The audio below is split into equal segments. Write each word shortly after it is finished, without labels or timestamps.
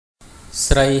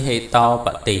ស្រីហេតោប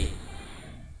តិ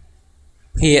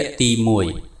ភាគទី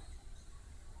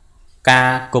1កា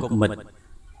រគប់មិត្ត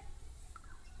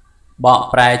បក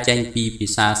ប្រែចេញពីភា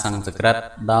សាសំស្ក្រឹត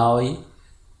ដោយ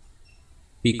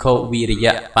ភិក្ខុវិរិយ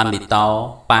បណ្ឌិតោ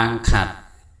ប៉ាងខាត់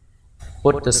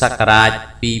ពុទ្ធសករាជ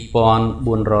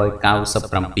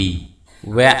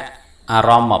2497វគ្គអារ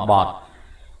ម្មណ៍បទ1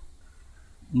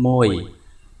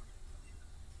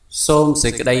សូមសេ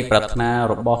ចក្តីប្រាថ្នា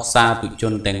របស់សាធុជ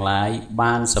នទាំងឡាយ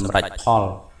បានសម្រេចផល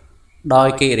ដោយ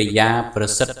កិរិយាប្រ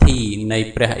សិទ្ធិនៃ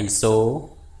ព្រះឥសូរ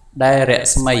ដែលរ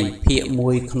ស្មីភាគ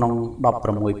1ក្នុង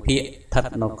16ភាគស្ថិត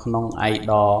នៅក្នុងឯ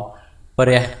ដព្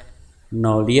រះន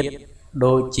លាត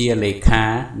ដូចជាលេខា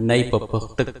នៃពពក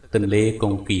ទឹកទន្លេក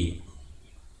ង្គី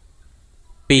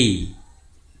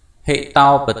2ហេតោ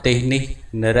ប្រទេសនេះ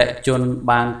នរជន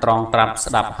បានត្រង់ត្រាប់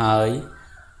ស្ដាប់ហើយ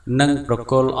នឹងប្រ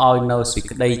គល់ឲ្យនៅសេច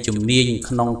ក្តីជំនាញ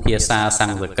ក្នុងភាសាសំ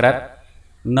ស្ក្រឹត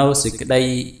នៅសេចក្តី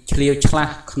ឆ្លៀវឆ្លា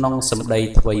ស់ក្នុងសម្ដី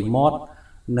ថ្មីមាត់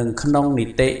និងក្នុងនី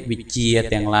តិវិជ្ជា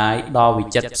ទាំងឡាយដ៏វិ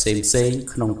ចិត្រផ្សេង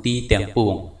ក្នុងទីទាំងពួ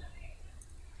ង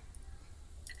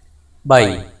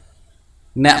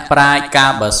3អ្នកប្រាជ្ញកា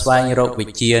លបើស្វែងរកវិ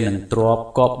ជ្ជានិងទ្រព្យ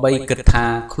ក៏បីគិតថា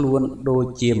ខ្លួនដូច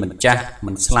ជាមិនចាស់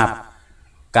មិនស្លាប់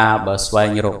កាលបើស្វែ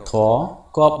ងរកធម៌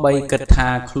ក៏បីគិតថា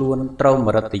ខ្លួនត្រូវម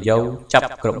រតយោចាប់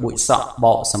ក្របួចសក់ប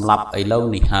កសម្លាប់ឥឡូវ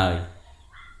នេះហើយ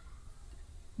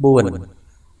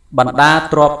4បណ្ដា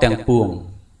ទ្រព្យទាំងពួង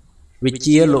វិ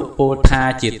ជាលោកពោលថា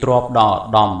ជាទ្រព្យដ៏ឧត្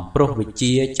តមព្រោះវិ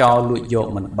ជាចោលលួចយក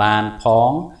មិនបានផង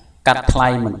កាត់ថ្លៃ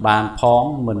មិនបានផង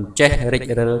មិនចេះរិច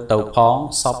រិលទៅផង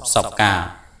សពកាល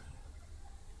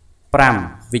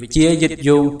5វិជាយឹត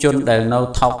យោងជនដែលនៅ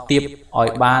ថោកទាបឲ្យ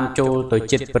បានចូលទៅ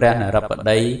ចិត្តព្រះនរប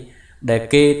តីដែល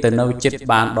គេទៅនៅចិត្ត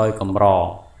បានដោយកម្រ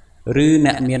ឬ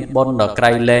អ្នកមានបុណ្យដ៏ក្រៃ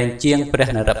លែងជាងព្រះ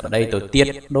នរបតីទៅទៀត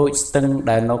ដូចស្ទឹង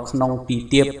ដែលនៅក្នុងទី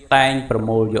ទាបតែងប្រ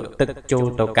មូលយកទឹកចូល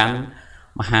ទៅកាន់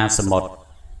មហាសមុទ្រ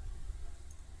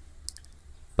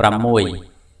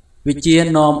6វិជា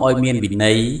នាំឲ្យមានវិ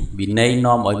ន័យវិន័យ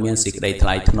នាំឲ្យមានសេចក្តីថ្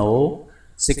លៃថ្នូរ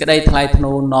សេចក្តីថ្លៃថ្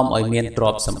នូរនាំឲ្យមានទ្រ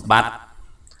ព្យសម្បត្តិ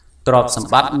ទ្រព្យស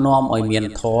ម្បត្តិនាំឲ្យមាន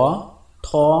ធម៌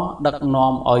ធម៌ដឹក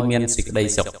នាំឲ្យមានសេចក្តី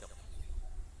សុខ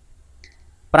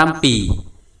7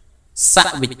ស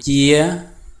វិជ្ជា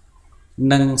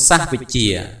និងសាសវិជ្ជា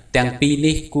ទាំងពីរ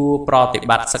នេះគួរប្រតិ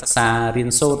បត្តិសិក្សារៀន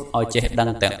សូត្រឲ្យចេះដឹង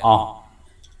ទាំងអស់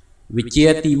វិជ្ជា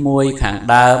ទី1ខាង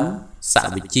ដើមស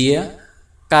វិជ្ជា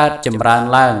កើតចម្រើន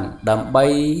ឡើងដើម្បី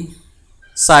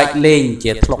សែកលេង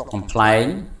ជាធ្លុកកំប្លែង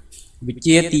វិជ្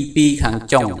ជាទី2ខាង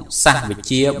ចុងសាសវិជ្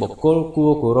ជាបុគ្គលគួ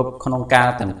រគោរពក្នុងកាល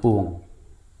ទាំងពួង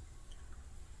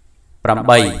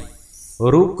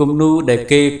8រូបគំនូរដែល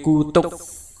គេគូទុក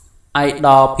ឯដ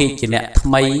លភិជ្ជនៈថ្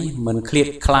មីមិនឃ្លាត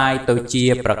คล้ายទៅជា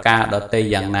ប្រការដតី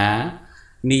យ៉ាងណា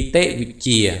នីតិវិជ្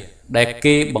ជាដែល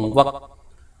គេប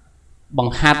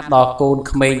ង្ហាត់ដល់កូន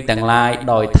ក្មេងទាំងឡាយ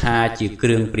ដោយថាជាគ្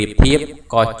រឿងប្រៀបធៀប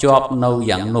ក៏ជាប់នៅ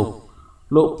យ៉ាងនោះ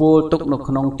លោកពោលទុកនៅ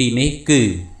ក្នុងទីនេះគឺ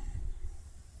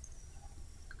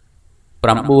9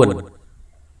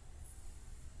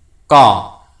ក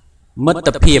មិត្ត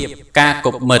ភាពការគ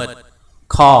ប់មិត្ត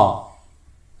ខ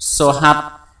សហត្ថ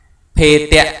ភេ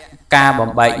ទៈការបំ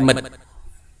បែកមិត្ត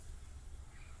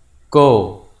គ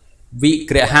វិ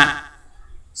ក្រហៈ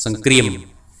សង្គ្រាម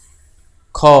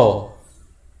ខ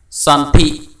សន្ធិ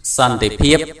សន្តិ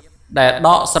ភាពដែលដ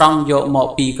កស្រង់យកមក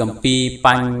ពីគម្ពីរប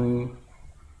ញ្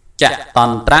ចត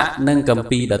ន្ត្រៈនិងគម្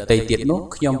ពីរដទៃទៀតនោះ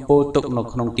ខ្ញុំពោលទុកនៅ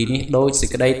ក្នុងទីនេះដោយសេច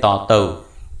ក្តីតទៅ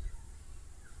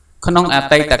ក្នុងអ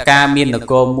តីតកាលមានន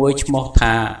គរមួយឈ្មោះ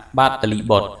ថាបាតលី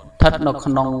បុត្រស្ថិតនៅ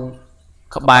ក្នុង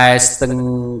ក្បែរស្ទឹង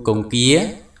គង្គី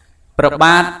ប្រ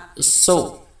បាទសុ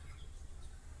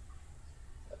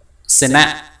សេនៈ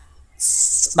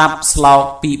ស្ដាប់ស្លោក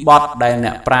ពីបទដែលអ្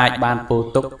នកប្រាជ្ញបានពោល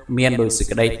ទុកមានដោយសេច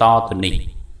ក្តីតទៅនេះ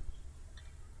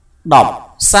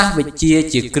10សាសវិជ្ជា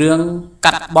ជាគ្រឿង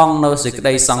កាត់បងនៅសេចក្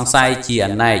តីសង្ស័យជាអ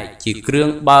នេកជាគ្រឿង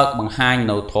បើកបង្ហាញ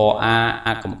នៅធម៌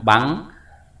អាកំបាំង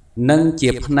និងជា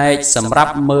ភ្នែកសម្រា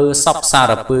ប់មើលសពសា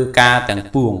រពើការទាំង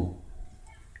ពួង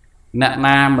អ្នក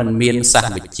ណាមិនមានសាស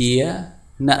វិជ្ជា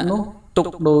អ្នកនោះទុក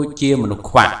ដូចជាមនុស្ស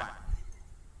ខ្វាក់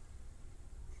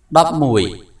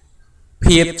11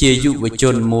ភាពជាយុវជ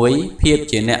នមួយភាព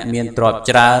ជាអ្នកមានទ្រព្យ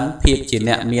ច្រើនភាពជា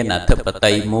អ្នកមានអធិប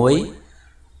តេយ្យមួយ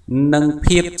និង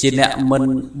ភាពជាអ្នកមិន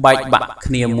បែកបាក់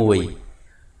គ្នាមួយ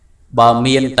បើ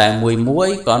មានតែមួយ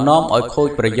ក៏នាំឲ្យខូច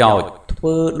ប្រយោជន៍ធ្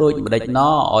វើដូចម្ដេចណោ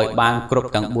ឲ្យបានគ្រប់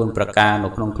ទាំង4ប្រការនៅ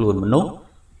ក្នុងខ្លួនមនុស្ស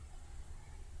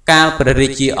កាលព្រះរា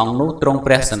ជាអង្គនោះទ្រង់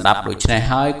ព្រះសណ្ដាប់ដូច្នេះ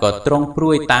ហើយក៏ទ្រង់ព្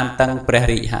រួយតានតឹងព្រះ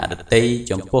រាជហឫទ័យ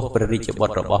ចំពោះព្រះរាជបុ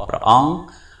ត្ររបស់ព្រះអង្គ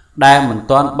ដែលមិន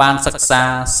ទាន់បានសិក្សា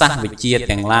សាសវិជ្ជា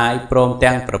ទាំងឡាយព្រម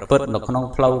ទាំងប្រព្រឹត្តនៅក្នុង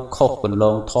ផ្លូវខុសគន្ល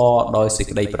ងធម៌ដោយសេច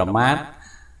ក្តីប្រមាទ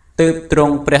ទើបទ្រ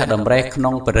ង់ព្រះតម្រេះក្នុ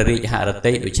ងព្រះរាជហឫ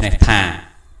ទ័យដូច្នេះថា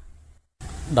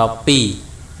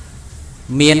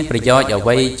 12 មានប្រយោជន៍អ្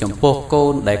វីចំពោះកូ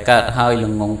នដែលកើតហើយ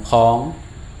ល្ងងផង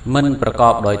មិនប្រក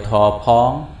បដោយធម៌ផង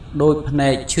ដោយភ្នែ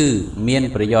កឈឺមាន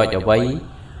ប្រយោជន៍អ្វី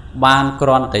បានគ្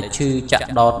រាន់តែឈឺចាក់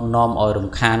ដោតនាំឲ្យរំ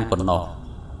ខានប៉ុណ្ណោះ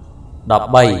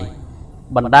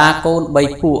 13 បណ្ដាកូន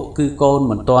3ពួកគឺកូន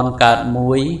មិនទាន់កើត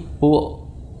មួយពួក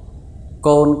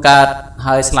កូនកើត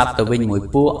ហើយស្លាប់ទៅវិញមួយ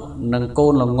ពួកនិងកូ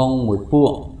នល្ងងមួយពួ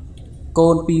កកូ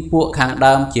ន2ពួកខាង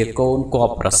ដើមជាកូនគ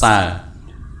ប់ប្រសើរ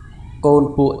កូន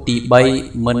ពួកទី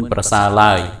3មិនប្រសើរ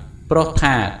ឡើយព្រោះ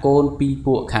ថាកូន2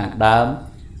ពួកខាងដើម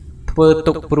ធ្វើ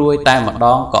ទុកព្រួយតែម្ដ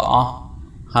ងក៏អស់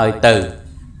ហើយទៅ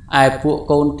ឯពួក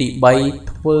កូនទី3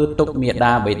ធ្វើទុកមា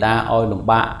តាបិតាឲ្យលំ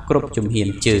បាកគ្រប់ជំហាន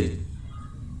ជើង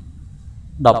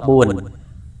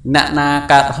 14 អ្នកណា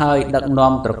កើតហើយដឹក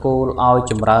នាំត្រកូលឲ្យ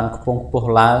ចម្រើនខ្ពង់ខ្ពស់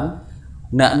ឡើង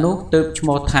អ្នកនោះទើបឈ្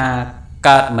មោះថា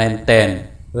កើតមែនតែន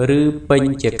ឬពេញ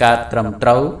ជាកើតត្រឹមត្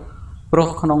រូវព្រោះ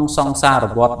ក្នុងសង្សារ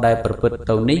វដ្តដែលប្រព្រឹត្ត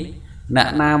ទៅនេះអ្នក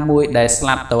ណាមួយដែលស្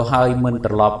លាប់ទៅហើយមិន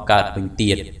ត្រឡប់កើតវិញ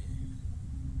ទៀត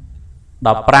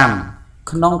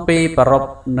 15 ក្នុងពេលប្ររព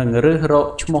នឹងរើសរក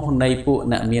ឈ្មោះនៃពួក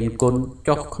អ្នកមានគុណ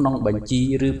ចុះក្នុងបញ្ជី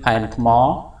ឬផែនថ្ម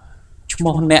ឈ្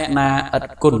មោះអ្នកណាឥត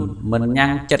គុណមិនញ៉ាំ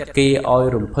ងចិត្តគេឲ្យ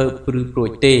រំភើបព្រឺព្រួយ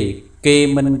ទេគេ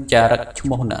មិនចារឹកឈ្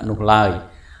មោះអ្នកនោះឡើយ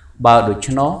បើដូ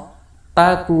ច្នោះតើ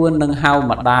គួរនឹងហៅ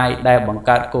ម្ដាយដែលបង្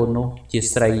កើតកូននោះជា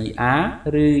ស្រីអា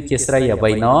ឬជាស្រីអ្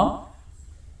វីណោះ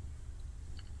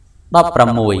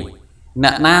 16 អ្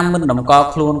នកណាមិនតម្កល់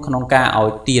ខ្លួនក្នុងការឲ្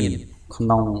យទានក្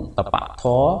នុងតបៈធ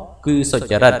ម៌គឺសុ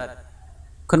ចរិត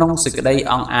ក្នុងសេចក្តី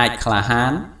អង់អាចក្លាហា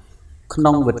នក្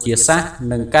នុងវិទ្យាសាស្ត្រ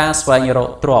និងការស្វែងរក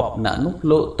ទ្រព្យអ្នកនោះ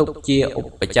លោកទុកជាឧ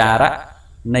បចារៈ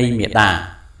នៃមាតា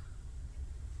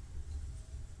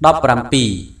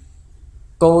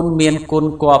 17 កូនមានគុណ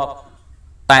គប់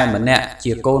តែម្នាក់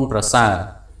ជាកូនប្រសើរ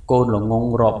កូនល្ងង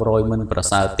រាប់រយមិនប្រ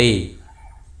សើរទេ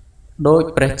ដោយ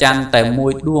ព្រះច័ន្ទតែមួ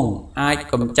យដួងអាច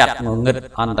កំចាត់ងងឹត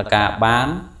អន្តការបាន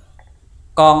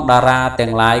កងតារាទាំ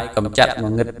ងឡាយកំចាត់ង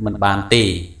ងឹតមិនបានទេ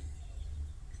 18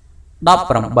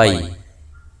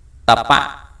 តបៈ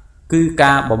គឺ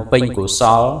ការបំពេញកុស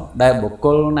លដែលបុគ្គ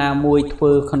លណាមួយធ្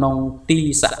វើក្នុងទី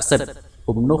ស័ក្តិសិទ្ធិ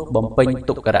ពំនុះបំពេញ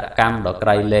ទុក្ករកម្មដ៏ក្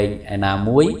រៃលែងឯណា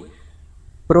មួយ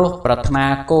ព្រោះប្រាថ្នា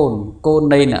កូន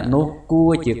នៃអ្នកនោះគួ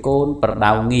រជាកូនប្រ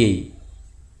ដៅងាយ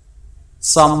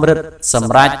សំរិទ្ធស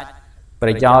ម្រេចប្រ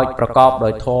យោជន៍ប្រកបដោ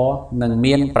យធម៌និង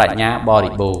មានប្រាជ្ញាប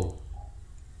រិបូរណ៍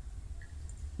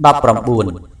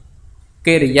 19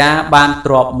 កិរិយាបាន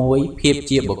ទ្របមួយភាព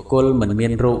ជាបុគ្គលមិនមា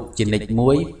នរូបជានិច្ចមួ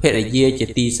យភរិយាជា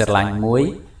ទីស្រឡាញ់មួយ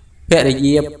ភរិ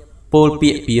យាពោល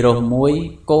ពាក្យពីរោះមួយ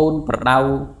កូនប្រដៅ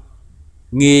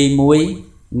ងាយមួយ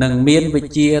និងមានវិ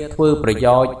ជ្ជាធ្វើប្រ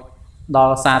យោជន៍ដ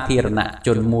ល់សាធារណជ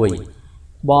នមួយ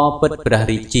បបិទ្ធព្រះ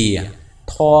រាជា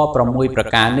ធម៌6ប្រ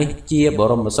ការនេះជាប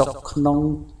រមសុខក្នុង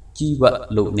ជីវ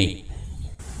លោកនេះ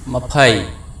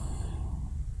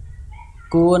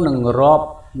 20 គួរនឹងរាប់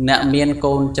អ្នកមាន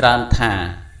កូនច្រើនថា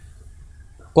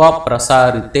គប់ប្រសើរ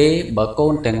ឬទេបើកូ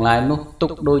នទាំងឡាយនោះទុ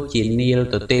កដូចជានាល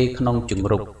ទទេក្នុងជង្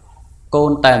រុកកូ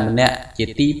នតែម្នាក់ជា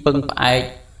ទីពឹងផ្អែក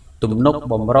ទំនុក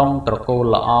បំរុងត្រកូល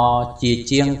ល្អជា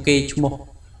ជាងគេឈ្មោះ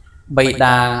បិ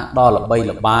តាដ៏ល្បី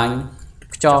ល្បាញ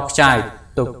ខ្ចរខ្ចាយ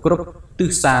ទៅគ្រប់ទិស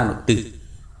សានុទិស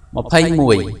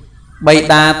 21 បិ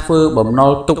តាធ្វើបំណុ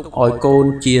លទុកឲ្យកូន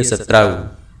ជាសត្រូវ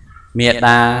មា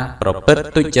តាប្រព្រឹត្ត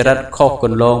ទុច្ចរិតខុសគ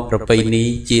ន្លងប្រពៃណី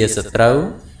ជាសត្រូវ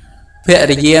ភ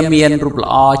រិយាមានរូបល្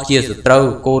អជាសត្រូវ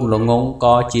កូនល្ងង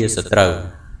ក៏ជាសត្រូវ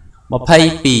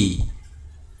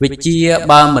 22 វិជ្ជា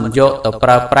បើមិនយកទៅប្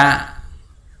រើប្រាស់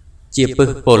ជាពឹ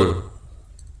សពុល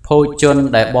ភោជន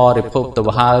ដែលបរិភោគទៅ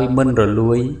ហើយមិនរ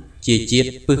លួយជាជាតិ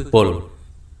ពឹសពុល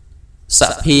ស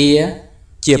ភា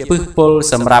ជាពឹសពុល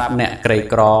សម្រាប់អ្នកក្រី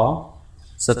ក្រ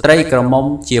ស្ត្រីក្រមុំ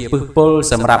ជាពឹសពុល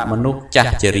សម្រាប់មនុស្សចា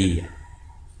ស់ជរា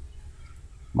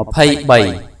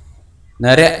 23 ន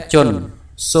រជន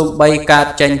សូម្បីកើត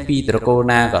ចេញពីត្រកូល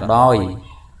ណាក៏ដោយ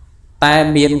តែ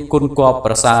មានគុណគប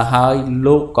ប្រសើរហើយ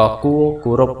លោកក៏គួរ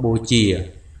គោរពបូជា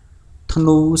ធ្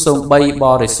នូសូម្បីប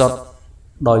រិសុទ្ធ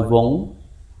ដោយវង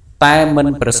តែមិន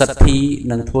ប្រសិទ្ធិ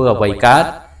នឹងធ្វើអ្វីកើត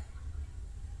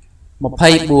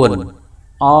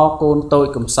 24 អកូនតូច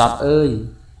កំសត់អើយ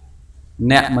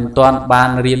អ្នកមិនទាន់បាន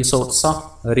រៀនសូត្រសោះ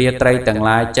រាត្រីទាំង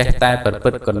ឡាយចេះតែប្រព្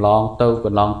រឹត្តកន្លងទៅ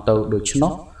ដូច្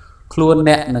នោះខ្លួន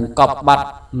អ្នកនឹងកប់បាត់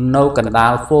នៅកណ្ដា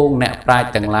លហ្វូងអ្នកប្រាជ្ញ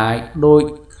ទាំងឡាយដោយ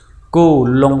គូ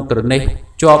លងត្រនេះ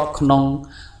ជាប់ក្នុង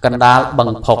កណ្ដាលបឹង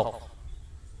ផុក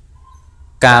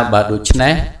កាលបើដូច្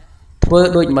នេះថ្ ធ្វើ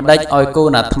ដូចម្ដេចឲ្យកូ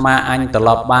នអាត្មាអញត្រឡ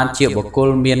ប់បានជាបុគ្គល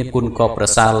មានគុណក៏ប្រ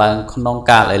សើរឡើងក្នុង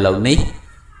កាលឥឡូវនេះ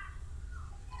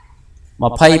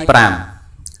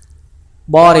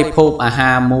25បរិភោគអា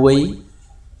ហារមួយ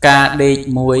ការដេក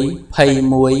មួយភ័យ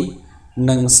មួយ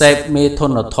និងសេពមេធ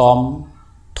នធម្ម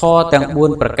ធម៌ទាំង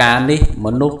4ប្រការនេះម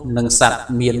នុស្សនិងសត្វ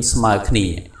មានស្មើគ្នា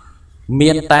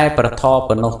មានតែប្រធរ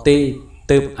ប៉ុណ្ណោះទេ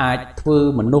ទើបអាចធ្វើ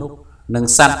មនុស្សនិង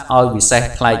សត្វឲ្យវិសេស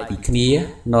ប្លែកពីគ្នា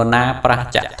នរណាប្រះ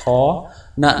ចាក់ធរ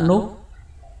អ្នកនោះ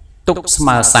ទុកស្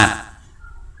មើសត្វ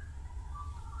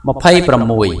26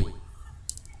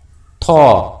ធរ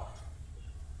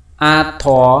អាធ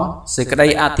រសេចក្តី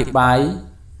អធិប្បាយ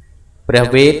ព្រះ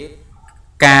វេទ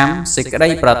កាមសេចក្តី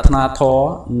ប្រាថ្នាធរ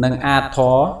និងអាធ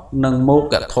រនិងមោគ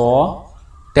ធរ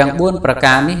ទាំង4ប្រ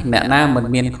ការនេះអ្នកណាមិន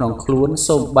មានក្នុងខ្លួន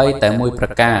សូម្បីតែមួយប្រ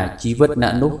ការជីវិតអ្ន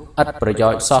កនោះឥតប្រយោ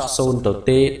ជន៍សោះសូន្យទៅ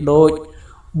ទេដូច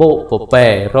បោកពពែ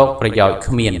រកប្រយោជន៍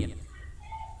គ្មាន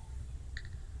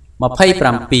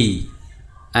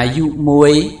27អាយុ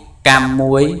1កម្ម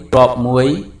1ទ្រព្យ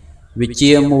1វិជ្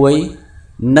ជាមួយ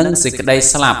និងសេចក្តី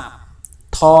ស្លាប់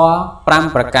ធម៌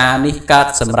5ប្រការនេះកើត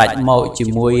សម្រេចមកជា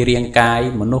មួយរាងកាយ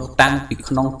មនុស្សតាំងពី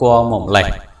ក្នុងគល់មកម្លេះ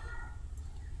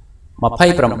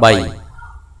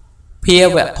28ភា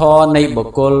វៈធម៌នៃបុ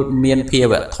គ្គលមានភា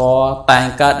វៈធម៌តែង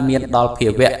កើតមានដល់ភា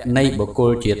វៈនៃបុគ្គ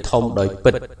លជាធំដោយ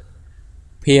ពិត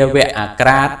ភាវៈអាក្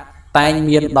រាតតែង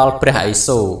មានដល់ព្រះឥ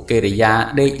សូរកិរិយា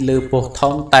ដេកលើពោះ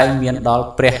ធំតែងមានដល់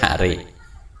ព្រះហរិ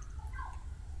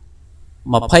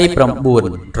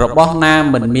29របស់ណា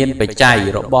មិនមានបច្ច័យ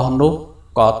របស់នោះ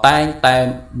ក៏តែងតែ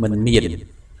មិនមាន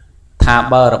ថា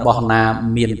បើរបស់ណា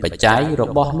មានបច្ច័យរ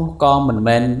បស់នោះក៏មិន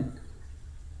មែន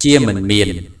ជាមិនមាន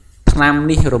ឆ្នាំ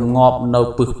នេះរងាប់នៅ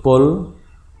ពឹសពុល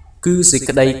គឺសេច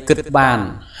ក្តីគិតបាន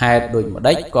ហេតុដូចម្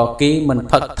ដេចក៏គេមិន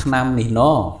ផឹកឆ្នាំនេះ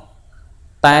ណោ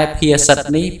តែភាសិត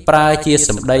នេះប្រើជាស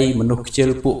ម្ដីមនុស្សខ្ជិល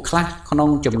ពួកខ្លះក្នុង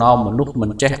ចំណោមមនុស្សមិ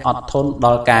នចេះអត់ធន់ដ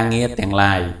ល់ការងារទាំង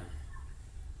ឡាយ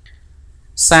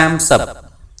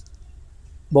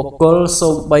30បុគ្គលសូ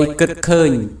ម្បីគិតឃើញ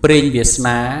ព្រេងវាស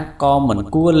នាក៏មិន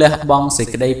គួរលះបង់សេច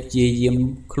ក្តីព្យាយាម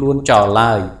ខ្លួនចោល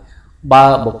ឡើយបើ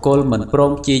បុគ្គលមិនព្រ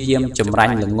មព្យាយាមចម្រា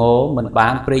ញ់ល្ងមិនបា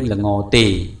នព្រេងល្ងទេ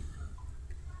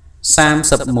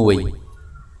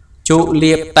31ជោគ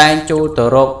លៀបតែងចូលទៅ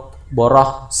រកបរោះ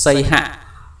សីហៈ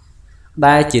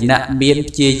ដែលជាអ្នកមាន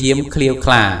ព្យាយាមឃ្លាវ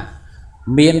ខ្លា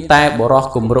មានតែបរោះ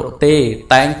គម្រក់ទេ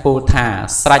តែងពោលថា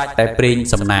ស្រេចតែព្រេង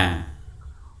សំណាង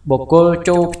បុគ្គល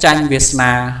ចូលផ្ចាញ់វាស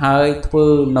នាហើយធ្វើ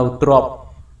នៅទ្រព្យ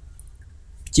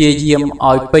ព្យាយាម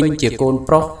ឲ្យពេញជាកូន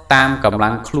ប្រុសតាមកម្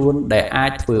លាំងខ្លួនដែលអា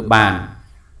ចធ្វើបាន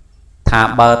ថា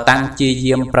បើតាំងព្យា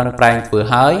យាមប្រឹងប្រែងធ្វើ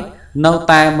ហើយនៅ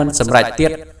តែមិនសម្រេចទៀ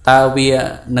តតើវា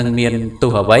នឹងមានទោ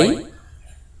សអ្វី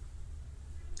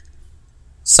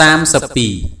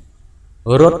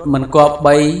32រត់មិនគប្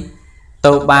បី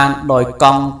ទៅបានដោយក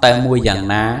ង់តែមួយយ៉ាង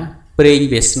ណាព្រេង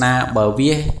វាសនាបើ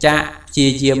វាចាក់ព្យា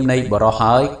យាមនៃបរោះ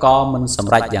ហើយក៏មិនស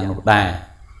ម្រេចយ៉ាងនោះដែរ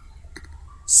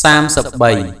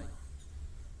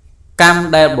33កម្ម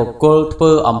ដែលបុគ្គលធ្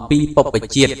វើអំពីពុព្វ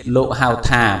ជាតិលោកហៅ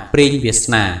ថាព្រេងវាស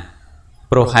នា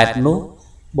ព្រោះហេតុនោះ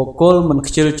បុគ្គលមិន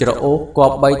ខ្ជិលច្រអូសគ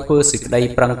ប្បីធ្វើសេចក្តី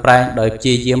ប្រឹងប្រែងដោយព្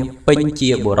យាយាមពេញជា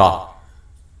បុរោះ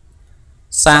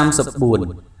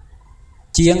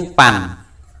34ជាងប៉ាន់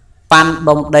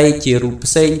ដុំដីជារូប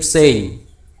ផ្សេងផ្សេង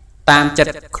តាមចិត្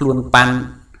តខ្លួនប៉ាន់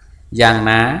យ៉ាង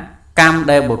ណាកម្ម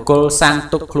ដែលបុគ្គលសាង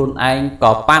ទុកខ្លួនឯង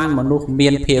ក៏ប៉ាន់មនុស្សមា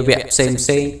នភាវៈផ្សេងផ្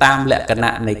សេងតាមលក្ខ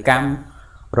ណៈនៃកម្ម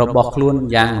របស់ខ្លួន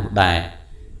យ៉ាងនោះដែរ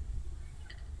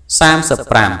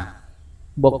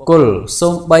35បុគ្គលសូ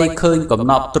ម្បីឃើញកំ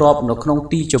ណប់ទ្របនៅក្នុង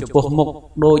ទីចំពោះមុខ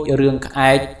ដូចរឿងក្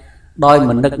អែកដោយ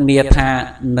មិននឹកនាថា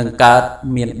នឹងកើត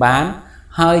មានបាន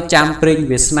ហើយចាំព្រេង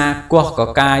វាសនាគោះក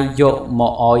កាយយកម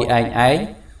កអោយឯង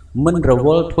មិនរវ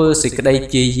ល់ធ្វើសេចក្តី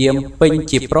ព្យាយាមពេញ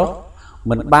ជាប្រុស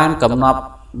មិនបានកំណប់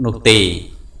នោះទេ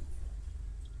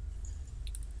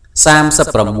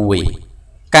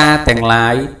36ការទាំងឡា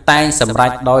យតែងសម្រេ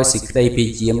ចដោយសេចក្តីព្យា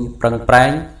យាមប្រឹងប្រែ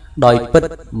ងដោយពិត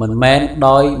មិនមែន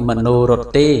ដោយមនោរថ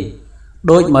ទេ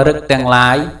ដោយមរឹកទាំងឡា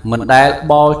យមិនដែល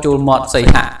បលចូលមាត់សី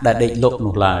ហៈដែលដេកលុក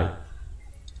នោះឡើយ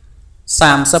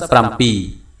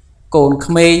37កូន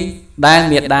ក្មេងដែល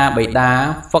មេដាបិតា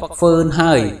ហ្វឹកហ្វឺន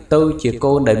ហើយទៅជា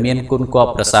កូនដែលមានគុណគប្ប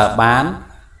ប្រសើរបាន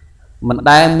មិន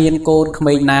ដែលមានកូនក្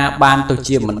មេងណាបានទៅ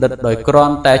ជាបណ្ឌិតដោយគ្រា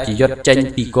ន់តែជាយុទ្ធចេញ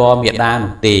ពីគរមេដា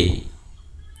នោះទេ38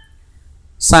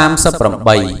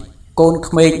កូន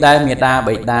ក្មេងដែលមេដា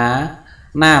បិតា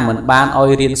ណាមិនបានឲ្យ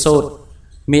រៀនសូត្រ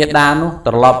មេដានោះ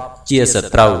ត្រឡប់ជាស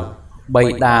ត្រូវបិ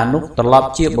តានោះត្រឡប់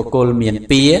ជាបុគ្គលមាន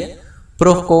ពៀព្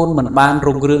រោះកូនមិនបាន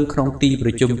រុងរឿងក្នុងទីប្រ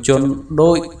ជុំជន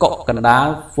ដោយកក់កណ្ដាល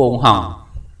ហ្វូងហង្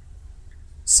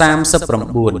ស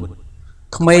39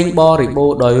 ក្មេងបរិបូ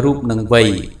រដោយរូបនឹងវ័យ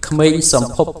ក្មេងស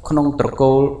ម្ភពក្នុងត្រ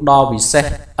កូលដ៏វិសេស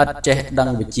ឥតចេះដឹង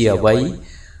វិជាអ្វី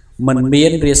មិនមា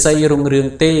នរាសីរុងរឿង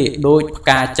ទេដោយផ្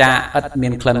កាចាឥតមា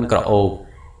នក្លិនក្រអូប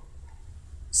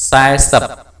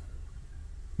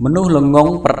40មនុស្សល្ងង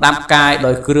ប្រដាប់កាយ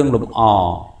ដោយគ្រឿងលម្អ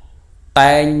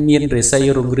តែងមានរាសី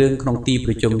រុងរឿងក្នុងទី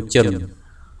ប្រជុំជន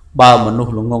បើមនុស្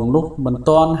សល្ងងនោះមិន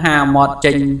ទាន់ហាមាត់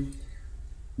ចេញ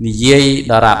និយាយ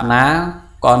ដរាបណា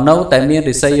ក៏នៅតែមាន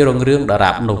រិស័យរុងរឿងដ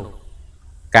រាបនោះ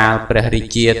កាលព្រះរា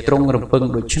ជាទ្រង់រំពឹង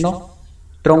ដូច្នោះ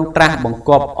ទ្រង់ត្រាស់បង្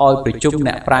គាប់ឲ្យប្រជុំ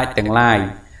អ្នកប្រាជ្ញទាំងឡាយ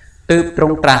ទើបទ្រ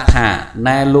ង់ត្រាស់ថា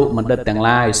ណែលោកបណ្ឌិតទាំង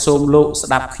ឡាយសូមលោកស្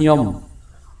ដាប់ខ្ញុំ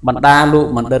បណ្ដាលោក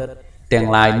បណ្ឌិតទាំង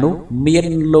ឡាយនោះមាន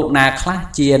លោកណាខ្លះ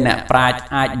ជាអ្នកប្រាជ្ញ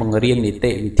អាចបង្រៀននី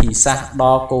តិវិធីសាស្ត្រដ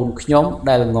ល់កូនខ្ញុំ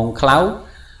ដែលងងខ្លៅ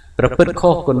ប្រព្រឹត្តខុ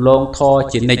សគន្លងធរ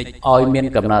ជានិច្ចឲ្យមាន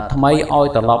កំណត់ថ្មីឲ្យ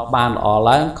ត្រឡប់បានល្អ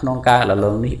ឡើងក្នុងការលល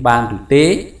ងនេះបានឬទេ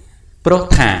ព្រោះ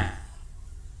ថា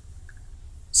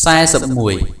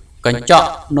41កញ្ចក់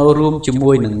នៅរួមជា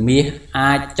មួយនឹងមាស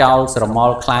អាចចោលស្រមោ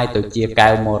លคล้ายទៅជាកែ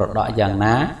វមរតកយ៉ាង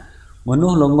ណាមនុ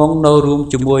ស្សល្ងងនៅរួម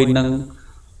ជាមួយនឹង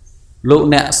លោក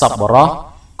អ្នកសប្បុរស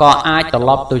ក៏អាចត្រ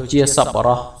ឡប់ទៅជាសប្បុរ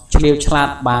សឆ្លៀវឆ្លាត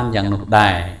បានយ៉ាងនោះដែ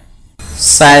រ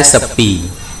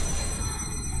42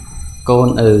កូន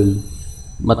អើយ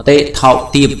មតិថោក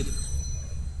ទាប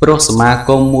ព្រោះសមា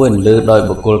គមមួយអន្លើដោយ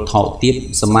បុគ្គលថោកទាប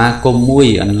សមាគមមួយ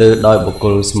អន្លើដោយបុគ្គ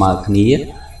លស្មើគ្នា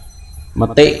ម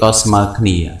តិក៏ស្មើគ្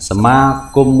នាសមា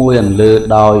គមមួយអន្លើ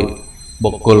ដោយ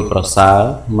បុគ្គលប្រសើរ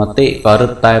មតិក៏រឹ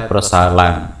តតែប្រសើរឡើ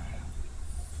ង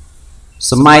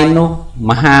សម័យនោះ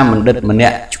មហាបណ្ឌិតម្នា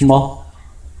ក់ឈ្មោះ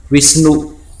វិស្ណុ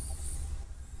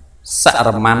សរ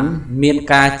ម័នមាន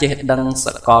ការចេះដឹងស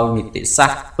កលនីតិសា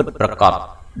ស្ត្រពិតប្រាកដ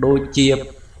ដូចជា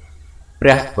ព្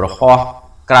រះប្រហោះ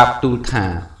ក្រាបទូលថា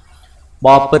ប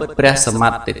បិទ្ធព្រះសម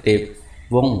ត្ថទេព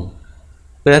វង្ស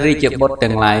ព្រះរាជបុត្រ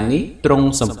ទាំងឡាយនេះទ្រង់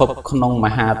សម្ភពក្នុងម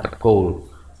ហាត្រកូល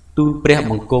ទូលព្រះ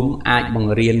បង្គំអាចប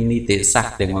ង្រៀននីតិសាស្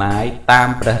ត្រទាំងឡាយតាម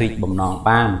ព្រះរាជបំណង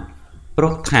បានព្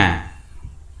រោះថា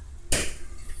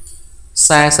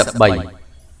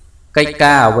43កិច្ច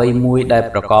ការអ្វីមួយដែល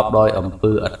ប្រកបដោយអំ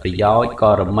ពើឥតប្រយោជន៍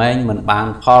ក៏រមែងមិនបាន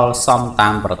ផលសមតា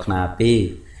មប្រាថ្នាទេ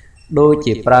ដូច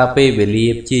ជាប្រើពេលវេលា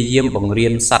ព្យាយាមបង្រៀ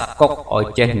នសត្វកុកឲ្យ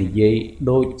ចេះនិយាយ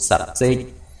ដូចសត្វសេក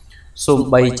សូម្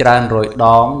បីច្រើនរយដ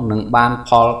ងនឹងបានផ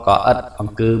លក៏ឥតអ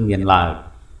ង្គើមានឡើយ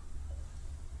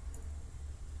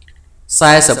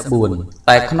44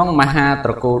តែក្នុងមហាត្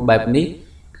រកូលបែបនេះ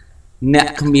អ្នក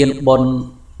គ្មានបុណ្យ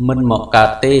មិនមកកើត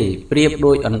ទេប្រៀប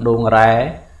ដូចអណ្ដូងរ៉ែ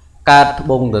កើតត្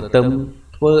បូងទទឹម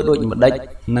ធ្វើដូចម្ដេច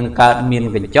នឹងកើតមាន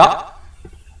កញ្ចក់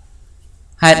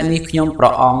ហេតុនេះខ្ញុំព្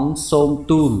រះអង្គសូម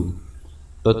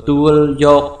ទទួលយ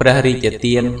កព្រះរាជ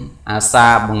ទានអាសា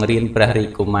បង្រៀនព្រះរាជ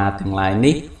កុមារទាំងឡាយ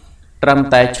នេះត្រឹម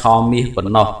តែឆមាសប៉ុ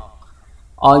ណ្ណោះ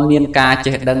ឲ្យមានការ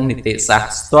ចេះដឹងនីតិសាស្ត្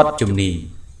រស្ទាត់ជំនាញ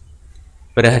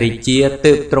ព្រះរាជា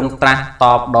ទើបទ្រង់ត្រាស់ត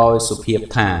បដោយសុភាព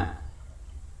ថា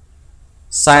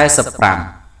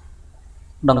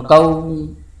45ដង្កូវ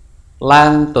ឡើ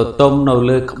ងទៅទុំនៅ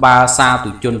លើក្បាលសា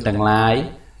ធុជនទាំងឡាយ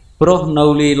ព្រោះនៅ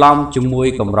លីឡំជាមួយ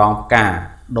កម្រងផ្កា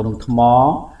ដុំថ្ម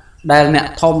ដែលអ្នក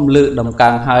ធំលើកដំកើ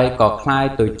ងហើយក៏คล้าย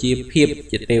ទៅជាភាព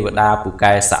ជាទេវតាពូ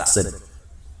កែស័ក្តិសិទ្ធិ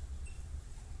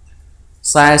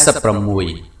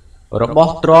46រប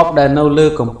ស់ទ្រព្យដែលនៅលើ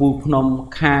កំពូលភ្នំ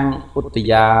ខាងឧទ្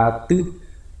យាទិស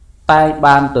តែ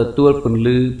បានទទួលពន្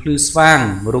លឺភ្លឺស្វាង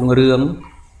រុងរឿង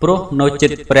ព្រោះនៅចិ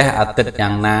ត្តព្រះអាទិត្យយ៉ា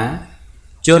ងណា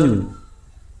ជន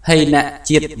ហីណ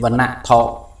ជាតិវណ្ណៈថោក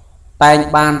តែង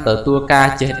បានទទួលការ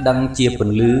ចេះដឹងជាព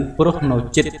ន្លឺព្រោះនៅ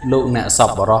ចិត្តលោកអ្នកស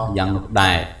ប្បុរសយ៉ាងនោះ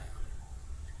ដែរ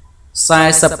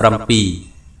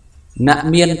47អ្នក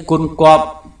មានគុណគប់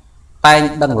តែង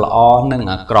ដឹងល្អនិង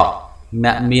អាក្រក់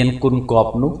អ្នកមានគុណគ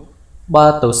ប់នោះបើ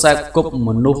ទៅសែបគប់ម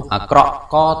នុស្សអាក្រក់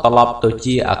ក៏ត្រឡប់ទៅ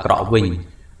ជាអាក្រក់វិញ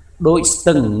ដូចស្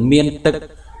ទឹងមានទឹក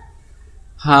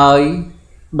ហើយ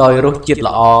ដោយរសជាតិ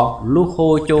ល្អលុះហូ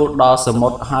រចូលដល់សមុ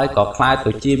ទ្រហើយក៏คล้าย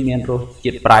ទៅជាមានរស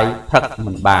ជាតិប្រៃផឹក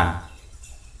មិនបាន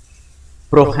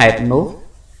ព្រោះហេតុនោះ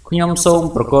ខ្ញុំសូម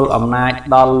ប្រគល់អំណាច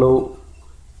ដល់លោក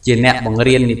ជាអ្នកបង្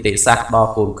រៀននីតិសាស្ត្រដល់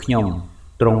កូនខ្ញុំ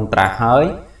ទ្រង់ត្រាស់ហើយ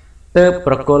ទើប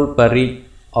ប្រគល់បរិជ្ជ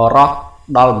អរោះ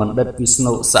ដល់បណ្ឌិតវិស្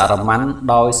ណុសរម័ន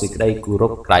ដោយសេចក្តីគោរ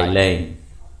ពក្រៃលែង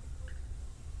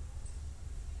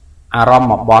អារម្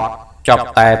មណ៍បទចប់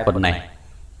តែប៉ុណ្ណេះ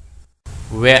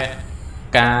វគ្គ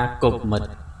ការគប់មិត្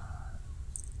ត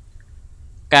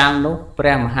កាលនោះព្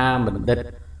រះមហាបណ្ឌិត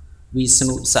វិស្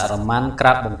ណុសរម័នក្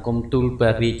រាបបង្គំទូលព្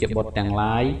រះរាជបុត្រទាំង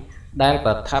ឡាយដែល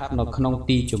ប្រថាប់នៅក្នុង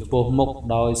ទីចំពោះមុខ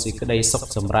ដោយសេចក្តីសុខ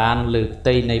សម្រានលើផ្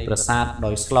ទៃនៃប្រាសាទ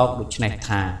ដោយស្លោកដូច្នេះ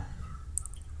ថា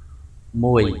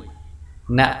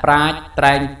1អ្នកប្រាជ្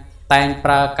ញ តែង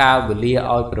ប្រើកាលវេលា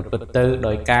ឲ្យប្រព្រឹត្តទៅ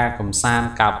ដោយការកំសាន្ត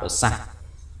កោតប្រសាសន៍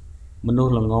មនុស្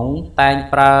សល្ងងតែង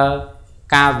ប្រើ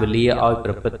កាលវេលាឲ្យប្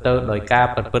រព្រឹត្តទៅដោយការ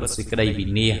ប្រព្រឹត្តសេចក្តីវិ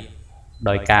នាស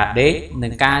ដោយការដេកនិ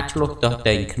ងការឆ្លោះទាស់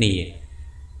ទែងគ្នា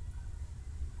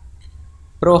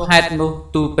ព្រោះហេតុនោះ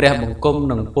ទូលព្រះបង្គំ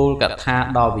និងពោលកថា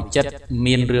ដ៏វិចិត្រ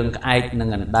មានរឿងក្អែកនិង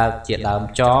អណ្ដើកជាដើម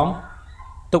ចង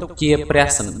ទុកជាព្រះ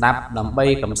សណ្ដាប់ដើម្បី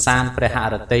កំសាន្តព្រះហ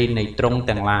ឫទ័យនៃទ្រង់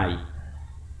ទាំងឡាយ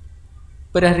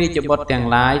ព្រះរាជបុត្រទាំង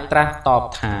ឡាយត្រាស់តប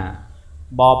ថា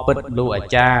បបិទ្ធលោកអា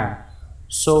ចារ្យ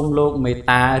សូមលោកមេត្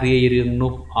តារាយរឿង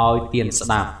នោះឲ្យទានស្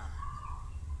ដាប់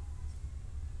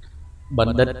ប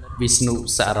ណ្ឌិតវិស្ណុ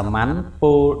សរមន្ត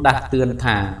ពោលដាស់តឿន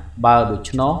ថាបើដូ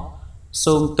ច្នោះ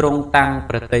សូមទ្រង់តាំង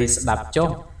ប្រតិស្ដាប់ចុះ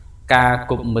ការ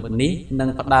គប់មិត្តនេះនឹង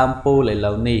ផ្ដើមពោលឥ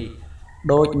ឡូវនេះ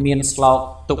ដូចមានស្លោក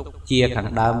ទុកជាខាង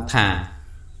ដើមថា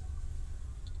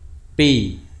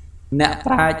 2. អ្នក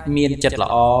ប្រាជ្ញមានចិត្តល្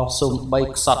អសូម្បី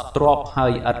ខ្សត់ទ្រព្យហើ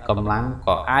យឥតកម្លាំង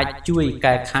ក៏អាចជួយ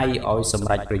កែខៃឲ្យសម្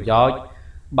រេចប្រយោជន៍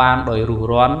បានដោយរុះ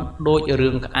រាន់ដូចរឿ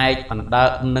ងក្អែកអណ្ដើក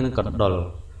និងកណ្ដុរ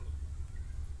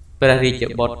ព្រះរាជ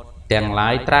បុត្រទាំងឡា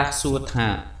យត្រាស់សួរថា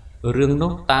រឿង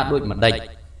នោះតើដូចម្ដេច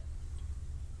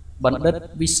បណ្ឌិត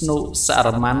វិស្ណុសរ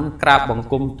មន្តក្រាបបង្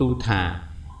គំទូលថា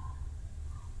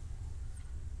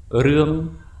រឿង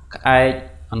ក្អែក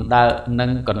អណ្ដើកនិ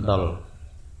ងកណ្ដុរ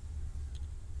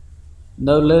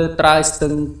នៅលើត្រើយស្ទឹ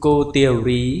ងគោទាវ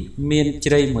រីមាន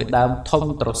ជ្រៃមួយដើមធំ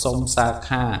ត្រសុំសា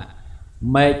ខា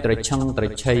មេឃត្រឆឹងត្រ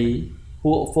ឆៃ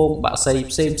ពួកហ្វូងបក្សី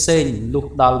ផ្សេងលុះ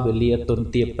ដល់វេលាទុន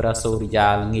ទាបព្រះសូរិយា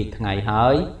ល្ងាចថ្ងៃហើ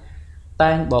យ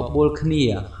តែងបបួលគ្នា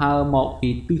ហើរមក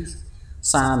ពីទិស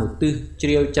សានុទិសជ្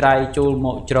រាវច្រៃចូលម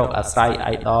កជ្រកអាស្រ័យ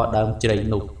ឯដរដើមជ្រៃ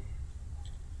នោះ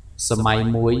សម័យ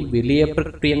មួយវេលាព្រឹ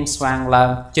កព្រៀងស្វាងឡើង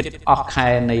ជិតអស់ខែ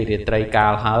នៃរាត្រីកា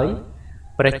លហើយ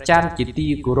ព្រះច័ន្ទជាទី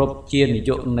គោរពជានា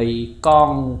យកនៃកង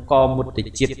កមុត្ត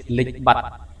ជាតិលិចបាត់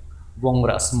វង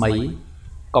រស្មី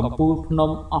កំពូលភ្នំ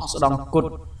អស់ស្ដង់គុត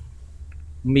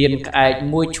មានក្អែក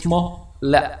មួយឈ្មោះ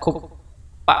លក្ខុប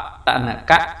តន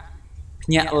កៈ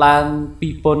ភ្ញាក់ឡើងពី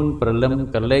ពន្ធព្រលឹម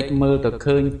កលេចមើលទៅ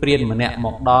ឃើញព្រានម្នាក់ម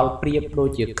កដល់ប្រៀបដូច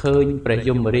ជាឃើញព្រះយ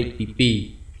មរាជទីពីរ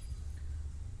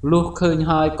លុះឃើញ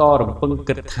ហើយក៏រំពឹង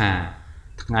គិតថា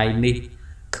ថ្ងៃនេះ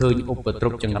ឃើញឧបទ្រ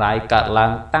ពចង្រៃកើតឡើ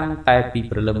ងតាំងតែពី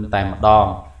ព្រលឹមតែម្ដង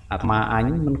អាត្មាអញ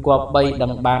មិនគប្បីដឹ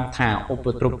ងបានថាឧប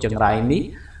ទ្រពចង្រៃនេះ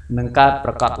នឹងកើត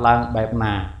ប្រកាសឡើងបែប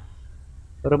ណា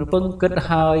រំពឹងគិត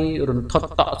ហើយរន្ធត់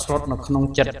តក់ស្រុតនៅក្នុង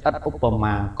ចិត្តឥតឧប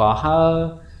មាក៏ហើ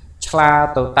ឆ្លា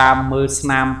ទៅតាមមើលស្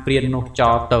នាមព្រាននោះ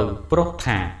ចោលទៅព្រោះ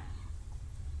ថា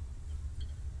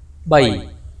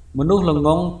 3. មនុស្សល្ង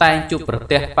ងតែងជួបប្រ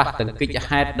ទះប៉ះទង្គិច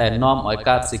ហេតុដែលនាំឲ្យ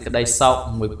កើតសេចក្តីសោក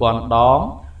 1000 ដង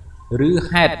ឬ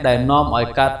ហេតុដែលនាំឲ្យ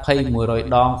កើតភ័យ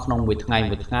 100 ដងក្នុងមួយថ្ងៃ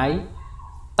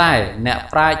តែអ្នក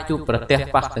ប្រាជ្ញជួបប្រទះ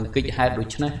ប៉ះទង្គិចហេតុដូ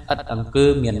ច្នេះឥតអង្គើ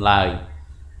មានឡើយ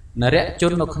នរជ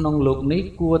ននៅក្នុងលោកនេះ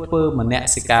គួរធ្វើមន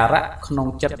សិការៈក្នុង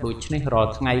ចិត្តដូចនេះរា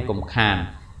ល់ថ្ងៃកុំខាន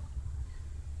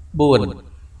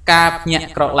 4. ការភ្ញាក់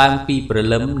ក្រោកឡើងពីព្រ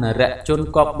លឹមនរជន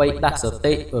គប្បីដាស់ស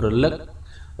តិរលឹក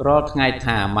រាល់ថ្ងៃ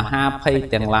ថាមហាភ័យ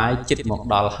ទាំងឡាយជិតមក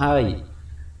ដល់ហើយ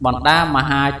បណ្ដាម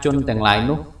ហាជនទាំងឡាយ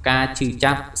នោះការឈឺ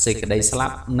ចាប់សេចក្តីស្លា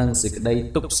ប់និងសេចក្តី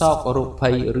ទុក្ខសោករោគភ័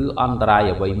យឬអន្តរាយ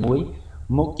អ្វីមួយ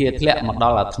មុខជាធ្លាក់មកដ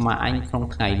ល់អាត្មាអញក្នុង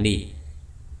ថ្ងៃនេះ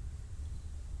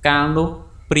កាលនោះ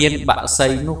ព្រានបក្សី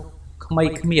នោះក្មេ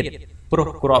គ្មៀតព្រោះ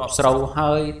ក្របស្រូវ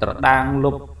ហើយត្រដាង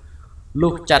លុប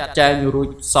លុះចាត់ចែងរួច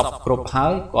សពគ្រប់ហើ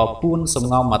យក៏ពួនសំ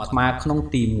ងំអាត្មាក្នុង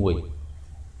ទី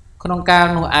1ក្នុងកាល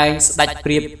នោះឯងស្ដេចព្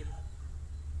រាប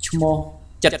ឈ្មោះ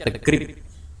ចិត្តក្រិប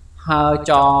ហើ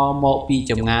ចោមកពី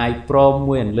ចម្ងាយព្រម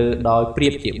មួយអន្លើដោយព្រា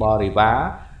បជាបរិវារ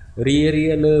រា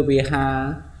លើវិហារ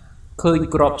ឃើញ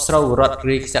ក្របស្រូវរត់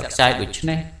រីខ្សាក់ខ្ចាយដូច្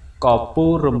នេះក៏ពូ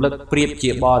លរំលឹកព្រាប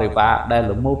ជាបរិវារដែល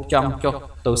លមោបចង់ចុះ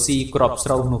ទៅស៊ីក្របស្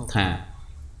រូវនោះថា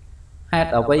ហេ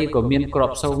តុអ្វីក៏មានក្រ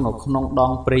បស្រូវនៅក្នុងដ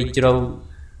ងព្រៃជ្រៅ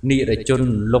និរជន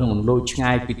លងលួចឆ្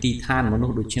ងាយពីទីឋានមនុ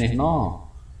ស្សដូច្នេះណោ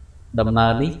ដំណើ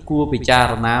រនេះគួរពិចា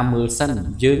រណាមើលសិន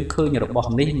យើងឃើញរបស់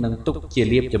នេះនឹងទុកជា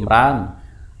លៀបចម្រើន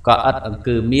ក៏ឥតអង្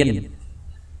គើមាន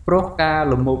ព្រោះការ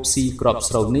លមោបស៊ីក្រប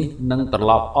ស្រូវនេះនឹងត្រ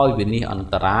ឡប់ឲ្យវិនិច្ឆ័យអន្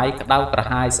តរាយក្តៅក្រ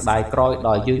ហាយស្ដាយក្រោយដ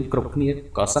ល់យើងគ្រប់គ្នា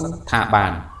ក៏សឹងថាបា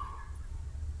ន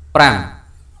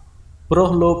 5. ព្រោះ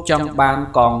លោកចង់បាន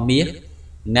កងមាស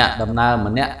អ្នកដំណើរ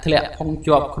ម្នាក់ធ្លាក់ផុង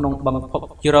ជាប់ក្នុងបឹងភព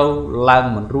ជ្រៅឡើង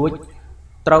មិនរួច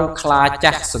ត្រូវខ្លា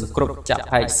ចាស់សង្គ្រប់ចាក់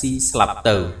ហែកស៊ីស្លាប់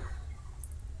ទៅ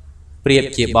ព្រាប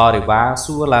ជាបរិវារ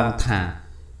សួរឡើងថា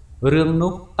រឿង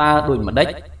នោះតើដូចម្ដេច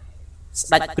ស្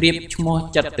ដេចព្រាបឈ្មោះ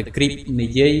ចិត្តក្រិបនិ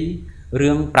យាយ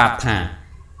រឿងប្រាប់ថា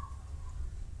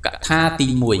កថាទី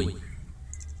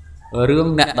1រឿង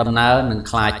អ្នកដំណើរនឹង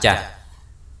ខ្លាចាស់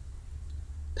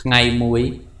ថ្ងៃមួយ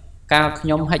cao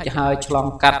nhóm hay hơi chlong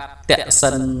cắt tệ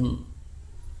sân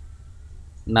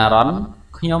nà rắn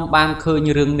nhóm ban khơi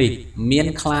như rừng nịch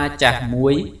miên kha chạc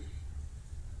muối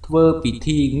thưa bị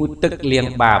thi ngút tức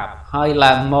liền bạp hơi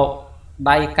là một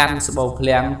đai căn sự bầu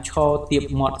phèn cho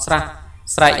tiệp mọt sạch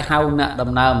sạch hao nạ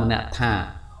đầm nơ mà nạ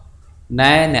thả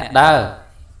nè nè đơ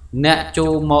nè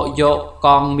chu mộ dỗ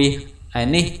con mi ai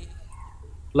ní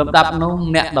lập đập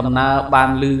nung nè đầm nơ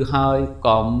ban lư hơi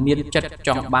còn miên chất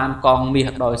trong ban con mi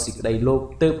đòi xịt đầy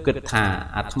lục tư cực thả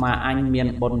atma anh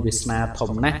miên bồn Visna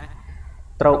thùng nè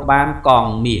trâu ban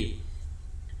còn mi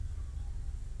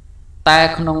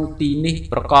ta không tin ní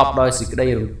ประกอบ đòi xịt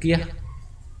đầy rồi kia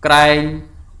cái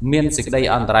miên xịt đầy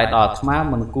anh trai đỏ thma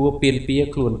mình cua piên pía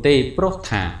khuôn tê prốt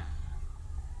thả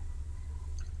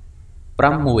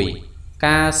pram mùi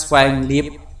ca xoay liếp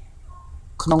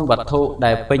không vật thụ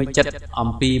đại bình chất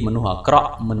âm pi mình hòa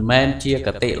cọ mình men chia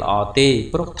cả tệ lọ tê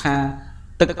prốt tha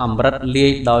tức âm rất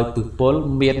lia đòi từ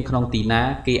bốn miên không tì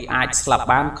ná kia ai slap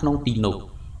bán không tì nụ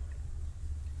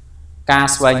ca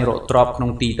xoay rộ trọp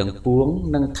không tì tầng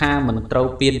puống nâng tha mình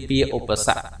trâu piên pía ốp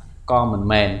sạ con mình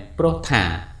men prốt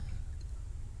thả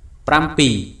pram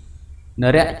pi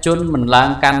nợ rẽ chôn mình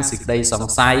lang căn xịt đầy sóng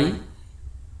sáy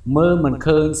mơ mình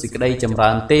khơi xịt đầy chầm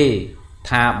rán tê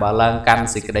tha bà lang căn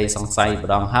xịt đầy sóng sáy và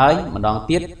đòn hới mà đòn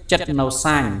tiết chất nâu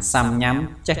xanh xăm nhắm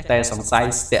chất tê sóng sáy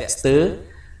tệ tứ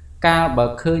ca bà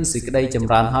khơi xịt đầy chầm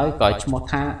rán hới gọi cho một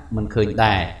tha mình khơi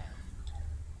đài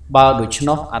bao đuổi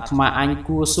nó atma anh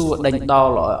cua xua đánh đo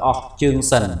lỗi ọc chương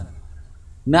sần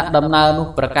nạ đâm nơ nút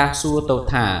bà ca xua tàu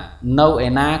thả nâu ế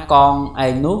ná con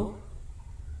ai nút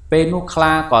bên nút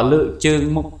kla có lựa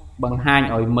chương mục bằng hai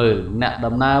ỏi mở nạ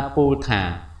đầm na pu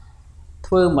thả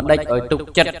thưa một đạch ỏi tục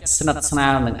chất snat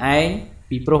snao nâng ấy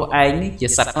vì pro ấy chỉ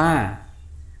sạch la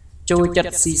trôi chất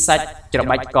si sạch cho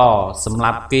bạch cỏ sầm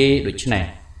lạp kê được chứ này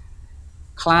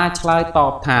kla chlai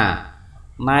tọp thả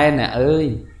nay nè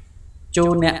ơi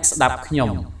trôi nè đập nhom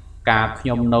cả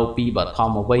nhom nâu pi bờ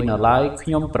thom một vây nở lái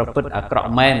nhomประพฤติ ក្រ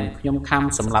ក់ មែន ខ្ញុំ ខំ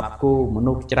សម្រាប់ គូ ម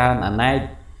នុស្ស ច្រើន អាណែក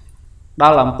ដ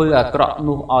ល់ អំពើ អាក្រក់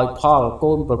នោះ ឲ្យ ផល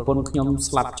កូន ប្រពន្ធ ខ្ញុំ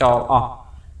ស្លាប់ ចោល អស់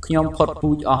ខ្ញុំ ផុត ពូ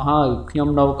ជ អស់ ហើយ ខ្ញុំ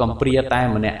នៅ កំព្រា តែ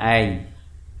ម្នាក់ ឯង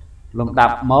លំដា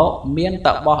ប់ មក មាន ត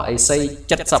បោះ អីសី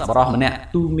 70 បរោះ ម្នាក់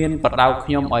ទូ មាន បដៅ ខ្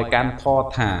ញុំ ឲ្យ កាន់ ធរ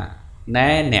ថា ណែ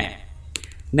អ្នក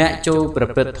អ្នក ចូល ប្រ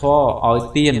ព្រឹត្ត ធរ ឲ្យ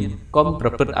ទៀន កុំ ប្រ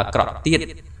ព្រឹត្ត អាក្រក់ ទៀត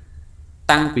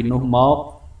តាំង ពី នោះ មក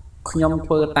ខ្ញុំ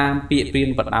ធ្វើ តាម ពាក្យ ព្រាន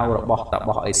បដៅ របស់ ត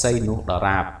បោះ អីសី នោះ ដ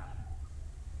រាប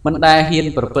មិនដែលហ៊ាន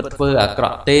ប្រព្រឹត្តធ្វើអាក្រ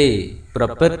ក់ទេប្រ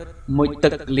ព្រឹត្តមួយទឹ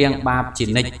កលៀងបាបជា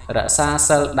និច្ចរក្សា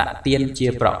សិលដាក់ទានជា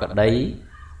ប្រកដី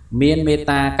មានមេត្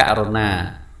តាករុណា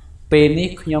ពេលនេះ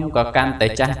ខ្ញុំក៏កាន់តែ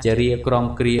ចាស់ជរាក្រំ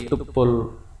គ្រាទុពល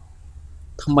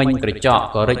ថ្មិញក្រចក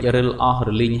ក៏រិចរិលអស់រ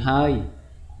លីងហើយ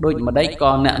ដូចម្ដេច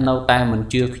ក៏អ្នកនៅតែមិន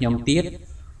ជឿខ្ញុំទៀត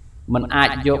មិនអា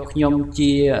ចយកខ្ញុំ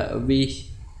ជាវិ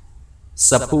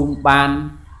សភូមិបាន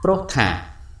ព្រោះថា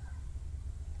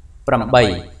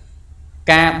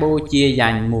 8 ការបូជាយ៉ា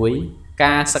ញ់មួយ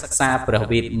ការសិក្សាព្រះ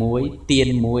វេទមួយ ទាន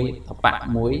មួយ តបៈ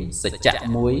មួយ សច្ចៈ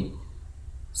មួយ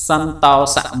សន្តោ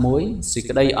សៈមួយ សេច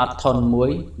ក្តីអត់ធន់មួ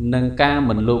យ និងការ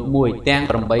មិនលោភមួយ ទាំង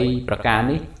 8 ប្រការ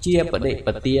នេះ ជាបដិប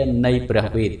ទានៃព្រះ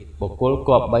វេទ បុគ្គលគ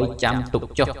ប្បីចាំទុក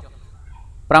ចុះ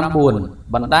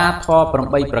 9 បណ្ដាធម៌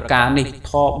 8 ប្រការនេះ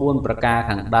ធម៌ 4 ប្រការ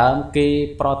ខាងដើម គេ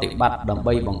ប្រតិបត្តិដើម្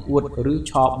បីបង្អួត ឬ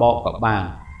ឆោបបកក៏បាន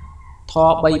ធ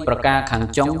ម៌ 3 ប្រការខាង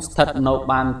ចុង ស្ថិតនៅ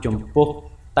បានចំពោះ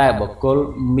តែបុគ្គល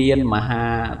មានមហា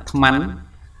ថ្ម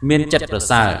មានចិត្តប្រ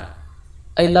សើរ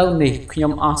ឥឡូវនេះខ្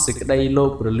ញុំអស់សេចក្តីលោ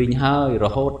ភរលីងហើយរ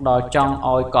ហូតដល់ចង់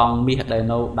ឲ្យកងមាសដែល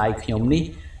នៅដៃខ្ញុំនេះ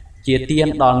ជាទាន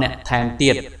ដល់អ្នកថែម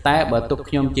ទៀតតែបើទុក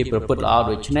ខ្ញុំជាប្រពុតល្អ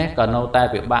ដូច្នេះក៏នៅតែ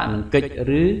ពិបាកនឹងកិច្ច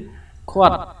ឬខា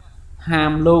ត់ហា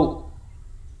មលោក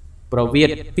ប្រវៀត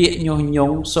ពាក្យញុះញ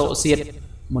ង់សោសៀត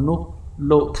មនុស្ស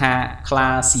លោកថាខ្លា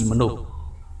ស៊ីមនុស្ស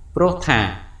ព្រោះថា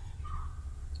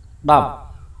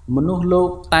 10 មនុស្សលោក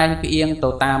តែងផ្អៀងទៅ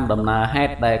តាមដំណើរហេ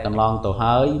តុដែលកន្លងទៅ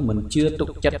ហើយមិនជឿទុក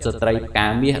ចិត្តស្ត្រីផ្កា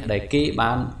មាសដែលគេ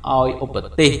បានឲ្យឧប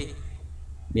ទេស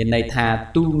មានន័យថា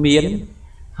ទូមាន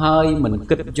ហើយមិន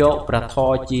គិតយកប្រធ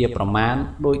រជាប្រមាណ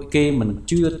ដោយគេមិន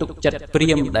ជឿទុកចិត្តព្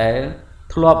រាមដែល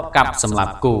ធ្លាប់កាប់សម្លា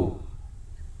ប់គូ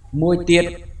មួយទៀត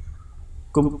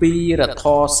គម្ពីរធ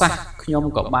រសាសខ្ញុំ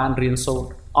ក៏បានរៀនសូត្រ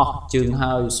អស់ជើង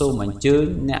ហើយសូមអញ្ជើញ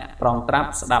អ្នកប្រងត្រាប់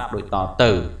ស្ដាប់ដូចត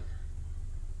ទៅ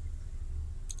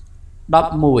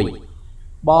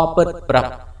 11 បពិតប្រ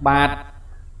បាទ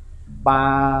បា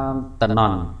នតណ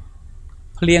ន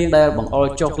ភ្លៀងដែលបង្អុរ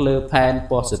ចុះលើផែន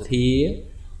ពោធិសធា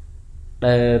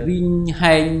ដែលរីង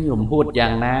ហែងរំហួតយ៉ា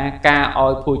ងណាការឲ្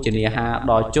យភោជនាហារ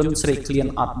ដល់ជនស្រេកឃ្លាន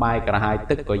អត់បាយក្រហាយ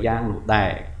ទឹកក៏យ៉ាងនោះដែ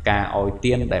រការឲ្យ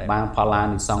ទានដែលបានផល្លា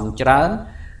និសង្ឃច្រើន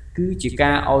គឺ cứ chỉ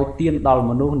ca oi tiên đòi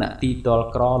mà nô nạ ti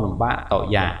tol cro lầm bạ tỏ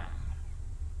dạ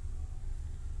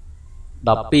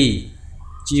đọc pi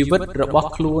chi vứt rồi bóc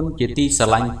luôn chỉ ti xà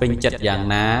lanh bên chật dạng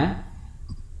ná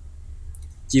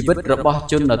chi vứt rồi bóc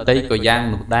chôn ở tây của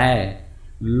giang nụ đa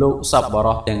lụ sập bỏ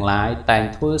rọt tiền lái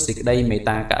tàn thưa xịt đây mê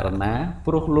ta cả ná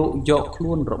pro lụ dọc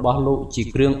luôn rồi bóc lụ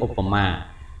chỉ riêng Obama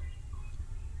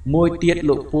môi tiết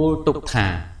lụ phu tục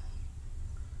thả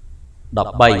đọc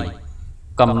 7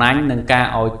 cầm nánh nâng ca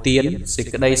oi tiến xịt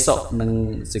đây sộp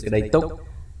nâng xịt đây túc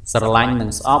sờ lanh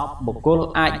nâng sọp bộ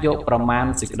cô ai dọc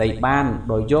praman xịt đây ban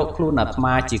đòi dọc luôn nạt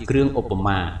ma chỉ riêng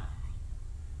Obama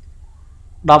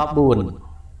đọc buồn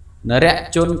nè rẽ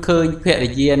chôn khơi phệ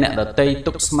dìa nè đợt tây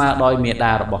túc sma đôi miệt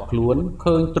đà rồi bọc luốn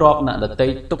khơi trọp nè đợt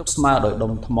tây túc sma đôi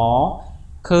đồng thmó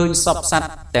khơi sọp sắt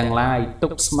tàng lai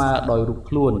túc sma đôi rục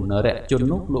luồn nè rẽ chôn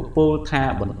nút lụ pô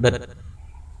tha bẩn đứt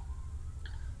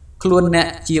luồn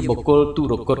nè chia bọc cô tu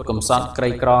rục cột cầm sọt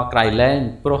cây cro cây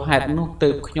lên pro hạt nút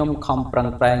từ nhom không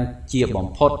prang prang chia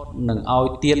bỏng phốt nâng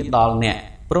ao tiên đòn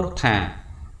nè pro thà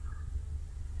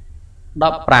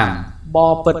đập pram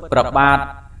bo bật bập bát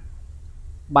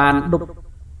ban đúc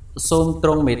xôm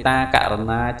trong mê ta cả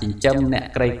na chỉnh châm nẹ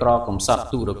cây cro cầm sọt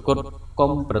tu được cốt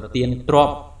công bờ tiên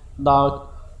trọp đo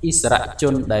Israel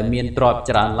chôn đại miền trọp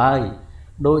tràn lai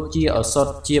đôi chia ở sọt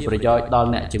chia bờ dõi đo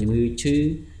nẹ chừng ngư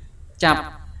chứ chập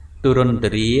tu run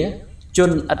tía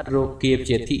chôn ắt rô kia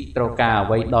chia thị trâu cà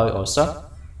vây đôi ở sọt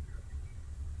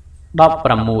đọc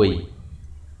bầm mùi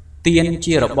tiên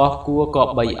chia rồi bó cua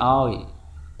cọp bầy oi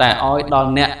tại oi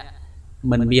đo nẹ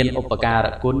mình miên opaka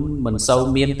đã cún mình sâu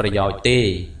miênประโยชน์tê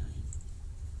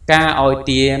ca oi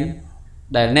tiên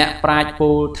để nẹ praj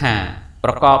pô thả ป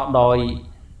ระกอบโดย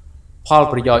ផល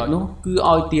ប្រយោជន៍នោះគឺ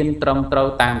ឲ្យទានត្រឹមត្រូវ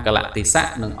តាមកលៈទេសៈ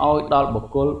និងឲ្យដល់បុ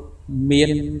គ្គលមា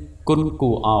នគុណ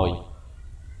គួរឲ្យ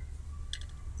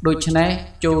ដូច្នេះ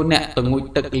ចូលអ្នកទៅងូត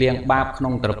ទឹកលាងបាបក្នុ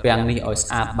ងត្រពាំងនេះឲ្យស្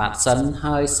អាតបាតសិន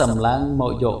ហើយសំឡើងម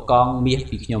កយកកងមាស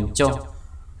ពីខ្ញុំចុះ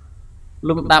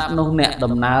លំដាប់នោះអ្នក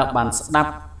ដំណើរបានស្ដា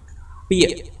ប់ពា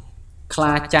ក្យខ្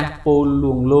លាចាស់ពោល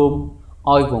លួងលោម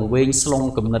ឲ្យវង្វេងស្លង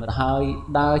គំនិតហើយ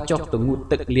ដើរចុះទៅងូត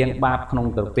ទឹកលាងបាបក្នុង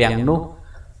ត្រពាំងនោះ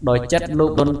ដោយចិត្តលោ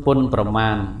កដុនពុនប្រមា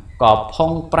ណក៏ផុ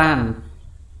ងប្រាន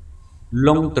ល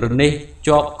ងត្រនេះ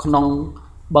ជាប់ក្នុង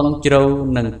បឹងជ្រៅ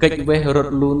នឹងកិច្ចវេះរ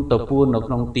ត់លូនទៅពួននៅ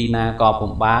ក្នុងទីណាក៏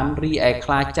ពុំបានរីឯខ្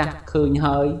លាចាស់ឃើញ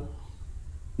ហើយ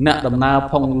អ្នកដំណើរ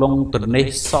ផុងលងត្រនេះ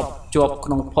សពជាប់ក្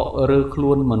នុងភក់ឬខ្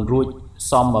លួនមិនរួច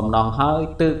សំបំណងហើយ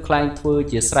ទើបខ្លែងធ្វើ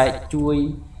ជាស្រែកជួយ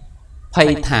ភ័យ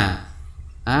ថា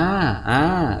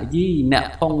យីអ្នក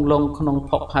ផុងលងក្នុង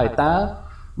ភក់ហើយតើ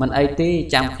មិនអីទេ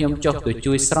ចាំខ្ញុំចុះទៅ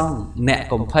ជួយស្រង់អ្នក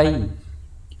កុំភ័យ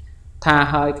ថា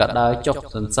ហើយក៏ដើរចុះ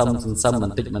សន្សឹមប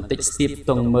ន្តិចស្ទាប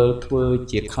ទងមើលធ្វើ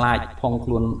ជាខ្លាចផុងខ្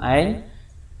លួនឯង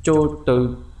ចូលទៅ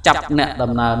ចាប់អ្នក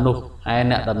ដំណើរនោះឯ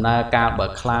អ្នកដំណើរកាលបើ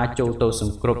ខ្លាចូលទៅស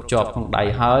ង្គ្រប់ជាប់ក្នុងដៃ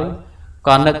ហើយ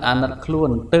ក៏នឹកអាណិតខ្លួន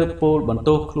ទើបពោលបន្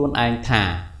ទោសខ្លួនឯងថា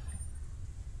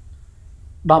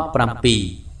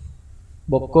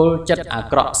17បុគ្គលចិត្តអា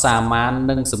ក្រក់សាមាន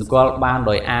នឹងសម្គាល់បាន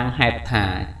ដោយអាងហេតុថា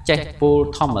ចេះពោល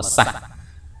ធម្មសាស្ត្រ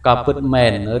ក៏ពិតមែ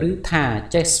នឬថា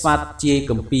ចេះស្វាត់ជា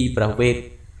គម្ពីរព្រះវេទ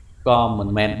ក៏មិន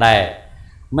មែនដែរ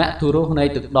មធុរសនៃ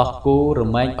ទឹកដោះគោរ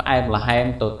មែងផ្អែមល្ហែម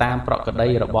ទៅតាមប្រក្តី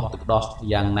របស់ទឹកដោះ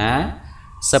យ៉ាងណា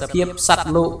សភាពសត្វ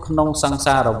លោកក្នុងសង្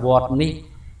សារវដ្តនេះ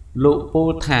លោកពោល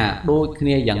ថាដូចគ្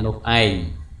នាយ៉ាងនោះឯង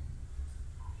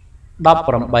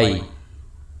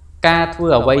18ការធ្វើ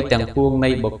អ្វីទាំងពួងនៃ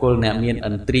បុគ្គលអ្នកមានឥ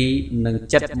ន្ទ្រីនិង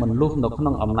ចិត្តមិនលុះនៅក្នុ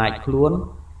ងអំណាចខ្លួន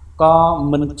ក៏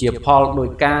មិនជាផលដោយ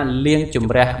ការលៀងជំ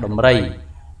រះដំរី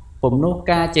ពុំនោះ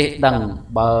ការចេះដឹង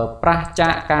បើប្រះចា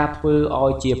កការធ្វើឲ្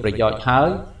យជាប្រយោជន៍ហើយ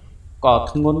ក៏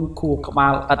ធ្ងន់ខួរក្បា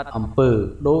លឥតអំពើ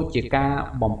ដូចជាការ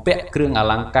បំពាក់គ្រឿងអ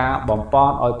លង្ការបំព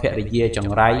ន់ឲ្យភរិយាច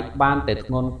ង្រៃបានតែ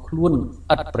ធ្ងន់ខ្លួន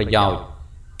ឥតប្រយោជន៍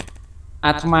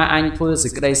អាត្មាអញធ្វើសេ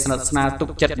ចក្តីស្និទ្ធស្នាលទុក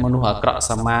ចិត្តមនុស្សអាក្រក់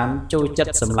សាមានចូលចិត្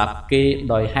តសម្លាប់គេ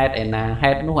ដោយហេតុឯណា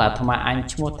ហេតុនោះអាត្មាអញ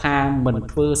ឈ្មោះថាមិន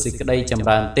ធ្វើសេចក្តីចម្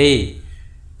រើនទេ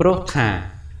ព្រោះថា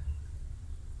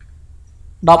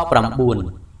19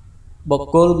បុ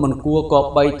គ្គលមិនគួរគ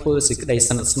ប្បីធ្វើសេចក្តី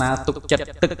ស្និទ្ធស្នាលទុកចិត្ត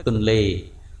ទឹកទន្លេ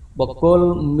បុគ្គល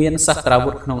មានសត្រា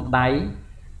វុធក្នុងដៃ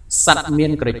សត្វមា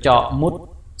នក្រចកមុត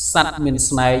សត្វមាន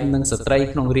ស្នែងនិងស្ត្រី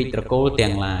ក្នុងរាជត្រកូល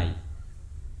ទាំងឡាយ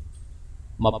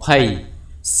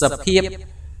20សភាព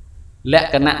ល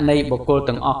ក្ខណៈនៃបុគ្គល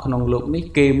ទាំងអស់ក្នុងលោកនេះ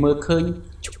គេមើលឃើញ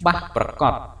ច្បាស់ប្រក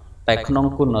បតែក្នុង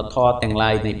គុណធម៌ទាំងឡា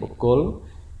យនៃបុគ្គល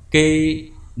គេ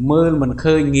មើលមិន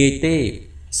ឃើញងាយទេ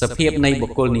សភាពនៃបុ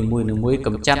គ្គលនីមួយៗក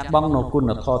ម្ចាត់បងនៅគុ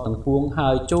ណធម៌ទាំងពួងហើ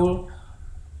យចូល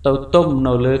ទៅទុំ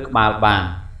នៅលើក្បាលបាន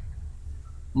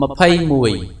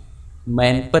21មែ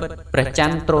នពិតព្រះច័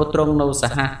ន្ទទ្រទ្រង់នៅស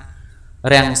ហ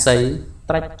រាំងសី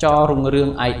ត្រាច់ចររុងរឿង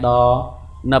អៃដល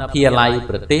នៅភាឡៃ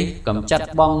ប្រទេសកំចាត់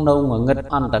បងនៅងងឹត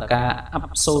អន្តការអា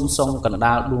ប់សូនសុងកណ្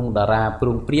ដាលដួងតារាព្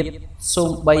រួងព្រាតសូ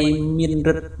ម្បីមាន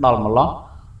រិទ្ធដល់ម្លោះ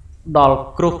ដល់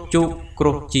គ្រោះជូកគ្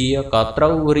រោះជាក៏ត្រូ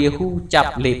វរាហូចា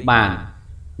ប់លេបបាន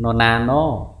នរណាណោ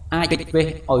អាចពេចវេះ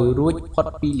ឲ្យរួចផុត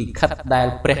ពីលិខិតដែល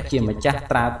ព្រះជាម្ចាស់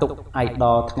ត្រាទុកអៃដ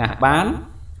លថ្ងាស់បាន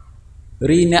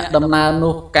រីអ្នកដំណើរ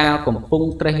នោះកាលកំពុង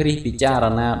ត្រេះរិះពិចារ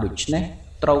ណាដូច្នេះ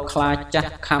ត្រូវខ្លាចចា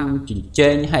ស់ខំចិញ្ចែ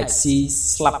ងហេតុស៊ី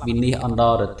ស្លាប់វិនិច្ឆ័យអន្ត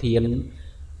រធាន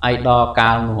អៃដល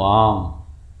កាលនោះអង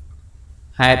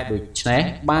ហេតុដូច្នេះ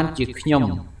បានជាខ្ញុំ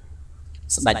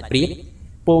ស្ដេចព្រាត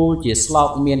ពោលជាស្លោក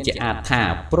មានជាអាចថា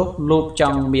ព្រោះលោកច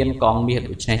ង់មានកងមាស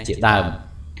ដូច្នេះជាដើម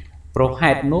ព្រោះ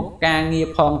ហេតុនោះការងារ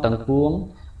ផងទាំងពួង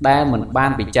ដែលមិនបា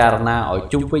នពិចារណាឲ្យ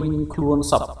ជុំវិញខ្លួន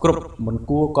សពគ្រប់មិន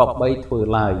គួរក៏បីធ្វើ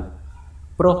ឡើយ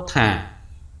ព្រោះថា22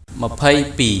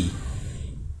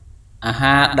អា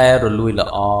ហារដែលរលួយល្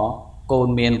អកូន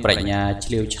មានប្រាជ្ញា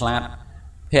ឆ្លៀវឆ្លាត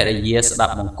ភរិយាស្ដា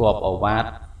ប់បង្គាប់ឱវាទ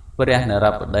ព្រះនរ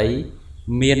បតី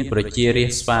មានប្រជារា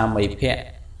ស្ត្រស្វាមីភក្តិ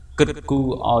គិតគូរ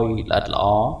ឲ្យល្អិតល្អ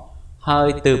ហើយ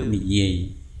ទើបនិយាយ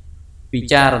ពិ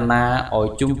ចារណាឲ្យ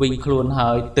ជុំវិញខ្លួន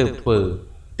ហើយទើបធ្វើ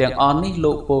ទាំងអស់នេះ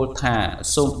លោកពោលថា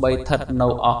សូម្បីស្ថិតនៅ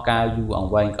អស់កាលយូរអ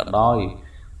ង្វែងក៏ដោយ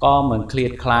ក៏មិនឃ្លា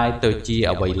តคล้ายទៅជា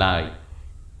អ្វីឡើយ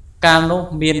កាលនោះ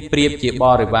មានព្រាបជាប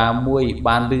រិវារមួយ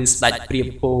បានឮស្ដេចព្រាប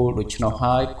ពោលដូច្នោះ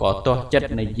ហើយក៏ទាស់ចិត្ត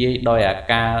និយាយដោយអា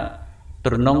ការ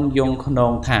ត្រនងយងខ្ន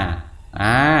ងថា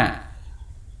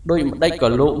ដូចម្ដេចក៏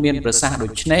លោកមានប្រសាសន៍ដូ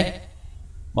ច្នេះ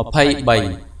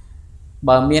23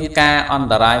បើមានការអន្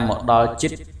តរាយមកដល់ចិ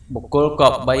ត្តបុគ្គលក៏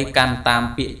បីកាន់តាម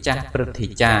ពាក្យចាស់ព្រឹទ្ធា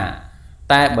ចារ្យ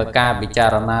តែបើការពិចា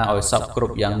រណាឲ្យសពគ្រ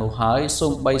ប់យ៉ាងនោះហើយសូ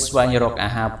ម្បីស្វែងរកអា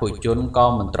ហារភោជនក៏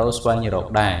មិនត្រូវស្វែងរក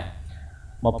ដែរ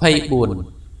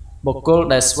24បុគ្គល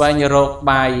ដែលស្វែងរក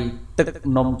បាយទឹក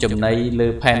នំចំណីលើ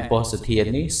ផែនពោធិធាន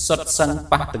នេះសុទ្ធសឹង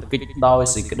ប៉ះទង្គិចដោយ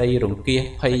សេចក្តីរង្គៀស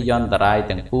ភ័យយន្តរាយ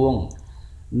ទាំងពួង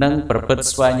និងប្រព្រឹត្ត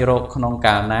ស្វែងរកក្នុង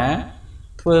កាលណា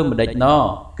ធ្វើម្ដេចណោ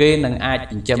គេនឹងអាច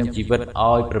ចិញ្ចឹមជីវិត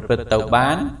ឲ្យប្រព្រឹត្តទៅបា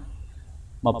ន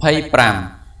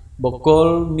25បុគ្គល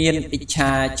មានឥច្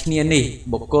ឆាឈ្នានេះ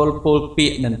បុគ្គលពោលពា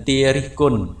ក្យនន្ទារិះគ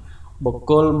ន់បុគ្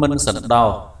គលមិនសន្តោស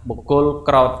បុគ្គល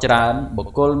ក្រោតច្រើនបុ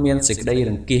គ្គលមានសេចក្តី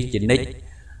រង្គៀសជានិច្ច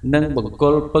និងបុគ្គ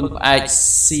លពឹងផ្អែក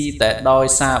ស៊ីតែដោយ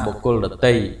សារបុគ្គលដ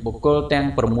ទៃបុគ្គលទាំង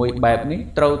6បែបនេះ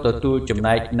ត្រូវទទួលចំ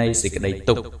ណែកនៃសេចក្តី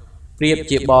ទុក្ខព្រាប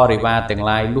ជាបរិវារទាំង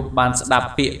ឡាយលុះបានស្ដាប់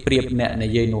ពាក្យព្រាបអ្នកនិ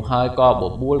យាយនោះហើយក៏ប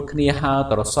បួលគ្នាហើរ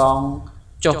ត្រសង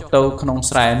ចុះទៅក្នុង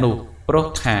ស្រែនោះព្រោះ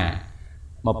ថា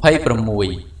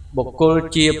26បុគ្គល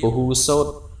ជាពហុសូត្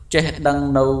រចេះដឹង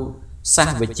នៅសាស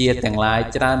វិជ្ជាទាំងឡាយ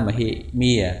ច្រើនមហិ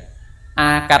មា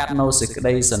កាត់នៅសេចក្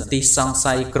តីសន្តិសង្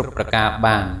ស័យគ្រប់ប្រការ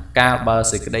បានកាលបើ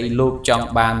សេចក្តីលោភចង់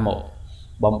បានមក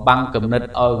បំបាំងគំនិត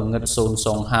ឲ្យងឹតសូនស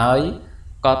ងហើយ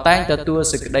ក៏តែងទទួល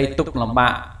សេចក្តីទុក្ខលំបា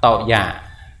កតោយ៉ាង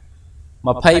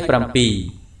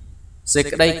27សេច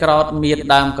ក្តីក្រោធមាន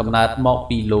ដើមកំណើតមក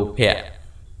ពីលោភៈ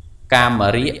កាម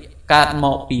រាគកើតម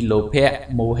កពីលោភៈ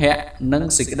មោហៈនិង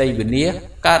សេចក្តីវិនាស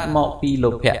កើតមកពីលោ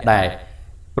ភៈដែរ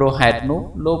ព្រោះហេតុនោះ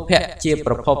លោភៈជា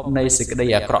ប្រភពនៃសេចក្តី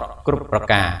អាក្រក់គ្រប់ប្រ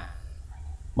ការ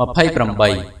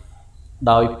28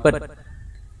ដោយពិត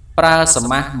ប្រើស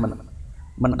មាស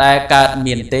មិនដែលកើត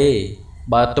មានទេ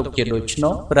បើទុកជាដូច្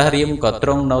នោះព្រះរាមក៏ទ្រ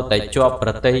ង់នៅតែជាប់ប្រ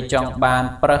តិចង់បាន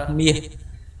ប្រឹសមាស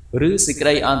ឬសេចក្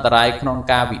តីអន្តរាយក្នុង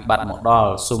ការវិបត្តិមកដ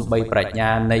ល់សូម្បីប្រាជ្ញា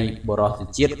នៃបរិសុទ្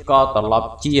ធជាតិក៏ត្រឡប់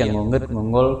ជាងងឹតង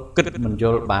ងល់គិតមិនយ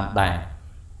ល់បានដែរ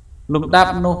លំដា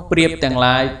ប់នោះព្រាបទាំង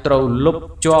ឡាយត្រូវលុប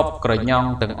ជាប់ក្រញ៉ង់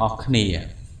ទាំងអស់គ្នា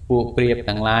ពួកព្រាប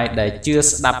ទាំងឡាយដែលជឿ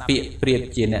ស្ដាប់ពាក្យព្រាប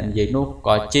ជាអ្នកនិយាយនោះ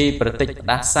ក៏ជេរប្រតិចផ្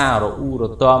ដាសាររអ៊ូរ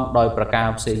ទាំដោយប្រការ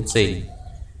ផ្សេង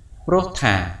ព្រោះ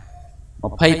ថា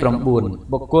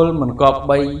29បុគ្គលមិនគប្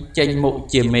បីចេញមុខ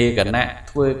ជាមេគណៈ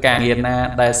ធ្វើការងារណា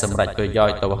ដែលសម្រេចប្រយោជ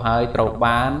ន៍ទៅហើយត្រូវ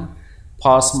បានផ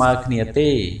លស្មើគ្នាទេ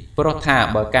ព្រោះថា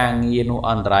បើការងារនោះ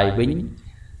អន្តរាយវិញ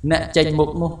អ្នកចេញមុខ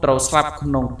នោះត្រូវស្លាប់ក្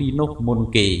នុងទីនោះមុន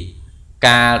គេ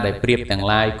កាលដែលព្រាបទាំង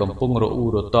ឡាយកំពុងរអ៊ូ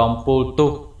រទាំពោលទោ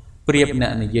សព្រាបអ្ន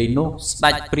កនិយាយនោះស្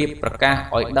ដេចព្រាបប្រកាស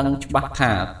ឲ្យដឹងច្បាស់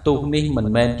ថាទោសនេះមិន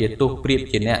មែនជាទោសព្រាប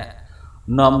ជាអ្នក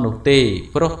នាំនោះទេ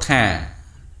ព្រោះថា30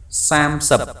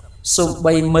សូម្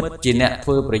បីមិត្តជាអ្នកធ្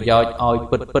វើប្រយោជន៍ឲ្យ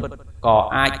ពិតក៏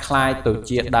អាចคล้ายទៅ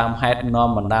ជាដើមហេតុនាំ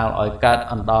បណ្ដាលឲ្យកើត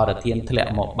អន្តរធានធ្លា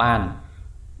ក់មកបាន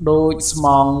ដូចស្ម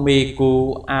ងមេគូ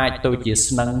អាចទៅជា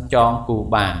ស្នឹងចងគូ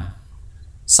បាន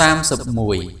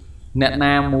31អ្នក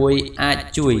ណាមួយអាច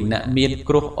ជួយអ្នកមាន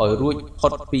គ្រោះឲ្យរួចផុ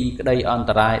តពីក្តីអន្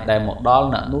តរាយដែលមកដល់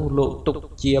អ្នកនោះលោកទុក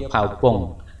ជាផៅពង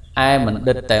ឯមិន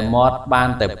ដិតតែមាត់បាន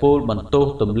តែពូលបន្ទោស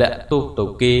ទម្លាក់ទោសទៅ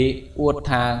គេអួត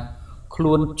ថាខ្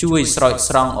លួនជួយស្រោច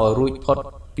ស្រង់ឲ្យរួចផុត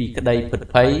ពីក្តីពិត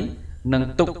ភ័យ នឹង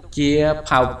ទុកជា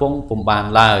ផៅពងពុំបាន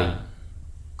ឡើយ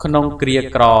ក្នុងគ្រា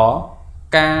ក្រ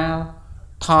ការ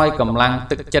ថយកម្លាំង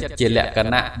ទឹកចិត្តជាលក្ខ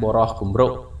ណៈបរោះគំរុ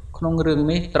កក្នុងរឿង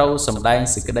នេះត្រូវសម្ដែង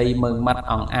សេចក្តីមើងម៉ាត់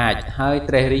អង្អាចហើយ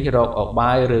ត្រេះរិះរកអ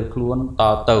បាយឬខ្លួនត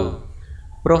ទៅ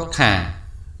ព្រោះថា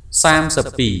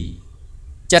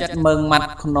32ចិត្តមើងម៉ាត់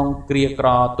ក្នុងគ្រាក្រ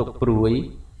ទុកព្រួយ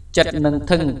ចិត្តនឹង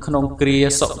ធឹងក្នុងគ្រា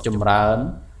សុខចម្រើន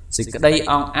សេចក្តី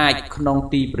អង្អាចក្នុង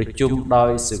ទីប្រជុំដោ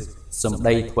យសម្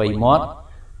ដីថ្វីមាត់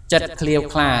ចិត្តឃ្លាវ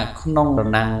ខ្លាក្នុងរ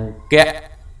ណាំងកៈ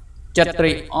ចិត្តត្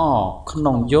រេកអរក្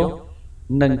នុងយុទ្ធ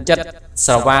និងចិត្ត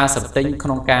ស្រវាស្រទិញក្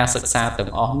នុងការសិក្សាទាំ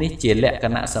ងអស់នេះជាលក្ខ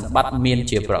ណៈសម្បត្តិមាន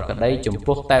ជាប្រក្តីចំ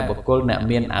ពោះតែបុគ្គលអ្នក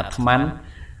មានអាត្មាន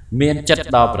មានចិត្ត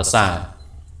ដ៏ប្រសើរ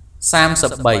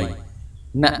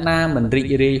33អ្នកណាមិនរីក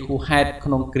រាយហួសហេតុក្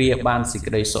នុងគ្រាបានសេច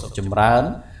ក្តីសុខចម្រើន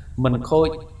មិនខូច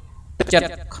ចិត្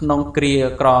តក្នុងគ្រា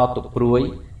ក្រទុកព្រួយ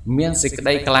មានសេចក្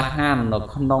តីក្លាហាននៅ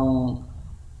ក្នុង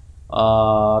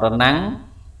រណាំង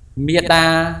មេដា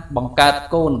បង្កើត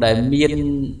កូនដែលមាន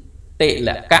តិល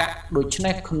កៈដូច្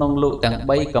នេះក្នុងលោកទាំង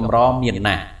3កម្រមាន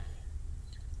ណាស់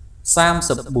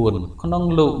34ក្នុង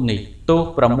លោកនេះទោស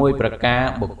6ប្រការ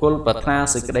បុគ្គលប្រាថ្នា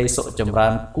សេចក្តីសុខចម្រើ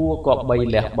នគួរគប្បី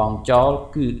លះបង់ចោល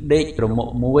គឺដេកប្រមុខ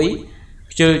1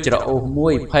ខ្ជិលច្រអូស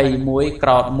1ភ័យ1ក្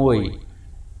រោត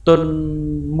1ទុន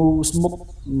មូស្មុក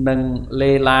និង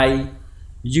លេឡាយ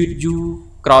យឺតយូរ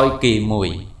ក្រោយគេ1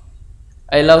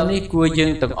ឥឡូវនេះគួរយើ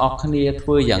ងទាំងអស់គ្នាធ្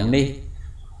វើយ៉ាងនេះ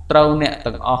ត្រូវអ្នក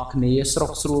ទាំងអស់គ្នាស្រុ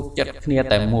កស្រួលចិត្តគ្នា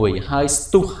តែមួយហើយស្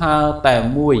ទុះហើតែ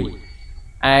មួយ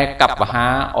ឯកបហា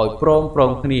ឲ្យព្រ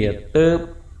មគ្នាទើប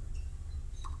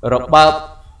របើប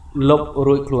លុប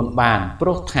រួចខ្លួនបានព្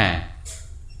រោះថា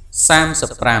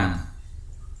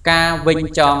35ការវិញ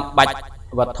ចងបាច់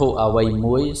វត្ថុអ្វី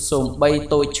មួយសូម្បី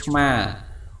តូចឆ្មា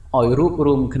ឲ្យរួបរ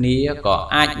วมគ្នាក៏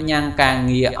អាចញ៉ាំងការ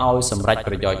ងារឲ្យសម្រេច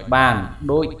ប្រយោជន៍បាន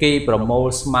ដោយគេប្រមូល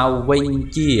ស្មៅវិញ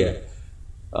ជា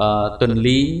ទន្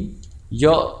លីងយ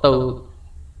កទៅ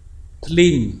ធ្លី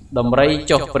ងដំរី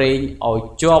ចុះប្រេងឲ្យ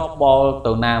ជាប់បល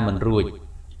ទៅណាមិនរួច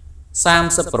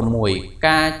36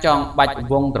ការចង់បាច់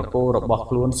វងត្រកូលរបស់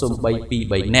ខ្លួនសូម្បី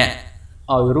2-3នាក់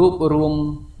ឲ្យរួបរวม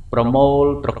ប្រមូល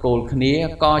ត្រកូលគ្នា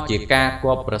ក៏ជាការគ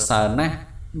ប់ប្រសើរណាស់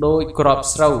ដោយក្រប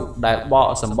ស្រូវដែលបក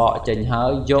សម្បកចេញហើ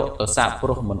យយកទៅសាកព្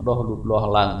រោះមិនដោះលូតលាស់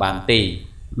ឡើងបានទេ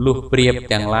លុះព្រាប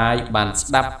ទាំងឡាយបានស្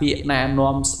ដាប់ពាក្យណែ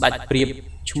នាំស្ដេចព្រាប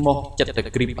ឈ្មោះចិត្ត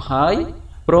ក្រីបហើយ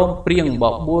ព្រមព្រៀងប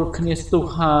បួលគ្នាស្ទុះ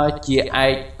ហើយជាឯ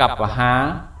កកបហា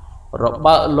រ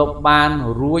បើកលុបបាន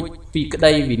រួចពីក្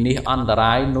តីវិនិច្ឆ័យអន្ត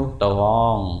រាយនោះទៅហ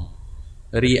ង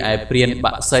រីឯព្រាន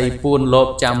បាក់សីពួនលោប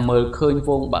ចាំមើលឃើញវ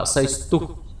ងបាក់សីស្ទុះ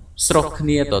ស្រុកគ្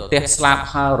នាទៅផ្ទះស្លាប់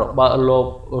ហើយរបើកលោប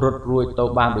រត់រួចទៅ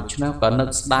បានដូច្នោះក៏នឹក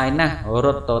ស្ដាយណាស់រ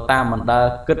ត់ទៅតាមមណ្ឌល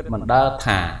គិតមណ្ឌល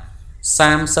ថា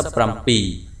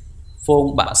37ហ្វូង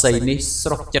បាក់សីនេះស្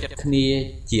រុកចិត្តគ្នា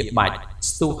ជាបាច់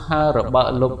ស្ទុះហើយរបើក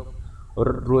លុបរ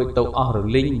ត់រួចទៅអស់រ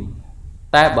លីង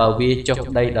តែបើវាចុះ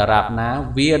ដីដរាបណា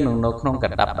វានឹងនៅក្នុងក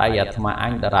ណ្ដាប់ដៃអាត្មាអ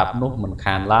ញដរាបនោះមិន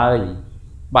ខានឡើយ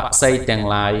បាក់សីទាំង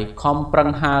ឡាយខំប្រឹង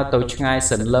ហើរទៅឆ្ងាយ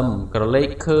សន្លឹមក្រឡេក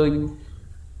ឃើញ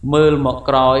មើលមក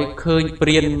ក្រោយឃើញព្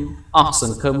រានអស់ស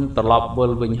ង្ឃឹមត្រឡប់វិ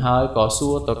លវិញហើយក៏សួ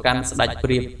រទៅកាន់ស្ដេចព្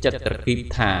រាបចិត្តត្រគីប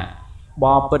ថាប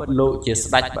បពិតលោកជា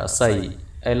ស្ដេចបាក់សី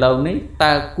ឥឡូវនេះ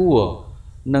តើគួរ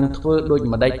នឹងធ្វើដូច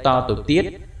ម្ដេចតទៅទៀត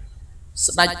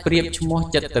ស្ដេចព្រាបឈ្មោះ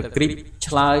ចិត្តត្រគីប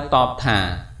ឆ្លើយតបថា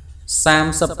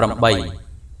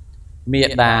38មេ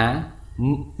ដា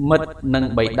មិត្តនិង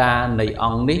បិតានៃអ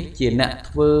ង្គនេះជាអ្នក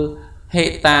ធ្វើហេ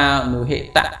តានុហេ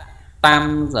តៈតាម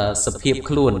សភាព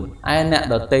ខ្លួនឯអ្នក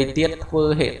ដតីទៀតធ្វើ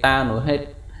ហេតានុហេតុ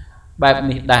បែប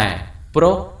នេះដែរព្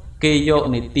រោះគេយក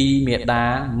នីតិមេដា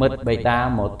មិត្តបិតា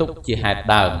មកទុកជាហេតុ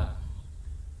ដើម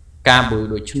ការបុយ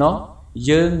ដូច្នោះ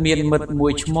យើងមានមិត្តមួ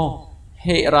យឈ្មោះ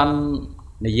ហេរ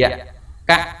ណយ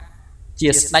កៈជា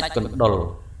ស្ដេចកណ្ដុល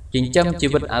ចិញ្ចឹមជី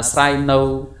វិតអាស្រ័យនៅ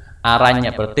អរញ្ញ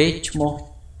ប្រទេសឈ្មោះ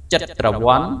ចិត្តត្រ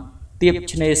វ័នទៀប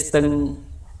ឆ្នេរស្ទឹង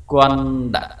គន្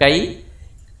ធកី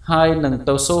ហើយនឹង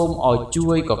ទៅសូមឲ្យជួ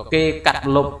យកគេកាត់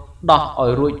លុបដោះឲ្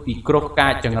យរួចពីគ្រោះកា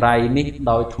ចចង្រៃនេះ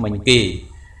ដោយថ្មិញគេ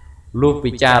លុះ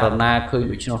ពិចារណាឃើញ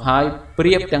ដូច្នោះហើយព្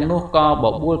រាបទាំងនោះក៏ប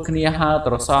បួលគ្នាហើរ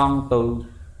ត្រសងទៅ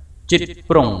ជិត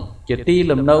ប្រុងជាទី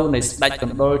លំនៅនៃស្ដេចក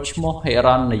ណ្ដុលឈ្មោះហេរ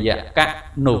ណយកៈ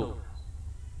នោះ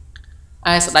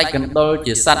ឯស្ដេចកណ្ដុល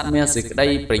ជាសត្វមានសេចក្តី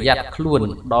ប្រយ័ត្នខ្លួន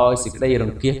ដោយសេចក្តីរ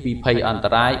ង្គៀសពីភ័យអន្ត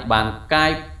រាយបានកា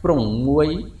យប្រុងមួយ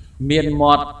មាន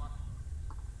មាត់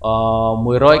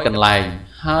100កន្លែង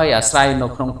ហើយអាស្រ័យនៅ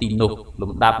ក្នុងទីនោះ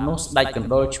លំដាប់នោះស្ដេចកណ្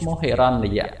ដុលឈ្មោះហេរណ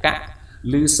យកៈ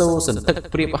ឮសូរសន្ធឹក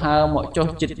ព្រាបហើរមកចុះ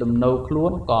ចិត្តដំណៅខ្លួ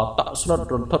នក៏តក់ស្លុត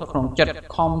រន្ធត់ក្នុងចិត្ត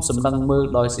ខំសម្លឹងមើល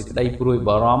ដោយសេចក្តីព្រួយ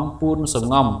បារម្ភពួនស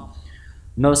ងំ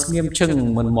នៅស្ងៀមឈឹង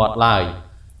មិនមាត់ឡើយ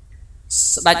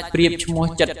ស្ដេចព្រាបឈ្មោះ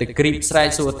ចិត្តតិក្រីបស្រែក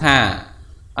សួរថា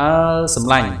សម្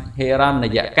លាញ់ហេរណ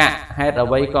យកៈហេតុអ្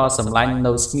វីក៏សម្លាញ់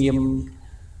នៅស្ងៀម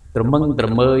ត្រមឹងត្រ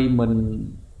មើយមិន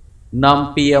នាំ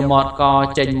ពាមាត់ក៏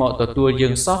ចេញមកទទួលយើ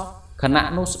ងសោះខណៈ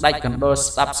នោះស្ដេចកណ្ដុរ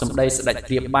ស្ដាប់សម្ដីស្ដេច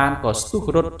ព្រាបបានក៏ស្ទុះ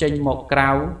រត់ចេញមកក្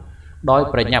រៅដោយ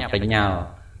ប្រញាប់ប្រញាល់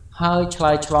ហើយឆ្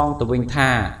លើយឆ្លងទៅវិញថា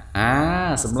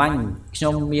សម្លាញ់ខ្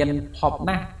ញុំមានផប់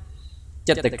ណាស់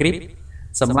ចិត្តតិក្រីប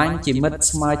សម្លាញ់ជាមិត្ត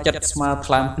ស្មើចិត្តស្មើ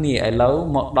ថ្លើមគ្នាឥឡូវ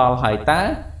មកដល់ហើយតើ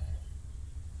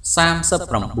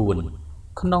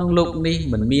39ក្នុងលោកនេះ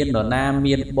មិនមាននរណា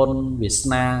មានបុណ្យវាស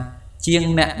នាជាង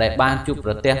អ្នកដែលបានជួប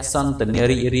ប្រទះសន្តានា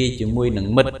រីករាយជាមួយនឹង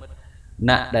មិត្ត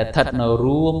អ្នកដែលស្ថិតនៅ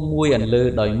រួមមួយអន្លើ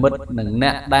ដោយមិត្តនិងអ្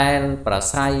នកដែលប្រ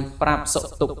ស្រ័យប្រាប់សុខ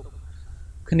ទុក្ខ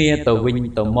គ្នាទៅវិញ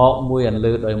ទៅមកមួយអន្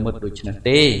លើដោយមិត្តដូច្នេះ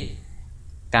ទេ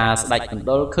ការស្ដេចកណ្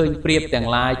ដុរឃើញព្រាបទាំង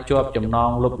ឡាយជាប់ចំណង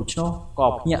លុបដូច្នោះក៏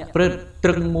ភ្ញាក់ព្រឹត្តត្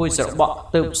រឹងមួយស្របក់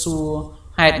ទៅសួរ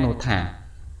ហេតុនោះថា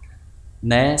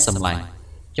ណែសម្លាញ់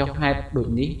ចុះហេតុដូច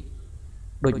នេះ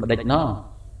ដូចម្ដេចណោះ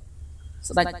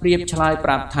ស្ដេចព្រាបឆ្លើយប្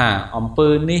រាប់ថាអំពើ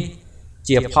នេះ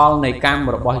ជាផលនៃកម្ម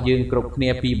របស់យើងគ្រប់គ្នា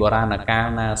ពីបុរាណកាល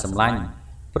ណាសម្លាញ់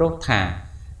ព្រោះថា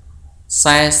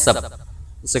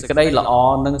40សេចក្តីល្អ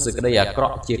និងសេចក្តីអាក្រ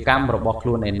ក់ជាកម្មរបស់ខ្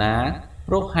លួនឯណា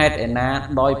ព្រោះហេតុឯណា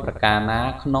ដោយប្រការណា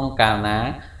ក្នុងកាលណា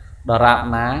ដរាប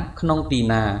ណាក្នុងទី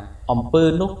ណាអំពើ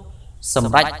នោះស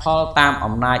ម្រេចផលតាម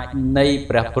អំណាចនៃ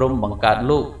ព្រះព្រហ្មបង្កើត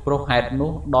លោកព្រោះហេតុ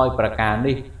នោះដោយប្រការ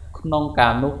នេះក្នុងកា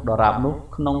លនោះដរាបនោះ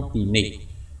ក្នុងទីនេះ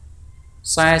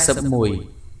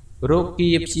41រោ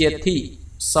គាព្យាធិ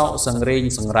សោកសង្រេង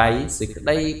សង្រៃសេចក្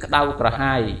តីក្តៅក្រ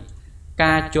ហាយ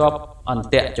ការជាប់អន្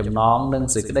តៈចំណងនិង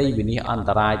សេចក្តីវិនិច្ឆ័យអន្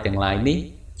តរាយទាំងឡាយនេះ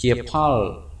ជាផល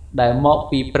ដែលមក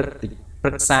ពីព្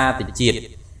រឹក្សាតិជាតិ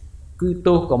គឺ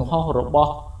ទោសកំហុសរប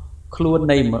ស់ខ្លួន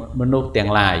នៃមនុស្សទាំ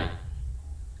ងឡាយ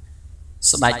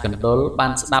ស្ដេចកណ្ដុរបា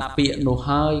នស្ដាប់ពាក្យនោះ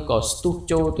ហើយក៏ស្ទុះ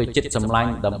ចូលទៅចិត្តសម្លា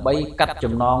ញ់ដើម្បីកាត់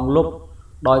ចំណងលុប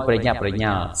ដោយប្រញាប់ប្រ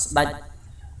ញាល់ស្ដេច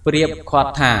ព្រាបខា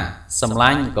ត់ថាសម្លា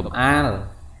ញ់កំអាល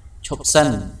ឈប់សិន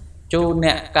ចូល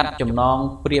អ្នកកាត់ចំណង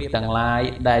ព្រាបទាំងឡាយ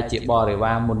ដែលជាបរិ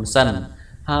វារមុនសិន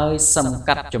ហើយសឹម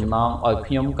កាត់ចំណងឲ្យ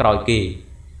ខ្ញុំក្រោយគេ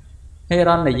ហេ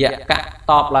រណយកៈ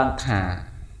តបឡើងថា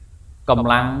កម្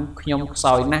លាំងខ្ញុំខ្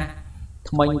សោយណាស់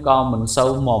ថ្មិញក៏មិនសូ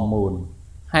វមាំមួន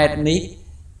ហេតុនេះ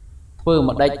ធ្វើ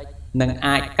ម្ដេចនឹង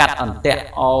អាចកាត់អន្តៈឲ្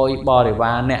យបរិ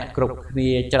វារអ្នកគ្រប់គ្នា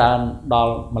ច្រើនដ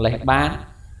ល់ម្លេះបាន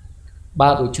បើ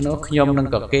ដូច្នោះខ្ញុំនឹង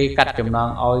ក៏គេកាត់ចំណង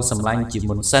ឲ្យសម្លាញ់ជា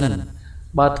មុនសិន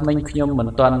បើថ្មិញខ្ញុំមិន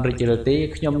ទាន់រីករាយទេ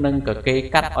ខ្ញុំនឹងក៏គេ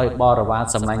កាត់ឲ្យបរិវារ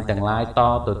សម្លាញ់ទាំងឡាយត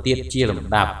ទៅទៀតជាលំ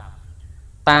ដាប់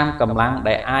តាមកម្លាំង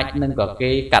ដែលអាចនឹងក៏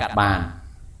គេកាត់បាន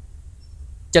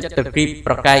ចិត្តត្រគីប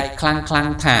ប្រកែកខ្លាំង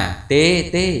ថា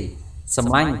ទេស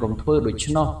ម្លាញ់កុំធ្វើដូ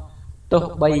ច្នោះទោះ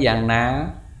បីយ៉ាងណា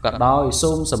ក៏ដោយ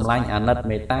សូមសម្លាញ់អាណិត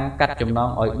មេត្តាកាត់ចំណង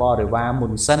ឲ្យបរិវារមុ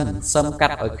នសិនសឹមកា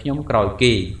ត់ឲ្យខ្ញុំក្រោយ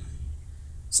គេ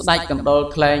ស្ដេចកណ្ដុរ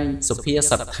ថ្លែងសុភា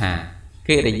សិតថា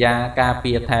កិរិយាការ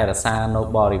ពារថែរក្សានៅ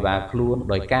បរិវារខ្លួន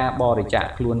ដោយការបរិច្ចាគ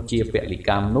ខ្លួនជាពលិក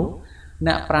ម្មនោះ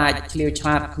អ្នកប្រាជ្ញឆ្លៀវឆ្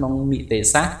លាតក្នុងនីតិ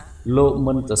សាស្ត្រលោក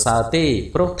មិនសរសើរទេ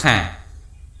ព្រោះថា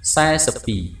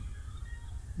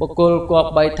42បុគ្គលគ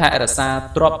ប្បីថែរក្សា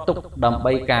ទ្រព្យទុកដើម្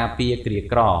បីការពារគ្រា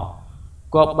ក្រ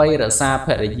គប្បីរក្សាភ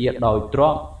រិយាដោយទ្រ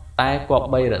ព្យតែគ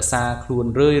ប្បីរក្សាខ្លួន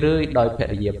រឿយដោយភ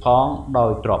រិយាផងដោ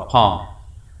យទ្រព្យផង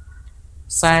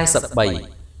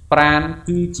43ប្រាណ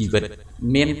គឺជីវិត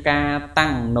មានការ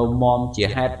តាំងនៅមមជា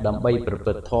ហេតុដើម្បីប្រព្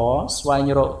រឹត្តធម៌ស្វែង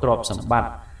រកទ្រព្យសម្បត្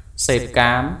តិសេព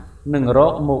កាមនិងរ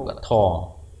កមុខធម៌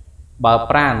បើ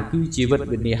ប្រាណគឺជីវិត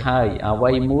វិនិច្ឆ័យហើយអ្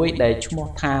វីមួយដែលឈ្មោះ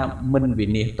ថាមិនវិ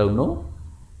និច្ឆ័យទៅនោះ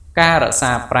ការរក្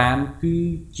សាប្រាណគឺ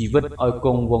ជីវិតឲ្យគ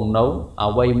ង់វង្សនៅ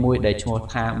អ្វីមួយដែលឈ្មោះ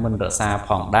ថាមិនរក្សាផ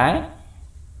ងដែរ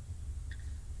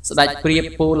ស្ដេចព្រាប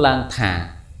ពោលឡើងថា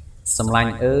សម្លា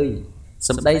ញ់អើយស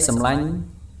ម្ដីសម្លាញ់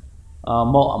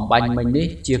មកអំបញ្ញមិញនេះ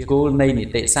ជាគោលនៃនី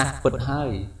តិសាស្ត្រពិតហើ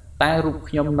យតែរូប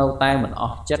ខ្ញុំនៅតែមិនអ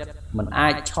ស់ចិត្តមិនអា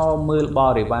ចឈរមើលប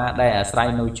រិវារដែលអាស្រ័យ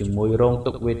នៅជាមួយរង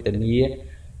ទុក្ខវេទនា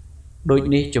ដូច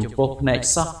នេះចំពោះភ្នែក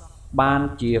សោះបាន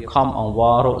ជាខំអង្វ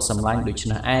ររកសម្លាញ់ដូច្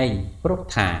នេះឯងព្រោះ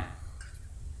ថា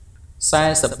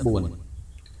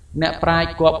44អ្នកប្រាជ្ញ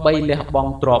គប្បីលះប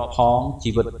ង់ទ្រព្យផង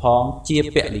ជីវិតផងជា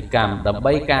ពលិកម្មដើម្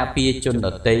បីការពារជនដ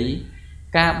ទៃ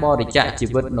ការបរិច្ចាគជី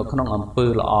វិតនៅក្នុងអំពើ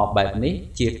ល្អបែបនេះ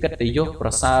ជាកិត្តិយសប្រ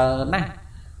សើរណាស់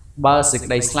បើសេច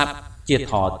ក្តីស្លាប់ជា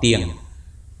ធរទៀង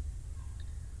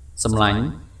សម្លាញ់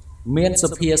មានសុ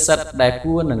ភាសិតដែល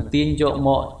គួរនឹងទាញយកម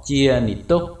កជានិ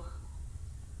ទុស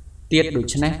ទៀតដូ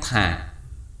ច្នេះថា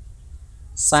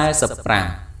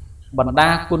45បណ្ដា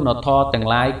គុណធម៌ទាំង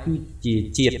ឡាយគឺជា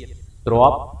ជាតិទ្រ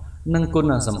ព្យនិងគុ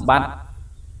ណសម្បត្តិ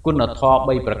គុណធម៌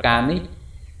3ប្រការនេះ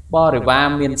បរិវារ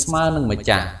មានស្មើនឹងម្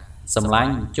ចាស់ sầm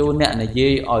lanh chu nẹt này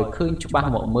dê ỏi khơi cho ba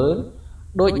mộ mớ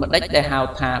đôi mà đách để hào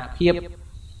thà phiếp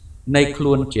nay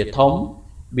luôn chỉ thống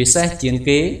bị xe chiến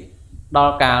kế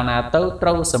đo cào là tấu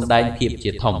trâu sầm đành phiếp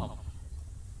chỉ thống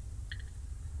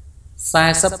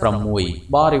sai sắp rồng mùi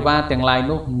bò đi va tiền lai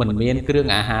lúc mình miên kêu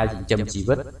ngã hai chầm chỉ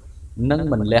vứt nâng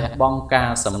mình lẹ bong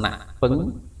ca sầm nặng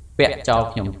phứng vẹn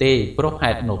cho nhầm tê pro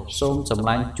hạt nộp xôm sầm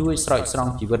lanh chui sỏi xong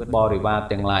chỉ vứt bò đi va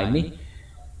tiền lai ní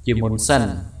chỉ muốn sân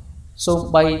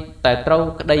xôm bay tại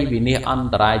trâu đây vì nia ăn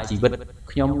tại chỉ vứt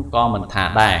nhom co mình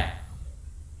thả đài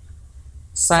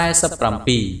sai sắp rồng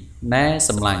pì né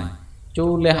sầm lanh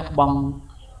chu lẹ bong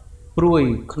ruồi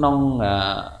không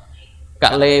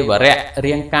cả lê và rẽ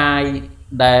riêng cai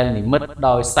đèn thì mất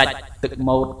đòi sạch tự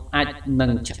một ai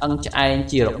nâng ăn chạy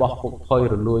chỉ là bỏ cuộc thôi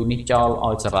rồi lui đi cho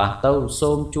ỏi ra tâu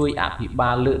xôm chui áp bị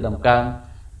ba lựa đồng căng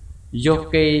vô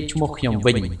kê một nhom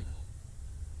vinh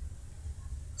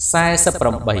sai sắp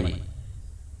rộng bảy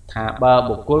thả ba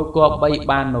bộ cô có bay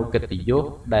ba nô kịch tỷ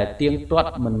vô để tiếng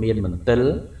toát mình miền mình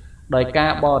tứ đòi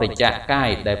ca bo để chạ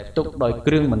cài để tục đòi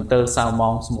kêu mình tơ sao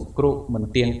mong một crụ mình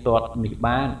tiên toát mì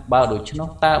ban bao đổi cho nó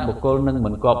ta bộ cô nâng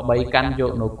mình có bay căn vô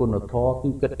nô cô nô thô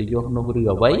cứ kịch tỷ vô nô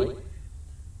rửa vấy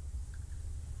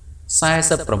sai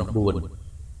sắp rộng buồn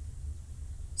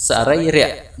sợ rây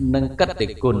rẹ nâng cất để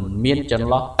cùn miên chân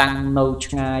lo tăng nâu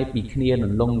ngay bị kia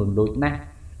nôn lông nôn lụi nát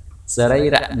sợ rây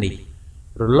rạ nỉ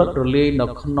rồi lót rồi ly nó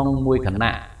không nông mùi khẩn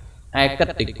nạ ai cất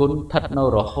để cùn thật nâu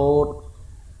rồi hốt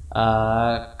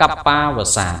kappa và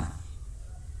sàn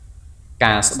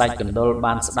cả sẽ đạch cần đôi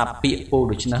ban sẽ đạp bịa phù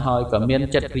được cho nó hơi và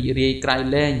miên chất rì rì cài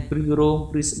lên pri rôm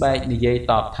pri sbai như dây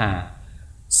tọt thả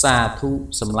xa thu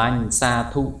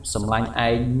sầm lanh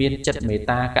ai miên chất mê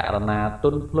ta cả là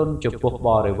tôn luôn chụp cuộc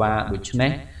bò để và được cho nó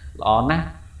ló nát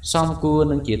xong cua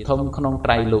nâng chỉ thông không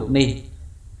trai lụ ni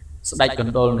sẽ đạch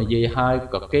cần đôi là dây hơi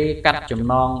có cái cắt chùm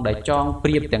non để cho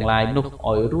priệp tiền lại nụ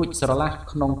ỏi rút sơ lắc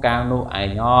không cao nụ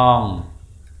ai nhong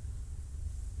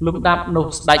lúc đáp nụ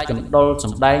đạch cần đôi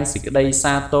sầm đen xịt đây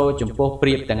xa tôi chùm phố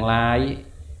priệp tiền lại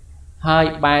hai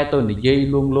ba tôi là dây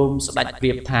luôn luôn sẽ đạch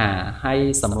priệp thả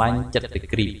hay sầm lanh chật để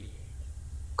kịp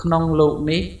không lụ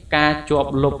ní ca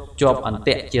chọp lục chọp ẩn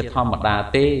tệ chia thom một đà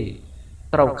tê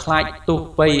trâu khai tu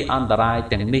vây ăn đài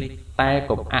tiền ní tay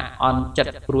của ạ on chật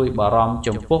ruồi bò rom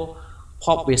chùm phố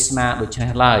pop Vietnam được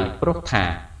trả lời pro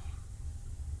thả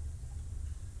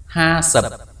ha sập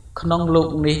không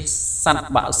lúc ní săn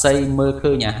bạo xây mơ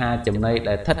khơi nhà ha chấm này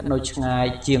để thất nôi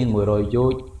ngay chiêng mùi rồi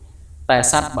vui tại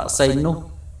sát bạo xây nút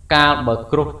cao bờ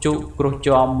cột trụ cột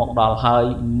cho một đòn hơi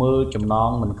mơ chấm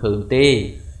non mình khơi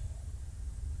tê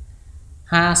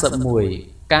ha sập mùi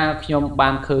cao nhom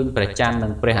ban khơi phải chan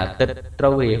nâng phải hạt tết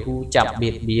trâu về hu chập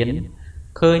biệt biến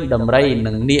khơi đầm rây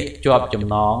nâng nịa chọp chấm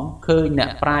nón khơi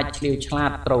nè prai chiêu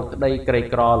chlat trâu đây cây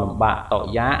cò lồng bạ tỏ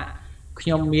giá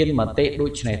nhom miên mà tê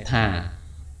đôi này thả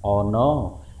oh no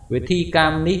với thi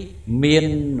cam ní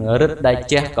miên rất đại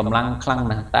che cầm lăng khăng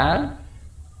nè tá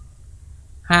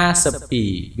ha sập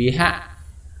pì vì hạ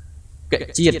kệ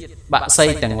chiết bạn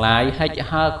xây tầng lái hay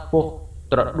ha khô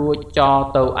trật đuôi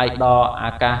cho tàu ai đo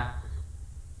aka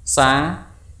xá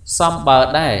xong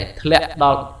bờ đây lẹ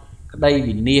đo đây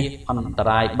vì nia ăn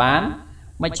trai bán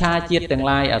mấy cha chiết tầng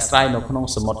lái ở sai nó không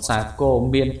sờ một xà cô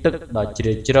miên tức đòi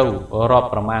chìa trâu rọp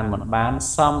ประมาณ một bán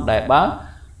xong để bá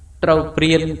trâu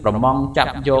priênประมองจับ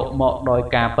โยโมโดย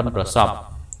การเป็นประสบ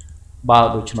บ่าว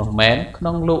ดูชนกแม้นขน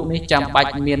มลูกนี้จำบัด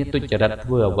เมียนตุจริตเ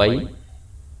วอไว้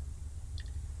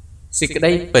สิกไ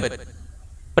ด้ปิด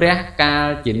เปรี้ยกา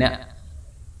จีเนี่ย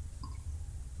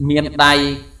เมียนใด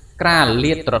กล้าเ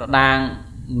ลียดตรดาง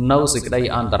โนสิกได้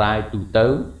อันตรายตูเตอ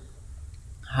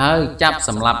ให้จับส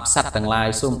ำหรับสัตว์ต่างหลาย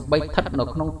ส่งใบทัดนก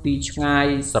น้องตีง่าย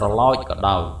สลอยกับด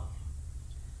าว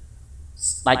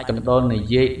đại cần đồn này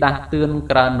dễ đạt tương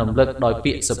cả nồng lực đòi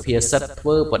bị sự phía sật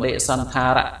vơ và đệ san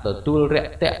tha rạ từ tu rẽ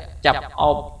tệ chập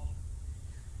ốp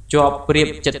cho priệp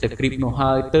chất từ kịp nô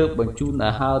hơi tư bằng chu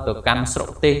là hơi từ căn sổ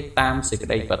tê tam sự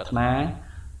đầy vật ná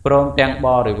prom đang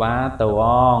bò để vá tàu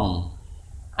on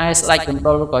ai đại cần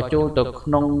đồn có chu từ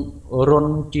nông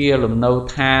rôn chia lùm nâu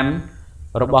than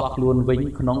rồi bọc luôn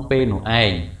vĩnh nông pê nô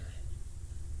ảnh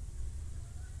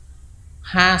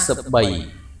 57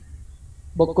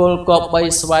 บุคคลก็ไป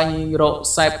สวายโร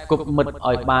แซบกุบมิดอ่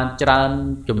อยบานจาน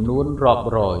จุ่มนู้นรอบ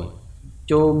รอย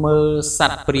จูมือสั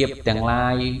ตว์เปรียบแต่งลา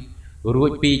ยรุ่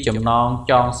ยปีจุ่มน้อง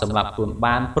จองสำหรับตุน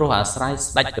บ้านเพราะหาสาย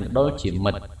ดัดกันโดนจี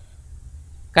มิด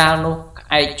กาโน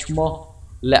ไอชโม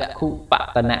และคู่ปะ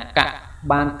ตะนะกะ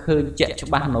บ้านคืนเจ็ดช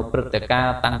บ้านโนปรตกา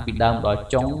ตั้งปีดำดอย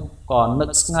จงก่อนนึ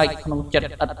กง่ายขนมจัด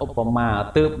อัดอุปมา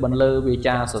ตื้อบรรเลวิจ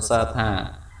าสสธา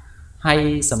ให้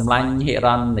สำลังเห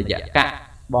รันในยะกะ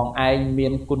บองไอเมีย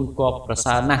นกุนกบประส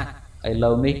านะ ឥ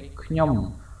ឡូវនេះខ្ញុំ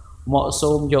មក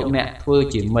សូមយកអ្នកធ្វើ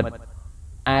ជាមិត្ត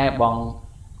ឯបង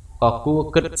ក៏គួរ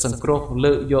គិតសង្គ្រោះ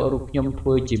លើកយករូបខ្ញុំធ្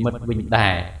វើជាមិត្តវិញដែ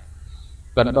រ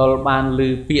កណ្ដុរបានឮ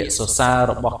ពាក្យសរសើរ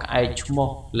របស់ក្អែកឈ្មោះ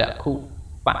លក្ខុ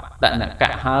បតន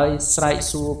កៈហើយស្រែក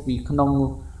សួរពីក្នុង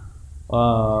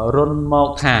រុនមក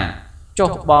ថា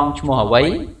ចុះបងឈ្មោះអ្វី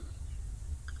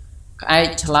ក្អែក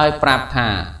ឆ្លើយប្រាប់ថា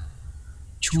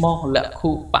ឈ្មោះលក្ខុ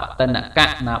បតនកៈ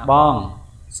ណាបង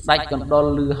ស្ដេចកណ្ដុរ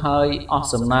ឮហើយអស់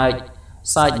សំណើច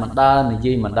សើចមិនដើរនិ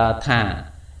យាយមិនដើរថា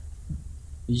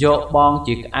យកបង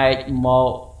ជាក្អែកម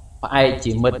កផ្អែក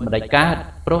ជាមិត្តម្ដេចកើត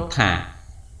ព្រោះថា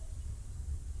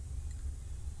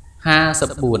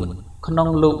54ក្នុង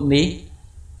លោកនេះ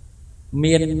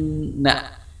មានអ្ន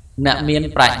កមាន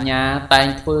ប្រាជ្ញាតែង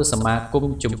ធ្វើសមាគម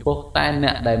ចំពោះតែអ្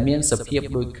នកដែលមានសភាព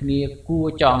ដូចគ្នាគួរ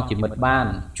ចងជាមិត្តបាន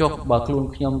ចុះបើខ្លួន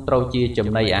ខ្ញុំត្រូវជាចំ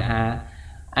ណីអាហារ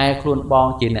ឯខ្លួនបង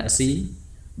ជាអ្នកស៊ី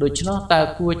ដូច្នោះតើ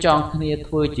គួរចងគ្នា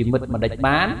ធ្វើជាមិត្តម្ដេច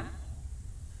បាន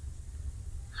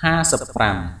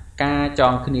55ការច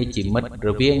ងគ្នាជាមិត្តរ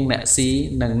វាងអ្នកស៊ី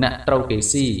និងអ្នកត្រូវគេ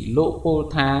ស៊ីលោកពោល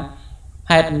ថា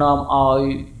ហេតុនាំឲ្យ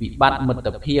វិបត្តិមិត្ត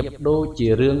ភាពដូចជា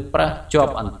រឿងប្រះជា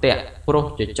ប់អន្ទាក់ព្រោះ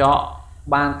ចចក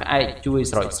បានក្អែកជួយ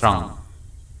ស្រោចស្រង់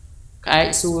ក្អែក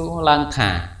សួរឡើងថា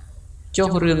ចុះ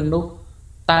រឿងនោះ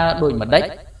តើដូចម្ដេច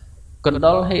កណ្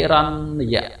ដុរហិរញ្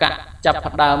ញកៈចាប់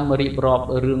ផ្ដើមរៀបរាប់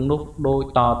រឿងនោះដូច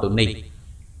តទៅនេះ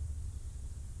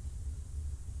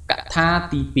កថា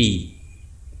ទី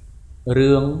2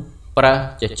រឿងប្រះ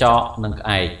ចចកនិងក្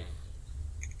អែក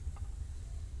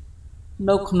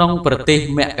នៅក្នុងប្រទេស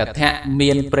មគធៈ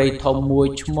មានព្រៃធំមួយ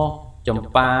ឈ្មោះចម្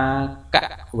ប៉ាក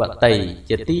វតី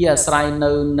ជាទីអាស្រ័យ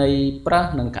នៅនៃប្រះ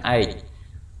និងក្អែក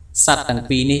សត្វទាំង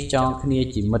ពីរនេះចងគ្នា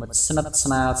ជាមិត្តស្និទ្ធស្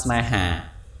នាលស្នេហា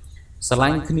ស្រឡា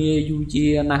ញ់គ្នាយូរយា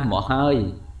រណាស់មកហើយ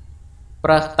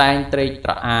ប្រះតែងត្រេក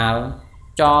ត្រអាល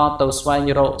ចរទៅស្វែង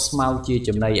រកស្មៅជា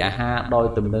ចំណីអាហារដោយ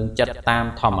ទំនឹងចិត្តតាម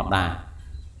ធម្មតា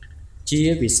ជា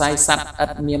វិស័យសត្វឥ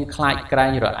តមានខ្លាចក្រែ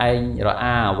ងរឯងរ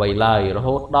អាអ្វីឡើយរ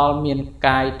ហូតដល់មាន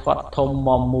កាយធាត់ធំម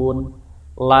មួន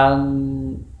ឡើង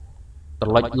ត្រ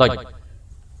លុចលុច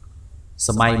ស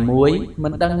ម័យមួយមិ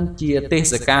នដឹងជាទេ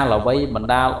សកាលអ្វីបណ្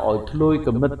ដាលឲ្យធ្លួយ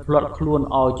គំនិតផ្លត់ខ្លួន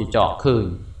ឲ្យចចកឃើញ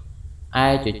ឯ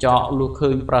ចចកលុះឃើ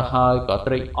ញប្រហើយក៏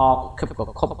ត្រេកអរខិបក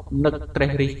ខុបនឹកត្រេះ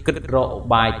រិះគិតរកឧ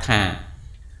បាយថា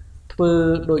ធ្វើ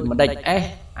ដូចម្ដេច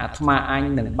អាត្មាអញ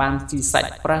នឹងបានស៊ីសា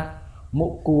ច់ប្រះមុ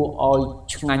ខគួរឲ្យ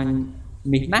ឆ្ងាញ់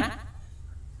នេះណា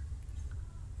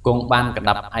គង់បានក្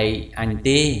តាប់ឯអញ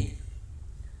ទេ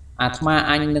អាត្មា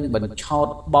អញនឹងបញ្ឆោត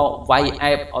បោកវាយ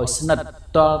អែបឲ្យស្និទ្ធ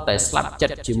តលតែស្លាប់ចិ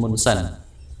ត្តជាមុនសិន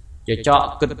ចចក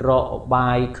គិតរកឧ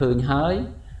បាយឃើញហើយ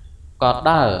ក៏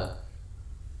ដើរ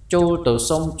ចូលទៅ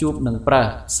សុំជួបនឹងប្រះ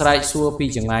ស្រែកសួរពី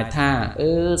ចម្ងាយថា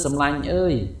សម្លាញ់អើ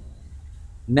យ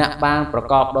អ្នកបានប្រ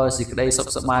កបដោយសេចក្តីសុខ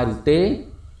សប្បាយឬទេ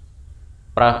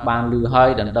ប្រះបានឮហើយ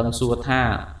ដណ្ដឹងសួរថា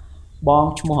បង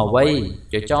ឈ្មោះអ្វី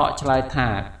ចចកឆ្លើយថា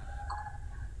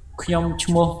ខ្ញុំ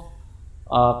ឈ្មោះ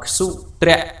ខ្សុត្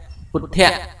រៈពុទ្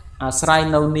ធៈអាស្រ័យ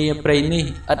នៅនីព្រៃនេះ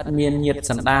ឥតមានញាតិ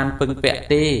សន្តានពឹងពាក់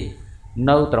ទេ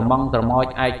នៅត្រមងត្រមោច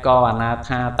ឯកអនា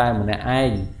ថាតែម្នាក់ឯ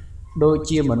ងដូច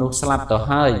ជាមនុស្សស្លាប់ទៅ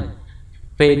ហើយ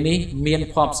ពេលនេះមាន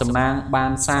ភ័ព្វសំណាងបា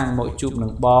នសាងមកជួបនឹ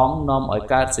ងបងនាំឲ្យ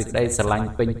កើតសេចក្តីស្រឡាញ់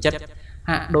ពេញចិត្ត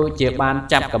ហាក់ដូចជាបាន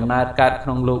ចាប់កំណើតកើតក្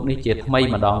នុងលោកនេះជាថ្មី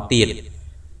ម្ដងទៀត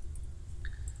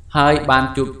ហើយបាន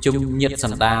ជួបជុំញាតិស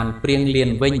ន្តានព្រៀងលៀន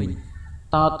វិញ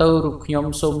តទៅរូបខ្ញុំ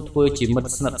សូមធ្វើជាមិត្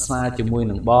តស្និទ្ធស្នាលជាមួយ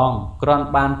នឹងបងគ្រាន់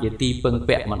បានជាទីពឹង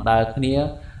ពាក់មិនដើរគ្នា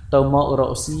ទៅមករ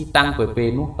កស៊ីតាំងពីពេល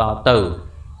នោះតទៅ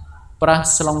ប្រះ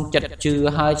ស្លងចិត្តជឿ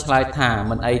ហើយឆ្លើយថា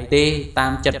មិនអីទេតា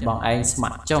មចិត្តបងឯងស្ម័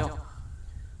គ្រចុះ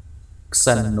ក្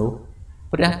សិណនោះ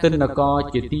ព្រះទិនគរ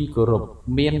ជាទីគោរព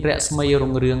មានរស្មីរុ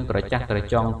ងរឿងត្រចះត្រ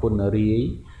ចង់ពុនរាយ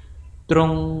ទ្រ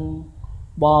ង់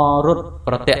បរុត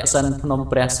ប្រតិសិនភ្នំ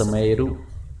ព្រះសមេរុ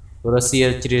រសៀល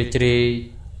ជ្រាលជ្រេ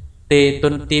ទេទុ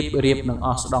នទីបរៀបនឹងអ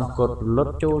ស់ស្ដងកូតរល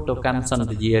ត់ចូលទៅកាន់សន្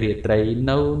តាយារាត្រី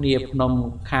នៅនាភ្នំ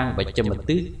ខាងបច្ចិម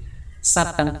ទិសសត្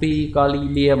វទាំងពីរក៏លី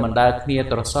លាមិនដើរគ្នា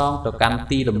ត្រសងទៅកាន់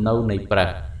ទីលំនៅនៃប្រះ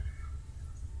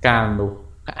កាលនោះ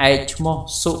ក្អែកឈ្មោះ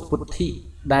សុពុទ្ធិ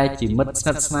ដែលជាមិត្តស្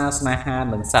និទ្ធស្នាលស្នេហា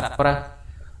នឹងសត្វប្រះ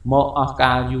មកអស់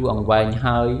កាលយូរអង្វែង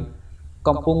ហើយ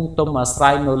កំពុងទុំអាស្រ័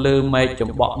យនៅលើមែក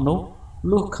ចំបក់នោះ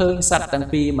លុះឃើញសត្វទាំង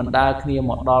ពីរមិនដើរគ្នា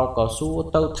មកដល់ក៏សួរ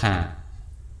ទៅថា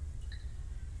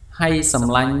ហើយស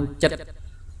ម្លាញ់ចិត្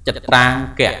តត្រាង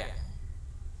កៈ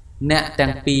អ្នកទាំ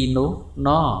ងពីរនោះ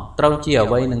ត្រូវជា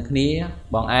អ្វីនឹងគ្នា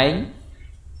បងឯង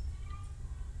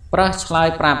ប្រះឆ្លើយ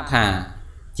ប្រាប់ថា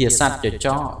ជាសត្វចច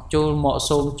កចូលមក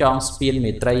សូមចងស្ពាន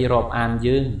មេត្រីរាប់អាន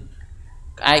យើង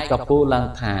ai có pu lang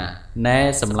thả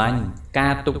nè sầm lanh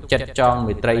ca tục chật tròn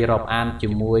người tây rọp an chỉ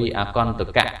muối à con tự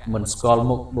cả mình scroll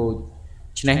một đôi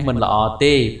nên mình là ở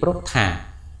tê prốt thả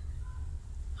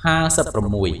ha sập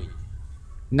mùi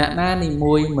nè na ni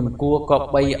muối mình cua có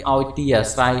bay ao tia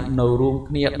sai nâu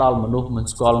ruộng kia đo mình lúc mình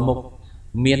scroll một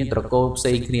miền trà cô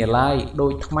xây kia lại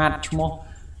đôi thmat chmo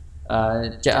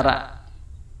chợ rạ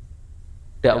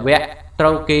tẹo vẽ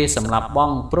trâu kê sầm lạp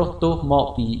bong prốt tu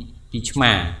mọ bị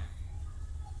chma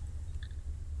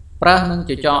pra nâng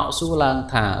cho su lang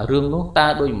thả rương nút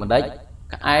ta đôi mà đấy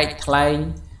ai thay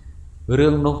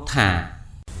rương nút thả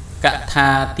cả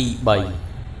tha tì bầy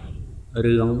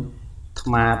rương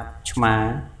thma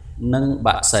chma nâng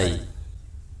bạ sầy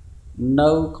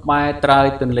nâu mai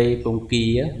trai tên lê cùng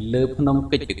kia lơ phnom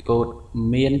kịch cột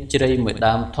miên chơi mười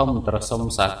đam thông tra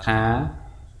sông sạc khá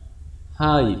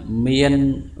hơi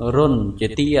miên run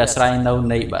chỉ tia sai nâu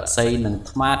này bạ sầy nâng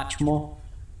thma chmo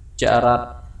chợ rát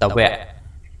tàu vẹ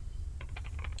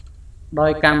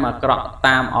đôi cam mà cọ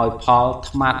tam ỏi phò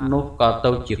thmat nút có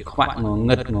tôi chỉ khoác ngồi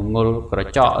ngật ngồi có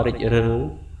trọ rịch rứ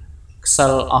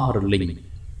sel ở lình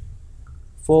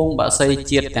phong bạ xây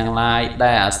chiết càng lai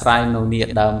đại à sai nô nhiệt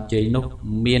đầm chế nút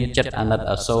miên chất anh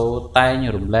ở số tay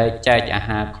như rùm lê chai chả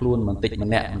hà luôn mình tịch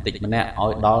mình nè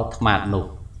ỏi đó thmat nút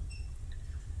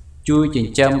chui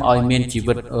chỉnh châm ỏi miên chỉ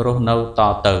vật rô nâu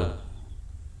to tờ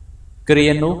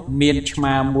kia nút miên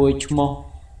chma môi chmo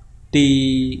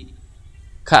ti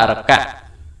khả rạc cả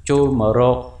chô mở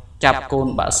rô chạp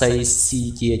côn bạ xây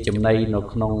si chia chùm này nó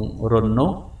không rôn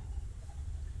nốt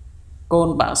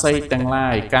côn bạ xây tăng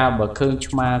lai ca bờ khương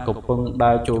chma của phương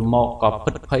đa chô mọ có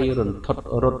phất phây rôn thuật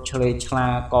rốt chê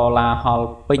chla co la hòl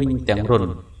pinh tiếng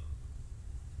rôn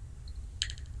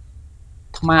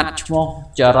thmat chmo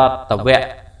chà rọt tà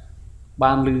vẹ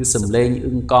ban lư sầm lên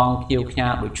ưng con khiêu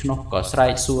nha đối chung nó có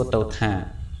sài xua tàu thả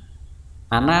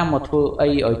na một thua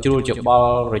ấy ở chùa chụp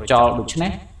bò rồi cho được chứ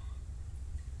nè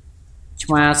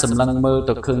chma sầm lăng mơ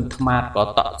tàu khương thmat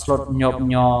có tọt slot nhộp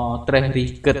nhò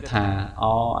treri kết thả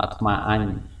o thma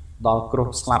anh đo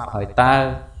cột slap hỏi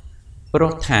ta pro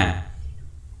thả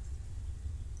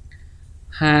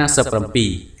ha sập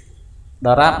pi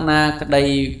đà ráp na cái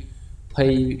đây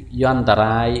phay yon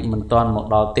tarai mình toàn một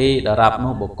đò tê đà ráp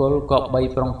nó bộ côn có bay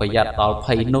trong phải giặt đò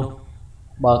phay nô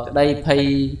bờ cái đây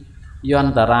phay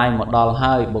yon tarai một đòn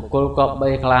hơi bộ cô có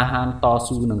bay la han to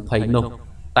su nâng phây nục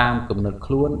tam cầm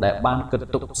nực luôn để ban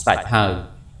cực tục sạch hơi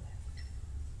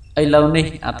ấy lâu ní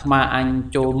atma anh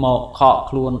châu mộ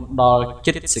họ luôn đo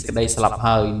chích xịt đây sập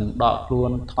hơi nâng đọ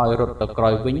luôn thoi rụt từ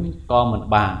còi vĩnh co mình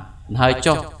bàn hơi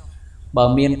chốt bờ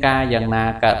miên ca dạng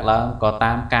na cạn lớn có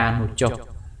tam ca một chốt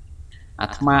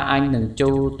atma anh nâng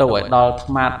châu tuổi đo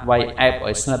thmat vay ép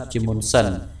ở sân chỉ muốn sần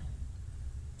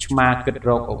chma kịch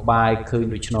rọc ở bài khơi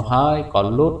được cho nó hơi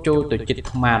còn lốt trôi từ chích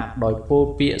thmat đòi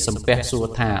phô bịa sầm pe xua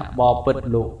thả bo bứt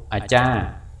lụ à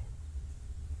cha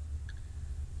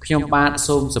khi ông bạn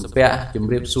xôm sầm pe chấm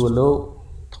riệp xua lụ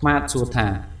thmat xua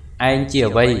thả anh chỉ ở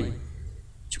vây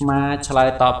chma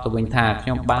chlai tọp từ bình thả khi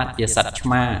ông bạn chỉ sạch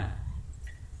chma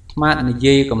thmat này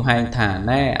dây cầm hành thả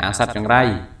nè à sạch chẳng ray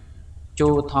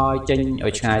chu thoi chinh ở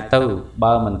trái tư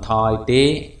bờ mình thoi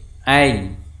tí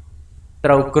anh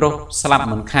trâu cột slap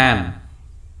mình khan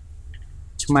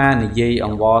chma này dây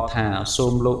ông vò thả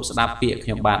xôm lụ đạp bịa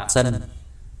khi ông bạn sân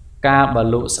ca bờ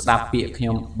lụ đạp bịa khi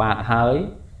ông bạn hơi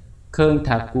khương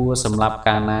thả cua sầm lạp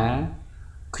cà ná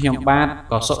khi ông bạn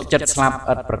có sợi chất slap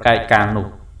ớt bờ cày cà nục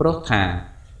prốt thả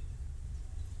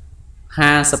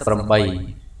ha sập rầm bầy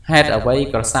hết ở vây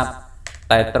có sập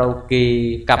tại trâu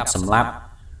kê cặp sầm lạp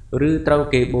rư trâu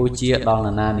kê bôi chia đòn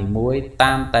là na nỉ muối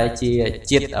tam tay chia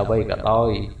chiết ở vây cả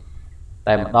đôi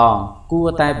tại một đòn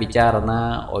cua tay bị cha rồi na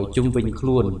ở trung bình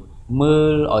luôn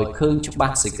mưa ở khương chúc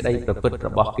bác sĩ đây rồi bật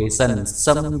rồi bỏ cái sân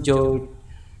xâm vô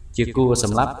chia cua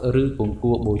sầm lấp rư cùng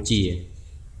cua bồ chìa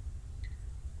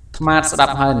thmat đập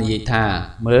hơi này gì thà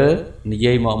mớ này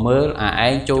dây mỏ mớ à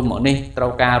anh trôi mỏ ní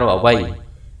trâu ca rồi ở vây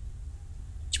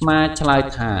chma chlai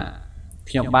thà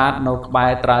khi ông bát nấu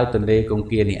bài trai tuần lê cùng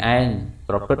kia này anh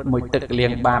rồi bật mùi tức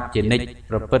liên bạp chỉ nịch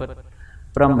rồi bật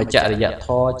Pram mà chạy dạ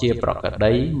tho chia bọc ở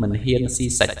đấy mình hiên si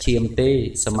sạch chiêm tê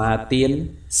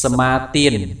sama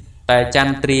tiên tại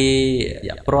chan tri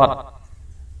dạ prot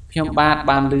nhom bát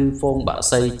ban lư phong bạ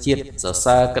xây chiết giờ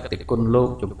xa cất tịch côn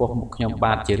lô chụp bọc một nhom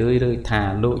bát chỉ rơi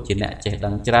thả lô chỉ nẹ trẻ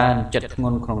đằng tràn chất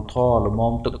ngôn khổng tho là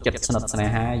mong tục chất sạch sạch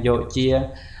ha dội chia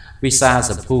visa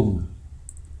sập phùm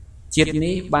chiết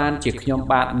ní ban chỉ nhom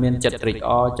bát miền chất rịch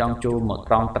o trong chu một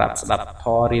trong trap sập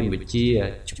tho riêng với chia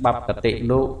chụp bắp cất tịch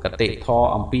lô cất tịch tho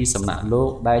ông pi sầm nạ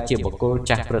lô đại chia bọc cô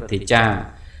chặt bật thị cha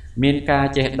miền ca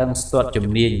trẻ đằng stuột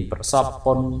chùm niên bật sọp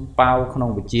pon pao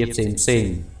không với chia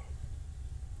xem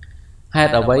hãy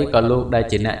ở vậy có lúc đại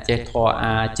chỉ nè chế thọ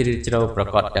chữ trâuประ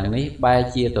กอบอย่างนี้ใบ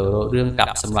chiaตัวเรื่องกับ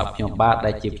สำหรับยมบาไ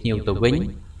ด้จีบหิวตัววิ่ง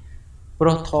เพร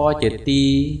าะทอเจตี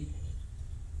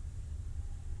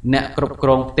เนกรบกร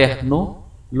องเตะนุ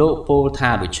โลโพธา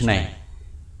ดุชเน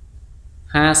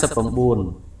50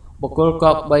 บุคคล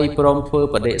ก็ใบพร้อมเพื่อ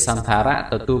ประเดสันธาระ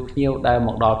ตัวตูเพียวได้หม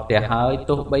กดอกแต่หาย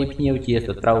ตัวใบเพียวเจียส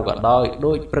ตรก็ได้โด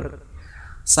ยปรึก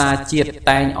ซาเจียดแต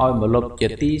งอ้อยมาลบเจ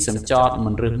ตีสัมจอดมั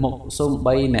นรึหมกส้มใบ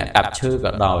เนี่ยกับชื่อ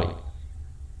ก็ได้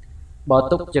บ่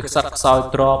ตุกจะสักซอย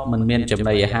ตรอบมันเมียนจำเล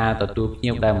ยหาตัวตูเพี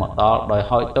ยวได้หมดดอกโดย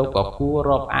หอยตัวก็คู่ร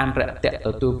อบอันระเตะตั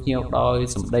วตูเพียวโดย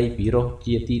สมได้ปีโรเ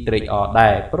จียตีตรีอได้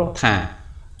เพราะถ่า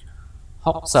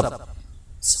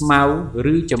60 สมาห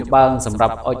รือจำบางสำหรั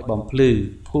บอดบอมพลือ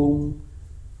พุ่ง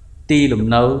ตีหลุม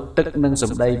เนื้อตึกนึงส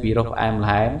มได้ปีโรแอมแหล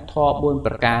มทอบนป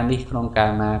ระการนี้ครองกา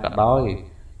รนาก็ได้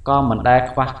ก็มันได้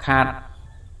ควักขาด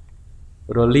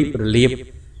โรลิบเรียบ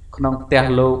ขนมเตะ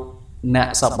โลกเนะ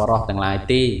สับบรอต่างหลาย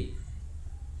ตี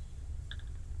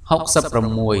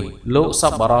66 โลกสั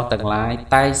บบรอต่างหลาย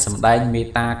ใต้สำได้เม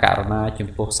ตาการณาจุด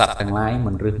โพสัตต่างหลายเหมื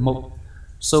อนรึมุก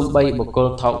ส้มใบบุกโกล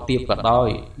ทอกเตียบก็ได้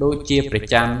โดยเจียประ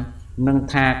จันนึ่ง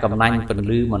ท่ากำนันเป็น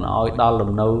ลือมันอ้อยดอลล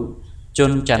มนู้จ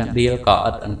นจันเดียวก็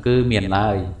อัดอังคือเมียนเล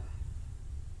ย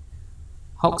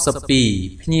60 ปี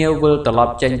พเนียวเวลตลอด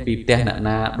เจนปีเตะน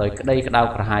าโดยได้กระดาว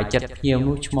กระหายจัดพเนียว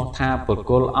นุชมท่าปวดโ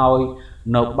กลอ้อย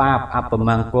นบาบอัป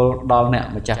มังโกลดอลเนี่ย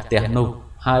มาจากเตะนุ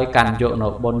ให้การโยน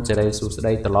บนจะได้สุดไ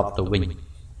ด้ตลอดตัววิ่ง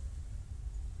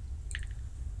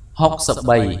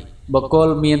63 บุคคล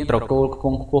เมียนตระกูลค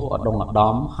งคู่อดงอดอ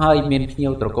มให้เมียนพเนีย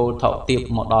วตระกูลเท่าเตียบ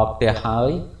หมดดอกเตะหา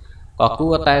ยก็กู้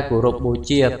แต่กุรบบูเ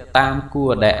ชียตามกู้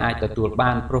ได้อาจจะตัวบ้า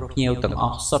นพระพเนียวต่างออ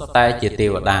กสดแต่เจติ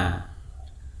วดา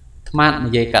ธรรมะนิ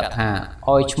ยกัตหา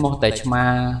อ้อยชโมแต่ชมา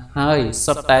ให้ส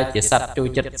ดแต่เจสัตโจ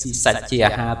จัดสีสัจเจีย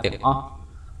หาต่างออก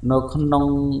นกนง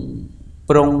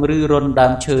ปรงรือรนด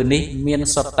ำเชิญนี้เมียน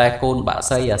สดแต่โกนบะไ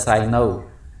ซอย่าใส่เน่า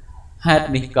ฮัด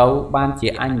นิเกาบ้านเจี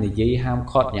ยอันนิยห้าม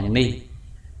คอดอย่างนี้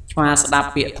ชมาสดับ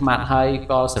เปียธรรมะให้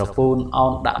ก็สระปูนเอา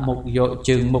ดะมุกโย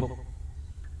จึงมุก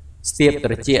เสียบต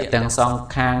ระเจียแต่งซอง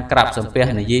คางกลับสมเปีย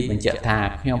ในยี่เป็นเจตา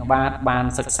ขยมบ้าน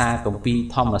ศึกษาของปี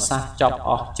ทอมซัสจอบอ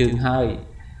อกจึงให้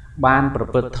บ้านประ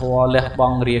พฤติทัวเลือกบอ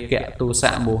งเรียกแกะตูสะ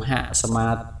มูหะสมา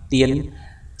เตียน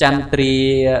จันทรี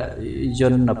ย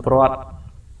นปรอด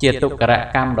เจตุกระ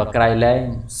กรรมดอกไกรแรง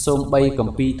ส้มใบของ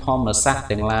ปีทอมซัสแ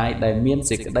ต่งลายได้เมียน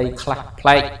สิกได้คลักไพล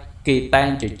กีแตง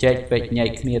จุดเจ็ดเป็ดใหญ่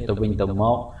เคลียตัววิงตัวม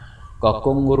อกก็ก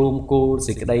งรูมกู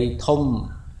สิกได้ทม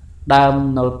ด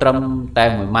ำโนตรมแต่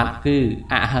เหมือนมัดคือ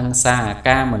อาหังซาก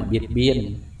าเหมือนเบียดเบียน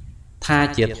ท่า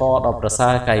เจียทอดอกประสา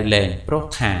ไกลแหลงโปร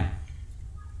ถา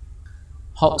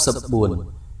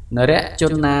64 นเระจ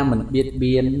นนาเหมือนเบียดเ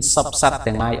บียนซับซัดแ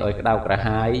ต่งไม้อ่อยกระดาวกระห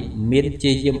ายเมียนเ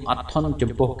จียมอัดทนจ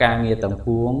มพวกกาเงียต่างพ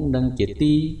วงดังเจ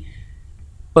ตี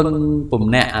ปึงปุ่ม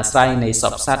แหนอาศัยในซั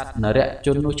บซัดนเระจ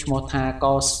นนุชโมธา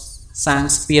ก็สร้าง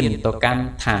เปลี่ยนต่อการ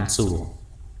ทานสู่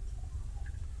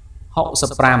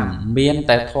65 เมียนแ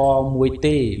ต่ทอมวยเ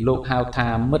ต้ลูกหาวทา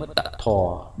มัดตะทอ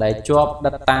ได้จอบ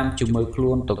ดัดตามจุมือคลุ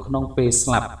นตกน้องเปส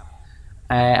ลับ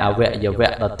เอาแวะอย่าแว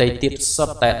ะเราเตติดสด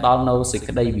แต่ดอนโนสิก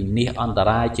ได้บินนี้อันต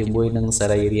รายจุมือหนึ่งส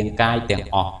ลายเรียงกายแต่ง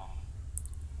ออก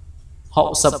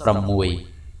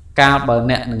66 การเบอร์เ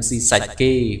นหนึ่งสีสัจเก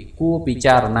กู้พิจ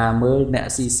ารณาเมื่อเน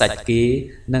สีสัจเก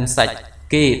หนึ่งสัจ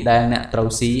เกได้เนตรา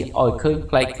สีอ่อยเคยใ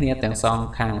กล้เคลียแต่งซอง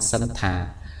คางสันธา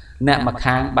เนมา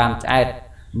ค้างบานใจ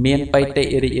เมียนไปเตะ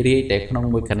รีแต่ขนม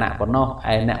มือขณะบนนอกไอ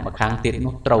เนมาค้างติด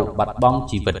นุตรบัดบ้อง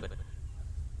จีวิต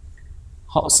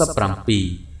63 ปี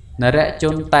นเระจ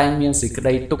นตายเมียนสิกไ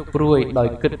ด้ตุกปลุยโดย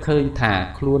กึศเคยถ่า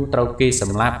คล้วนเตาเกส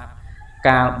ำลับก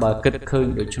ารเบอร์กึศเคย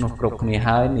โดยชนกรกในห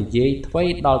ายในเย้ทวี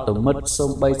ดอลตุมัดส้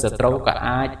มใบสตรกับอ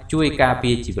าช่วยกาเ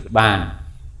ปียจีวิตบาน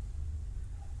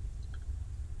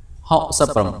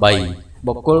68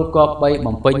 บุคคลก็ไป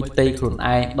บ่มเป็นตีขลุ่นไอ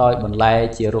โดยบรรลัย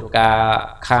เจรุกา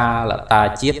คาละตา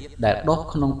จิตแดดดก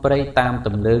ขนมเปรย์ตามต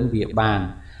ำเลิงเบียบาน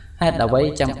ให้เอาไว้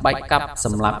จังใบกับส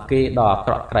ำหรับเกดอกเก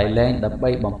ราะไกรแรงดับใบ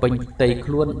บ่มเป็นตีข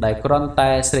ลุ่นได้กรอนแต่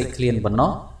เสกเลียนบนน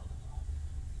ก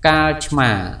กาชมา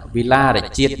วิลาได้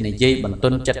จิตในเย่บรรทุ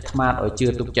นจัดธรรมะเอาเชื่อ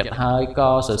ตุกจัดหายก็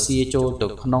เสียเสียโจตุ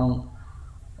กขนม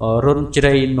รุ่นเจ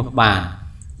ริญนุบาน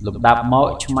หลุดดับเหมาะ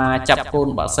ชมาจับโกน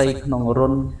บะไซขนม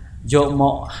รุ่นโยมเหมา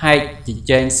ะให้จิตใ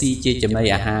จซีเจจำใน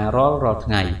อาหารรอด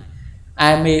ไงไอ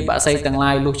เมบะไซต่างล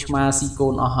ายลูกชมาซีโก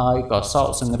นเอาหายก็เสาะ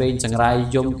สังเรียนสังไร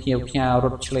ยมเขียวเขียวร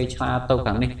ถเฉลยชาเต้า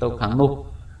ขังนิเต้าขังนุก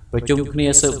ประจุมเนีย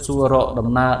สืบสัวรอด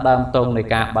ำนาดามตรงใน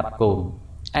การบัดโกน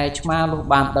ไอชมาลูก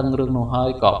บานดังเรื่องนูหาย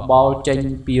ก็บอลเจน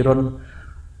ปีรน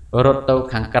รถเต้า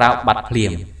ขังกราวบัดเปลี่ย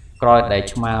ม ក្រោយដែល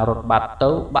ឆ្មារត់បាត់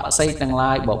ទៅបាក់សីទាំង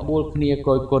ឡាយបបួលគ្នាគ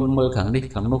យគុណមើលខាងនេះ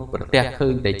ខាងនោះប្រទះឃើ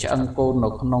ញតែឆ្អឹងកូននៅ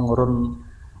ក្នុងរុន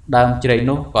ដើមជ្រៃ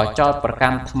នោះក៏ចោទប្រកា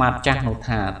ន់ថ្មាតចាស់នោះ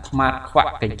ថាថ្មាតខ្វា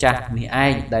ក់កញ្ចាស់នេះឯ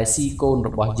ងដែលស៊ីកូនរ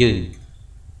បស់យើង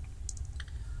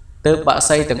ទើបបាក់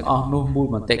សីទាំងអស់នោះមូល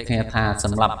មតិគ្នាថាស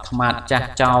ម្រាប់ថ្មាតចាស់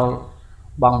ចោល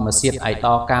បងមកសៀតឯដ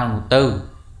កាលនោះទៅ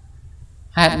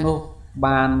ហេតុនោះ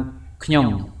បានខ្ញុំ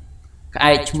ក្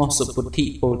អែកឈ្មោះសុពុទ្ធិ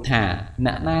ពោលថា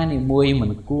អ្នកណានីមួយមិ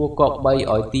នគួរគប្បី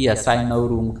ឲ្យទីអាស្រ័យនៅ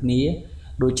រួមគ្នា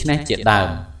ដូច្នេះជាដើម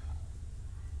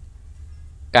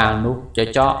កាលនោះច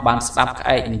ចកបានស្ដាប់ក្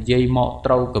អែកនិយាយមក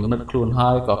ត្រូវគំនិតខ្លួនហើ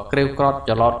យក៏ក្រេវក្រត់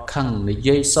ច្រឡោតខឹងនិ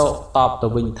យាយសោកតបទៅ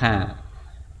វិញថា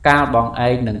កាលបងឯ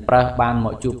ងនឹងប្រើសបានម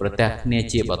កជួបប្រទះគ្នា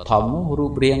ជាបឋមនោះរូ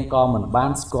បរាងក៏មិនបា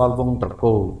នស្គាល់វងត្រ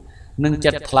កូលនឹង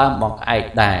ចិត្តថ្លើមបងក្អែក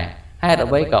ដែរហេតុ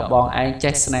អ្វីក៏បងឯង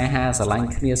ចេះស្នេហាស្រឡាញ់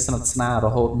គ្នាស្និទ្ធស្នាលរ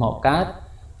ហូតមកកើត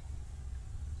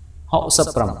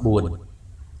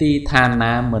69ទីឋាន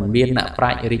ណាមិនមានអ្នកប្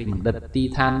រាជ្ញរិទ្ធបណ្ឌិតទី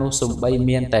ឋាននោះសំបី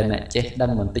មានតែអ្នកចេះដឹ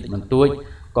ងបន្តិចបន្តួច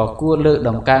ក៏គួរលើក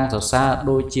ដំកើងសរសើរ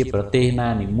ដូចជាប្រទេសណា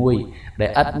នីមួយដែ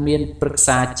លឥតមានព្រឹក្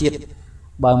សាជាតិ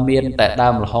បើមានតែដើ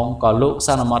មលហុងក៏លោកស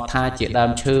ន្មតថាជាដើម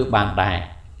ឈើបានដែរ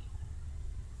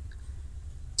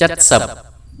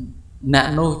70អ្នក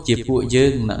នោះជាពួកយើ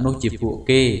ងអ្នកនោះជាពួក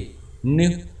គេ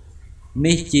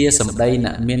នេះជាសម្ដីអ្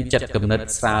នកមានចិត្តគំនិត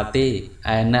ស្រាលទេឯ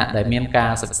អ្នកដែលមានកា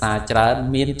រសិក្សាច្រើន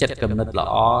មានចិត្តគំនិតល្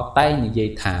អតែនិយាយ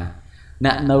ថា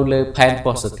អ្នកនៅលើផែន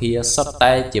ពោធិធាសុទ្ធ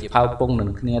តែជាផៅពងនឹង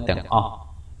គ្នាទាំងអស់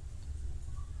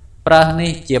ប្រើស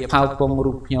នេះជាផៅពង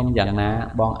រូបខ្ញុំយ៉ាងណា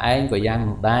បងឯងក៏យ៉ាង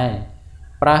នោះដែរ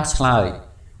ប្រើសឆ្លើយ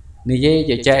និយាយ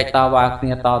ជជែកតវ៉ាគ្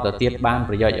នាតទៅទៀតបាន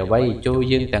ប្រយោជន៍អ្វីចូល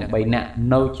យើងទាំង3នាក់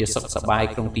នៅជាសុខសប្បាយ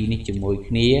ក្នុងទីនេះជាមួយ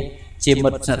គ្នាជាមិ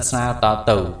ត្តស្និទ្ធស្នាលត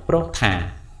ទៅព្រោះថា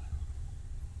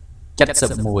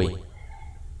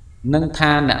71នឹង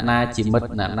ថាអ្នកណាជាមិត្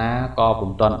តអ្នកណាក៏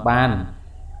ពុំទាន់បាន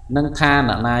នឹងថា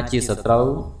អ្នកណាជាសត្រូវ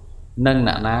នឹង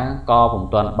អ្នកណាក៏ពុំ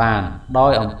ទាន់បានដោ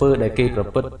យអំពើដែលគេប្រ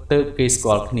ព្រឹត្តទើបគេស្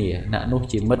គាល់គ្នាអ្នកនោះ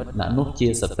ជាមិត្តអ្នកនោះជា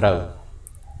សត្រូវ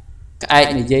ក្អែក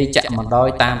និយាយចាក់មិនដោយ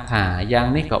តាមថាយ៉ាង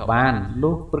នេះក៏បាន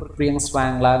លុះព្រឹកព្រៀងស្វា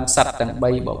ងឡើងសត្វទាំង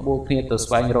3បបួលគ្នាទៅ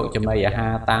ស្វែងរកចំណីអាហា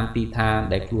រតាមទីឋាន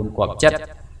ដែលខ្លួនគប់ចិត្ត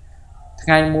ថ្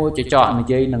ងៃមួយចចកនិ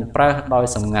យាយនឹងប្រើសដោយ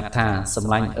សម្ងាត់ថាស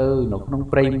ម្លាញ់អើយនៅក្នុង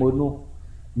ព្រៃមួយនោះ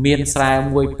មានស្រែ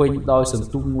មួយពេញដោយសន្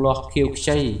ទុំលាស់ខៀវខ្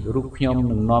ចីរូបខ្ញុំ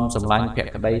នឹងនាំសម្លាញ់ភ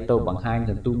ក្តីទៅបង្ហាញ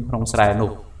សន្ទុំក្នុងស្រែ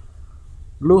នោះ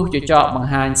លុះចចកបង្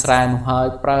ហាញស្រែនោះហើយ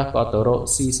ប្រើសក៏ទៅរក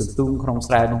ស៊ីសន្ទុំក្នុង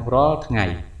ស្រែនោះរាល់ថ្ងៃ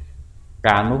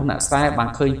កាលនោះអ្នកស្រែបាន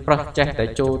ឃើញប្រើសចេះតែ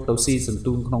ចូលទៅស៊ីសន្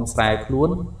ទុំក្នុងស្រែខ្លួន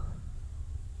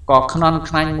ក៏ខ្នន់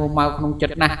ខ្លាញ់មួម៉ៅក្នុងចិ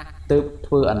ត្តណាស់ទើប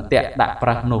ធ្វើអន្ទាក់ដាក់ប្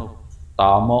រើសនោះត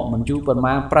មកមិនយូរប៉ុន្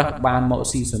មានប្រើសបានមក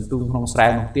ស៊ីសន្ទុំក្នុងស្រែ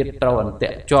នោះទៀតត្រូវអន្ទា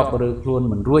ក់ជាប់រើខ្លួន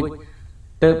មិនរួច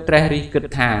ទើបត្រេះរិះគិត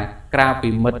ថាក្រៅពី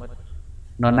មិត្ត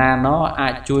នរណាណោអា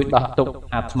ចជួយដោះទុក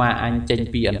អាត្មាអញចេញ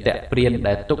ពីអន្ទាក់ព្រាន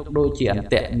ដែលទុកដូចជាអន្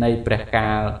ទាក់នៃព្រះ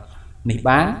កាលនេះ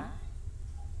បាន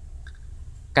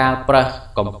កាលប្រើស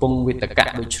កំពុងវិតកៈ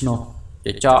ដូច្នោះច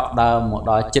ចកដើរមក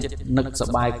ដល់ចិត្តនឹកស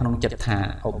ប្បាយក្នុងចិត្តថា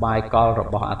ឧបាយកលរ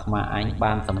បស់អាត្មាអញ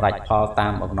បានសម្រេចផលតា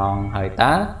មបំណងហើយ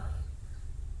តើ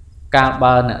កាល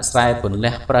បើអ្នកស្រែពន្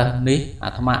លះប្រើសនេះ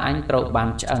អាត្មាអញត្រូវបាន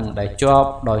ឆ្អឹងដែលជាប់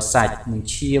ដោយសាច់នឹង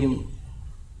ឈាម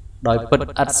ដោយពិត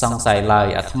ឥតសង្ស័យឡើយ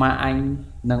អាត្មាអញ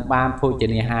នឹងបានភោជ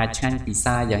នាហារឆ្ងាញ់ពិ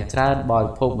សាយ៉ាងច្រើនបរិ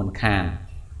ភោគមិនខាន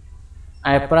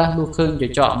ឯប្រើសលុះឃើញច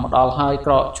ចកមកដល់ហើយ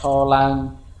ក្រកឈរឡើង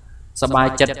សប្បាយ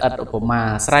ចិត្តឥតឧបមា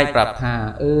ស្រែកប្រាប់ថា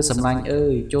សម្លាញ់អើ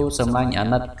យចូលសម្លាញ់អា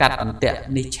ណិតកាត់អន្ទាក់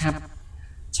នេះឆា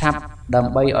ប់ដើ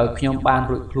ម្បីឲ្យខ្ញុំបាន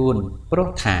រួចខ្លួនព្រោះ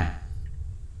ថា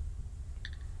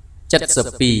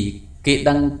72គេ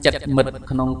ដឹងចិត្តមិត្ត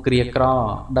ក្នុងគ្រាក្រ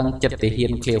ដឹងចិត្តទាហា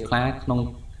នឃ្លាវខ្លាក្នុង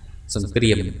សង្គ្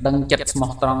រាមដឹងចិត្តស្មោះ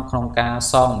ត្រង់ក្នុងការ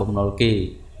សងបំណុលគេ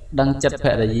ដឹងចិត្តភ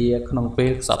រិយាក្នុងពេ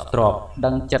លខ្សត់ទ្រព្យ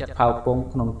ដឹងចិត្តផៅពង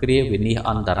ក្នុងគ្រាវិនិច្ឆ័យ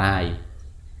អន្តរាយ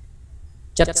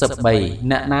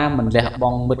73អ្នកណាមិនលះប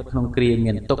ង់មិត្តក្នុងគ្រា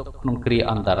មានទុក្ខក្នុងគ្រា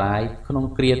អន្តរាយក្នុង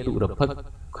គ្រាទុរភិក្ខ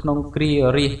ក្នុងគ្រា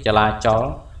រាជចលាចល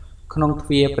ក្នុងទ្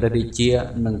វារព្រះរាជា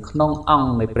និងក្នុងអង្គ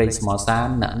នៃព្រៃស្មោសាន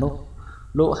អ្នកនោះ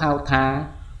លោកហៅថា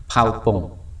ផៅពង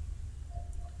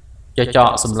ចចក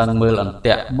សម្លឹងមើលអន្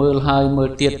ទាក់មើលហើយមើល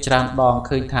ទៀតច្រើនដង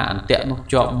ឃើញថាអន្ទាក់នោះ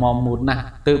ជាប់មមូលណាស់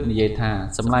ទើបនិយាយថា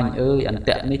សម្លាញ់អើយអន្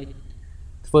ទាក់នេះ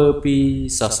ធ្វើពី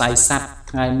សរសៃសត្វ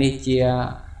ថ្ងៃនេះជា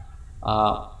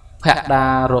ភដា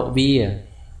រវា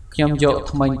ខ្ញុំយក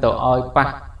ថ្មិញទៅឲ្យប៉ះ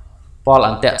ពល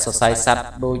អន្ទាក់សរសៃសត្វ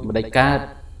ដូចម្ដេចកើត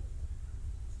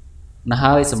ណា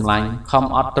ហើយសម្លាញ់ខំ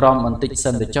អត់ទ្រាំបន្តិច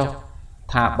សិនទៅចុះ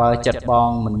ថាបើចិត្តបង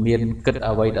មិនមានគិត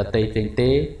អ្វីដទៃផ្សេងទេ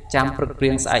ចាំព្រឹកព្រៀ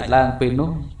ងស្អែកឡើងពេល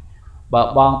នោះបើ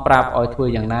បងប្រាប់ឲ្យធ្វើ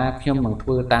យ៉ាងណាខ្ញុំនឹងធ្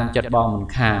វើតាមចិត្តបងមិន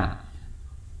ខា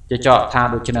ច จะเจาะทา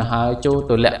โดยชนะหายโจ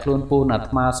ตัวแหลกคลุนปูนัด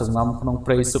มาสงงขนมเป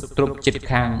รย์สุบตรุบจิต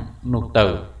คางนุกเตอ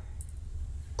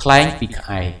คล้ายปีกไอ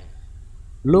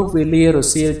ลูกวิลีรัส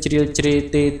เซียเจียเจ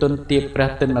ตีตนเตียประ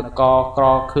ตินกอกร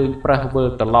อคืนประเวอ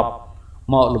ร์ตลบเ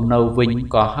หมาะลุมเนาวิญ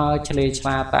ก่อห้าเฉลชล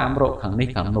าตามโรขังนิ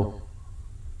ขังนุก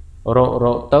โร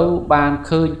เต้าบาน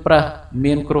คืนประเ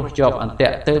มียนกรุจอบอันเต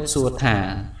ะเติบสัวถา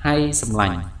ให้สำลั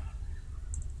ง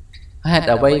ให้แ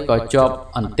ต่ไว้ก่อจอบ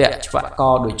อันเตะชวะกอ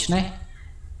โดยชนะ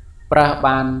ประบ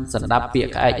านสันดับเปียก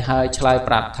ไอให้ชลายป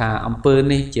ราบถาอำเภอ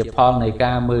นี่เจียพอในก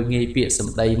ามืองีเปียสม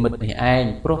ได้มึดในแอง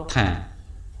ปลุกถา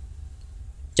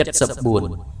จัดสบุญ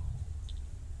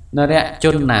นั่นแหละจ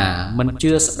นหนามันเ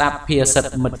ชื่อสดับเพียสัต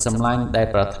มึดสำลังได้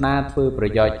ปรารถนาเพื่อประ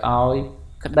โยชน์อ้อย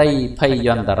ก็ได้พย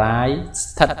อนตราย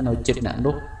ทัดโนจิตหนัก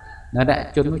ลุกนั่นแหละ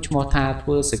จนมุชโมธาเ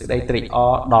พื่อสึกได้ตรีอ้อ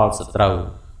ดอลสตรู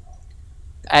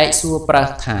ไอซัวปรา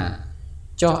ถา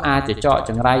เจ้าอาจะเจาะ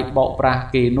จังไรบอกปรา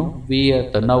กีนุเวีย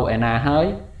ตัวโนไอนาเฮ้ย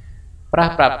ปรา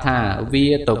ปราถาเวี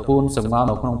ยตัวปูนสมงอ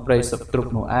นของเปรย์สตรุก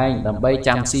หนูไอดำใบจ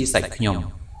ำซีใส่ขยม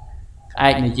ไอ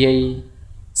ในยี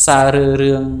ซาเ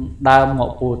รื่องดาวหมอ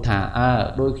กปูถา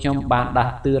โดยขยมบานดัด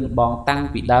เตือนบองตั้ง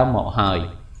ปีดาวหมอกหาย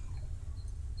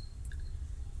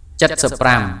จัดสป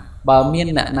รัมบาเมียน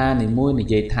หน้าหน้าในมวยใน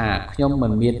ใจถาขยมมั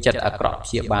นเมียนจัดอักรอบเ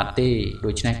ชียบาเต้โด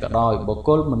ยใช้กระดอยบอก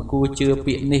ก้นมันกูเชื่อ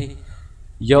ปีนี่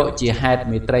โยจีฮัด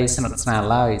มีไตรสนับสนา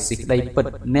ลายสิได้ปิด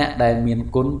เนะได้เมียน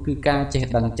กุนคือการเจ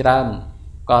ดังจรัน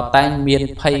ก่อตั้งเมียน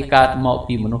ภัยการเหมาะ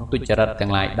ปีมนุษย์ตุจริตต่าง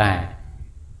หลายได้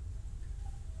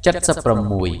จัดสปรัม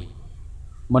มวย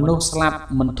มนุษย์สลับ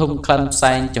มันทุ่มคลันแซ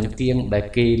งจังเกียงได้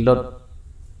กีลด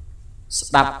ส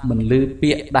ดับมันลือเปี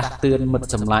ยดักเตือนมัน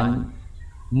สำลัง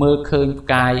เมื่อเคย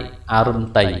กายอารมณ์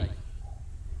ไต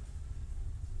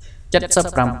จัดสับ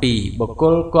รำปีบก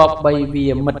ลกอบใบเวี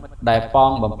ยมัดได้ปอ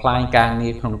งบำพลายการ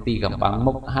นี้ขนมตีกับบัง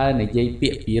มุกให้ในใจเปี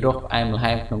ยปีรกไอมาใ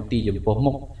ห้ขนมตีจุ่มโป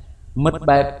มุกมัดแ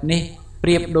บบนี้เป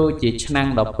รียบโดยจีชนัง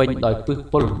ดอกเป็นดอยพึ่ง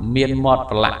ปุ่นเมียนมอด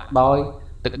ประหลาดดอย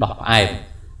ตึกดอกไอ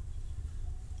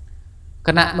ข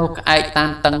ณะนกไอตาน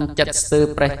ตังจัดเสือ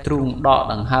ประตรุงดอก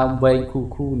ดังห้ามเวง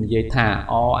คู่ในใจถา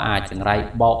อาจังไร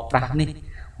บอกปรานี่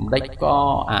ได้ก็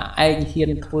ไอเฮีย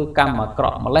นทั่วกรรมมากร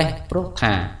อบมาเล่ปลุกถ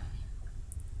า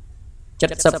จั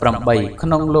ดสับรำใบข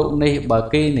นมโลกนี้บา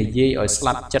เก้ในยีอ่อยส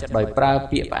ลับจัดโดยปลาเ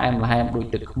ปียแอมลายโดย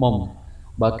ตึกมุม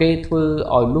บาเก้ทั่ว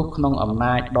อ่อยลูกขนมอำน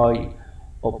าจโดย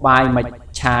อบใบมา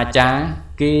ชาจ้า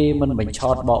เก้มันเป็นชอ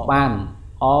ดบอกบ้าน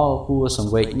กูสัง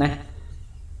เวชนะ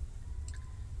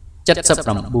จัดสับ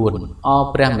รำบุญ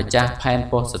เปรียมจ้าแพนโ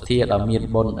พสเทียดเมียน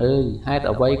บนให้เ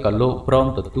อาไว้กับโลกพร้อม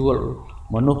ตัว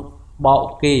มนุษย์บอก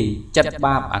กีจัดบ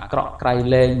าปอักระไกล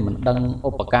เลงเหมือนดัง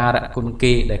อุปการะคุณ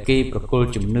กีได้กีประกุล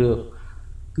จุ่มเนื้อ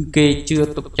คือกีเชื่อ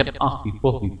ตุกจัดวิป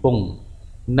วิปง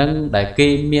นั่งได้กี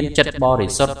เมียนจัดบริ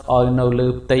สุทธิ์ออยโนลื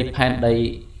อตีแพนได้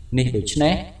นี่ดูชน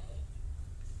ะ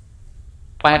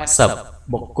แปดสับ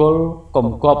บกกุลกลม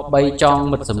กอบใบจอง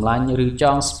มัดสำลังหรือจ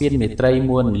องสเปียนเมตรัยม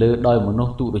วลเลือดอยมนุษ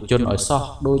ย์ตุโดยจนอ่อยซอก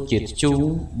โดยจิตจูง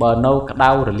เบอร์โนกระดา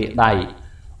วหรือเลี้ยใด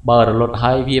เบอร์ลดใ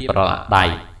ห้วีประหลาดใด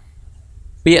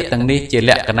เปียตั้งนี้เจ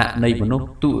ริญคณะในมนุษย์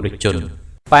ตุโดยจน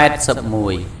แปดสับมว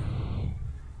ย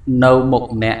เนาหมก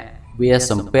เนะเวียส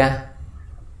มเปีย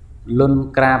ลุน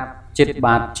กราบจิตบ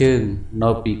าดจึงโน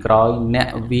ปีกรอยเนะ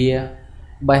เวีย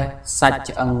ใบสัจ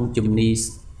อังจุมนี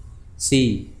ซี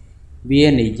เวีย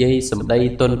ในใจสมได้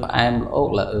ต้นพระแอมโลก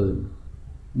ละ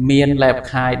เมียนแลบ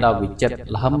คายดาววิจิต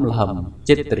ลำ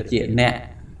จิตตรเจเนะ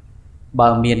บา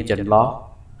งเมียนจันล้อ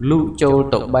ลูกโจ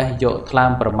ตกใบโยทลา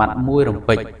มประมัดมวยรำ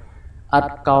ปิดอัด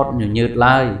กอดอยู่ยืดล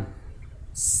าย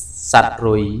สัตว์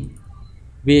รุย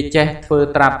เวียเจเฟอ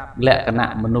ตรับและคณะ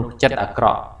มนุษย์จัดอักร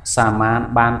อสามาน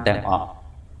บานแต่งออก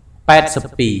แปดส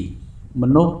ปีม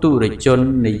นุษย์ตุรจน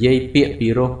ในเย่เปียปี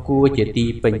โรกัวเจตี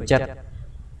เป็นจัด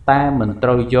แต่เหมือนต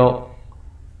รโย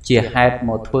เจียแฮดหม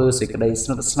ดเฟอสิกได้ส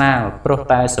นุกสนานโปร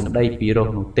ตายสมได้ปีโร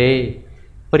หนุเต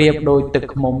เปรียบโดยตึก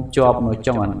มุมจอบหน่วย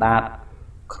จังหวัดดาด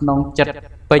ขนมจัด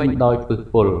เป็นโดยปึก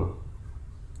ปุล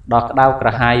ดอกดาวกร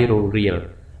ะหายรูเรียล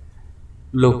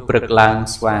ลูกปรึกลาง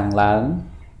สว่างล้าง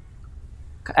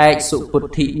ไอสุปุ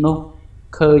ถินุ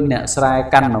เคยเนสาย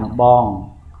กันหนมบอง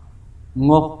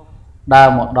งบดาว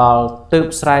หมดดอลตืบ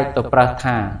สายตัวประธ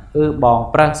านบอง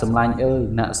ประสำลังเ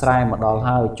นสายหมดดอลใ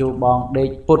ห้จูบองเด็ก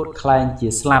ปุดคลายจี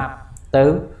สลับเติ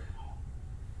ม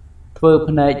เพื่อพ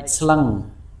เนจสลัง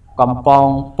กำปอง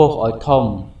ปุกอ่อยทม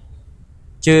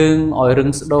จึงอ่อยรึง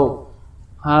สะดุก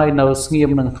ให้เนสเงียม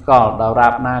หนึ่งก่อดาวรา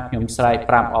บนาขยมสายป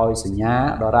รามอ่อยสัญญา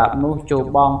ดาวราบนู้จู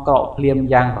บองเกาะเพลียม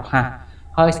ยางหรอฮะ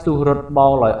ให้ตูรถบอ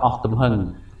ลลอยออกตุ่มหึง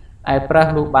ไอ้พระ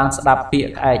ลูกบางสดับเปีย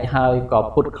กไอ้ให้ก่อ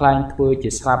พุดคลายทั่วจิ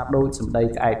ตสลับโดยสมได้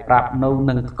ไอ้ปรับโน่ห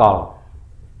นึ่งก่อ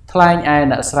ថ្លែងឯ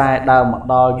អ្នកស្រែដើរមក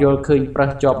ដល់យល់ឃើញប្រះ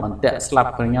ជាប់អន្ទាក់ស្លាប់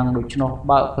ក្រញ៉ងដូច្នោះ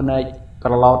បើកភ្នែកក្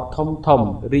រឡោតធំធំ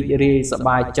រីករាយសប្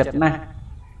បាយចិត្តណាស់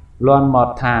លន់មក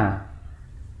ថា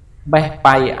បេះ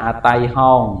បៃអាតៃ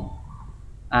ហោង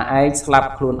អាឯងស្លាប់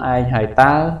ខ្លួនឯងហើយ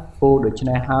តើពូដូច្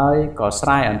នេះហើយក៏ស្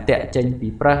រែអន្ទាក់ចេញពី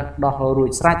ប្រះដោះរួ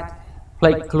ចស្រេចភ្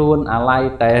លេចខ្លួនអាឡ័យ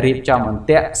តែរៀបចំអន្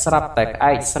ទាក់ស្រាប់តែក្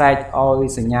អែកស្រែកឲ្យ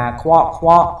សញ្ញាខ្វក់ខ្វ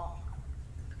ក់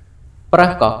ប្រះ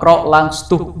ក៏ក្រកឡើងស្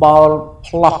ទុះបោល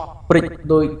ផ្លោះព្រិច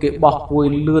ដោយគេបោះពួយ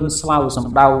លឿនស្លៅស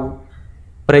ម្ដៅ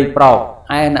ព្រៃប្រោក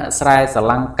ឯអ្នកស្រែស្រ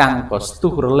ឡាំងកាំងក៏ស្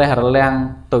ទុះរលេះរលាំង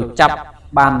ទៅចាប់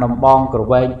បានដំបងក្រ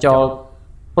វែងចោល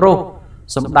ព្រោះ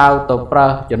សម្ដៅទៅប្រើ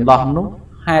ចន្លោះនោះ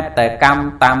ហេតុតែកម្ម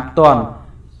តាមតន់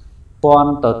ព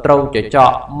ន់ទៅត្រូវចច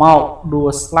កមកដួ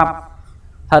ស្លាប់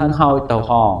ហិនហើយទៅ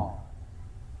ហង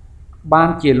បាន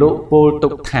ជាលោកពោលទុ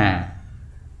កថា83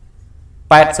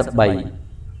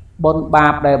បុណ្យបា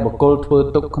បដែលបុគ្គលធ្វើ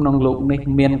ទុកក្នុងលោកនេះ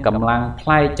មានកម្លាំងផ្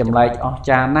លែកចម្លែកអស្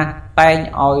ចារ្យណាស់តែង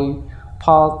ឲ្យផ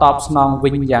លតបស្នងវិ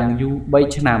ញយ៉ាងយូរ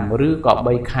3ឆ្នាំឬក៏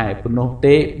3ខែប៉ុណ្ណោះ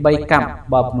ទេ3កាប់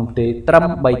បើប៉ុណ្ណោះទេត្រឹម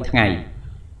3ថ្ងៃ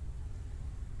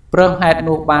ព្រោះហេតុ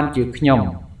នោះបានជាខ្ញុំ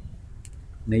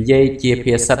និយាយជា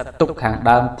ភាសិតទុកខាង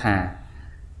ដើមថា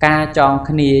ការចង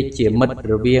គ្នាជាមិត្ត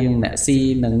រវាងអ្នកស៊ី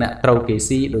និងអ្នកត្រូវគេ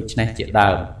ស៊ីដូច្នេះជា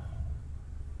ដើម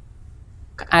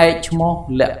ក្អែកឈ្មោះ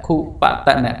លក្ខុបត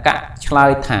នកៈឆ្លើ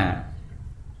យថា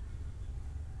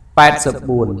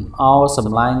84អោស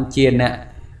ម្លាញ់ជាអ្នក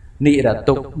និរ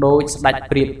តុកដូចស្ដេច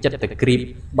ព្រាបចិត្តក្រៀប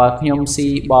បើខ្ញុំស៊ី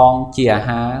បងជាអា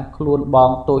ហារខ្លួនប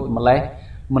ងតូចម្លេះ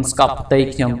មិនស្កប់ផ្ទៃ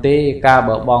ខ្ញុំទេកាល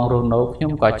បើបងរស់នៅខ្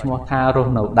ញុំក៏ឈ្មោះថារ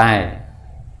ស់នៅដែរ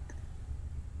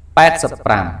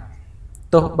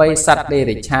85ទោះបីសត្វដេ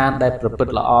រិឆានដែលប្រព្រឹ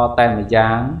ត្តល្អតែម្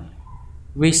យ៉ាង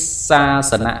វិសា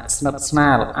សនៈស្និទ្ធស្នា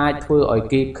លអាចធ្វើឲ្យ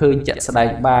គេឃើញជាក់ស្ដែង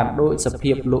បានដោយស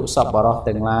ភាពលោកសប្បុរស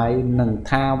ទាំងឡាយនឹង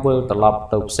ថាវិលត្រឡប់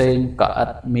ទៅផ្សេងក៏ឥត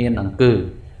មានអង្គើ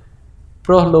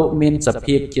ព្រោះលោកមានស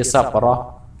ភាពជាសប្បុរស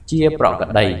ជាប្រក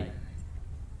ដី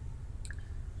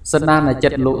សន្តានចិ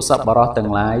ត្តលោកសប្បុរសទាំ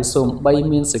ងឡាយសូម្បី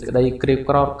មានសេចក្តីក្រៀប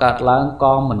ក្រោតកើតឡើង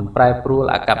ក៏មិនប្រែប្រួល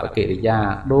អកប្បកិរិយា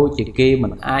ដូចជាគេមិ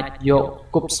នអាចយក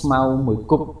គប់ស្មៅមួយ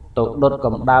គប់ទៅដុតក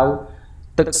ម្ដៅ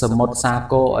ទឹកសមុទ្រសា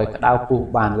គរឲ្យក្តៅពុះ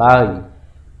បានឡើយ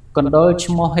កណ្ដុល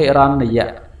ឈ្មោះហិរណយៈ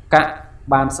កៈ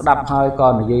បានស្ដាប់ហើយក៏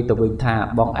និយាយទៅវិញថា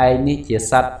បងឯងនេះជា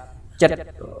សត្វចិត្ត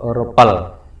រពិល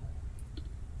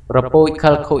រពោចខ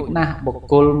លខូចណាស់បុគ្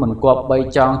គលមិនគប្បី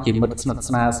ចង់ជាមិត្តស្និទ្ធ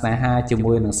ស្នាលស្នេហាជា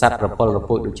មួយនឹងសត្វរពិលរ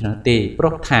ពោចដូច្នេះទេព្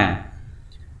រោះថា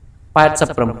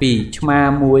87ឆ្មា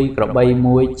មួយក្របី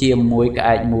មួយជាមួយក្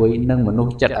អែកមួយនិងមនុស្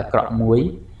សចិត្តអាក្រក់មួយ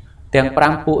ទាំង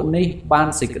5ពួកនេះបាន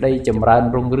សេចក្តីចម្រើន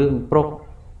រុងរឿងព្រោះ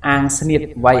អាងស្នៀត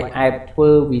វាយអែបធ្វើ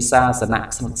វិសាសនៈ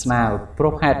ស្និទ្ធស្នាលព្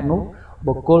រោះហេតុនោះ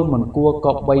បុគ្គលមិនគួរគ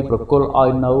ប្បីប្រគល់ឲ្យ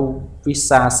នៅវិ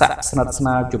សាសៈស្និទ្ធស្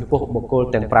នាលចំពោះបុគ្គល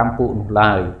ទាំង5ពួកនោះ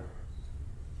ឡើយ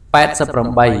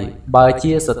88បើ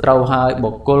ជាសត្រូវហើយ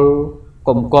បុគ្គល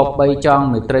កុំគប្បីចង់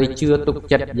មេត្រីជឿទុក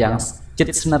ចិត្តយ៉ាងជិត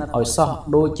ស្និទ្ធឲ្យសោះ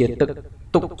ដូចជាទឹក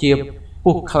ទុកជា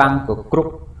ពុះខ្លាំងក៏គ្រ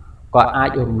ប់ក៏អាច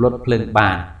រំលត់ភ្លើង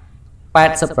បាន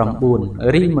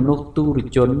89រីមនុស្សទូរ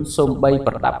ជនសូម្បី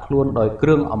ប្រដាប់ខ្លួនដោយគ្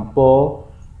រឿងអំពរ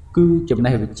គឺចំ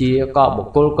ណេះវិជ្ជាក៏បុ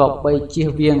គ្គលក៏បីជៀស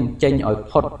វាងចេញឲ្យ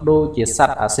ផុតដូចជាស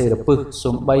ត្វអសេរពឹស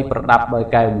សូម្បីប្រដាប់ដោយ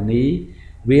កែវមនី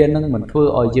វានឹងមិនធ្វើ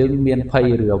ឲ្យយើងមានភ័យ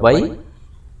ឬអ្វី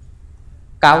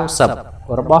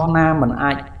90របស់ណាមិន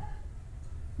អាច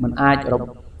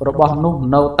របស់នោះ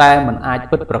នៅតែមិនអាច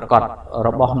ពិតប្រកបរ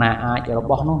បស់ណាអាចរ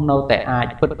បស់នោះនៅតែអាច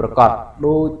ពិតប្រកប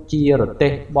ដូចជារ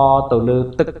ទេះបទៅលើ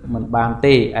ទឹកមិនបាន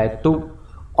ទេឯទូក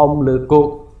អុំលើគោក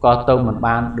ក៏ទៅមិន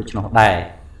បានដូច្នោះដែរ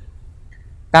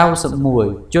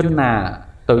91ជនណា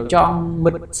ទៅចង់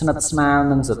មិត្តស្និទ្ធស្នាល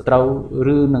នឹងសត្រូវ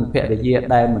ឬនឹងភរិយា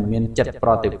ដែលមិនមានចិត្តប្រ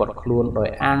តិបត្តិខ្លួនដោយ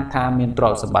អាងថាមានទ្រ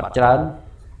ព្យសម្បត្តិច្រើន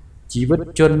ជីវិត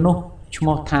ជននោះឈ្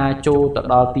មោះថាចូលទៅ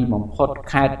ដល់ទីបំផុត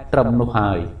ខេត្តត្រឹមនោះ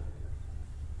ហើយ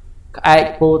ក្អែក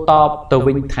ពោលតបទៅ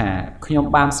វិញថាខ្ញុំ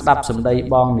បានស្ដាប់សម្ដី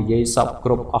បងនិយាយសពគ្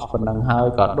រប់អស់ប៉ុណ្ណឹងហើយ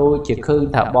ក៏ដូចជាឃើញ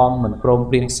ថាបងមិនព្រម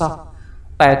ព្រៀងសោះ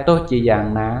តែទោះជាយ៉ាង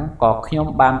ណាក៏ខ្ញុំ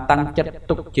បានតាំងចិត្ត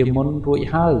ទុកជាមុនរួច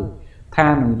ហើយថា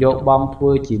នឹងយកបងធ្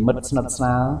វើជាមិត្តស្និទ្ធស្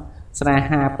នាលស្នេ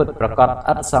ហាពិតប្រកប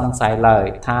ឥតសង្ស័យឡើយ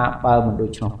ថាបើមិនដូ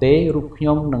ច្នោះទេរូបខ្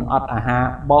ញុំនឹងអត់អាហារ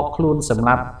បោកខ្លួនសម្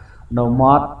លាប់នៅ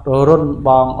មាត់រុនប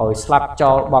ងឲ្យស្លាប់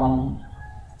ចោលបង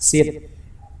សៀត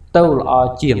ទៅល្អ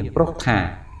ជាងព្រោះថា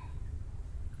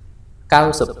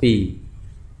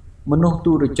92មនុស្ស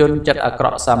ទូរជនចិត្តអាក្រ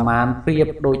ក់សាមានប្រៀប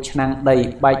ដូចឆ្នាំងដី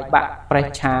បែកបាក់ប្រេះ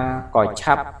ឆាក៏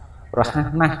ឆាប់រហ័ស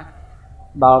ណាស់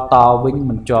ដល់តវិញ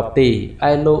មិនជាប់ទេ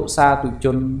ឯលោកសាទុជ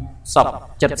នសព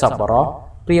ចិត្តសប្បុរស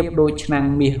ប្រៀបដូចឆ្នាំង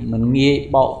មាសមិនងាយ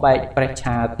បោកបែកប្រេះ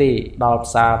ឆាទេដល់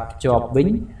ផ្សារភ្ជាប់វិញ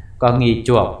ក៏ងាយ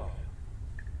ជាប់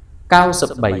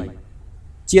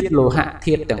 93ជាតិលោហៈ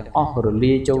ធាតុទាំងអស់រ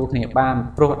លាយចូលគ្នាបាន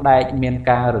ព្រោះដែកមាន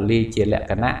ការរលាយជាលក្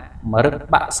ខណៈមរឹត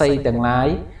បាក់សីទាំងឡាយ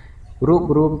រួប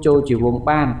រวมចូលជាវង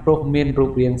បានព្រោះមានរូ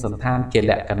បរាងសន្តានជា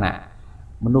លក្ខណៈ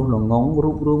មនុស្សល្ងង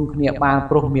រួបរวมគ្នាបាន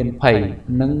ព្រោះមានភ័យ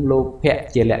និងលោភៈ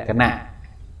ជាលក្ខណៈ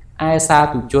ឯសា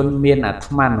ធុជនមានអា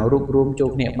ត្មានរួបរวมចូល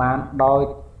គ្នាបានដោយ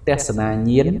ទេសនា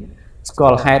ញាណស្គា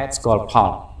ល់ហេតុស្គាល់ផ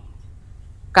ល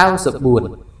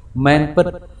94មែនពិត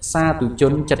សាធុជ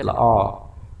នចិត្តល្អ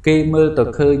គេមើលទៅ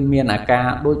ឃើញមានអាការ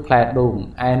ដូចផ្លែដូង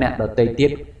ឯអ្នកដទៃទៀ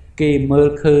តគេមើល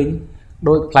ឃើញ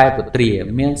ដូចផ្លែពត្រា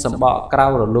មានសម្បកក្រៅ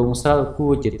រលោងស្រិលគួ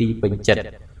រជាទីពេញចិត្ត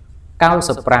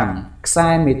95ខ្សែ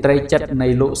មេត្រីចិត្តនៃ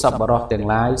លោកសប្បុរសទាំង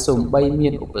ឡាយសូម្បីមា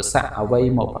នឧបសគ្គអ្វី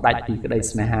មកផ្ដាច់ពីក្តី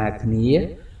ស្នេហាគ្នា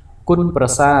គុណប្រ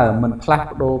សើរមិនផ្លាស់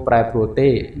ប្ដូរប្រែប្រួលទេ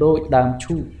ដោយដើម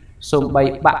ឈូកសូម្បី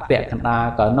បាក់ពាក់កណ្ដាល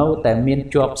ក៏នៅតែមាន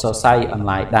ជាប់សរសៃអន្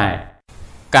លាយដែរ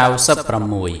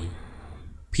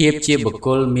96ភាពជាបុគ្គ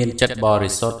លមានចិត្តប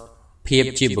រិសុទ្ធភាព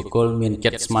ជាបុគ្គលមានចិ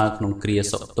ត្តស្មើក្នុងគ្រា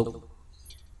សុខទុក្ខ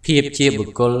ភាពជាបុ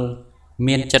គ្គល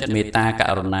មានចិត្តមេត្តាក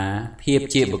រុណាភាព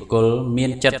ជាបុគ្គលមា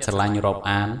នចិត្តស្រឡាញ់រាប់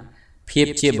អានភាព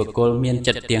ជាបុគ្គលមាន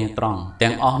ចិត្តទៀងត្រង់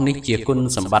ទាំងអស់នេះជាគុណ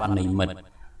សម្បត្តិនៃមិត្ត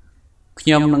ខ្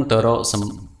ញុំនឹងទៅរក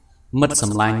មិត្តស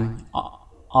ម្លាញ់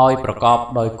ឲ្យប្រកប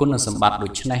ដោយគុណសម្បត្តិដូ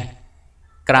ចនេះ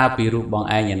ក្រៅពីរូបបង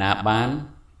ឯងណាបាន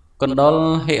កណ្ដុល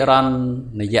ហិរ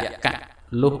ណយកៈ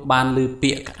លុះបានឮ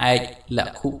ពាក្យក្អែកល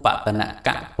ក្ខុបតន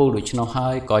កៈពុលដូច្នោះហើ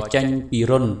យក៏ចេញពី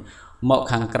រុនមក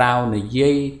ខាងក្រៅនិយា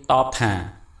យតបថា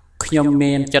ខ្ញុំ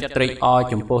មានចិត្តត្រេកអរ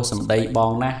ចំពោះសម្ដីប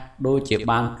ងណាស់ដូចជា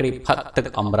បានក្រៀបផឹកទឹក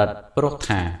អម្រឹតព្រោះ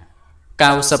ថា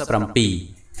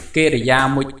97កិរិយា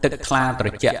មុជទឹកថ្លាត្រ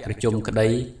ជាក់ត្រជុំក្តី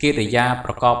កិរិយាប្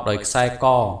រកបដោយខ្សែក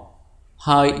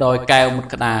ហើយដោយកែវមុត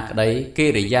ក្តារក្តីកិ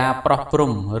រិយាប្រោះព្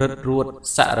រំរឹតរួត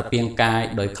សរពាងកាយ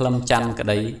ដោយក្លឹមច័ន្ទក្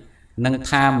តីនឹង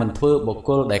ថាមិនធ្វើបុគ្គ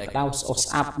លដែលក្តៅស្អុះ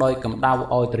ស្អាប់ដោយកម្ដៅ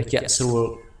ឲ្យត្រជាក់ស្រួល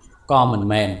ក៏មិន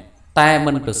មែនតែ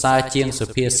មិនប្រសើរជាងសុ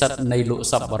ភាសិតនៃលោក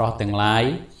សប្បុរសទាំងឡាយ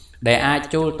ដែលអាច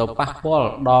ចូលទៅប៉ះពាល់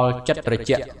ដល់ចិត្តត្រ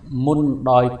ជាក់មុន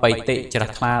ដោយបៃតិជ្រះ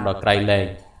ថ្លាដល់ក្រៃលែង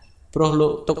ព្រោះលោ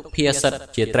កទុកភាសិត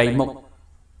ជាត្រីមុខ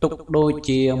ទុកដូច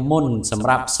ជាមុនសម្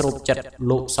រាប់ស្រូបចិត្ត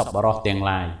លោកសប្បុរសទាំង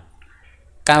ឡាយ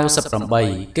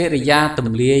98កិរិយាទំ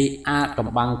លាយអាកំ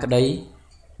បាំងក្តី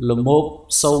លមោក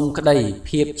សូមក្តី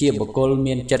ភាពជាបុគ្គល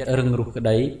មានចិត្តរឹងរូសក្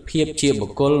តីភាពជាបុ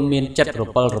គ្គលមានចិត្តរ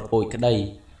ពិលរពូចក្តី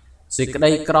សេចក្តី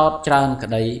ក្រោតច្រើនក្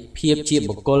តីភាពជា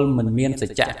បុគ្គលមិនមានស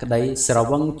ច្ចៈក្តីស្រ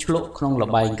វឹងឆ្លុកក្នុងល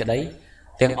បែងក្តី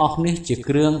ទាំងអស់នេះជា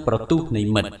គ្រឿងប្រទុះនៃ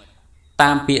មិត្ត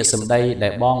តាមពាក្យសម្ដីដែ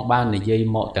លបងបាននិយាយ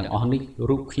មកទាំងអស់នេះ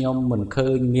រូបខ្ញុំមិនឃើ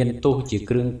ញមានទោសជា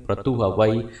គ្រឿងប្រទុះអ្វី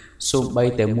សូម្បី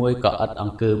តែមួយក៏ឥតអ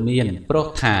ង្គើមានព្រោះ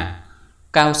ថា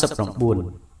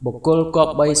99បុគ្គលគ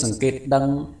ប្បីសង្កេតដឹង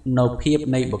នៅភាព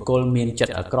នៃបុគ្គលមានចិ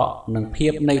ត្តអាក្រក់និងភា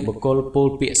ពនៃបុគ្គលពោល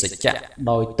ពាក្យសច្ចៈ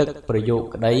ដោយទឹកប្រយោគ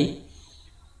ក្តី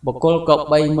បុគ្គលគប្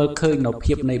បីមើលឃើញនៅ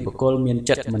ភាពនៃបុគ្គលមាន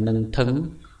ចិត្តមិននឹងធឹង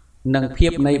និងភា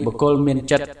ពនៃបុគ្គលមាន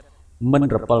ចិត្តមិន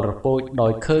រពិលរពូចដោ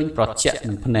យឃើញប្រជៈ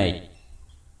នឹងភ្នែក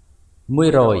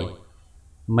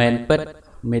100មែនពិត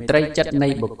មេត្រីចិត្តនៃ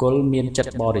បុគ្គលមានចិត្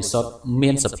តបរិសុទ្ធមា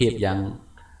នសភាពយ៉ាង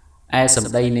ឯស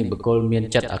ម្ដីនៃបុគ្គលមាន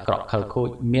ចិត្តអាក្រក់ខលខូច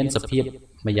មានសភាព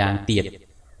ម្យ៉ាងទៀត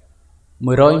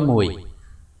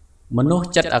101មនុស្ស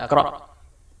ចិត្តអាក្រក់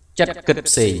ចិត្តគិត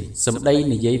ផ្សេងសម្ដី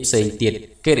និយាយផ្សេងទៀត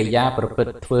កិរិយាប្រព្រឹ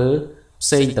ត្តធ្វើផ្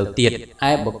សេងទៅទៀត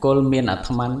ឯបុគ្គលមានអា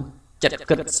ត្មានចិត្ត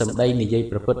គិតសម្ដីនិយាយ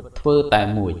ប្រព្រឹត្តធ្វើតែ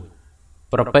មួយ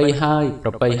ប្រពៃហើ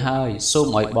យសូម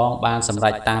ឲ្យបងបានសម្រេ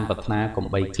ចតាមប្រាថ្នាកុំ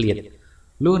បីឃ្លាត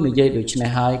លុះនិយាយដូច្នេះ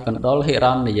ហើយកណ្ដុលហិរ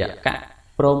ណយកៈ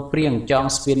ព្រមព្រៀងចង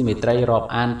ស្ពានមេត្រីរាប់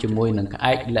អានជាមួយនឹងក្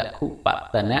អែកលក្ខុប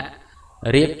តនៈ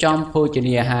រៀបចំភោជ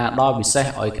នាហារដ៏ពិសេស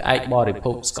ឲ្យក្អែកបរិ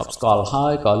ភោគស្កប់ស្កល់ហើ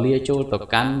យក៏លាចូលទៅ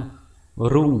កាន់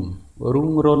រុង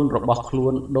រុនរបស់ខ្លួ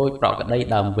នដោយប្រក្តី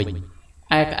ដើមវិញ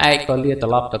ឯក្អែកក៏លាត្រ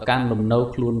ឡប់ទៅកាន់លំនៅ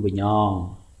ខ្លួនវិញ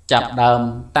ចាប់ដើម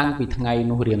តាំងពីថ្ងៃ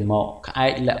នោះរៀងមកក្អែ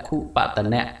កលក្ខុបត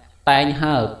នៈតែង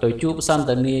ហើរទៅជួបសន្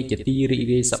តានាជាទីរីក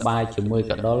រាយសប្បាយជាមួយ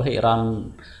កណ្ដុលហិរ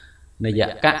ណយ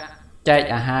កៈចែក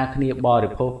អាហារគ្នាបរិ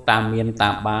ភោគតាមមានតា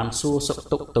មបានសួរសុខ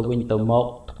ទុក្ខទៅវិញទៅមក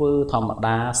ធ្វើធម្ម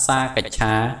តាសាកិច្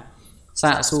ឆា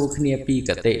សាកសួរគ្នាពី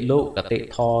កតិលោកកតិ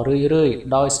ធររឿយ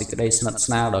ដោយសេចក្តីស្និទ្ធ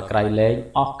ស្នាលដល់ក្រៃលែង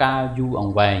អស់កាលយូរអ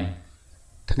ង្វែង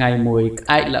ថ្ងៃមួយក្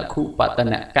អែកលក្ខុបត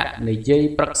នកៈនិយាយ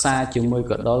ប្រឹក្សាជាមួយ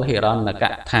កណ្ដុលហិរណយ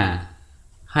កៈថា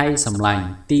ហើយសម្លាញ់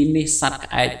ទីនេះសត្វ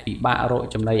ក្អែកពិបាករក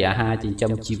ចំណីអាហារចិញ្ចឹ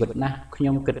មជីវិតណាស់ខ្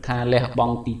ញុំគិតថាលះប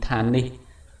ង់ទីឋាននេះ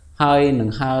ហើយនឹង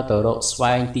ហើរទៅរកស្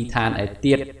វែងទីឋានឯ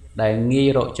ទៀតដែលងាយ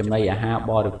រកចំណីអាហារ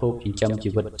បរិភោគចិញ្ចឹមជី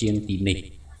វិតជាងទីនេះ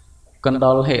កណ្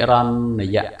ដុលហិរណ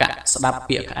យកៈស្ដាប់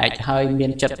ពាក្យក្អែកហើយមា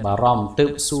នចិត្តបារម្ភទើ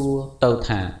បសួរទៅ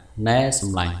ថាណែស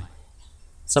ម្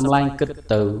លាញ់គិត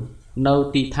ទៅ នៅ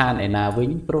ទីឋានឯណាវិ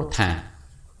ញព្រោះថា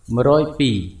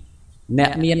102អ្ន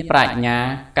កមានប្រាជ្ញា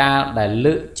កាលដែល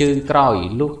លើកជើងក្រោយ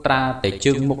លុះត្រាតែ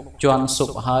ជើងមុខជន់សុ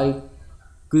បហើយ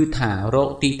គឺថារក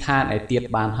ទីឋានឯទៀត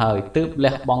បានហើយទើប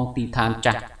លះបង់ទីឋាន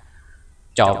ចាស់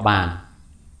ចោលបាន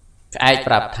ក្អែក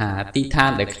ប្រាប់ថាទីឋា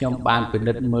នដែលខ្ញុំបានពិ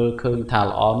និត្យមើលឃើញថា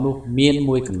ល្អនោះមាន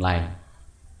មួយកន្លែង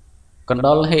កណ្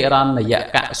ដុរហិរញ្ញយ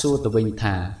កៈសួរទៅវិញ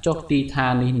ថាចុះទីឋា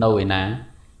ននេះនៅឯណា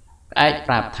ក្អែក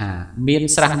ប្រាប់ថាមាន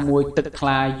ស្រះមួយទឹកថ្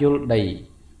លាយល់ដី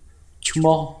ឈ្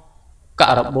មោះក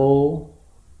របោ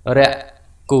រៈ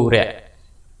គូរៈស្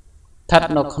ថិត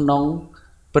នៅក្នុង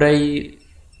ព្រៃ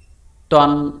តន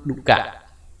ឌុកៈ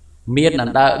មានអ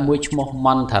ណ្ដើកមួយឈ្មោះម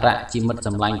ន្តរៈជាមិត្តស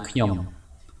ម្លាញ់ខ្ញុំ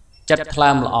ចិត្តថ្លើ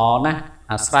មល្អណាស់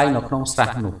អាស្រ័យនៅក្នុងស្រះ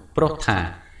នោះព្រោះថា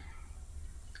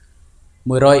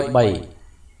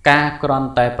103ការគ្រាន់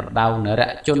តែប្រដៅនរ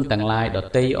ជនទាំងឡាយដ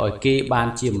ទៃឲ្យគេបាន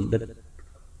ជាបណ្ឌិត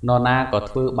នរណាក៏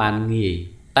ធ្វើបានងាយ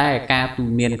តែការទូ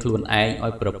ន្មានខ្លួនឯងឲ្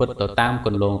យប្រព្រឹត្តទៅតាមគ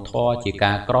ន្លងធម៌ជា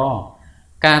ការក្រ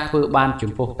ការធ្វើបាន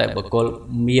ចំពោះតែបុគ្គល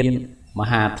មានម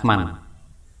ហាថ្ម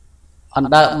អ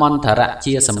ណ្ដើកមន្តរៈ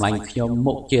ជាសម្លាញ់ខ្ញុំ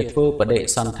មុខជាធ្វើបដិ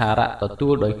សន្ធារៈទទួ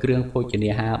លដោយគ្រឿងភោជ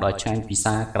នាហារដ៏ឆ្ងាញ់ពិ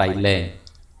សាក្រៃលែង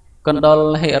កណ្ដុរ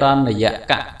ហិរញ្ញយ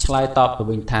កៈឆ្លើយតបទៅ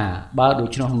វិញថាបើដូ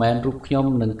ច្នោះមែនរូបខ្ញុំ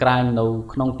នឹងក្រាញនៅ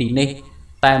ក្នុងទីនេះ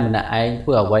តែម្នាក់ឯងធ្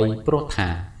វើអ្វីព្រោះថា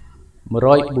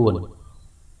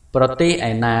104ប្រទេស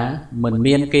ឯណាមិន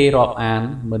មានគេរាប់អាន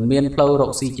មិនមានផ្លូវរ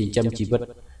កស៊ីចិញ្ចឹមជីវិត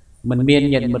មិនមាន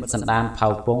ញាតិមិត្តសន្តានផៅ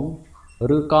ពង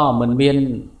ឬក៏មិនមាន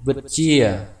វិទ្យា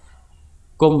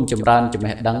គុំចម្រើនចំ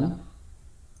ណេះដឹង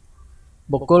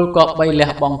បុគ្គលក៏បីលះ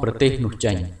បង់ប្រទេសនោះ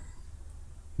ចេញ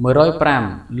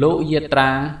105លោកយាត្រា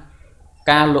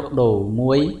ការលក់ដូរ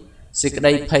1សេចក្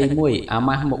តីភ័យ1អា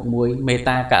ម៉ាស់មុខ1មេត្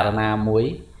តាករុណា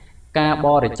1ការប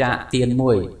រិច្ចាគទាន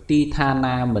1ទីឋាន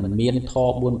ណាមិនមានធ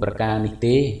ម៌4ប្រការនេះ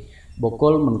ទេបុគ្គ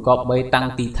លមិនក៏បីតាំង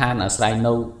ទីឋានអាស្រ័យ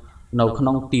នៅក្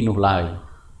នុងទីនោះឡើយ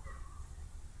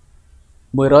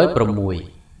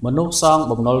106មនុស្សសង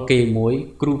បំណុលគេ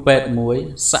1គ្រូពេទ្យ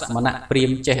1សមណៈព្រាហ្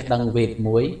មណ៍ចេះដឹងវេទ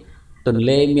1ទន្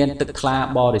លេមានទឹកថ្លា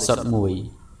បរិសុទ្ធ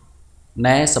1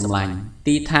ណែសម្លាញ់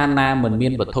ទីឋានណាមិនមា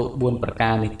នវត្ថុ4ប្រកា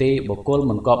រនេះទេបុគ្គល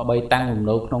មិនក៏បីតាំងលំ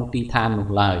នៅក្នុងទីឋាននោះ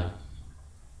ឡើយ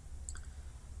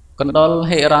កណ្ដុរ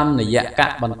ហិរញ្ញយកៈ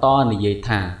បន្តនិយាយ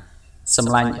ថាស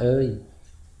ម្លាញ់អើយ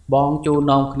បងជួ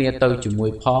នាំគ្នាទៅជាមួ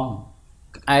យផង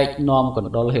ក្អែកនាំក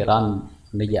ណ្ដុរហិរញ្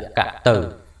ញយកៈទៅ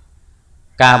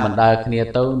ការបណ្ដើរគ្នា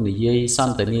ទៅនិយាយស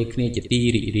ន្ទនាគ្នាជាទី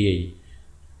រីករាយ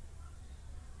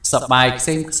សប្បាយខ្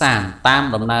សែខ្សានតាម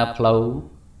ដំណើរផ្លូវ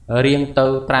រៀងទៅ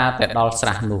ត្រាតែដល់ស្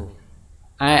រះនោះ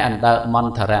ឯអណ្ដើកម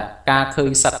ន្តរៈការឃើ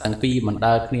ញសត្វទាំងពីរបណ្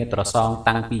ដើរគ្នាត្រសង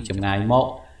តាំងពីចម្ងាយមក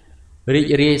រីក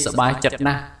រាយសប្បាយចិត្ត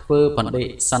ណាស់ធ្វើបណ្ឌិ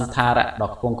សន្ធារៈ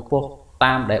ដ៏ខ្ពង់ខ្ពស់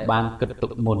តាមដែលបានគិតទុ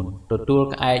កមុនទទួល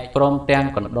ក្អែកព្រមទាំង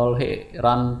កណ្ដុរហិរ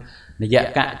ញ្ញយ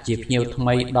កៈជាភ្ញៀវថ្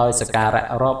មីដោយសក្ការៈ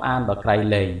រាប់អានដល់ក្រៃ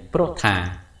លែងព្រោះថា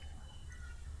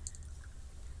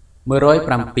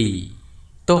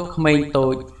107ទោះក្មេងតូ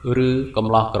ចឬកំ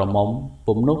ឡោះក្រមុំ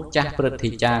ពុំនោះចាស់ព្រឹទ្ធា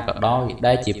ចារ្យក៏ដោយ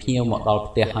ដែលជាភ្ញៀវមកដល់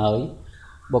ផ្ទះហើយ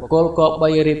បុគ្គលក៏បី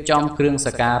រៀបចំគ្រឿងស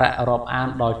ក្ការៈរាប់អាន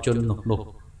ដល់ជននោះ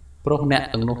ព្រោះអ្នក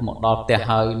ទាំងនោះមកដល់ផ្ទះ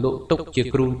ហើយលោកទុកជា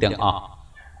គ្រូទាំងអស់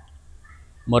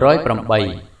108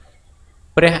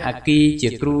ព្រះអគីជា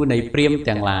គ្រូនៃព្រាហ្មណ៍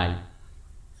ទាំងឡាយ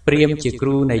ព្រាហ្មណ៍ជាគ្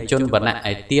រូនៃជនវណ្ណៈ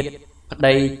ឯទៀតប្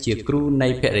តីជាគ្រូនៃ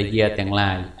ភរិយាទាំង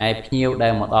ឡាយឯភ្ញៀវដែ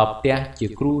លមកដល់ផ្ទះជា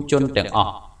គ្រូជនទាំងអ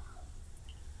ស់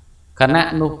ខណៈ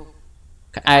នោះ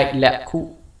ក្អែកលក្ខុ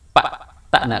ប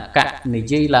តនកៈនិ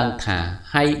យាយឡើងថា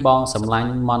ហើយបងសម្លា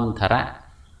ញ់មន្តរៈ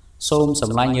សូមស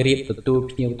ម្លាញ់រៀបទទួល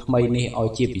ភ្ញៀវថ្មីនេះឲ្យ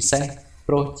ជាពិសេស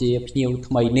ព្រោះជាភ្ញៀវ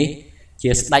ថ្មីនេះ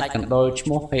ជាស្ដេចកណ្ដុរឈ្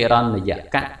មោះហិរញ្ញយ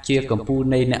កៈជាកម្ពុជា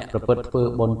នៃអ្នកប្រព្រឹត្តធ្វើ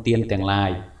បុណ្យទានទាំងឡា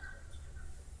យ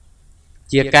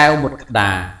ជាកែវមុតក្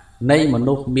តារនៃម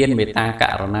នុស្សមានមេត្តាក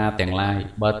រុណាទាំងឡាយ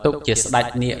បើទុកជាស្ដេច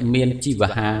នាគមានជីវ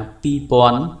ហា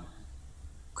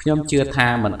2000ខ្ញុំជឿថា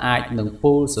មិនអាចនឹង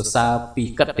ពោលសរសើរពី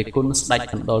កិត្តិគុណស្ដេច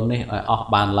កណ្ដុរនេះឲ្យអស់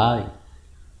បានឡើយ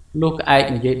លុះក្អែក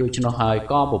និយាយដូច្នោះហើយ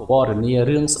ក៏ពពរនា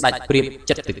រឿងស្ដេចព្រាប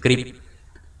ចិត្តក្រីប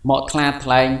មកថ្លាថ្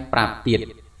លែងប្រាប់ទៀត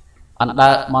អណ្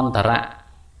ដើកមន្តរៈ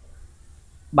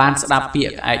បានស្ដាប់ពា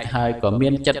ក្យក្អែកហើយក៏មា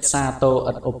នចិត្តសាទរ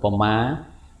ឥតឧបមា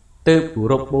ទើបគោ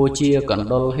រពបូជាកណ្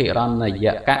ដុរហិរញ្ញយ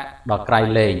កៈដល់ក្រៃ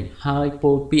លែងហើយ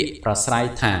ពោលពាក្យប្រស្រ័យ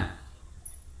ថា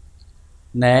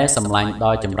ណែសម្លាញ់ដ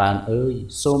ល់ចម្រើនអើយ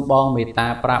សូមបងមេត្តា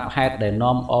ប្រាប់ហេតុដែល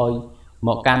នាំអោយម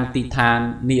កកាន់ទីឋាន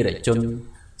និរជន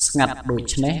ស្ងាត់ដូ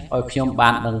ចនេះឲ្យខ្ញុំបា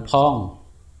នដឹងផង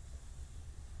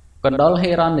កណ្ដុរ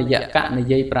ហិរញ្ញយកៈនិ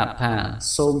យាយប្រាប់ថា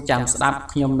សូមចាំស្ដាប់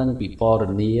ខ្ញុំនឹងពិព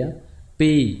ណ៌នា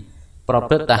ពីប្រ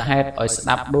ព្រឹត្តហេតុឲ្យស្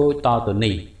ដាប់ដូចតទៅ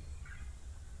នេះ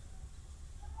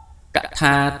ក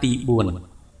ថាទី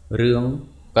4 រឿង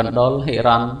កណ្ដុលហិរ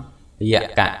ញ្ញ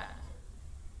កៈ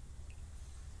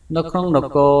នៅក្នុងន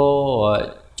គរ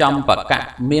ចំបកៈ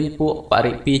មានពួកប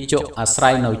រិពាជកអាស្រ័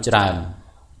យនៅច្រើន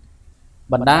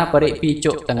បណ្ដាបរិពាជ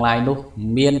កទាំងឡាយនោះ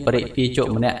មានបរិពាជក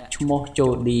ម្នាក់ឈ្មោះជោ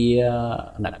ឌា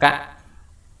នកៈ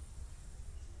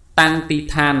តាំងទី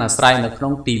ឋានអាស្រ័យនៅក្នុ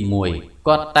ងទី1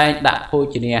គាត់តែងដាក់ភោ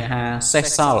ជនាហារសេះ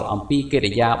សល់អំពីកិ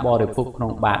រិយាបរិភោគក្នុ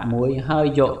ងបាតមួយហើយ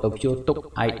យកទៅភ្ជួរទុក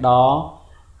ឯដ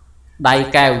ដៃ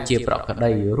កែវជាប្រក្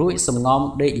តីរួចសំងំ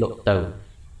ដេកលក់ទៅ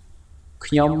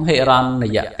ខ្ញុំហិរ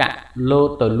ញ្ញកៈលោត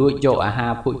ទៅលួចយកអាហា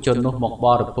រភោជននោះមកប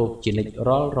រិភោគជានិច្ច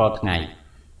រាល់ថ្ងៃ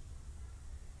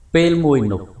ពេលមួយ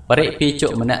នោះបរិពាជ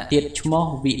កម្នាក់ទៀតឈ្មោះ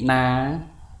វិណា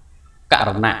ករ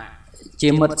ណៈជា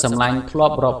មិត្តសម្លាញ់ធ្លា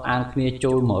ប់រាប់អានគ្នា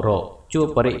ចូលមករកជួប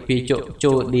បរិពាជក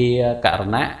ជោឌាករ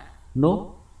ណៈនោះ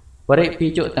បរិពា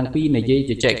ជកទាំងពីរនិយាយ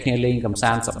ជជែកគ្នាលេងកំ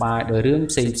សាន្តសប្បាយដោយរឿង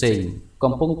ផ្សេង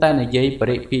កំពុងតែនិយាយប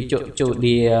រិពាជកជោ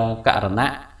ឌាករណៈ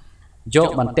យក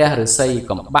បន្ទះឫស្សី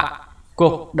កំបាក់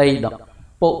គោះដី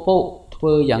ពោកធ្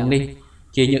វើយ៉ាងនេះ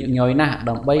ជាញឹកញយណាស់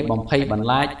ដើម្បីបំភ័យបន្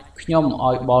លាចខ្ញុំ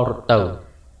ឲ្យបលរត់ទៅ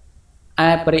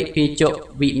ឯបរិពាជក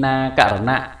វិណាករ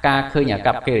ណៈការឃើញអាក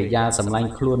ប្បកិរិយាសម្លាញ់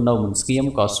ខ្លួននៅមិនស្ងៀម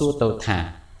ក៏សួរទៅថា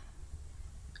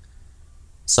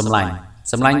សម្លាញ់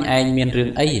ឯងមានរឿង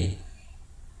អី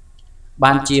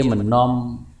បានជាមិននាំ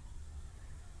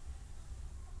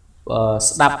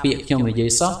ស្ដាប់ពាក្យខ្ញុំនិយាយ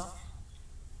សោះ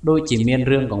ដូចជាមាន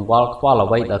រឿងកង្វល់ខ្វល់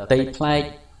អ្វីដទៃប្លែក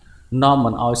នាំ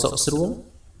មិនឲ្យសុខស្រួល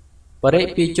បរិ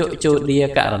ពាជកជោឌា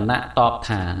ករណៈតប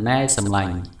ថាណែសម្លា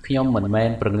ញ់ខ្ញុំមិនមែន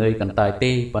ប្រងើយកន្តើយ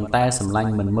ទេប៉ុន្តែសម្លា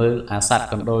ញ់មិនមើលអាសត្វ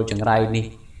កណ្ដូលចង្រៃនេះ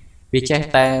វាចេះ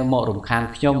តែមករំខាន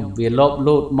ខ្ញុំវាលោភ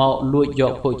លូតមកលួចយ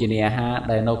កភោជនាអាហារ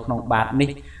ដែលនៅក្នុងបាតនេះ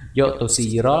យកទៅស៊ី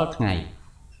រាល់ថ្ងៃ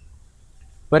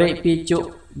បរិពាជក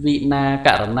វិណាក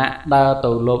រណៈដើរ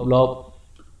ទៅលោប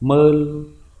មើល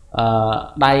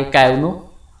ដៃកែវនោះ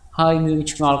ហើយងឿង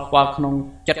ឆ្ងល់ខ្វល់ក្នុង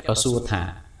ចិត្តក៏សួរថា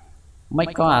មិន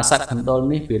ក៏អាសត្វកណ្ដុល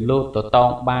នេះវាលោតទៅតោង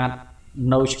បាត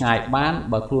នៅឆ្ងាយបាន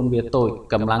បើខ្លួនវាតូច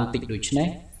កម្លាំងតិចដូច្នេះ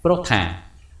ព្រោះថា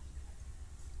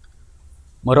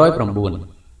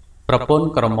109ប្រពន្ធ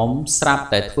ក្រមុំស្រាប់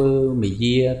តែធ្វើមា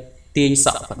យាទាញស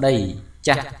ក់ប្តី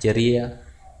ចាស់ជរា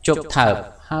ជប់ថើប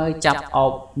ហើយចាប់អោ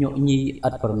បញុញញីឥ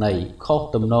តប្រណីខុស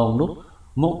ទំនងនោះ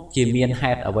មុខជាមាន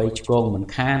ហេតុអ្វីឆ្គងមិន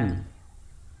ខាន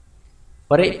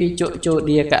បរិពាជកជោ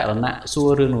ឌាករណៈសួរ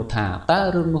រឿងនោះថាតើ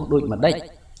រឿងនោះដូចម្ដេច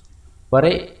ប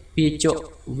រិពាជក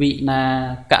វិណា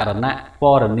ករណៈព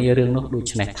រនារឿងនោះដូ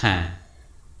ចនេះថា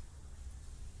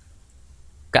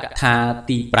កថា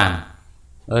ទី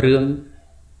5រឿង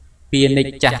ពាណិ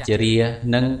ជ្ជចាស់ជរា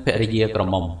និងភរិយាក្រ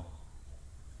មុំ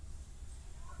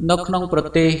នៅក្នុងប្រ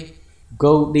ទេសហ្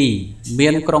គោឌីមា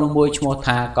នក្រុងមួយឈ្មោះ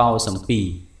ថាកោសំពី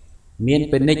មាន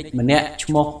ពាណិជ្ជម្នាក់ឈ្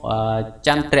មោះច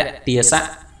ន្ទ្រទាស័ក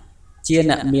ជា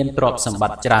អ្នកមានទ្រព្យសម្ប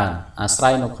ត្តិច្រើនអាស្រ័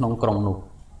យនៅក្នុងក្រុងនោះ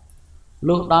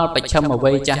លុះដល់បច្ឆិម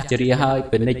វ័យចាស់ជរាហើយ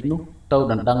ពាណិជ្ជនោះទៅ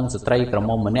ដណ្ដឹងស្ត្រីក្រ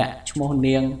មុំម្នាក់ឈ្មោះ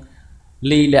នាង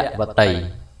លីលវតី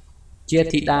ជា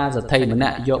ធីតាសទ្ធិម្នា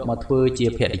ក់យកមកធ្វើជា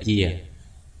ភរិយា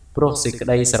ព្រោះសេចក្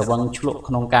តីស្រវឹងឆ្លក់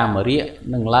ក្នុងកាមរាគ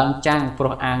នឹងឡើងចាំងព្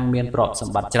រោះអាងមានទ្រព្យស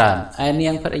ម្បត្តិច្រើនឯនា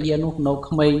ងភរិយានោះនៅ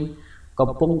ក្មេងកំ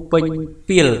ពុងពេញ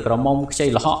ពីលក្រមុំខ្ចី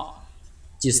លហក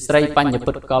ជាស្ត្រីបញ្ញ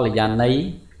ពិតកល្យាណី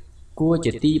គួរ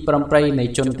ជាទីប្រំប្រៃនៃ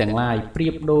ជនទាំងឡាយប្រៀ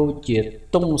បដូចជា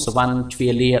ទង់សវណ្ណជ្វា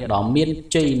លាដ៏មាន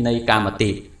ជ័យនៃកាម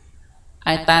ទេព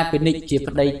ឯតាពាណិជ្ជជា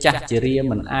ប្តីចាស់ជរា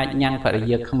មិនអាចញ៉ាំងភរិ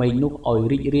យាក្មេងនោះឲ្យ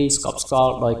រីករាយស្កប់ស្ក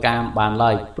ល់ដោយកាមបាន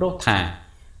ឡើយព្រោះថា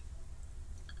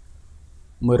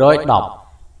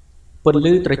110ពន្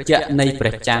លឺត្រជាក់នៃព្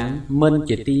រះច័ន្ទមិន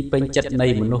ជាទីពេញចិត្តនៃ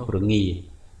មនុស្សរងា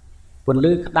ពន្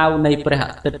លឺក្តៅនៃព្រះអា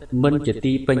ទិត្យមិនជា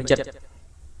ទីពេញចិត្ត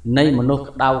នៃមនុស្ស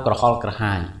ក្តៅក្រហល់ក្រ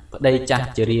ហាយប្តីចាស់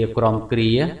ជរាក្រំគ្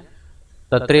រា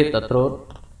ត្រេតត្រោត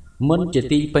មិនជា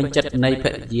ទីពេញចិត្តនៃភ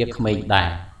រិយាក្មេងដែរ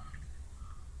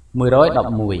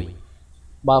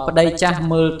111បើប្តីចាស់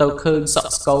មើលទៅឃើញស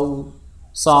ក់ស្កូវ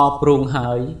សព្រួង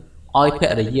ហើយឲ្យភ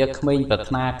រិយាក្មេងប្រា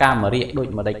ថ្នាកាមរាគដូច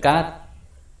ម្ដេចកើត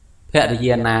ភរិ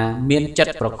យាណាមានចិត្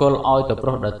តប្រគល់ឲ្យទៅប្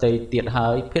រុសដទៃទៀតហើ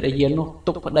យភរិយានោះ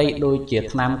ទុកប្តីដូចជា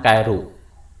ថ្នាំកែរូប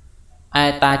ឯ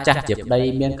តាចាស់ជាប្តី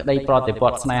មានក្តីប្រតិប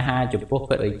ត្តិស្នេហាចំពោះ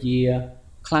ភរិយា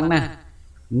ខ្លាំងណាស់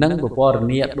និងពពរ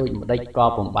នាដូចម្ដេចក៏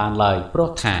ពុំបានឡើយព្រោះ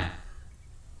ថា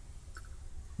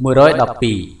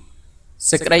112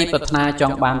សេចក្តីប្រាថ្នាច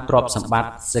ង់បានទ្រព្យសម្បត្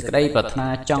តិសេចក្តីប្រាថ្នា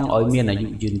ចង់ឲ្យមានអាយុ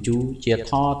យឺនយូរជា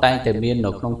ធម៌តែងតែមាន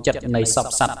នៅក្នុងចិត្តនៃសព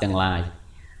សត្វទាំងឡាយ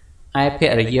ឯភ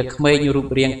រិយាក្មេងរូប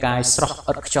រាងកាយស្រស់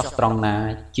ឥតខ្ចោះត្រង់ណា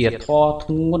ជាធម៌ធ្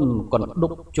ងន់កណ្ដុ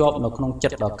កជាប់នៅក្នុងចិ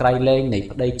ត្តដ៏ក្រៃលែងនៃ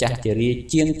ប្តីចាស់ជរា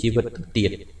ជាងជីវិតទៅទៀ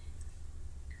ត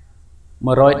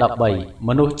113ម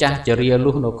នុស្សចាស់ជរា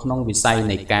លុះនៅក្នុងវិស័យ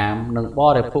នៃកាមនិងប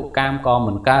រិភោគកាមក៏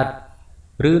មិនកើត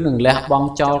ឬនឹងលះបង់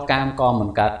ចោលកាមក៏មិន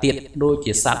កើតទៀតដូច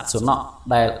ជាសត្វសុណក់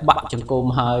ដែលបាក់ចង្គម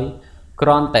ហើយគ្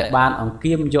រាន់តែបានអង្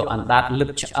គាមយកអណ្ដាតលឹប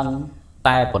ឆ្អឹង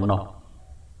តែប៉ុណ្ណោះ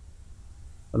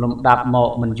លំដាប់មក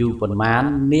មិនយូរប៉ុន្មាន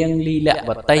នាងលីល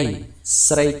វតី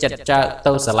ស្រីចិត្តចើក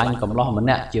ទៅស្រឡាញ់កំឡោះម្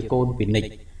នាក់ជាកូនពិនិច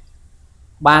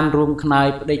បានរួមខ្នើយ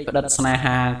ផ្ដេចផ្ដិតស្នេ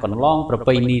ហាកន្លងប្រ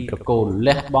ពៃណីត្រកូល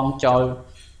លះបង់ចោល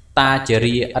តាជ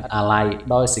រាឥតអាល័យ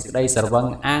ដោយសេចក្តីស្រវឹង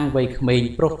អាងវ័យក្មេង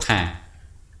ប្រុសថា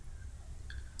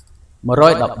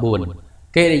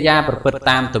114កិរិយាប្រព្រឹត្ត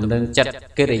តាមទំនឹងចិត្ត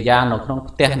កិរិយានៅក្នុង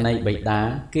ផ្ទះនៃបិតា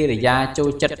កិរិយាចូល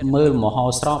ចិត្តមើលមហោ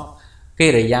ស្រពកិ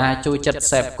រិយាចូលចិត្ត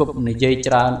សេពគប់និយាយ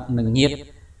ច្រើននឹងញាត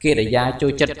កិរិយាចូ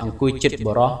លចិត្តអង្គុយចិត្តប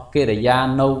រោះកិរិយា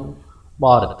នៅប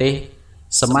រទេស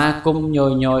សមាគមញយ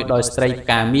ញយដោយស្ត្រីផ្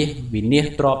កាមាសវិនិច្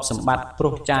ឆ័យទ្រព្យសម្បត្តិប្រុ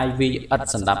សចាយវីឥត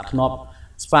សណ្ដាប់ធ្នាប់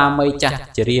ស្វាមីចាស់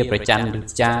ជរាប្រច័ណ្ឌរិ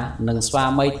ចានិងស្វា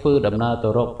មីធ្វើដំណើរទៅ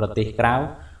រកប្រទេសក្រៅ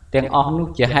ទាំងអស់នោះ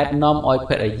ជាហេតុនាំឲ្យភ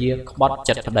រិយាក្បត់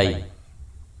ចិត្តប្តី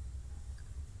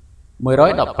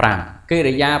115កិ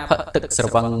រិយាផឹកទឹកស្រ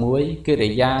វឹងមួយកិរិ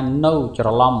យានៅច្រ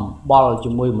ឡំបល់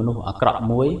ជាមួយមនុស្សអាក្រក់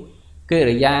មួយកិ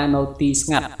រិយានៅទីស្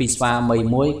ងាត់ពីស្វាមី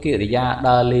មួយកិរិយា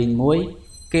ដើរលេងមួយ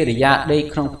កិរិយាដេក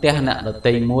ក្នុងផ្ទះអ្នកដ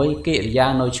តីមួយកិរិយា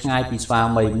នៅឆ្ងាយពីស្វា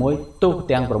មីមួយទោស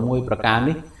ទាំង6ប្រការ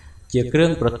នេះជាគ្រឿ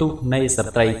ងប្រទុះនៃស្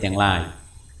ត្រីទាំងឡាយ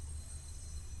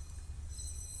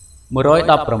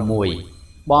116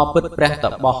បបិទ្ធព្រះត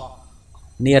បោះ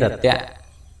និរតៈ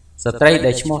ស្ត្រី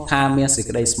ដែលឈ្មោះថាមានសេច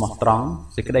ក្តីស្មោះត្រង់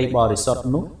សេចក្តីបរិសុទ្ធ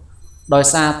នោះដោយ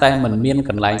សារតែមិនមាន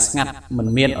កន្លែងស្ងាត់មិន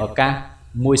មានឱកាស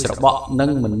មួយស្របក់និង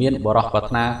មិនមានបរោះប្រា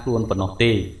ថ្នាខ្លួនប៉ុណ្ណោះ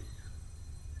ទេ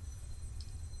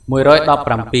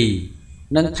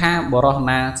117នឹងថាបរោះ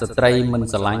ណាស្ត្រីមិន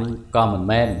ស្រឡាញ់ក៏មិន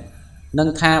មែននឹង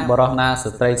ថាបរោះណា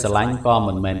ស្ត្រីស្រឡាញ់ក៏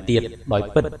មិនមែនទៀតដោយ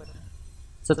ពិត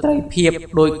ស្ត្រីភាព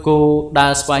ដោយគោដើ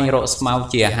រស្វែងរកស្មៅ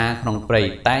ជាអាហារក្នុងព្រៃ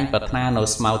តែងប្រាថ្នានៅ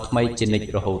ស្មៅថ្មីជានិច្ច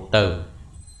រហូតទៅ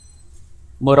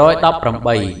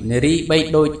118នារីបី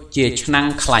ដូចជាឆ្នាំង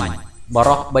ខ្លាញ់ប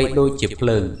រោះបីដូចជាភ្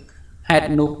លើងហេតុ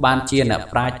នោះបានជាអ្នក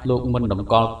ប្រាជ្ញលោកមិនតម្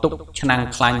កល់ទុកឆ្នាំង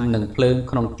ខ្លាញ់និងភ្លើង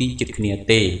ក្នុងទីជិតគ្នា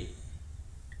ទេ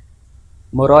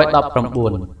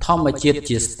119ធម្មជាតិ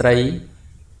ជាស្ត្រី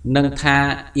នឹងថា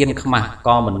អៀនខ្មាស់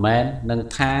ក៏មិនមែននឹង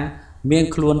ថាមាន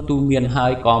ខ្លួនទូមានហើ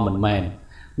យក៏មិនមែន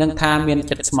នឹងថាមាន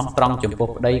ចិត្តស្មោះត្រង់ចំពោះ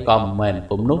ប្តីក៏មិនមែន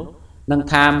ពុំនោះនឹង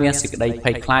ថាមានសេចក្តីភ័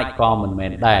យខ្លាចក៏មិនមែ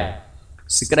នដែរ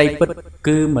សេចក្តីពិត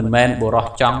គឺមិនមែនបុរស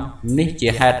ចង់នេះជា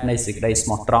ហេតុនៃសេចក្តីស្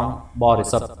មោះត្រង់បរិ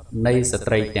សុទ្ធនៃស្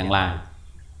ត្រីទាំងឡាយ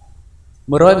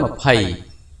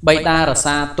120បិតារ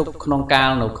សាទុកក្នុងកាល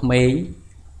នៅក្មេង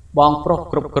បងប្រុស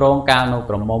គ្រប់គ្រងកាលនៅ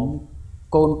ក្រមុំ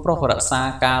កូនប្រុសរក្សា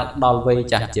កាលដល់វ័យ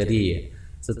ចាស់ជរា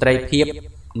ស្ត្រីភាព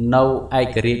នៅឯ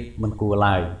ករាជ្យមិនគួរ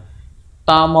ឡើយ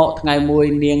តមកថ្ងៃមួយ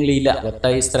នាងលីលវ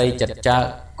តីស្រីចិត្តចើក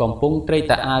កំពុងត្រេក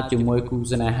តាអាជាមួយគូ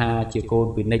ស្នេហាជាកូន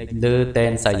ពិនិចលើតែ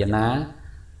នសាយនា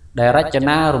ដែលរច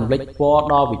នារំលេចពណ៌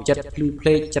ដ៏វិចិត្រភ្លឺភ្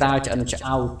លេចច្រាលឆ្អិនឆ្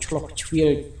អៅឆ្លុះឆ្វៀ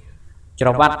លច្រ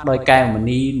វ៉ាត់ដោយកែវម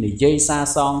ณีនិយាយសារ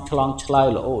សងឆ្លងឆ្លើយ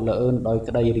ល្អល្អឿនដោយ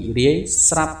ក្តីរីករាយ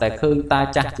ស្រាប់តែឃើញតា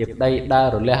ចាស់ជាប្តីដើរ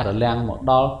រលះរលាំងមក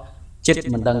ដល់ចិត្ត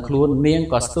មិនដឹងខ្លួននាង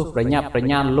ក៏ស្ទុះប្រញាប់ប្រ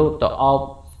ញាល់លោតទៅអោប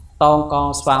តងក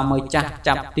ស្វាមីចាស់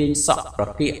ចាប់ទាញសក់ប្រ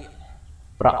គៀក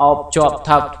ប្រអប់ជាប់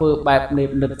ថើបធ្វើបែបនេប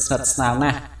និតស្និទ្ធស្នាល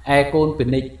ណាស់ឯកូនពិ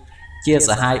និចជាស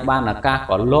ហាយបានឱកាស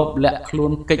ក៏លោបលាក់ខ្លួ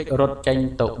នកិច្ចរត់ចេញ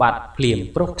ទៅបាត់ភ្លៀង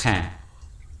ប្រុសថា121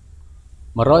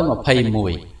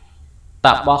ត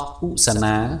បោះឧស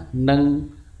នានិង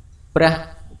ព្រះ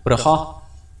ប្រហោះ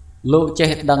លោកចេះ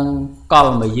ដឹងកល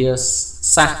មយា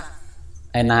សាស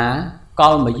ឯណាក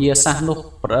លមយាសាសនោះ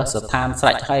ប្រស្ថានស្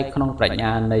រេចហើយក្នុងប្រាជ្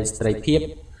ញានៃស្ត្រីភាព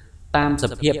តាមស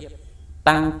ភាព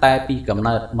តាំងតែពីកំ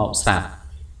ណើតមកស្រាប់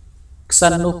ក្សិ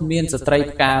ណនោះមានស្ត្រី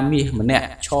ផ្កាមាសម្នាក់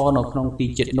ឈរនៅក្នុងទី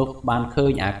ចិត្តនោះបានឃើ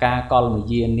ញអាការកលម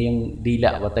យានាងលីល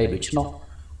វតីដូច្នោះ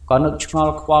ក៏នឹកឆ្ង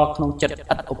ល់ខ្វល់ក្នុងចិត្ត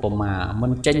ឥតឧបមាមិ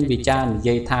នចេញវិចារនិ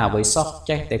យាយថាអ្វីសោះ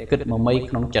ចេះតែគិតមមី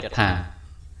ក្នុងចិត្តថា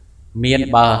មាន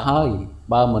បើហើយ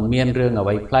បើមិនមានរឿងអ្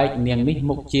វីប្លែកនាងនេះ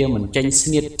មុខជាមិនចេញស្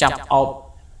នៀតចាប់អោប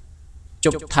ជ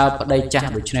ប់ថើបប្តីចាស់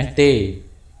ដូច្នេះទេ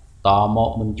តមក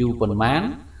មិនយូរប៉ុន្មាន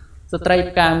ស្ត្រី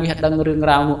ផ្កាមាសដឹងរឿង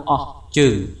រ៉ាវនោះអស់ជើ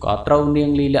ងក៏ត្រូវនាង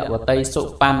លីលវតីសុ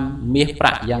ប៉ាន់មាសប្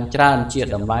រាក់យ៉ាងច្រើនជា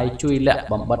តម្លៃជួយលាក់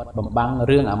បំបិតបំបាំង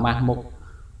រឿងអាម៉ាស់មុខ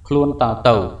ខ្លួនត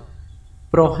ទៅ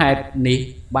ព្រោះហេតុនេះ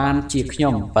បានជាខ្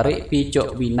ញុំបរិពីជ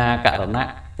វិណាករណៈ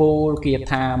ពោលគា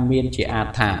ថាមានជាអា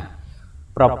ថា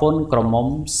ប្រពន្ធក្រមុំ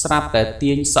ស្រាប់តែ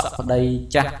ទាញសក់ប្តី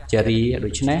ចាស់ជរាដូ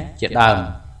ច្នេះជាដើម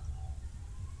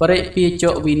បរិពីជ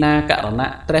វិណាករណៈ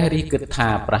ត្រេះរិះគិតថា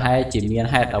ប្រហែលជាមាន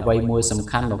ហេតុអ្វីមួយសំ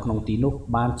ខាន់នៅក្នុងទីនោះ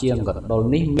បានជាកណ្ដុល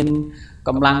នេះមានក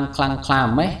ម្លាំងខ្លាំងក្លា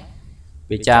ម៉េះ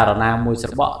ពិចារណាមួយស្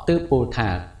របក់ទើបពោលថា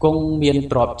គង់មាន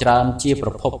ទ្រព្យច្រើនជាប្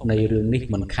រភពនៃរឿងនេះ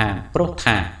មិនខានព្រោះ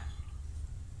ថា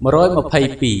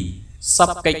122សព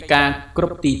កិច្ចការគ្រ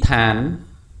ប់ទីឋាន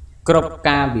គ្រប់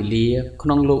កាលវេលាក្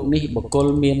នុងលោកនេះបុគ្គល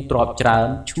មានទ្រព្យច្រើន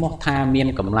ឈ្មោះថាមាន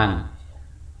កម្លាំង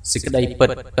សេចក្តីពិត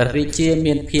ព្រះរាជា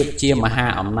មានភាពជាមហា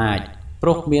អំណាចព្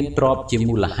រោះមានទ្រព្យជា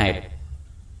មូលហេតុ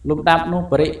លំដាប់នោះ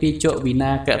បរិពីជវិ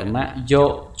ណាករណៈយ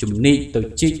កជំនីកទៅ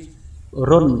ជីក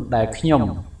រុនដែលខ្ញុំ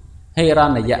ហេរ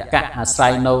ណយកៈអាស្រ័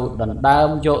យនៅដណ្ដើម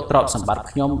យកទ្រព្យសម្បត្តិ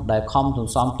ខ្ញុំដែលខំស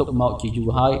ន្សំទុកមកជាយូរ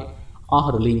ហើយអ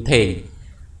ស់រលីងថេង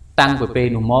តាំងពីពេល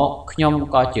នោះមកខ្ញុំ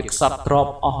ក៏ជាខ្សត់ទ្រព្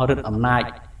យអស់រិទ្ធអំណាច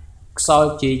ខ្សោយ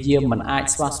ជាយាមមិនអាច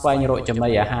ស្វះស្វែងរកចំណី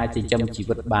អាហារចិញ្ចឹមជី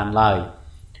វិតបានឡើយ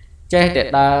ចេះតែ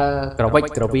ដើរក្រវិច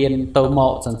ក្រវៀនទៅម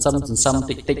កសន្សំ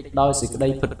តិចតិចដោយសេចក្តី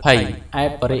ភិតភ័យឯ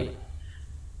ប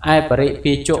រិ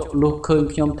ពីជក់លុះឃើញ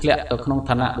ខ្ញុំធ្លាក់ទៅក្នុង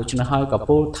ឋានៈដូច្នេះហើយក៏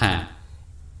ពោលថា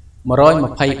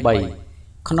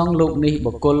123ក្នុងលោកនេះ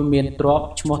បុគ្គលមានទ្រព្យ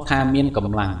ឈ្មោះថាមានក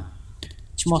ម្លាំង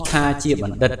ឈ្មោះថាជាប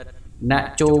ណ្ឌិតអ្នក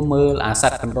ចូលមើលអាស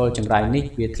ត្វកណ្ដុរចង្រៃនេះ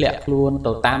វាធ្លាក់ខ្លួន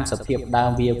ទៅតាមសភាពដើ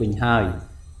មវាវិញហើយ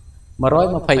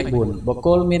124បុគ្គ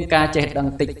លមានការចេះដឹង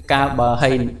តិចកាលបើ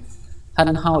ហិ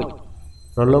នហោច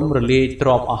រលំរលាយទ្រ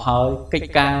បអស់ហើយកិច្ច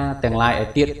ការទាំងឡាយឯ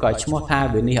ទៀតក៏ឈ្មោះថា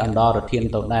វិនិច្ឆ័យអន្តរធាន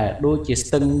ទៅដែរដូចជាស្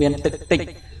ទឹងមានទឹកតិច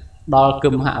ដល់គឹ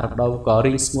មហរដូវក៏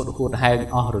រីស្ងួតហួតហែង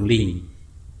អស់រលីង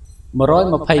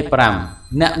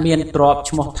125អ្នកមានទ្រប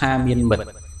ឈ្មោះថាមានមិត្ត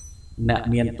អ្នក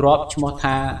មានទ្របឈ្មោះ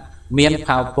ថាមាន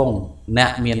ផៅពងអ្ន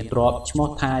កមានទ្របឈ្មោះ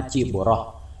ថាជាបុរស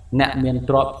អ្នកមាន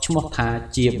ទ្របឈ្មោះថា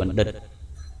ជាបណ្ឌិត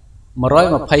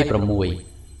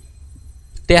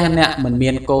126ផ្ទះអ្នកមិនមា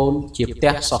នកូនជាផ្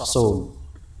ទះសោះសូន្យ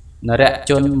នរ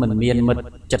ជនមិនមានមិត្ត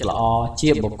ចិត្តល្អជា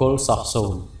បុគ្គលសោះសូ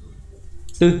ន្យ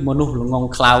ទិសមនុស្សល្ងង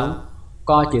ខ្លៅ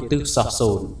ក៏ជាទិសសោះ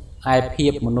សូន្យឯភា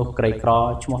ពមនុស្សក្រីក្រ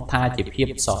ឈ្មោះថាជាភាព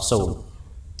សោះសូន្យ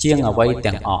ជាងអ្វី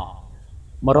ទាំងអស់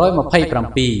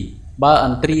127បើអ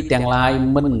ន្ត្រីទាំងឡាយ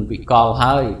មិនវិកល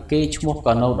ហើយគេឈ្មោះ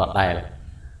ក៏នៅដដែល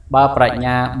បើប្រាជ្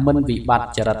ញាមិនវិបត្តិ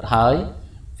ចរិតហើយ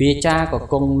វាចាក៏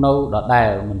គង់នៅដដែល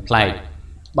មិនប្លែក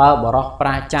បើបរោះប្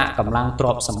រាចាកកម្លាំងទ្រ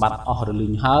ព្យសម្បត្តិអស់រលី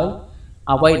ងហើយ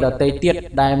អ្វីដទៃទៀត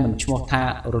ដែលមិនឈ្មោះថា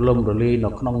រលំរលាយនៅ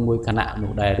ក្នុងមួយគណៈ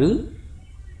នោះដែរឬ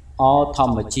អធ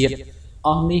ម្មជាតិអ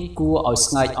ស់នេះគួរឲ្យ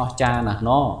ស្ងើចអស្ចារ្យណាស់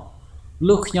ណោះ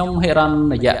លុះខ្ញុំហេរណ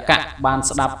យកៈបាន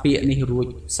ស្ដាប់ពាក្យនេះរួច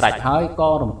ស្រេចហើយក៏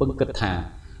រំពឹងគិតថា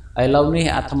ឥឡូវនេះ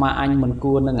អាត្មាអញមិន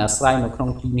គួរនឹងអាស្រ័យនៅក្នុង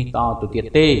ទីនេះតទៅទៀត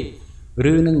ទេ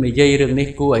ឬនឹងនិយាយរឿងនេះ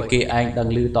គួរឲ្យគេឯងដឹង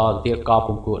ឮតទៅទៀតក៏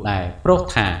ពុំគួរដែរព្រោះ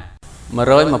ថា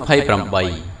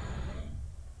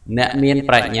128អ្នកមាន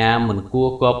ប្រាជ្ញាមិនគួរ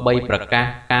គប្បីប្រកាស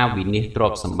ការវិនិច្ឆ័យទ្រ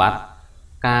ព្យសម្បត្តិ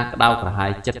ការក្តៅក្រហា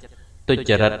យចិត្តទុច្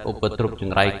ចរិតឧបទ្រពច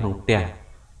ង្រៃក្នុងផ្ទះ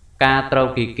ការត្រូវ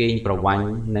គេកេងប្រវាញ់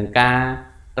និងការ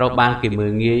ត្រូវបានគេមើ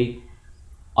លងាយ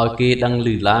ឲ្យគេដឹងឮ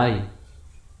ឡើយ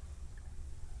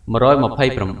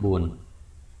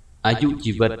129អាយុ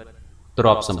ជីវិតទ្រ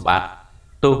ព្យសម្បត្តិ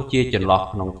ទោះជាចន្លោះ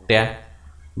ក្នុងផ្ទះ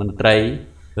មន្ត្រី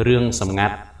រឿងសម្ងា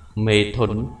ត់មេធុ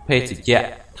នភេសជ្ជៈ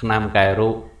ថ្នាំកែរោ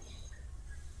គ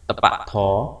តបៈធ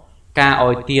រការ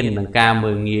ឲ្យទាននិងការ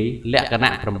មើលងាយលក្ខ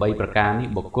ណៈ8ប្រការនេះ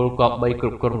បុគ្គលគប្បីគ្រ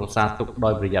ប់គ្រងរក្សាទុកដោ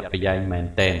យប្រយ័ត្នប្រយែងមែន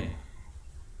ទែន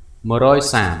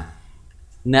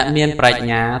130អ្នកមានប្រាជ្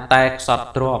ញាតែខ្សត់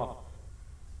ទ្រព្យ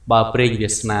បើព្រេងវា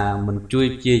សនាមិនជួយ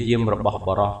ជាយាមរបស់ប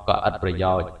រោះក៏ឥតប្រ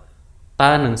យោជន៍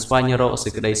តើនឹងស្វែងរកសេ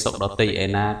ចក្តីសុខដទៃឯ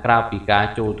ណាក្រៅពីការ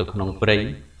ចូលទៅក្នុងព្រៃ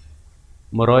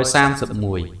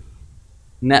131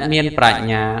អ្នកមានប្រាជ្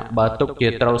ញាបើទុកជា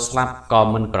ត្រូវស្លាប់ក៏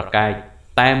មិនប្រកែក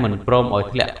តែមិនព្រមឲ្យ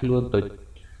ធ្លាក់ខ្លួន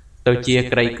ទៅជា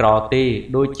ក្រីក្រទេ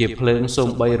ដូចជាភ្លើងសូ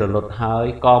ម្បីរលត់ហើយ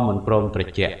ក៏មិនព្រមត្រ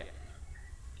ជាក់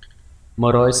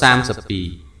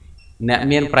132អ្នក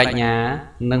មានប្រាជ្ញា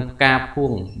និងផ្កាភួ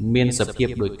ងមានសភាព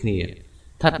ដូចគ្នាស្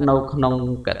ថិតនៅក្នុង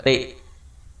កតិ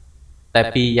តែ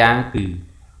ពីរយ៉ាងគឺ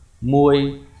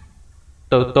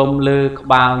1ទៅទុំលើក្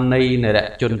បាលនៃនរ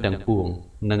ជនទាំងពួង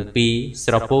និង2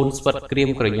ស្រពោនស្វិតក្រៀម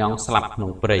ក្រញ៉ង់ស្លាប់ក្នុ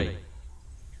ងព្រៃ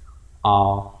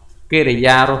កិរិ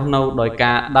យារស់នៅដោយ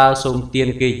ការដើរសូមទាន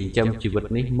គេចិញ្ចឹមជីវិត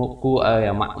នេះមកគួរឲ្យ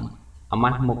អាម៉ា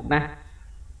ស់មុខណាស់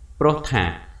ព្រោះថា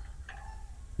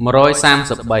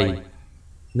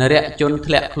133នរជន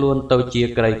ធ្លាក់ខ្លួនទៅជា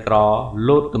ក្រីក្រ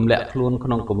លោតទម្លាក់ខ្លួនក្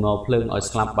នុងគំនរភ្លើងឲ្យ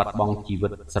ស្លាប់បាត់បង់ជីវិ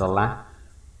តស្រឡះ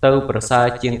ទៅប្រសើរ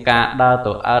ជាងការដើរ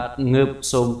ទៅអើតងើប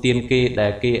សូមទានគេដែ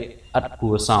លគេឥត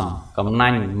គួរសមកំណា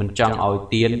ញ់មិនចង់ឲ្យ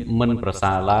ទានមិនប្រ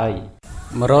សើរឡើយ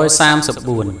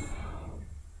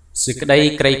134សេចក្តី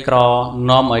ក្រីក្រ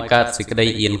នាំឲ្យកើតសេចក្តី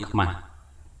អៀនខ្មាស់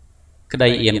ក្តី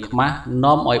អៀនខ្មាស់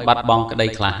នាំឲ្យបាត់បង់ក្តី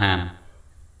ក្លាហាន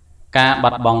ការបា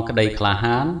ត់បង់ក្តីក្លា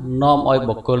ហាននាំឲ្យ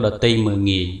បុគ្គលដទៃមើល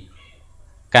ងាយ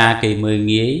ការគេមើល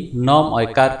ងាយនាំឲ្យ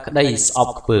កើតក្តីស្អ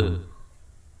ប់ខ្ពើម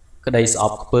ក្តីស្អ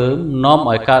ប់ខ្ពើមនាំ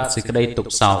ឲ្យកើតសេចក្តីទុ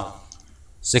ក្ខសោក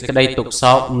សេចក្តីទុក្ខ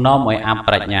សោកនាំឲ្យអ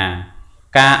ប្រាជ្ញា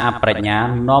ការអប្រាជ្ញា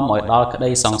នាំឲ្យដល់ក្តី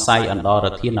សង្ស័យអន្តរ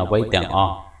ធានអ្វីទាំងអ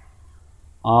ស់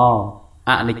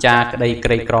អនិច្ចាក្តីក្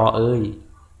រីក្រអើយ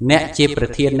អ្នកជាប្រ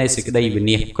ធាននៃសេចក្តីវិ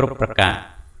នាសគ្រប់ប្រការ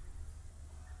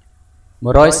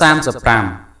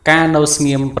135ការនៅស្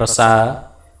ងៀមប្រសើរ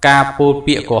ការពោល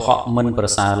ពាក្យកុហកមិនប្រ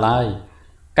សើរឡើយ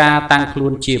ការតាំងខ្លួ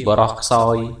នជាបរិសុទ្ធខ្សោ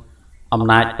យអំ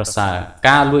ណាចប្រសើរ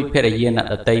ការលួចភរិយាអ្នក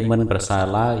ដទៃមិនប្រសើរ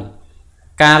ឡើយ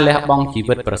ការលះបង់ជី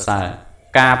វិតប្រសើរ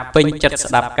ការពេញចិត្ត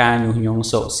ស្ដាប់ការញុះញង់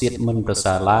សោកសៀតមិនប្រ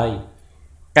សើរឡើយ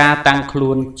ការតាំងខ្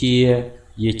លួនជា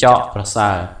យាចកប្រ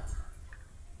សើរ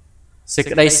សេច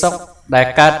ក្តីសុខដែល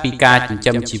កើតពីការចិញ្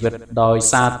ចឹមជីវិតដោយ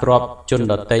សារទ្រព្យជន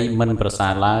ដទៃមិនប្រសើ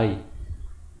រឡើយ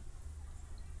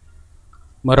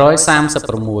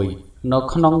136នៅ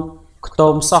ក្នុងខ្ទ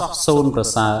មសោះសូនប្រ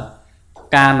សើរ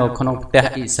ការនៅក្នុងផ្ទះ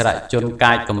អិសរជន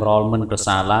កាចកម្រលមិនប្រ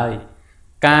សើរឡើយ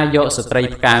ការយកស្ត្រី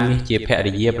ផ្កាមាសជាភ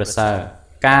រិយាប្រសើរ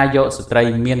ការយកស្ត្រី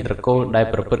មានត្រកូលដែល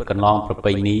ប្រព្រឹត្តកន្លងប្រ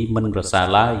ពៃណីមិនប្រសើរ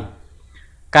ឡើយ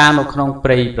ការនៅក្នុងព្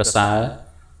រៃប្រសើរ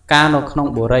ការនៅក្នុង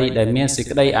បុរីដែលមានសេច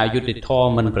ក្តីអយុត្តិធ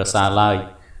ម៌មិនប្រសើរឡើយ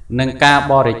និងការ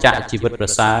បរិច្ចាគជីវិតប្រ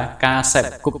សើរការសេព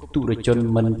គប់ទុរជន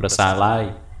មិនប្រសើរឡើយ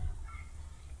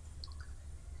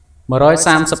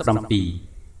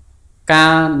137កា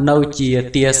រនៅជា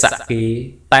ទាសគេ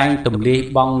តែងទម្លាយ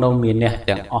បង់នៅមានះ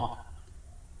ទាំងអស់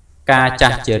ការចា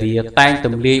ស់ជរាតែងទ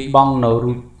ម្លាយបង់នៅ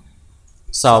រូប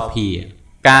សោភា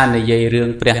ការនិយាយរឿង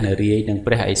ព្រះនរាយនិង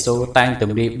ព្រះឥសូរតែងទ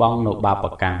ម្លាយបង់នៅបាប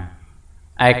កម្ម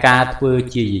ឯការធ្វើ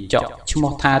ជាយចកឈ្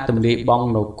មោះថាទម្លាយបង់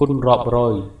នៅគុណរាប់រ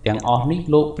យទាំងអស់នេះ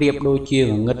លោកប្រៀបដូចជាង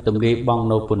ងឹតទម្លាយបង់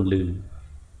នៅពន្លឺ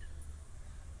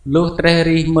លុះត្រេះ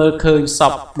រិះមើលឃើញស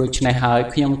ពដូច្នេះហើយ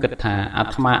ខ្ញុំគិតថាអា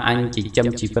ត្មាអញចិញ្ចឹម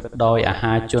ជីវិតដោយអា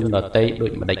ហារជនដទៃដូ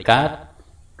ចម្ដេចកើត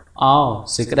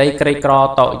សេចក្តីក្រីក្រ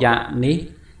តយ៉ានេះ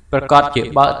ប្រកាសជា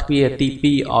បើកទ្វារទី2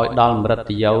ឲ្យដល់មរ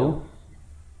តយោ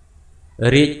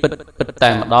រាជពិត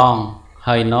តែម្ដង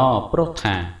ហើយព្រោះ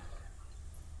ថា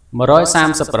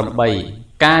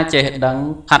138ការចេះដឹង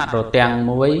ផាត់រទាំង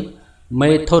មួយ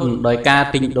មេធុនដោយការ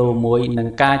ទិញដូរមួយនិង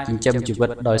ការចិញ្ចឹមជីវិត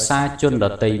ដោយសារជនដ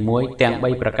ទៃមួយទាំង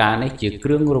3ប្រការនេះជាគ្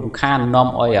រឿងរំខាននាំ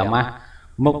ឲ្យអាម៉ាស់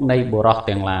មុខនៃបុរស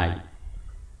ទាំងឡាយ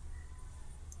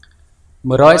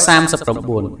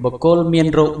139បុគ្គលមាន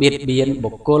រោគបៀតបៀនបុ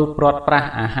គ្គលព្រាត់ប្រាស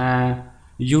អាហារ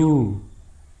យូរ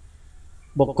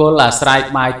បុគ្គលអាស្រ័យ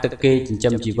បាយទឹកគេចិញ្ចឹ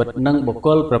មជីវិតនិងបុគ្គ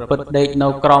លប្រព្រឹត្តដេកនៅ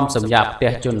ក្រោមសម្យាបផ្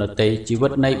ទះជនដទៃជីវិ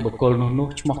តនៃបុគ្គលនោះ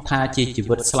ឈ្មោះថាជាជី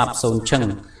វិតស្លាប់សូន្យឈឹង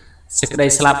សេចក្តី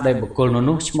ស្លាប់ដែលបុគ្គល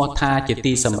នោះឈ្មោះថាជា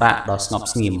ទីសម្រាកដ៏ស្ងប់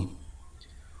ស្ងៀម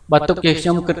បើទុកជាខ្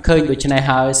ញុំគិតឃើញដូច្នេះ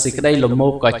ហើយសេចក្តីលមោ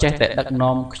បក៏ចេះតែដឹក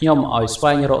នាំខ្ញុំឲ្យស្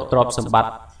វែងរកទ្រព្យសម្បត្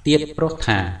តិទៀតព្រោះ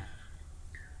ថា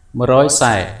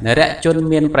140នរជន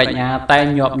មានប្រាជ្ញាតែ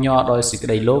ញាប់ញ័រដោយសេចក្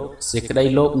តី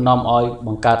លោភនាំឲ្យប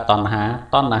ង្កើតតណ្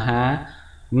ហា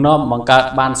នាំបង្កើត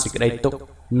បានសេចក្តីទុក្ខ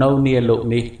នៅនាលោក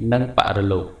នេះនិងបរ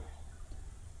លោក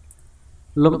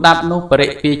លំដាប់នោះបរិ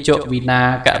ពាជវិណា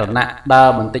ករណៈដើរ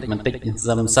បន្តិច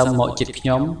សឹមមកចិត្តខ្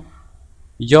ញុំ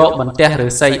យកបន្ទះឫ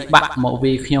ស្សីបាក់មក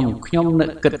វាខ្ញុំនឹក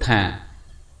គិតថា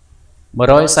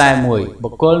141បុ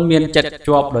គ្គលមានចិត្ត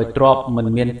ជាប់ដោយទ្រព្យមិន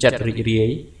មានចិត្តរីករាយ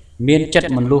មានចិត្ត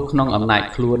មិនលុះក្នុងអំណាច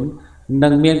ខ្លួននិ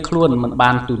ងមានខ្លួនមិន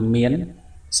បានទូនមាន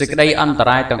សេចក្តីអន្ត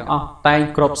រាយទាំងអស់តែង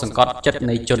គ្របសង្កត់ចិត្ត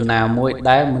នៃជនណាមួយ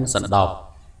ដែលមិនសន្តោស142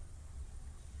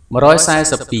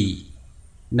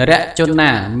នរជន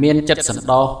ណាមានចិត្តសន្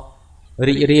តោស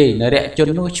រីករាយនរជន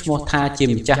នោះឈ្មោះថាជា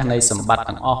ម្ចាស់នៃសម្បត្តិ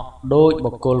ទាំងអស់ដោយ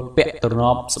បុគ្គលពាក់ទ្រ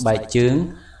នាប់ស្បែកជើង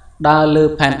ដើរលើ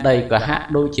ផែនដីក៏ហាក់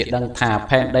ដូចជាដឹងថា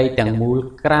ផែនដីទាំងមូល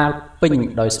ក្រាលពេញ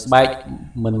ដោយស្បែក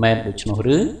មិនមែនដូច្នោះ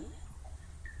ឬ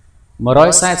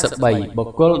143បុ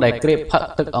គ្គលដែលក្រេបផឹក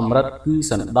ទឹកអមរិតគឺ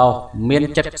សន្តោសមាន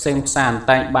ចិត្តផ្សេងផ្សាន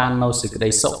តែងបាននៅសេចក្តី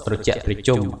សុខត្រជាក់ត្រ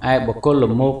ជុំឯបុគ្គលល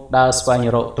មោកដើរស្វែង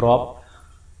រកទ្រព្យ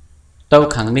ទៅ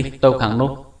ខាងនេះទៅខាង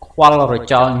នោះខ្វល់រ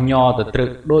ចោលញ័រទៅត្រឹក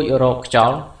ដូចរោគខ្យ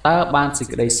ល់តើបានសេច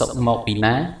ក្តីសុខមកពី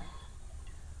ណា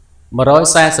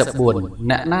144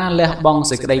អ្នកណាលះបង់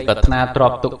សេចក្តីប្រាថ្នាទ្រ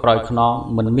ព្យទុកក្រោយខ្នង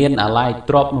មិនមានអាល័យ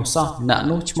ទ្រព្យនោះសោះអ្នក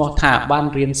នោះឈ្មោះថាបាន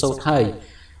រៀនសូត្រហើយ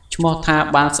ឈ្មោះថា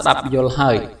បានស្ដាប់យល់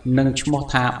ហើយនិងឈ្មោះ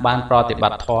ថាបានប្រតិប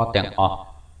ត្តិធម៌ទាំងអស់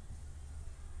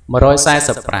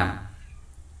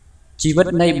145ជីវិត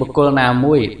នៃបុគ្គលណា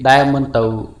មួយដែលមិនទៅ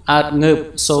អើតងើប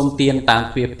សូមទានតាម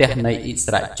ទ្វារផ្ទះនៃអិស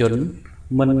រជន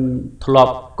មិនធ្លា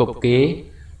ប់គប់គេ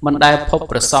មិនដែលភព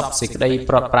ប្រសពសេចក្តី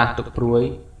ប្រត់ប្រាស់ទុកព្រួយ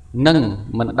និង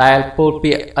មិនដែលពោល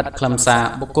ពាក្យឥតខ្លឹមសារ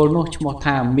បុគ្គលនោះឈ្មោះ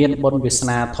ថាមានបុណ្យវាស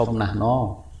នាធំណាស់146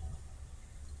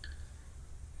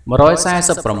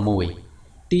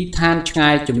ទីឋានឆ្ងា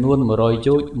យចំនួន100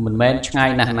យោជន៍មិនមែនឆ្ងាយ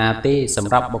ណាស់ណាទេស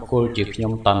ម្រាប់បុគ្គលជាខ្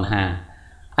ញុំតណ្ហា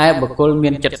ai bậc côn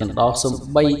miên chật sẵn đó xung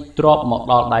bay trọp một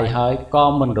đo đầy hơi có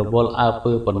mình rồi vô ao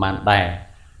pư phần màn đè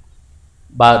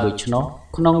bà đuổi nó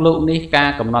không lụ ní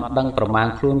ca cầm nọt đăng phần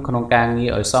màn luôn không ca nghi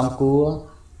ở song cua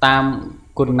tam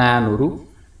côn na nụ rút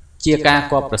chia ca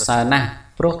quaประสานะ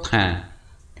ព្រោះថា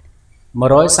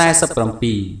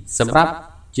147សម្រាប់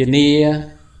ជានី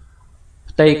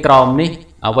ផ្ទៃក្រមនេះ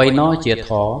អ្វីណោះជាធ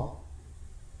រ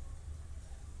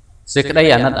សេចក្តី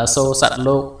អាណិតអាសូរសត្វ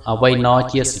លោកអ្វីណោះ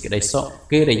ជាសេចក្តីសុខ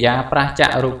កិរិយាប្រះចៈ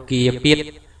រូគាពាក្យ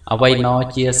អ្វីណោះ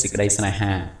ជាសេចក្តីស្នេ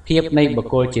ហាភាពនៃបុ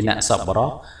គ្គលជាអ្នកសប្បុរស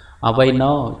អ្វី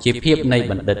ណោះជាភាពនៃ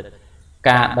បណ្ឌិត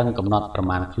ការដឹងកំណត់ប្រ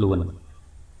មាណខ្លួន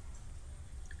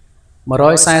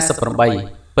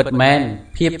148ពិតមែន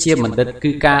ភាពជាបណ្ឌិត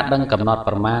គឺការដឹងកំណត់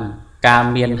ប្រមាណការ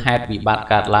មានហេតុវិបត្តិ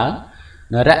កើតឡើង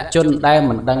នរជនដែល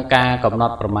មិនដឹងការកំណ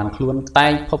ត់ប្រមាណខ្លួនតែ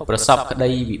ងភពប្រសពក្តី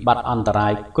វិបត្តិអន្តរា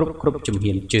យគ្រប់ជំ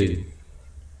ហានជើង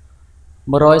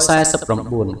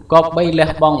149គប្បីលះ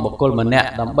បង់បុគ្គលម្នាក់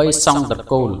ដើម្បីសង់ត្រ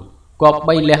កូលគប្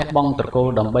បីលះបង់ត្រកូល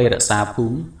ដើម្បីរក្សាភូ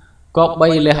មិគប្បី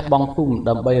លះបង់ភូមិ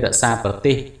ដើម្បីរក្សាប្រ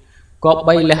ទេសគប្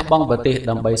បីលះបង់ប្រទេស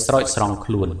ដើម្បីស្រោចស្រង់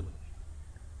ខ្លួន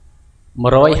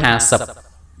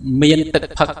150មានទឹក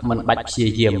ផឹកមិនបាច់ព្យា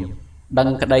យាមដឹង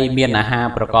ក្តីមានអាហារ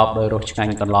ប្រកបដោយរសឆ្ងា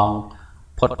ញ់កន្លង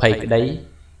ផុតភ័យក្តី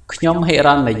ខ្ញុំហិរ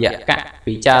ណយៈកៈ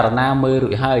ពិចារណាមើលរួ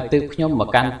ចហើយទើបខ្ញុំមក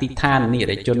កាន់ទីឋាននិ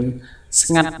រជនស្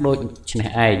ងាត់ដូចឆ្នេះ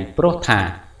ឯងព្រោះថា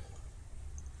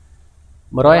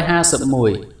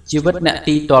151ជីវិតអ្នក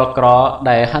ទីតលក្រ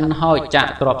ដែលហិនហោចចា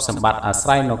ក់ទ្រព្យសម្បត្តិអាស្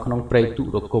រ័យនៅក្នុងព្រៃទុ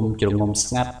រគមជ្រងំស្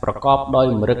ងាត់ប្រកបដោយ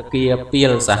មរឹកគាពី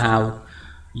លសាហាវ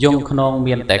យងខ្នង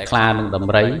មានតែខ្លានិងដំ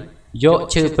រីយក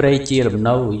ឈើព្រៃជាលំ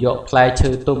នៅយកផ្លែឈើ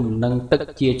ទុំនិងទឹក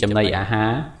ជាចំណីអាហា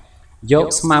រយក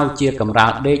ស្មៅជាកម្រា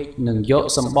លដេកនិងយក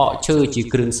សម្បកឈើជា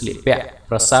គ្រឿងស្លៀកពាក់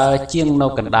ប្រសើរជាងនៅ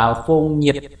កណ្ដាលហ្វូង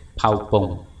ញាតផៅពង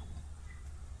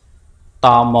ត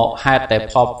មកហេតុតែ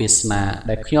ភពវាសនា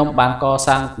ដែលខ្ញុំបានក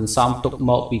សាងសន្សំទុក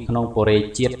មកពីក្នុងពរេ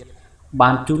ជាតិបា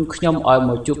នជូនខ្ញុំឲ្យ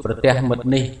មកជួបប្រទះមិត្ត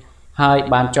នេះហើយ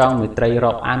បានចងមេត្រី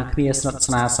រាប់អានគ្នាស្និទ្ធ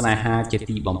ស្នាលស្នេហាជា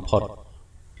ទីបំផុត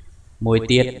មួយ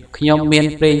ទៀតខ្ញុំមាន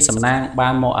ព្រេងសំណាងបា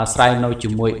នមកអាស្រ័យនៅជា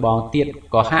មួយបងទៀត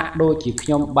ក៏ហាក់ដូចជាខ្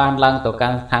ញុំបានឡើងទៅកា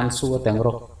ន់ឋានសួគ៌ទាំងរ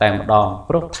ស់តែម្ដង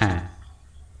ព្រោះថា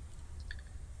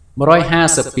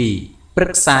152ព្រឹ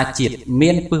ក្សាជាតិ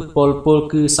មានពឹសពល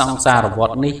គឺសង្សារវ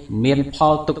ដ្តនេះមានផ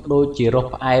លទុកដូចជារស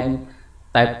ផ្អែម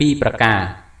តែពីរប្រការ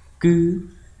គឺ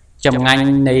ចម្ងាញ់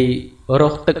នៃរ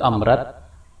សទឹកអមរិត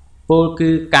ពលគឺ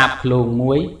កាបភ្លោង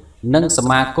មួយនិងស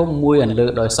មាគមមួយអន្លើ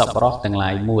ដោយសប្បុរសទាំង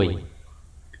ឡាយមួយ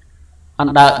អ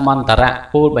ណ្ដើកមន្តរៈ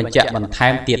ពូលបញ្ជាក់បន្ថែ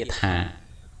មទៀតថា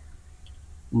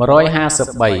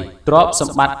153ទ្រព្យស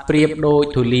ម្បត្តិប្រៀបដូច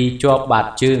ធូលីជាប់បាត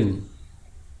ជើង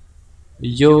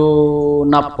យោ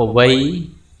ណបវ័យ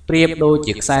ប្រៀបដូច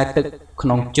ជាខ្សែទឹកក្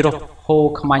នុងជ្រោះហូរ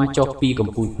ខ្មាញ់ចុះពីកំ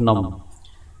ពូលភ្នំ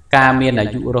ការមានអា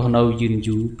យុរស់នៅយឺន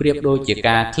យូរប្រៀបដូចជា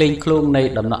ការក្លែងឃ្លោងនៃ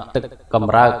ដំណក់ទឹកក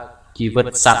ម្រើកជីវិត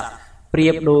សត្វប្រៀ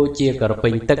បដូចជាក្រពេ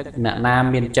ញទឹកអ្នកណា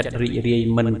មានចិត្តរីករាយ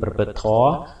មិនប្រព្រឹត្តធ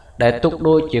ម៌ដែលទុក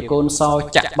ដូចជាកូនសោ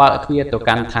ចាក់បើកទ្វារទៅ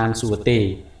កាន់ឋានសួគ៌ទេ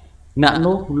អ្នក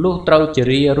នោះលុះត្រូវជា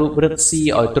រារូបរឹតស៊ី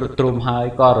ឲ្យទ្រុឌទ្រោមហើយ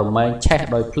ក៏រមែងឆេះ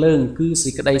ដោយភ្លើងគឺសេ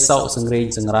ចក្តីសោកសង្រេង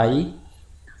សង្រៃ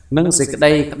និងសេចក្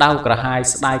តីក្តៅក្រហាយ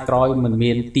ស្ដាយក្រោយមិន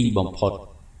មានទីបំផុត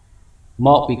ម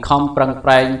កពីខំប្រឹងប្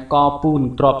រែងកពូន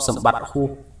ទ្រព្យសម្បត្តិហួស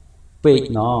ពេក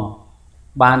ណ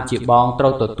បានជាបងត្រូ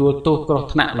វទទួលទោសគ្រោះ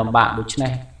ថ្នាក់លំបាកដូច្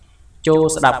នេះចូល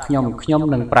ស្ដាប់ខ្ញុំ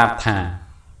នឹងប្រាប់ថា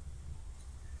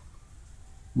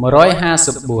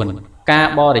154ការ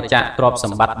បរិច្ចាគទ្រព្យស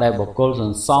ម្បត្តិដែលបុគ្គលស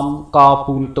ន្សំក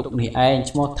ពូនទុកនេះឯង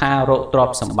ឈ្មោះថារកទ្រ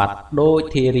ព្យសម្បត្តិដោយ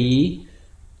ធារី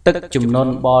ទឹកចំនួន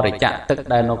បរិច្ចាគទឹក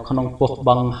ដែលនៅក្នុងពោះ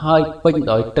បឹងហើយពេញ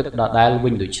ដោយទឹកដដែលវិ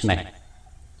ញដូច្នេះ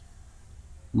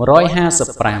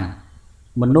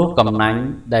155មនុស្សកំណាញ់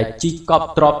ដែលជីកកប់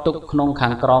ទ្រព្យទុកក្នុងខា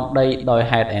ងក្រោមដីដោយ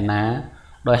ហេតុឯណា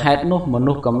ដោយហេតុនោះម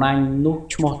នុស្សកំណាញ់នោះ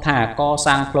ឈ្មោះថាក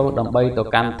សាងផ្លូវដើម្បីទៅ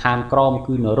កាន់ឋានក្រម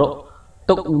គឺនរក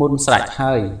ទុកមុនស្រេច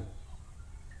ហើយ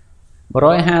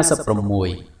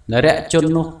156នរជន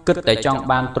នោះគិតតែចង់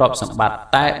បានទ្រព្យសម្បត្តិ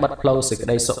តែបិទផ្លូវសេចក្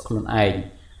តីសុខខ្លួនឯង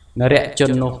នរជ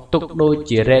ននោះទុកដូច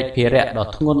ជារែកភារៈដ៏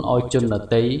ធ្ងន់ឲ្យជនដ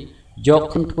ទៃយក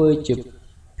ខ្លួនធ្វើជា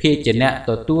ភាជនៈ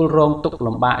ទទួលរងទុក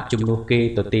លំបាកជំនួសគេ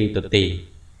ទៅទេ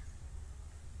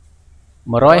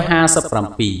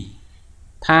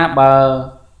157ថាបើ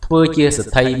ធ្វើជាស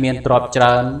ទ្ធិមានទ្រព្យច្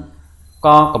រើន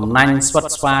ក៏កំណាញ់ស្វិត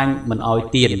ស្វាញមិនឲ្យ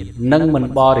ទៀននិងមិន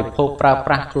បរិភោគប្រើ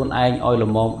ប្រាស់ខ្លួនឯងឲ្យល្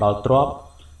មមដល់ទ្រព្យ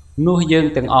នោះយើង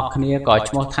ទាំងអស់គ្នាក៏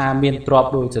ឈ្មោះថាមានទ្រព្យ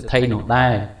ដូចសទ្ធិនោះដែ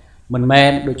រមិនមែ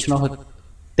នដូច្នោះ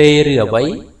ទេឬអ្វី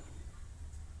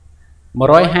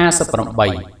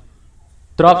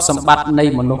158ទ្រព្យសម្បត្តិនៃ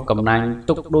មនុស្សកំណាញ់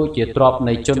ទុកដូចជាទ្រព្យ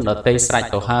នៃជនដទៃស្រេច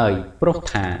ទៅហើយព្រោះ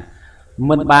ថា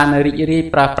មិនបានរីករាយ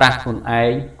ប្រើប្រាស់ខ្លួនឯង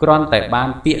គ្រាន់តែបាន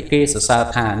ពាក្យគេសរសើរ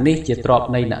ថានេះជាទ្រព្យ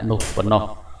នៃអ្នកនោះប៉ុណ្ណោះ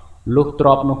លុះទ្រ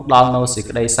ព្យនោះដល់នៅសេច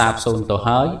ក្តីសាបសូន្យទៅ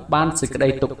ហើយបានសេចក្តី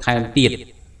ទុកថែមទៀត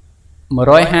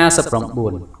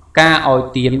159ការឲ្យ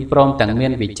ទានព្រមទាំងមា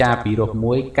នវិចារពិរោះ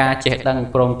មួយការចេះដឹង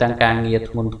ព្រមទាំងការងារ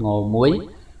ធ្ងន់ធ្ងរមួយ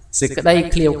សេចក្តី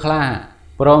ឃ្លាវខ្លា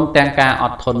ព្រមទាំងការអ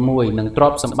ត់ធន់មួយនិងទ្រ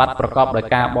ព្យសម្បត្តិប្រកបដោយ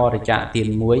ការបរិច្ចាគទាន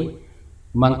មួយ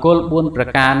មង្គល4ប្រ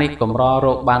ការនេះកម្ររ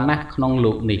កបានណាស់ក្នុង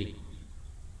លោកនេះ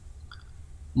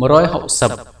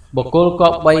160បុគ្គលគ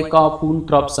ប្បីក៏ពូន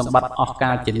ទ្រព្យសម្បត្តិអស់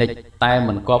កាលជានិច្ចតែ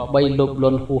មិនគប្បីលោភល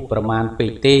ន់ហួសប្រមាណពេ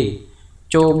កទេ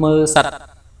ចូលមើលសត្វ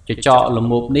ចចកល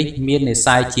មោបនេះមាននិស្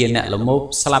ស័យជាអ្នកលមោប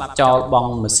ស្លាប់ចោលបង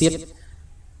មសៀត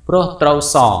ព្រោះត្រូវ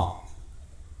ស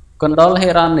កណ្ដុលហេ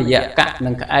រញ្ញយកៈនិ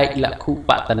ងក្អែកលក្ខុប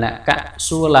តនកៈ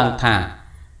សួរឡើងថា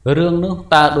រឿងនោះ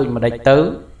តើដូចម្ដេចទៅ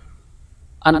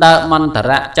អណ្ដើមន្ត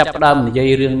រៈចាប់ផ្ដើមនិយាយ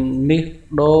រឿងនេះ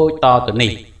ដូចតទៅ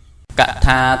នេះក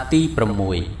ថាទី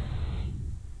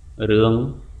6រឿង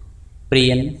ព្រា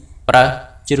នប្រើស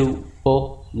ជ្រូកពោះ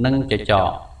និងចចក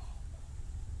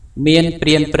មានព្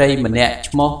រានព្រៃម្នាក់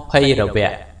ឈ្មោះភ័យរ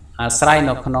វៈអាស្រ័យ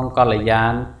នៅក្នុងកល្យា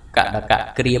នកដក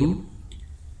ក្រៀម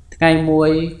ថ្ងៃមួ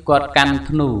យគាត់កាន់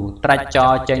ធ្នូត្រាច់ច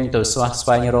រចេញទៅស្វះស្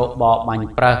វែងរកបបបាញ់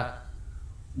ប្រើស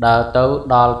ដើរទៅ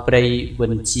ដល់ព្រៃវិ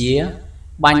នជា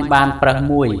បាញ់បានប្រើស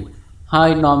មួយហើយ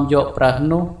នាំយកប្រើស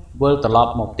នោះវិលត្រឡ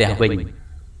ប់មកផ្ទះវិញ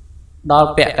ដល់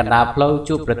ពាក់កណ្ដាលផ្លូវ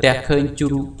ជួបប្រទះឃើញជ្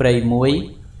រូកព្រៃមួយ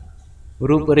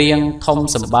រូបរាងធំ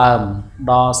សម្បើម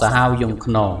ដល់សាហាវយង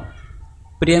ខ្នង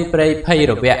ព្រានព្រៃភ័យ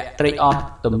រវៈត្រេកអរ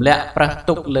ទម្លាក់ប្រើស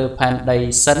ទុកលើផែនដី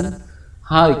សិន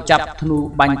ហើយចាប់ធ្នូ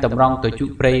បាញ់តម្រង់ទៅជ្រូក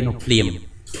ព្រៃនោះភ្លា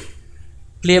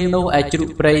មនោះឯជ្រូក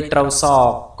ព្រៃត្រូវស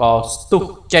ក៏ស្ទុះ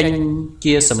ចេញ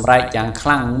ជាសម្រែកយ៉ាងខ្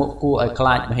លាំងមុខគួរឲ្យខ្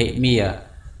លាចមហិមា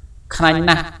ខ្លាញ់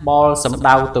ណាស់បលសម្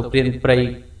ដៅទៅព្រានព្រៃ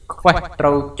ខ្វេះត្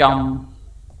រូវចំ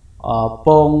ព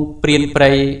ងព្រានព្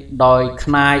រៃដោយ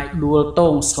ខ្នាយដួលតោ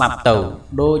ងស្លាប់ទៅ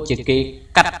ដូចជាគេ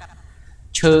កាត់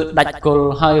ឈើដាច់គល់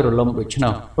ហើយរលំដូច្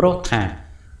នោះព្រោះថា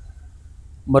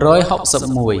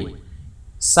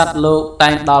161សត្វលោកតែ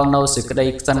ងដល់នៅសេចក្តី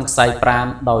ខ្សិនខ្សៃប្រាណ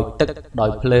ដោយទឹកដោ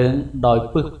យភ្លើងដោយ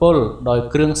ពឹសពុលដោយ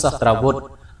គ្រឿងសស្ត្រាវុធ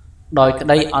ដោយក្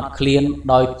តីអត់ឃ្លាន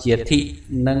ដោយជាធិ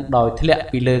និងដោយធ្លាក់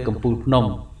ពីលើកំពូលភ្នំ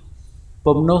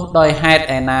ពុំនោះដោយហេតុ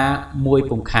ឯណាមួយ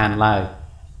ពុំខានឡើយ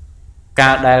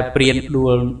កាលដែលព្រានដួ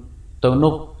លទៅ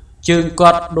នោះជើងគា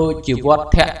ត់ដូចជាវត្ត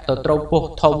ធាក់ទៅត្រូវពោះ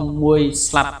ធំមួយ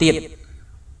ស្លាប់ទៀត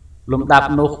លំដាប់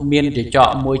នោះមានចចក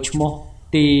មួយឈ្មោះ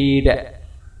ទី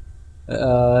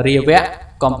រាវៈ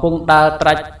កំពុងដើរត្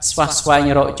រាច់ស្វះស្វែង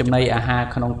រកចំណីអាហារ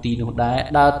ក្នុងទីនោះដែរ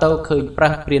ដើរទៅឃើញប្រើ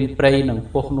សព្រានព្រៃនិង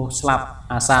ពោះនោះស្លាប់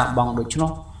អាសាបងដូច្នោះ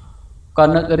ក៏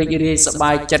នឹករីករាយសប្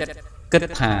បាយចិត្តគិត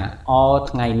ថា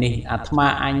ថ្ងៃនេះអាត្មា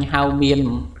អញហៅមាន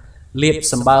លៀប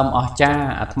សម្បើមអស្ចារ្យ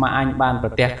អាត្មាអញបានប្រ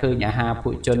ទះឃើញអាហារពួ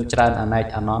កជនច្រើនអនេក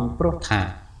អនន្តព្រោះថា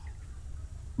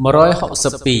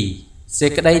162សេច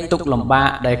ក្តីទុក្ខលំបាក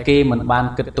ដែលគេមិនបាន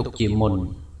គិតទុកជាមុន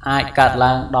អាចកើត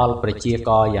ឡើងដល់ប្រជាក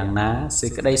រយ៉ាងណាសេច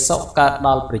ក្តីសុខកើតដ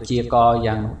ល់ប្រជាករ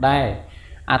យ៉ាងនោះដែរ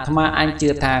អាត្មាអញជឿ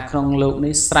ថាក្នុងលោក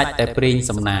នេះស្រេចតែព្រេង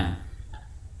សំណាង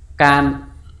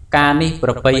ការនេះប្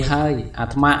រពៃហើយអា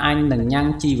ត្មាអញនឹងញ៉ាំង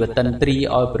ជីវតិន្ទ្រី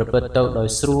ឲ្យប្រព្រឹត្តទៅដោយ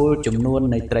ស្រួលចំនួន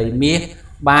នៃត្រីមាស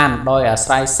បានដោយអា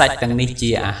ស្រ័យសាច់ទាំងនេះ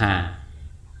ជាអាហារ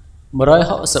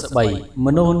163ម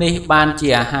នុស្សនេះបានជា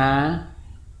អាហារ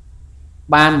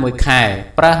បាន1ខែ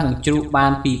ប្រើសនឹងជ្រូកបា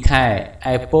ន2ខែ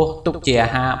ឯពោះទុកជាអា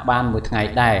ហារបាន1ថ្ងៃ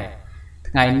ដែរ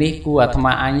ថ្ងៃនេះគួរអាត្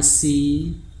មាអញស៊ី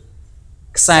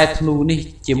ខ្សែធ្នូនេះ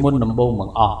ជាមុនដំបូងប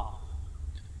ង្អស់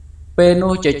ពេល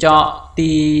នោះចចក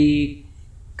ទី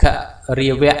ខរា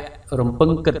វៈរំពឹង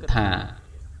គិតថា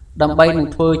ដើម្បីនឹង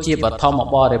ធ្វើជាបឋម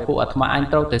បរិពុអាត្មាអញ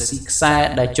ត្រូវតែស៊ីខ្សែ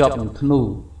ដែលជាប់នឹងធ្នូឥ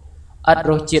ត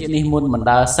រសជាតិនេះមុនមិន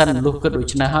ដើរសិនលុះគិតដូ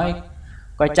ច្នេះហើយ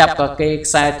ក៏ចាប់ក៏គេ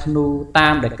ខ្សែធ្នូតា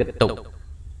មដែលគិតទុក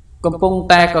កំពុង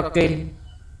តែក៏គេ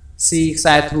ស៊ីខ្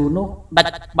សែធ្នូនោះដា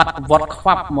ច់បាត់វត្តខ្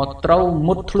វាប់មកត្រូវ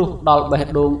មុតធ្លុះដល់បេះ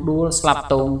ដូងដួលស្លាប់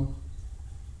តោង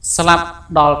ស្លាប់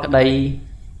ដល់ក្តី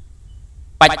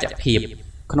បច្ចភាព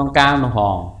ក្នុងកាលនោះហ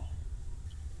ង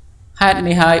ហេតុ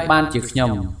នេះហើយបានជាខ្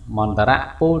ញុំមន្តរៈ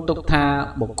ពោលទុកថា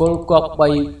បុគ្គលគប្បី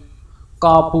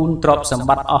ក៏ពូនទ្រព្យសម្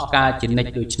បត្តិអស់កាលជានិច្ច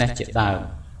ដូច្នេះជាដើម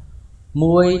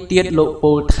មួយទៀតលោក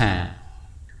ពោលថា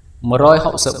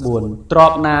164ទ្រ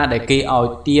ព្យណាដែលគេឲ្យ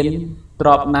ទានទ្រ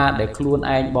ព្យណាដែលខ្លួន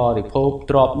ឯងបរិភោគ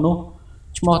ទ្រព្យនោះ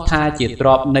ឈ្មោះថាជាទ្រ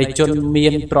ព្យនៃជនមា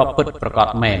នទ្រព្យពិតប្រាកដ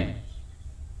មែន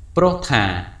ព្រោះថា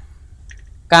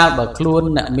កាលបើខ្លួន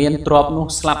អ្នកមានទ្រព្យនោះ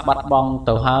ស្លាប់បាត់បង់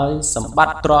ទៅហើយសម្ប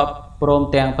ត្តិទ្រព្យព្រម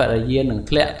ទាំងភរិយានឹង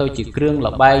ធ្លាក់ទៅជាគ្រឿងល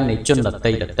បែងនៃជនដ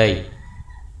តី165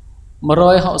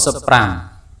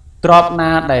ទ្រព្យណា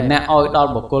ដែលអ្នកឲ្យដ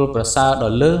ល់បុគ្គលប្រសើរដ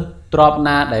ល់លើ ទ្រប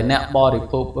ណាដែលអ្នកបរិ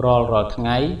ភោគរាល់ថ្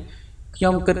ងៃខ្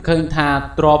ញុំគិតឃើញថា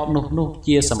ទ្របនោះ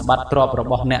ជាសម្បត្តិទ្របរ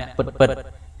បស់អ្នកពិត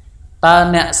តើ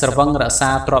អ្នកស្រវឹងរក្សា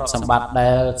ទ្របសម្បត្តិដែ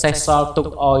លសេះសល់ទុក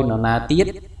ឲ្យនរណាទៀត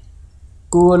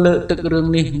គួរលើកទឹករឿង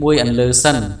នេះមួយអន្លើ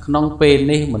សិនក្នុងពេល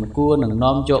នេះមិនគួរនឹង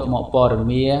នាំយកមកព័ត៌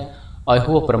មានឲ្យ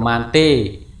ហួសប្រមាណទេ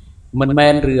មិនមែ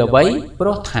នឬអ្វីព្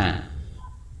រោះថា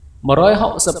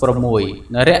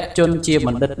166នរជនជាប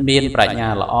ណ្ឌិតមានប្រាជ្ញា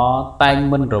ល្អតែង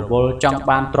មិនរវល់ចង់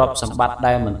បានទ្រព្យសម្បត្តិ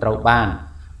ដែលមិនត្រូវបាន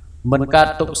មិនកើត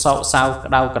ទុកសោកសៅ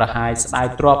ក្តៅក្រហាយស្ដាយ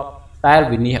ទ្រព្យដែល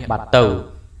វិនិច្ឆ័យបាត់ទៅ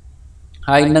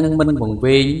ហើយនឹងមិនវង្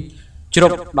វេងជ្រ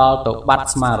ប់ដល់ទៅបាត់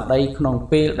ស្មារតីក្នុង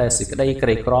ពេលដែលសេចក្តីក្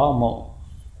រីក្រមក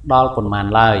ដល់ប៉ុន្មាន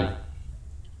ឡើយ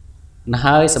ណ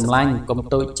ហើយសម្លាញ់កុំ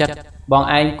តូចចិត្តបង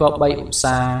ឯងក៏បីឧស្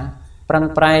សាហ៍ប្រឹង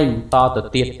ប្រែងតទៅ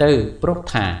ទៀតទៅព្រោះ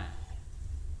ថា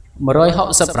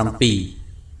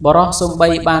167បរោះសំបី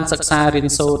បានសិក្សារៀន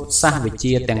សូត្រសាស្ត្រវិទ្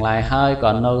យាទាំងឡាយហើយ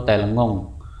ក៏នៅតែល្ងង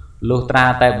លុះត្រា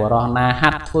តែបរោះណាហា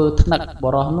ត់ធ្វើថ្នឹកប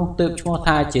រោះនោះទើបឈ្មោះ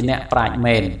ថាជាអ្នកប្រាជ្ញ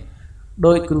មែន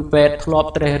ដោយគ្រូពេទ្យធ្លាប់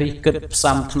ត្រេះរិះគិតផ្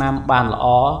សំថ្នាំបានល្អ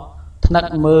ថ្នឹក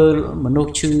មើលមនុស្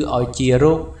សឈឺឲ្យជា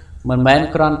រោគមិនមែន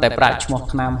គ្រាន់តែប្រាជ្ញឈ្មោះ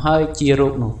ថ្នាំហើយជារោ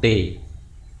គនោះទេ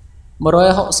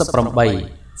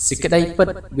168សេចក្តីពិត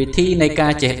វិធីនៃកា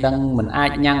រចេះដឹងមិនអា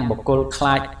ចញ៉ាំងបុគ្គលខ្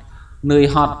លាចនឿយ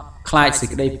ហត់ខ្លាចសេច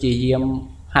ក្តីព្យាយាម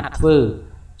ហាត់ធ្វើ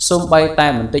សូម្បីតែ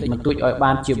បន្តិចបន្តួចឲ្យ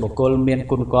បានជាបុគ្គលមាន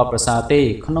គុណគាប់ប្រសើរទេ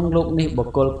ក្នុងលោកនេះបុ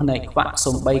គ្គលភ្នែកខ្វាក់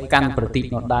សូម្បីកាន់ប្រទីប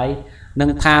នោះដៃនឹង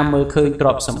ថាមើលឃើញទ្រ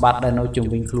ព្យសម្បត្តិដែលនៅជុំ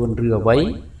វិញខ្លួនឬអ្វី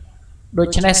ដូ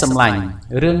ច្នេះសម្លាញ់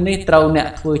រឿងនេះត្រូវអ្នក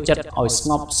ធ្វើចិត្តឲ្យស្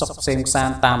ងប់សុខសេមសាន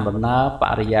តាមដំណើរប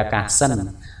រិយាកាសសិន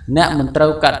អ្នកមិនត្រូ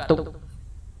វកាត់ទុក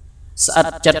ស្អិត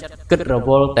ចិត្តគិតរវ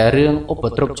ល់តែរឿងឧប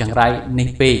ទ្រពចង្រៃនេះ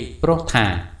ពេកព្រោះថា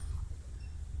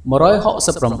169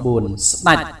ស្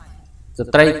ដេចស្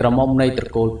ត្រីក្រមុំនៃត្រ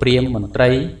កូលព្រាហ្មណ៍មន្ត្រី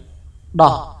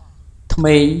ដោះថ្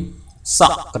មេងស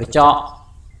ក់ក្រចក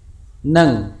និង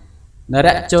នរ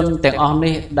ជនទាំងអស់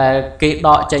នេះដែលគេដ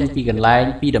កចេញពីកន្លែង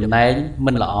ពីតំណែង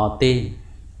មិនល្អទេ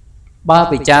បើ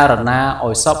ពិចារណា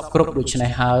ឲ្យសពគ្រប់ដូច្នេះ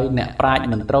ហើយអ្នកប្រាជ្ញ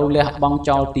មិនត្រូវលះបង់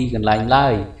ចោលទីកន្លែងឡើ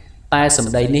យតែស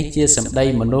ម្ដីនេះជាសម្ដី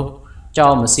មនុស្សចោ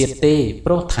លមកសៀតទេ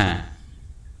ព្រោះថា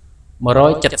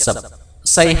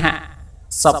170សីហៈ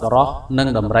សពរោះនិង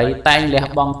ដំរីតែងលះ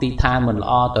បង់ទីឋានមិនល្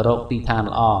អទៅរកទីឋាន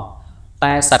ល្អ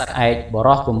តែសត្វក្អែកប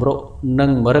រោះគម្រក់និ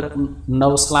ងមរឹកនៅ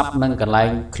ស្លាប់នឹងកន្លែង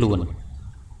ខ្លួន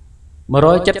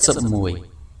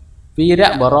171វីរៈ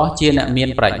បរោះជាអ្នកមាន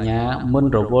ប្រាជ្ញាមិន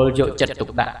រវល់យកចិត្តទុក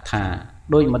ដាក់ថា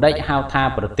ដូចម្ដេចហៅថា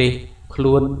ប្រទេសខ្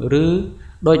លួនឬ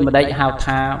ដូចម្ដេចហៅ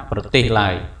ថាប្រទេសឡើ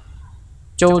យ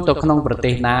ចូលទៅក្នុងប្រ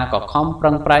ទេសណាក៏ខំប្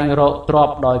រឹងប្រែងរកទ្រ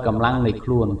ព្យដោយកម្លាំងនៃខ្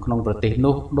លួនក្នុងប្រទេស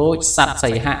នោះដូចសត្វ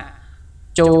សីហៈ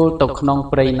ចូលទៅក្នុង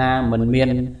ព្រៃណាមិនមាន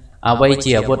អ្វី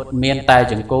ជាអាវុធមានតែ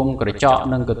ចង្គង់ក្រចក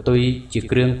និងកតុយជា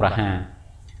គ្រឿងប្រហារ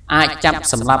អាចចាប់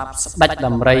សម្លាប់ស្ដេច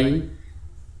ដំរី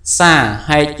សា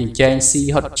ហែកចិញ្ចែងស៊ី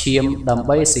ហុតឈាមដើម្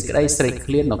បីសេចក្តីស្រេក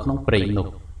ឃ្លាននៅក្នុងព្រៃនោះ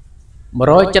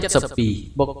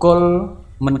172បុគ្គល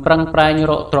មិនប្រឹងប្រែង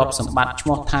រកទ្រព្យសម្បត្តិឈ្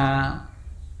មោះថា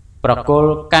ប្រគ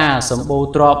ល់ការសម្បូរ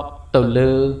ទ្រព្យទៅ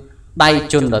លើដៃ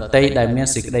ជនដតីដែលមាន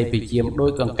សេចក្តីព្យាយាមដោ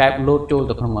យកង្កែបលោតចូល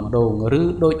ទៅក្នុងអណ្ដូងឬ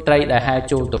ដូចត្រីដែលហែ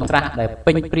ចូលទៅត្រាស់ដែល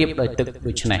ពេញព្រៀបដោយទឹក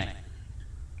ដូច្នេះ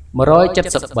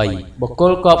173បុគ្គ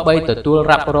លក៏បីទទួល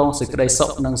រ៉ាប់រងសេចក្តីសុខ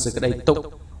និងសេចក្តីទុក្ខ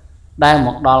ដែលម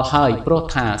កដល់ហើយព្រោះ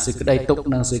ថាសេចក្តីទុក្ខ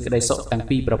និងសេចក្តីសុខទាំង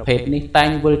ពីរប្រភេទនេះតែង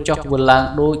វិលចុះវិលឡើង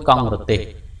ដោយកង់រទេះ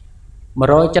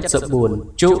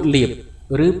174ជុលៀប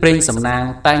ឬប្រេងសំណាង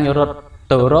តែងរត់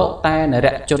ទៅរកតែនរ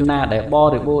ជនណាដែលប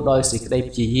រិបូរដោយសេចក្តី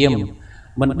ព្យាយាម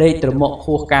មិនដេកត្រមុក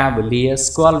ហួសការវេលា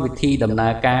ស្គាល់វិធីដំណើ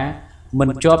រការមិន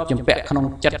ជាប់ចម្ពាក់ក្នុង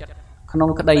ចិត្តក្នុង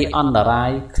ក្តីអន្តរា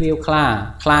យឃ្លាវខ្លា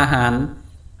ក្លាហាន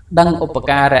ដឹងឧប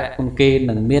ការៈគុណគេ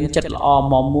នឹងមានចិត្តល្អម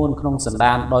មមួនក្នុងសន្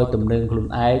តានដោយទំនើងខ្លួន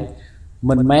ឯង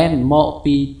មិនមែនមក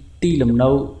ពីទីលំនៅ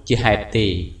ជាហេតុទេ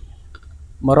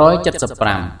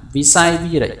175វិស័យ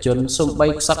វីរជនសំបី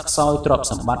ខ្សត់ខ្សោយទ្រព្យ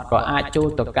សម្បត្តិក៏អាចចូល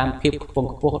ទៅកាន់ភាពខ្ពង់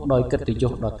ខ្ពស់ដោយកិត្តិយ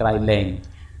សដ៏ក្រៃលែង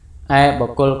ឯបុ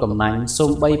គ្គលកំណាញ់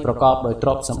សំបីប្រកបដោយទ្រ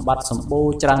ព្យសម្បត្តិសម្បូរ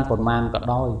ច្រើនប៉ុន្មានក៏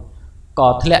ដោយក៏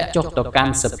ធ្លាក់ចុះទៅកា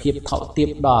ន់សភាពថោកទាប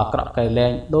ដ៏អាក្រក់ក្រៃលែ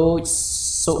ងដោយ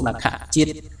សុនខជា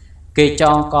តិគេច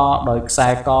ងកដោយខ្សែ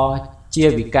កជា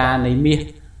វិការនៃមាស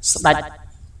ស្ដាច់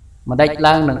ម្ដេច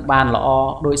ឡើងនឹងបានល្អ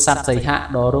ដោយសត្វសីហៈ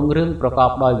ដ៏រុងរឿងប្រកប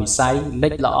ដោយវិស័យលេ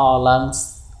ចល្អឡើង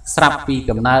ស្រាប់ពី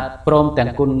កំណើតព្រមទាំង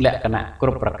គុណលក្ខណៈគ្រ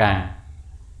ប់ប្រការ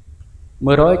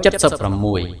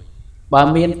176បើ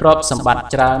មានទ្រព្យសម្បត្តិ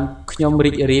ច្រើនខ្ញុំ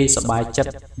រីករាយសប្បាយចិត្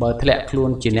តបើធ្លាក់ខ្លួន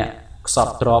ជាអ្នកខ្ស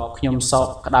ត់ទ្រព្យខ្ញុំសោក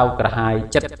ក្តៅក្រហាយ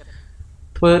ចិត្ត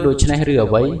ធ្វើដូច្នេះឬ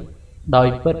អ្វីដោយ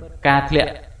ពិតការធ្លា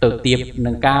ក់ទៅទៀប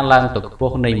នឹងការឡើងទៅខ្ព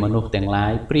ស់នៃមនុស្សទាំងឡា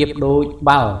យប្រៀបដូច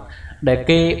បាល់ដែល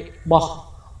គេបោះ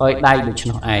ឲ្យដៃដូច្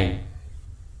នោះឯង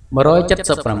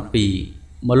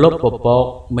177មលុបពពក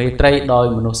មេត្រីដោយ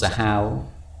មនុស្សសាហាវ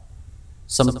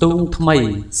សំទូងថ្មី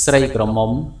ស្រីក្រមុំ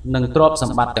និងទ្រព្យស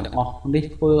ម្បត្តិទាំងអស់នេះ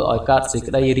ធ្វើឲ្យកើតសេច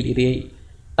ក្តីរីករាយ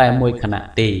តែមួយខណៈ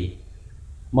ទេ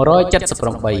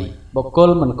178បុគ្គល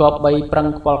មិនគប្បីប្រឹង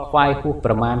ខ្វល់ខ្វាយហួស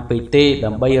ប្រមាណពេកទេ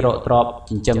ដើម្បីរកទ្រព្យ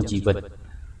ចិញ្ចឹមជីវិត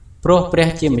ព្រោះព្រះ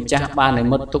ជាម្ចាស់បាននិ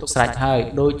មិត្តទុកស្រេចហើយ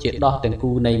ដូចជាដោះទាំង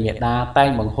គូនៃមេដាតែង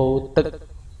បង្ហូរទឹក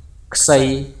ខ្សី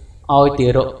ឲ្យទា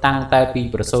រកតាំងតែពី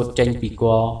ប្រសូតចេញពីគ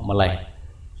ល់ម្លេះ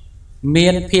មា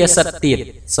នភាសិតទៀត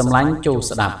សម្លាញ់ចូល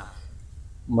ស្ដាប់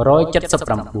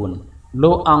179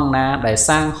លោកអង្គណាដែល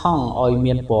សាងហង្សឲ្យ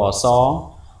មានពណ៌ស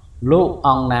លោកអ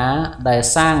ង្គណាដែល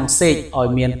សាងសេកឲ្យ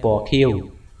មានពណ៌ខៀវ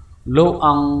លោកអ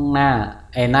ង្គណា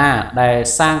ឯណាដែល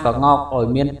សាងកងោកឲ្យ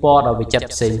មានពណ៌ដ៏វិចិត្រ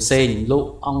ផ្សេងលោក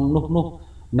អង្គនោះ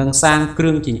នឹងសាងគ្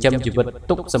រឿងចិញ្ចឹមជីវិត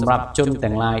ទុកសម្រាប់ជន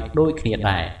ទាំងឡាយដូចគ្នា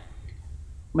ដែរ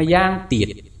ម្យ៉ាងទៀត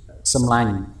សម្លា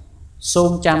ញ់សូ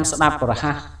មចាំស្ដាប់ប្រ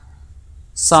ហាស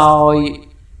សោយ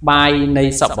បាយនៃ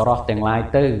សប្បុរសទាំងឡាយ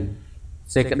ទៅ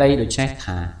សេចក្តីដូច្នេះ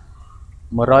ថា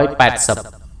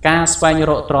180ការស្វែង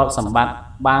រកទ្រព្យសម្បត្តិ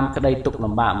បានក្តីទុក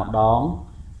លំបាកម្ដង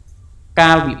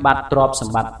កាលវិបត្តិទ្រព្យស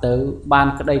ម្បត្តិទៅបាន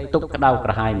ក្តីទុកក្តៅក្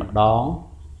រហាយម្ដង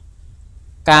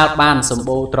កាលបានសម្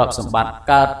បូរទ្រព្យសម្បត្តិ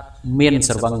កើតមាន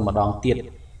ស្រវឹងម្ដងទៀត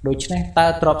ដូច្នេះតើ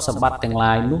ទ្រព្យសម្បត្តិទាំង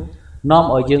ឡាយនោះនាំ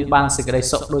ឲ្យយើងបានសេចក្តី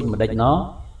សុខដូចម្ដេចណោះ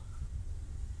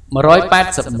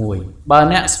181បើ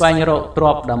អ្នកស្វែងរកទ្រ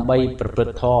ព្យដើម្បីប្រព្រឹ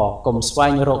ត្តធម៌កុំស្វែ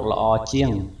ងរកល្អជាង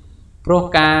ព្រោះ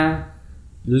ការ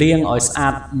លាងឲ្យស្អា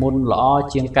តមុនល្អ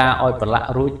ជាងការឲ្យប្រឡាក់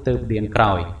រួចទើបលាងក្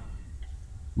រោយ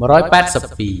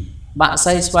182បាក់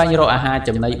សីស្វែងរកអាហារ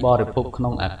ចំណីបរិភោគក្នុ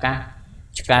ងអាកាស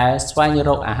ឆ្កែស្វែងរ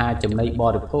កអាហារចំណីប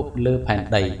រិភោគលើផែន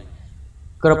ដី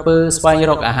ក្រពើស្វែង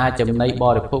រកអាហារចំណីប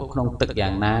រិភោគក្នុងទឹកយ៉ា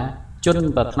ងណាជន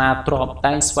ប្រាថ្នាទ្រព្យ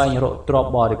តែងស្វែងរកទ្រព្យ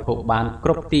បរិភោគបានគ្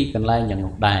រប់ទីកន្លែងយ៉ាង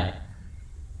នោះដែរ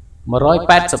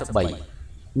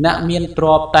183អ្នកមានទ្រ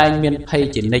ព្យតែងមានភ័យ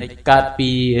ជានិច្ចកើតពី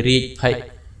រាជភ័យ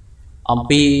អំ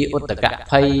ពីឧតក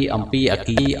ភ័យអំពីអ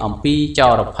គិអំពីចោ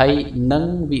រភ័យនិង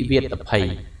វិវាទភ័យ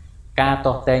ការ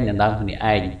តោះតែងដណ្ដើមគ្នា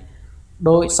ឯង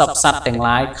ដោយសពសត្វទាំង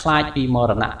ឡាយខ្លាចពីម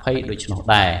រណភ័យដូច្នោះ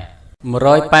ដែរ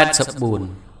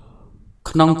184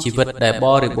ក្នុងជីវិតដែលប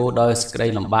រិបូរដោយសេចក្តី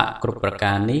លំបាកគ្រប់ប្រ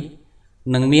ការនេះ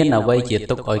នឹងមានអ្វីជា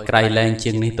ទុកឲ្យក្រៃលែង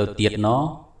ជាងនេះទៅទៀតណោះ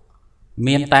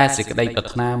មានតែសេចក្តីប្រា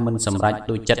ថ្នាមិនសម្រេច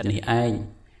ដូចចិត្តនេះឯង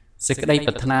សេចក្តីប្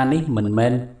រាថ្នានេះមិនមែ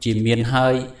នជាមានហើ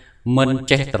យមិន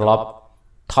ចេះត្រឡប់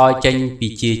ថយចេញពី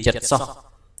ជាចិត្តសោះ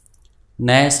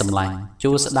ណែសម្លាញ់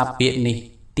ជួស្ដាប់ពាក្យនេះ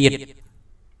ទៀត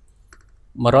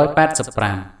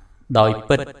185ដោយ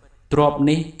ពិតទ្រព្យ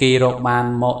នេះគេរកបាន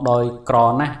មកដោយក្រ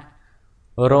ណាស់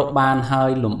រកបានហើយ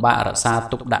លំបាករក្សា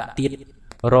ទុកដាក់ទៀត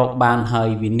រកបានហើយ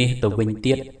វិនិច្ឆ័យទៅវិញ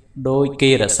ទៀតដោយ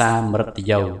គេរក្សាមរត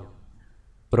យោ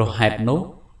ព្រោះហេតុនោះ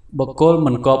បុគ្គល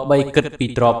មិនគប្បីគិតពី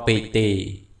ទ្រព្យពេកទេ186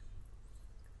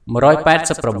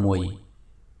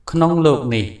ក្នុងលោក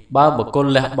នេះបើបុគ្គល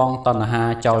លះបង់តណ្ហា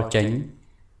ចោលចេញ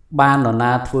បាននរ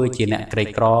ណាធ្វើជាអ្នកក្រី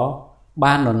ក្រ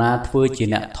បាននរណាធ្វើជា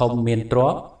អ្នកធំមានទ្រ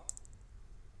ព្យ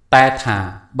តែថា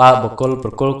បើបុគ្គលប្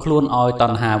រគល់ខ្លួនឲ្យត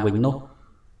ណ្ហាវិញនោះ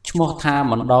ឈ្មោះថា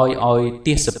មិនដោយឲ្យ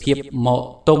ទាសភាពមក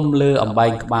ទុំលើអំបែ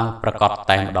ងក្បាលប្រកប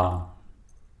តែម្ដង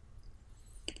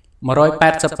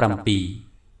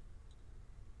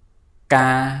187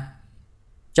ការ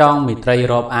ចងមិត្តរី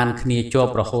រាប់អានគ្នាជា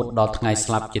ប់រហូតដល់ថ្ងៃ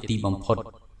ស្លាប់ជាទីបំផុត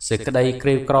សេចក្តីក្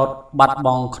រេវក្រោធបាត់ប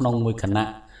ង់ក្នុងមួយខណៈ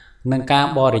នឹងការ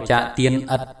បរិច្ចាគទាន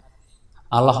ឥត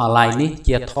អឡោះអាល័យនេះ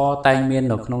ជាធម៌តែងមាន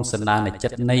នៅក្នុងសន្តានចិ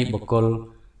ត្តនៃបុគ្គល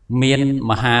មាន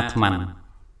មហាថ្ម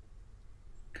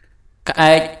ក្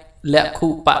អែកលក្ខុ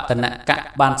បតនកៈ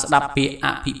បានស្ដាប់ពាក្យអ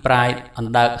ភិប្រាយអ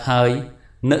ណ្ដើកហើយ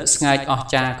នឹកស្ងើចអស្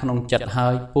ចារ្យក្នុងចិត្តហើ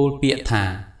យពោលពាក្យថា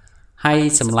ហើយ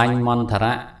សម្លាញ់មន្ត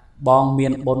រៈបងមា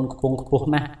នបុណ្យខ្ពង់ខ្ពស់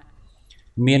ណាស់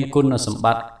មានគុណសម្ប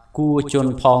ត្តិគួរជ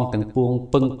ន់ផងទាំងពួង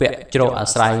ពឹងពាក់ជ្រកអា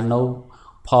ស្រ័យនៅ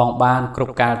ផងបានគ្រ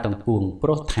ប់កាលទាំងពួងព្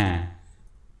រោះថា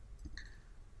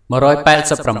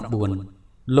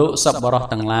189លោកសប្បុរស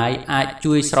ទាំងឡាយអាច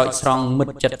ជួយស្រោចស្រង់មិ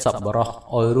ត្តចិត្តសប្បុរស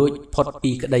ឲ្យរួចផុត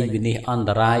ពីក្តីវិនិច្ឆ័យអន្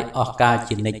តរាយអស់កាល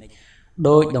ជានិច្ច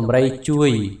ដោយដំរីជួ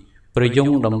យប្រយុង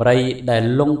ដំរីដែល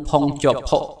លងផុងជាប់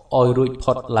ភក់ឲ្យរួច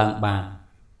ផុតឡើងបាន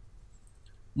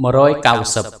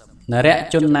190នរ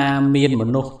ជនណាមានម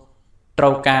នុស្សត្រូ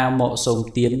វការមកសូម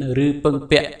ទានឬពឹង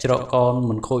ពាក់ច្រកកន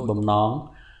មិនខូចបំណង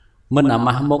មិនអា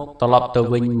ម៉ាស់មុខត្រឡប់ទៅ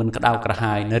វិញមិនក្តៅក្រ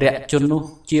ហាយនរជននោះ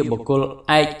ជាបុគ្គល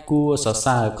ឯកគួរសរ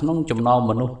សើរក្នុងចំណោម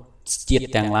មនុស្សជាតិ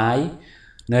ទាំងឡាយ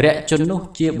នរជននោះ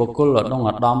ជាបុគ្គលឧត្តម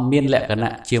ឧត្តមមានលក្ខ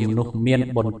ណៈជាមនុស្សមាន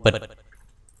បុណ្យពិត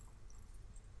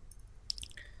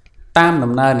tam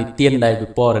nằm na ni tiên đầy bị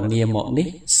bò rần nia mộ ní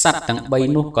sắt tặng bay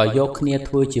nút có vô khnia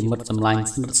thưa chỉ mật sầm lạnh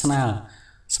sna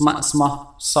smart smart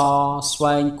so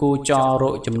xoay cu cho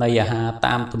rội chấm này hà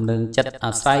tam tầm nương chất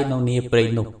sai nô nia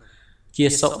prey nục chia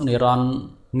sốc nê ron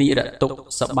nị đã tục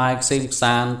sập bài xem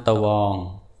san tàu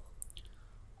vòng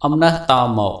ông nơ tò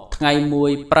mộ ngày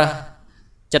mùi pra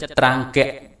chất trang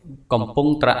kẹ cầm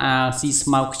pung tra a si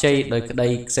smau chay đôi cái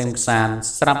đây xem san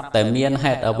sắp tại miền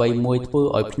hẹt ở bay mùi thưa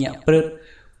ở nhẹ prớt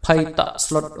phay tạ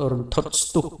slot thốt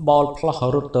stuk ball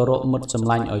ploh rút tơ rộ mật sầm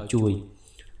lạnh ở chui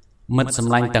mật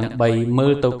sầm lạnh tặng bay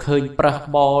mơ tàu khơi pra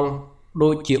ball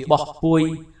đôi chiếc bọc pui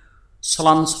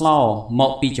slon slow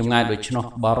mọ pi trong ngày đôi chân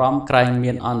bà rom cày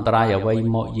miền an trai ở bay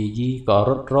mọ gì có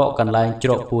rút rộ cần lại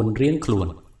trộn buồn riêng khuôn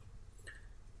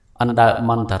anh đợi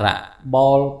mòn thả rạ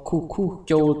ball khu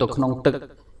châu tàu không tực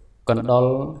còn đó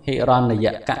hệ ran là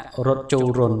dạ cả rút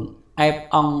châu rồn ép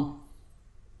ong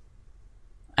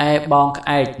ai bong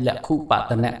ai là khu bạc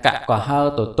tận nè cả quả hao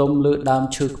tổ tôm lưỡi đam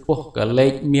chư quốc cả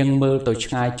lệ miên mơ tổ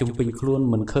chai trung bình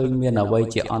luôn mình khơi miên ở vây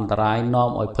chỉ on trai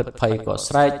nom ở phật phầy có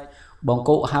strike bong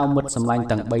cụ hao mật sầm lanh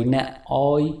tầng bay nè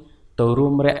oi tổ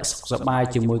room rẽ sập bài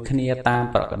chỉ mùi khnia tam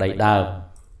bạc đầy đào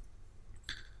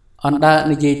on đa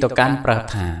như gì tổ can bạc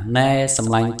thả nè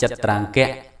sầm lanh chặt tràng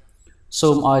kẹ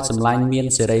xôm oi sầm lanh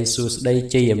miên sợi dây su đây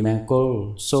chi ở mèo cô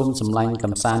xôm sầm lanh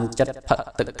cầm san chặt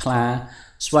phật tự kha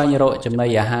xoay rộ chấm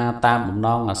này ha tam bầm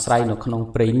non ở say nó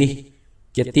không prey ní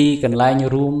chỉ ti cần lại như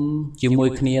room chỉ môi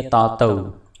khnia to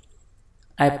tàu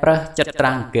ai pra chặt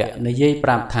trăng kẹในdây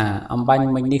pram thả âm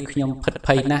banh mình ní nhom phật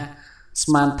phay na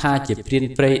sman tha chỉ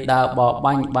priên prey đào bỏ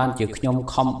banh ban chỉ nhom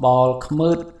com ball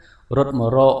khmớt rốt mờ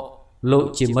rộ lộ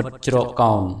chỉ mật trọ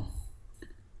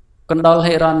còn đó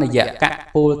hay ron này dạ cả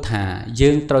pol thả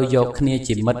dương trôi dọc khnia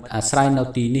chỉ mật à say nó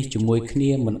ti ní chỉ môi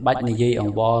khnia mình bách này dây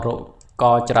ông bò rộ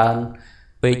co tràn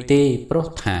PT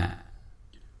Protha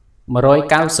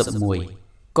 191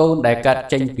 cô đại cát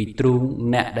tranh bị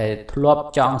trung nè để thlop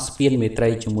trong spin mê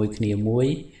tray cho mùi khnia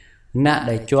muối nè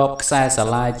để cho sai xà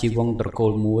lai chỉ vong tờ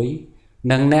cồn muối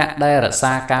nâng nè đây là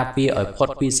xa ca pi ở phốt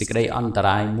pi xịt đây on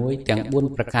trai muối tiếng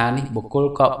buôn prakha ní bộ cô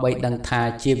có bay đăng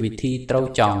tha chia vị thi trâu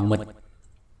tròn mực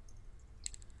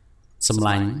sầm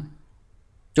lạnh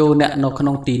chu nè nó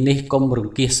không tin ní công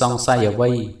rừng kia song sai ở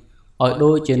vây ở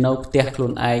đôi trên nấu tiếc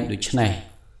luôn ai được này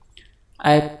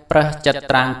ai pra chặt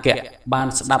trang kẹ ban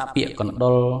đạp bịa còn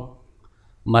đô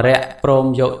mà rẽ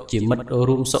prom dội chỉ mất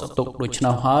room sộ tục đôi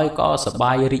chân hơi có sợ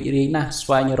bài rị na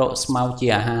xoay như rộ smau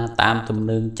chia ha tam tùm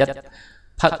nương chất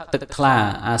phật tức là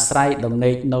à say đồng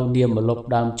nê nâu niềm mà lục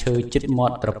đam chơi chích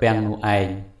mọt trà bèng nụ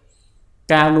ảnh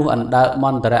cao nụ ẩn đợi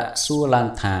mòn tà xua lan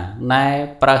thả nai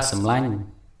pra sầm lanh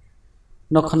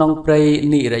nó không prey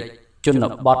nị rạch chun ở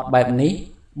bọt bẹp ní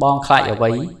bong khai ở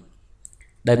vậy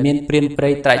để miền priên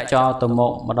prey tại cho tàu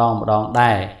mộ một đòn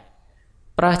đài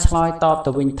pra chloi to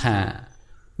tàu vinh thả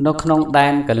nó không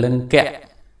đan cả lưng kẹ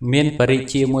miền pari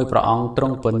chia môi prong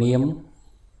trong phần niêm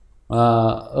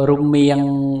rung mieng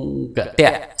cả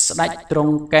tẹ sạch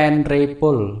trong can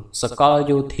repul sco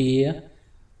du thía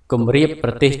cùng riệp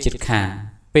prati chit khang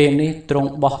bên ní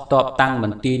trong bọ tọp tăng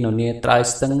mình ti nó nia trai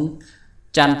sưng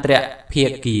chan tẹ phia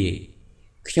kỳ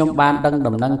ខ្ញុំបានដឹង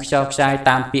ដំណឹងខ្យល់ខ្ចាយ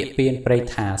តាមពាក្យពៀនព្រៃ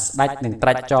ថាស្ដេចនឹងត្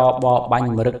រាច់ចោបបាញ់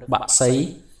មរឹកបាក់សី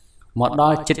មកដ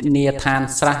ល់ចិត្តនីឋាន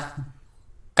ស្រះ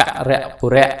ករៈពុ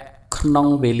រៈក្នុង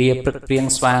វេលាព្រឹកព្រៀង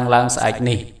ស្វាងឡើងស្អែក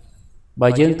នេះបើ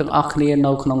យើងទាំងអស់គ្នា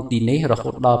នៅក្នុងទីនេះរហូ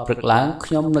តដល់ព្រឹកឡើង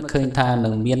ខ្ញុំនឹកឃើញថានឹ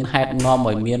ងមានហេតុនាំ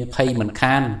ឲ្យមានភ័យមិន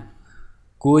ខាន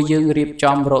គួរយើងរៀប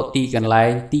ចំរកទីកន្លែ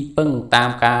ងទីពឹងតាម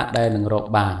ការដែលនឹងរក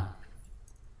បាន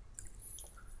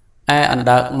ai ăn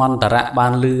đợt mòn tả rạ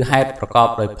ban lư haiประกอบ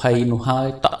โดยไพ่นุhơi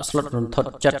tọ slotรนทด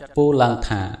จัดปูลังถ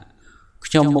า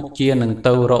trong mục chia nâng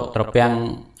tàu rộ tập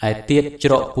yang ai tiết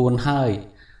trọ buồn hơi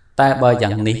tai bờ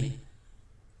dạng ní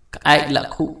ai là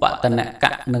khu bạ tận nè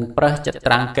cạn nâng pre chặt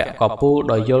trang kẹ cỏ pu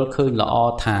đòi vô khơi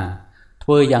lọ thả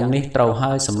thưa dạng ní trầu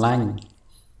hơi sầm lanh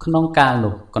không cao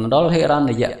nụ còn đó hệ ra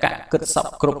này dạ cạn cất sọc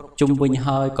cục chung vinh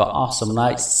hơi có sầm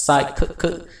lại sai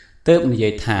khự tớp như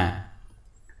vậy thả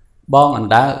bong ăn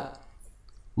đá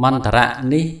มันตระ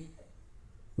นี้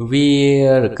วี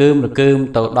หรือคืม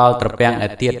ตัวดาวตระแปงไอ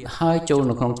เตียดให้โจน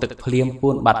ของตึกเพลียมปู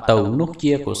นบัดตัวนุกเจี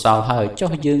ยกุศลให้เจ้า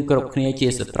ยืนกรบเนียเจีย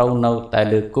สตรนเอาแต่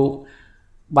เลือกุ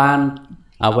บ้าน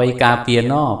เอาไว้กาเปีย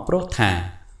นอโปรธา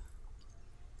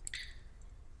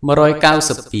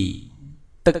190 ปี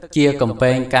ตึกเจียกำแพ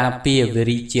งกาเปียวิ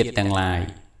ริเจียต่างลาย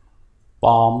ป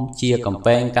อมเจียกำแพ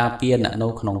งกาเปียนโน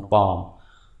ขนมปอม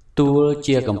ตัวเ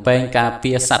จียกำแพงกาเปี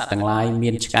ยสัตว์ต่างลายเมี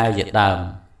ยนชกายเยดาม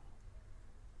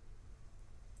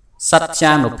สัจจ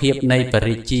านุเพียบในป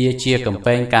ริเจียเจียกำแพ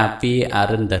งกาเปียอา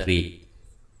รันดรี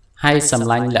hay sầm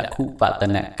lanh là khu bạ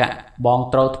tận nè cả bong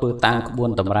trâu thưa tăng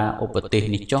buôn tầm ra ô bờ tê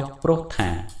ní cho pro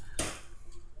thả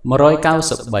một roi cao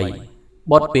sập bảy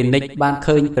bọt biển nịch ban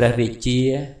khơi bờ rì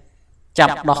chia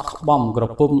chập đọc bom gọp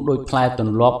pum đôi plai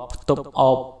tuần lọp tụp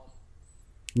ọp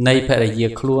nay phải là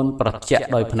việc luôn bật chẹt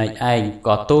đôi phần này anh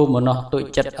có tu mà nó tụi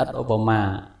chất ắt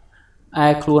Obama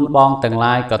ai luôn bong tầng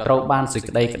lai có trâu ban sự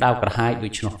đây cái đau cả hai đôi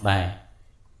chân đài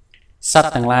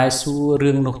sát tầng lai xua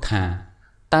rương nô thả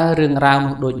ta rương rau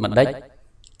nô đôi mặt đất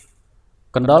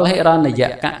còn đó là hệ ron này dạ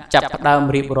cả chập đau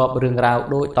riệp rọp rương rau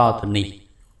đôi to thần nỉ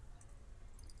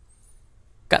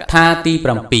cả tha ti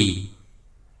bầm pì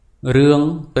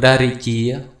rương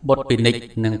prarichia bột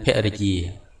pinic nâng pherichia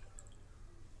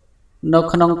nó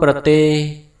không bờ tê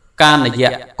can là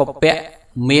dạ cọp bẹ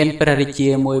miền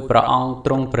prarichia môi prong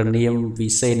trong pranium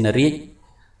visen riết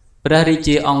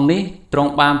prarichia ông ní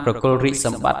trong ban prokori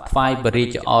sầm bát phai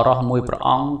beri cho oro môi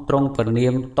prong trong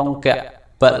pranium tông kẹ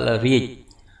bợ riết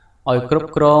oi krop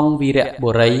krong vi rẹ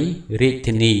bồ rấy riết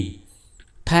thini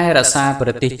thay ra xa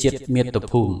bờ tê chết miệt tập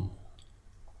phùm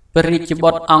beri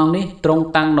bọt ông ní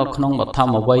trong tăng nó không một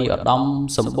thầm ở vây ở đông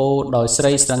sầm bô đòi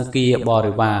xây sang kia bò rì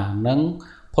và nâng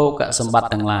phô cả sầm bát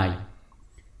tầng lại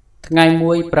ngày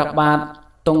muối bạc bát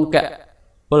tông cả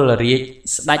bờ riết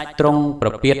đạch trong bờ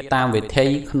biệt tam về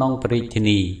thấy không beri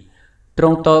thini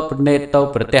trong tôi bờ nê tôi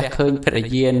bờ tè khơi phật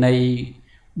dê này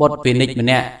bọt về nịch mình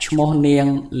nè chmô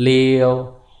nieng liêu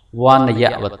quan là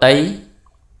dạ và tây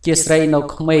chia sẻ nó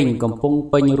không mình còn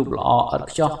phung pin rụp lọ ở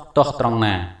cho to trong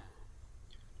nà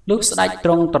lúc đạch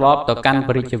trong trọp tờ căn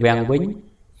beri cho vàng vĩnh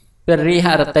beri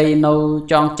hạ tây nâu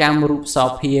trong cham rụp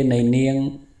sọp hia này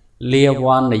nieng liêu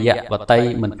quan là dạ và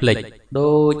tây mình phịch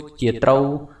đôi chia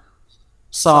trâu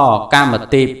so cam mà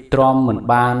tiệp trom mình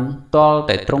ban to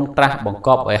tại trong trạc bằng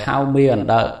cọp ở hao miền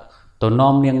đợi tổ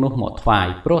nom nieng nút một vài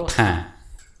pro thả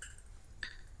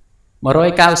mà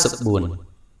rồi cao sụp buồn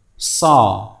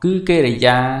so cứ kê đại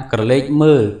gia cờ lệch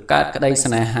mơ các cái đây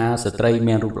sanh ha sợi tây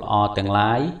miền rụp lọ tiếng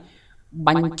lái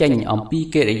bánh chanh ông pi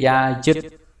kê đại gia chứt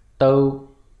tàu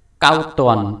cao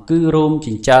toàn cứ rôm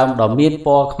chỉnh châm đỏ miên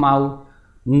po mau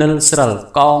nâng sờ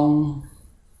con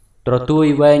rồi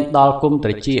tôi ven đo cung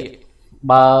trời chia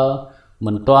bờ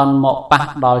mình toàn mọ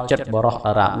bát đo chất bò rót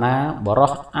ở rạp ná bò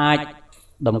rót ai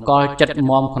đầm coi chất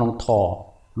mom không thò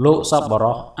lỗ sắp bò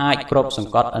rót ai crop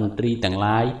sừng cọt ẩn tri tầng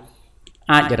lái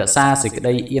ai giờ xa xịt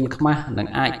đây yên khma nâng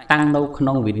ai tăng nâu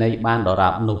không vì này ban đỏ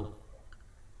rạp nụ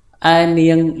ai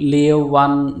nieng liêu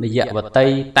văn dạ và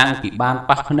tây tăng bị ban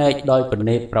bắc này đôi phần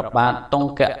này bạc ban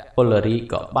tông kẹ polari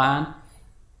có ban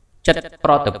chất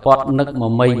protopod nước mà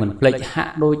mây mình plek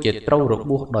hạ đôi chỉ trâu rụt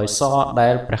buộc đòi so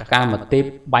đây là cam mà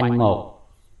tiếp bánh một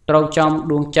trâu trong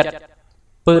đuông chất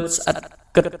bớt sắt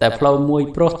cất tại flow mùi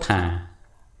pro thả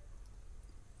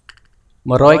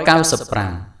mà rồi cao sập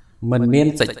ràng mình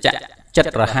miên sạch chạy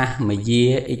chất ra ha mà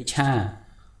dê ít cha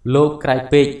lô cài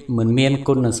pê mình miên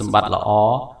côn là sầm bát là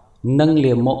ó nâng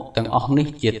liềm mộ tầng ó ní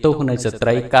chỉ tu nơi sợi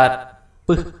trai cát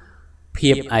bức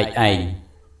phiệp ai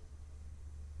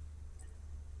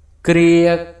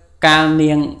kia cao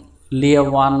nieng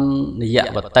liêu văn dạ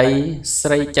và tây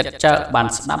xây chặt chợ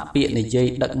bàn snap biển này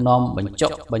dây đặng nom bánh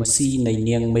chọc bánh xi này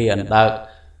nieng miền đợt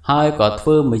hai có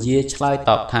thưa mà dê chlai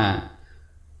tọt thả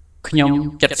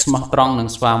nhom chặt smart trong nâng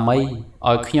xóa mây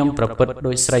ở nhomប្រព្រឹត្ត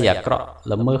ដោយស្រីអាក្រក់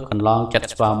ល្មើសកន្លងចាត់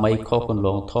ស្វាមីខុសកន្ល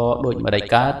ងធរដោយម្ដាយ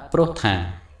កើតព្រោះថា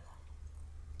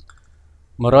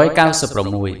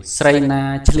196ស្រីណា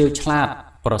ឆ្លៀវឆ្លាត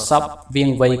ប្រសពវៀង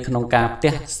វៃក្នុងការផ្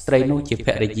ទះស្រីនោះជាភ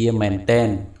រិយាមែនតែន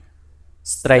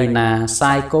ស្ត្រីណា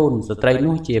សាយកូនស្ត្រី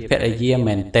នោះជាភរិយា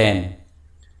មែនតែន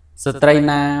ស្ត្រី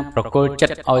ណាប្រគល់ចិ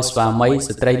ត្តឲ្យស្វាមី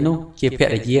ស្ត្រីនោះជាភ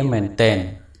រិយាមែនតែន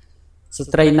ស្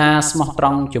ត្រីណាស្មោះត្រ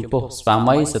ង់ចំពោះស្វា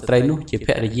មីស្ត្រីនោះជាភ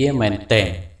រិយាមែនតែន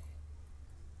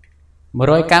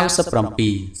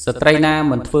197ស្ត្រីណា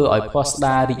មិនធ្វើឲ្យផោះស្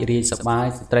ដាររីករាយសប្បាយ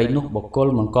ស្ត្រីនោះបុគ្គល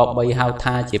មិនគប្បីហៅ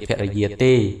ថាជាភរិយា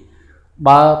ទេ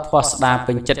បើផោះស្ដារ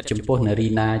ពេញចិត្តចំពោះនារី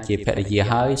ណាជាភរិយា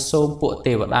ហើយសូមពួក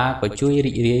ទេវតាក៏ជួយ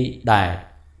រីករាយដែរ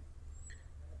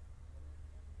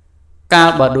កាល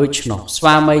បើដូច្នោះស្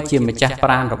វាមីជាម្ចាស់ប្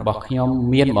រាណរបស់ខ្ញុំ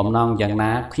មានបំណងយ៉ាង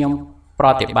ណាខ្ញុំប្រ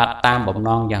តិបត្តិតាមបំណ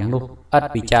ងយ៉ាងនោះឥត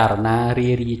ពិចារណារី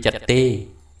រីចិត្តទេ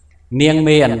នាង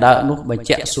មេអណ្ដើកនោះបញ្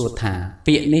ជាក់សួរថា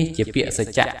ពាក្យនេះជាពាក្យស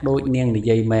ច្ចៈដូចនាងនិ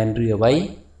យាយមែនឬអ្វី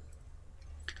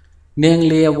នាង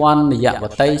លាវ័ននយវ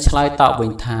តីឆ្លើយតបវិ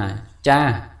ញថាចា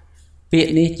ពាក្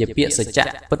យនេះជាពាក្យសច្ចៈ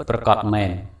ពិតប្រាកដមែ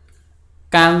ន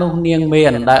កាលនោះនាងមេ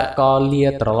អណ្ដើកក៏លា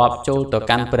ត្រឡប់ចូលទៅ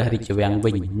កាន់ព្រះរាជវាំង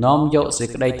វិញនាំយកសេច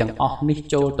ក្តីទាំងអស់នេះ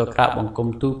ចូលទៅក្រាបបង្គំ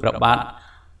ទូលព្រះបាទ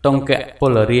តង្គៈព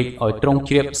លរាជឲ្យទ្រង់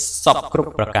ជ្រាបសពគ្រ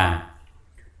ប់ប្រការ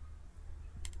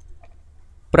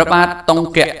ព្រះបាទតុង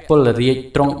កៈពលរាជ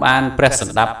ទ្រង់បានព្រះស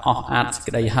ម្ដាប់អស់អាតសេច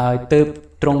ក្តីហើយទើប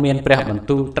ទ្រង់មានព្រះបន្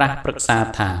ទូលត្រាស់ប្រឹក្សា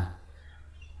ថា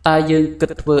តើយើងគិ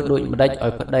តធ្វើដូចម្ដេចឲ្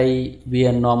យប្តីវា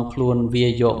នាំខ្លួនវា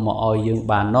យកមកឲ្យយើង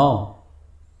បានណោ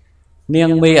នាង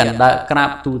មេអណ្ដើកក្រាប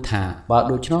ទូលថាបើ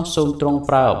ដូច្នោះសូមទ្រង់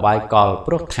ប្រើអបាយកល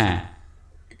ព្រោះថា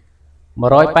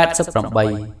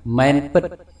188មែនពិត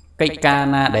កិច្ចការ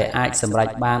ណាដែលអាចសម្រេច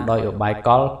បានដោយអបាយក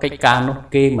លកិច្ចការនោះ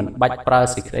គេមិនបាច់ប្រើ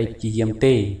សេចក្តីព្យាយាម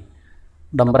ទេ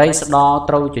ដំរីស្ដ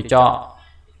ត្រូវចចក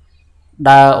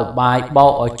ដើរអបាយបោ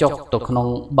កឲ្យចុះទៅក្នុង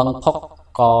បឹងផុក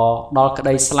ក៏ដល់ក្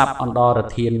តីស្លាប់អណ្ដរ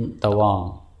ធានតវង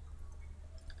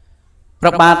ព្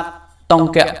រះបាទតុង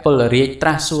កៈពលរាជត្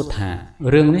រាស់សួរថា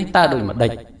រឿងនេះតើដូចម្ដេ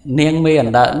ចនាងមេអ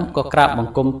ណ្ដើកនោះក៏ក្រាបប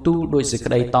ង្គំទូលដោយសេច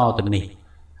ក្តីតទៅនេះ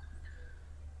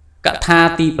កថា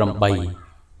ទី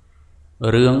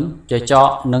8រឿងចចក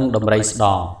និងដំរីស្ដ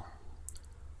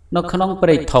នៅក្នុងព្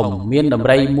រៃធំមានដំ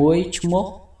រីមួយឈ្មោះ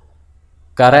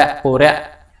ករៈពុរៈ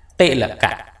តិល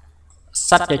កៈ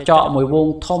សត្វចចកមួយវង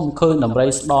ធំឃើញដំរី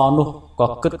ស្ដនោះក៏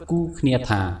គិតគូរគ្នា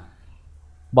ថា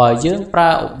បើយើងប្រើ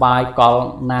ឧបាយកល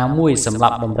ណាមួយសម្រា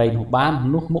ប់ដំរីនោះបាន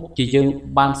នោះមុខជាយើង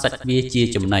បានសាច់វាជា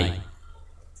ចំណី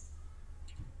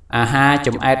អាហារ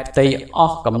ចំអែតផ្ទៃអ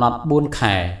ស់កំណត់4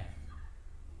ខែ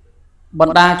ប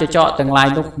ណ្ដាចចកទាំងឡាយ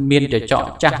នោះមានចចក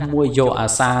ចាស់មួយយកអា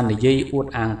សានិយាយអួត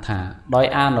អាងថាដោយ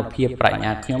អានុភាពប្រាជ្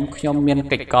ញាខ្ញុំមាន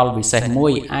កិច្ចកលវិសេសមួ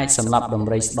យអាចសម្រាប់ដំ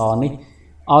រីស្ដនេះ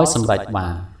ឲ្យសម្រេចបា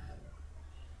ន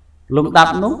លំដា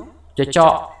ប់នោះចច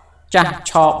កចាស់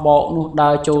ឆបោកនោះដើ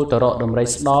រចូលទៅរកដំរី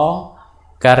ស្ដ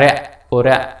ករៈពុ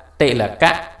រៈតិល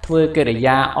កៈធ្វើកិរិ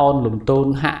យាអោនលំទោន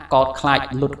ហាក់កោតខ្លាច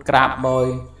លុតក្រាបដោយ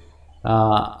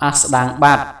អាស្ដាង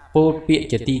បាត់ពោលពាក្យ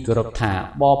ជាទីគោរពថា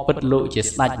បបពិតលោកជា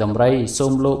ស្ដេចដំរីសូ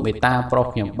មលោកមេត្តាប្រោស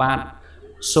ខ្ញុំបាទ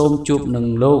សូមជួបនឹង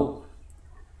លោក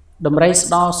ដំរីស្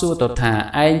ដសួរទៅថា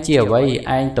ឯងជាអ្វី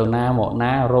ឯងទៅណាមក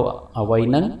ណារកអ្វី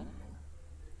នឹង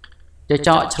ចច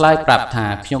កឆ្លើយប្រាប់ថា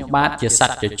ខ្ញុំបាទជាស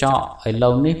ត្វចចកឥឡូ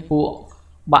វនេះពួក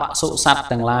បាក់សុសត្វ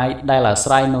ទាំងឡាយដែលអា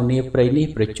ស្រ័យនៅនាព្រៃនេះ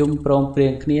ប្រជុំព្រមព្រៀ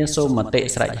ងគ្នាសូមមតិ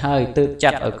ស្រេចហើយទើបចា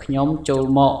ត់ឲ្យខ្ញុំចូល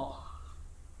មក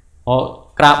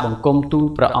ក្រាបបង្គំទូល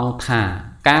ព្រះអង្គថា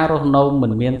ការរស់នៅមិ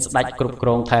នមានស្ដេចគ្រប់គ្រ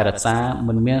ងថែរក្សា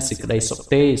មិនមានសេចក្តីសុខ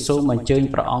ទេសូមអញ្ជើញ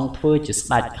ព្រះអង្គធ្វើជាស្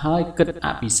ដេចហើយគិតអ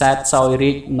ភិសេកសោយ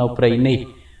រាជនៅព្រៃនេះ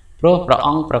ព្រោះព្រះអ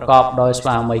ង្គប្រកបដោយស្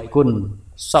វាមីគុណ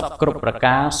សពគ្រប់ប្រ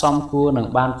ការសមគួរនឹង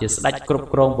បានជាស្ដេចគ្រប់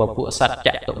គ្រងពពួកសត្វច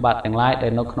តុបត្តិទាំងឡាយដែ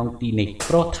លនៅក្នុងទីនេះ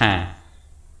ព្រោះថា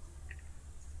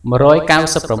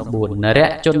199នរៈ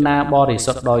ជនណាបរិ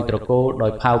សុទ្ធដោយត្រកូលដោ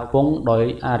យផៅពងដោយ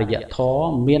អរិយធ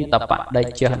ម៌មានតបៈដេក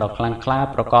ជះដ៏ខ្លាំងក្លា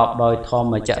ប្រកបដោយធម្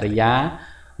មចរិយា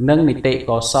និងនីតិ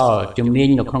កោសលជំនាញ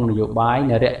នៅក្នុងនយោបាយ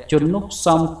នរៈជននោះស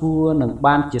មគួរនឹង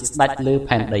បានជាស្ដេចលើ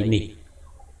ផែនដីនេះ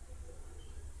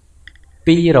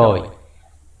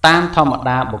200តាមធម្ម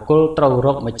តាបុគ្គលត្រូវរ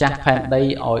កម្ចាស់ផែនដីឲ្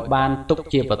យបានទុក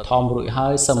ជាបឋមរួចហើ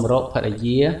យសម្រកភរិ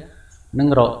យានិង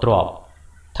រកទ្រព្យ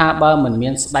ថាបើមិនមា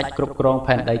នស្ដេចគ្រប់គ្រង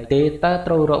ផែនដីទេតើ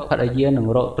ត្រូវរកភរិយានិង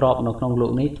រកទ្រព្យនៅក្នុងលោ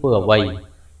កនេះធ្វើអ្វី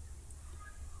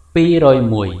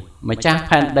201ម្ចាស់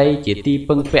ផែនដីជាទី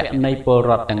ពឹងពាក់នៃពល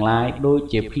រដ្ឋទាំងឡាយដូច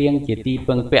ជាភ្លៀងជាទី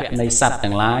ពឹងពាក់នៃសត្វ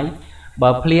ទាំងឡាយបើ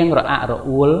ភ្លៀងរអាក់រ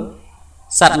អួល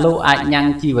សត្វលោកអាចញ៉ាំង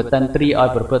ជីវតន្ត្រីឲ្យ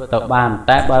ប្រព្រឹត្តទៅបាន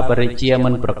តែបើបរិជាមិ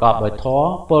នប្រកបដោយធម៌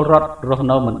ពលរដ្ឋរស់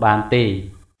នៅមិនបានទេ202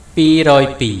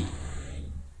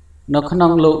នៅក្នុ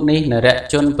ងលោកនេះនរៈ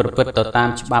ជនប្រព្រឹត្តទៅតាម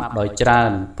ច្បាប់ដោយច្រើ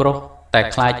នព្រោះតែ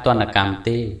ខ្លាចទណ្ឌកម្ម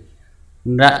ទេន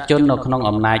រៈជននៅក្នុង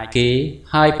អំណាចគេ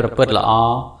ហើយប្រព្រឹត្តល្អ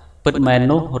ពិតមែន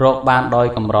នោះរកបានដោយ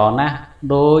កម្រណាស់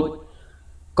ដូច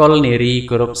កុលនារី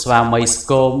គោរពស្វាមីស្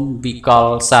គមវិកល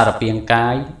សារពាង្គកា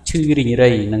យឈឺរីងរៃ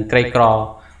និងក្រីក្រ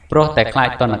ព្រោះតែខ្លាច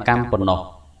ទណ្ឌកម្មប៉ុណ្ណោះ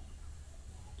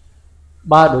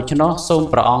បើដូច្នោះសូម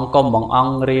ព្រះអង្គកុំបង្អ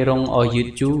ង់រេរងឲ្យយឺត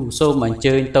យូរសូមអញ្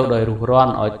ជើញទៅដោយរុះរា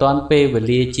ន់ឲ្យទាន់ពេលវេ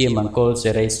លាជាមង្គល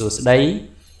សិរីសួស្តី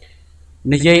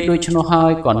និយាយដូច្នោះហើ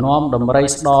យក៏នាំដំរី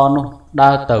ស្ដនោះ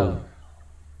ដើរទៅ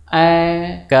ឯ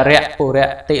ករៈពុរៈ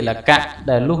តិលកៈ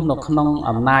ដែលលុះនៅក្នុង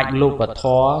អំណាចលោកធ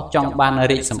រចង់បាន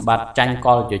រាជសម្បត្តិចាញ់ក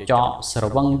លចចកស្រ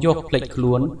វឹងយុះភ្លេចខ្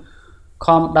លួន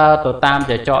ខំដើរទៅតាម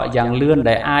ចចកយ៉ាងលឿន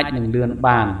ដែលអាចនឹងលឿន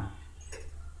បាន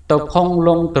ទៅផុងល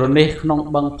ងត្រនេះក្នុង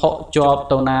បឹងផុកជាប់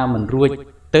ទៅណាមិនរួច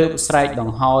ទើបស្រែកដ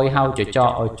ង្ហោយហៅចចក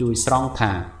ឲ្យជួយស្រង់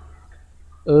ថា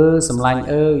សម្លាញ់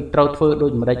អើយត្រូវធ្វើដូ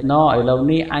ចម្ដេចណឥឡូវ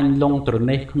នេះអញលងត្រ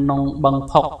នេះក្នុងបឹង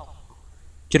ផុក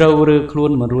ជ្រៅឬខ្លួ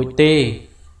នមិនរួចទេ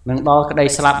នឹងដល់ក្តី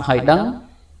ស្លាប់ហើយដឹង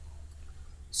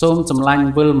សូមសម្លាញ់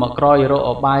វិលមកក្រោយរក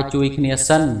អបាយជួយគ្នា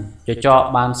សិនចចក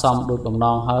បានសំដូចបំណ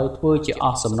ងហើយធ្វើជាអ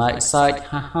ស់សំណើចសើច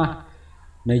ហា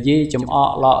និយាយចំអក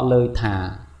ឡកលើថា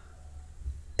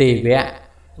ទេវៈ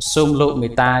សូមលោកមេ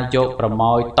ត្តាយកប្រ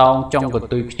មោយតោងចុងកន្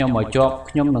ទុយខ្ញុំឲ្យជាប់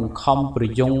ខ្ញុំនឹងខំប្រ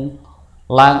យុង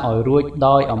ឡើងឲ្យរួច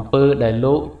ដោយអំពើដែល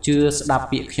លោកជឿស្ដាប់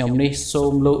ពាក្យខ្ញុំនេះសូ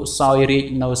មលោកសោយរាជ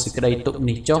នៅសេចក្តីទុក្ខ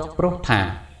នេះចុះព្រោះថា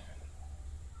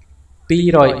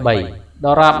203ដ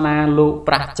រាបណាលោក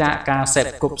ប្រះចាកការសេព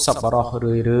គប់សប្បុរស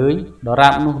រឿយដរា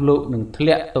បនោះលោកនឹងធ្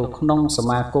លាក់ទៅក្នុងស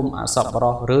មាគមអសប្បុរ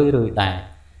សរឿយដែរ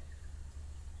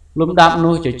លំដាប់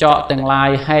នោះចចកទាំងឡាយ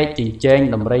ហែកចិញ្ចែង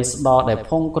ដំរីស្ដដែល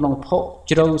ផុងក្នុងភក់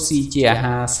ជ្រៅស៊ីជាអា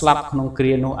ហារស្លាប់ក្នុងគ្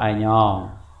រានោះឯញង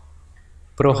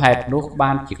ព្រោះហេតុនោះ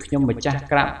បានជាខ្ញុំម្ចាស់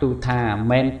ក្រាបទូលថា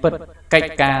មែនពិតកិច្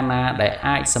ចការណាដែល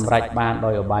អាចសម្រេចបានដោ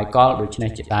យឧបាយកលដូច្នេះ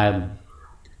ជាដើម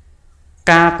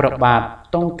ការប្របាទ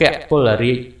ទង្គៈពល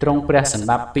រាជទ្រង់ព្រះសម្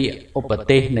ដាប់ពាក្យឧប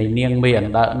ទេសនៃនាងមេអ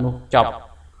ណ្ដើកនោះចប់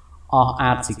អស់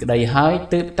អាចសេចក្តីហើយ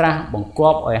ទើបត្រាស់បង្គា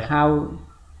ប់ឲ្យហៅ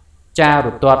ចា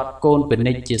រុទត្តកូនពា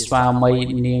ណិជ្ជជាស្វាមី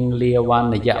នាងលាវណ្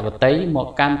ណយវតីមក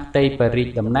កាន់ផ្ទៃបរិជ្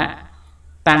ជដំណាក់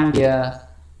តាំងជា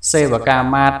សេវកា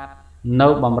មាត្រនៅ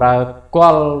បម្រើគ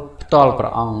ល់ផ្ទាល់ព្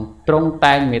រះអង្គទ្រង់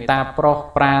តែងមេត្តាប្រោះ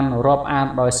ប្រានរាប់អាន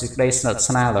ដោយសេចក្តីស្និទ្ធ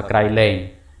ស្នាលដល់ក្រៃលែង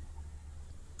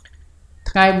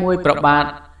ថ្ងៃមួយប្របាទ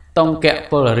ទង្គៈ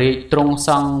ពលរាជទ្រង់ស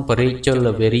ង់បរិជ្ជជល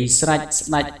វេរីស្រេចស្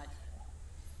ដេច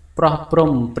ប្រោះព្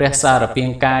រំព្រះសារពា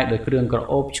ង្គកាយដោយគ្រឿងក្រ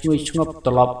អូបឈ្ងុយឈ្ងប់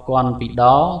ត្រឡប់គាន់ពីដ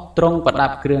ទ្រង់ប្រដា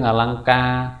ប់គ្រឿងអលង្កា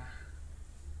រ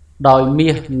ដោយមា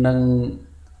សនិង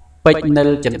ពេជ្រនិល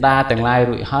ចិន្តាទាំងឡាយ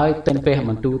រួចហើយទិញពេះ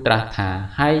បន្ទូត្រាស់ថា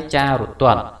ហើយចារុទ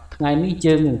ត្តថ្ងៃនេះ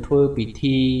យើងនឹងធ្វើពិ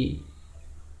ធី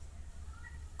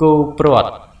គោព្រា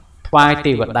ត់ថ្វាយ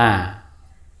ទេវតា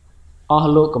អស់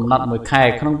លោកកំណត់មួយខែ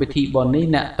ក្នុងពិធីបុណ្យនេះ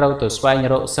អ្នកត្រូវទៅស្វែង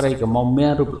រកស្រីកមុំមា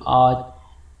នរូបល្អ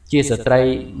ជាស្ត្រី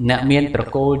អ្នកមានត្រ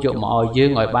កូលយកមកឲ្យយើ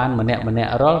ងឲ្យបានម្នាក់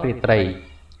រាល់រាត្រី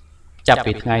ចាប់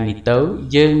ពីថ្ងៃនេះទៅ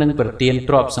យើងនឹងប្រទាន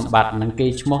ទ្រព្យសម្បត្តិនិងគេ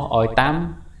ឈ្មោះឲ្យតាម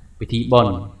ពិធីបុ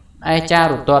ណ្យឯចា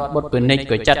រុទត្តបុត្រពាណិជ្ជ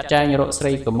ក៏ចាត់ចែងរកស្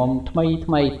រីកមុំថ្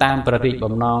មីតាមព្រះរាជ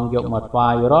បំណងយកមកថ្វា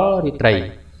យរាល់រាត្រី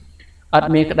អត់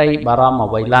មានក្តីបារម្ភ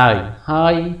អ្វីឡើយហើ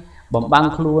យបំបាំង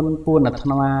ខ្លួនពួនអាត្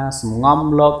មាសំងំ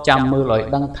លោកចាំមើលឲ្យ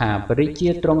ដឹងថាព្រះរាជា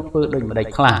ទ្រង់ធ្វើដូចម្ដេច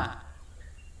ខ្លះ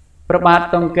ព្រះបាទ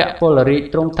ទង្គៈពលរាជ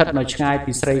ទ្រង់ស្ថិតនៅឆ្ងាយ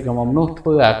ពីស្រីកមុំនោះធ្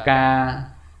វើអាការ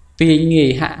ទាញងាយ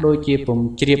ហាក់ដូចជាពុំ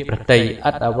ជ្រាបប្រតិឥ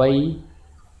តអ្វី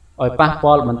ឲ្យប៉ះ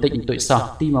ពាល់បន្តិចបន្តួចសោះ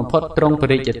ទីបំផុតទ្រង់ព្រះ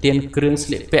រាជទានគ្រឿងស្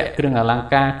លៀកពាក់គ្រឿងអលង្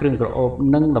ការគ្រឿងក្រអូប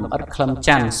និងលម្អិតក្លឹម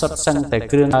ច័ន្ទសុទ្ធសឹងតែ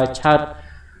គ្រឿងឆើត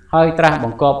ហើយត្រាស់ប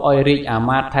ង្គាប់ឲ្យរាជអា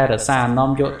មាត្យថែរក្សានាំ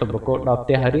យកទៅប្រគល់ដល់ផ្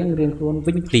ទះរៀងខ្លួន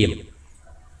វិញភ្លាម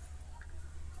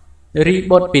រី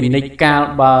បុត្រពាណិជ្ជកាល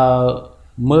បើ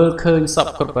មើលឃើញសព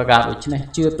គ្រប់ប្រការដូច្នេះ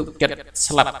ជឿទុកចិត្ត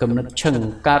ស្លាប់គំនិតឈឹង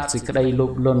កើតសេចក្តីលោ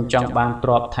ភលន់ចង់បានទ្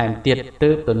រព្យថែមទៀត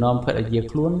ទើបទៅនាំភរិយា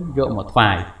ខ្លួនយកមកថ្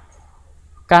វាយ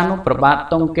កាលនោះព្រះបាទ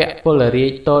ទង្គៈពលរា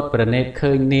ជទតព្រះនេត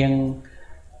ឃើញនាង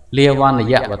លាវណ្ណ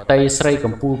យវតីស្រីក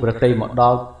ម្ពូលប្រតិមកដ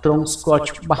ល់ទ្រង់ស្គាល់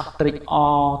ច្បាស់ត្រេកអ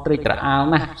រត្រេកត្រអាល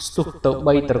ណាស់ស្ទុះទៅ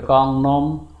បីត្រកងនំ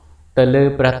ទៅលើ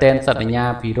ព្រះតែនសត្យញ្ញា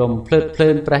ភិរមភ្លើតភ្លើ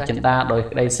នព្រះចិន្តាដោយ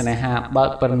ក្តីស្នេហាបើក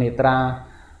ព្រះនេត្រា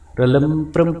រលឹម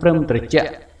ព្រឹមត្រជា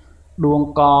ក់ដួង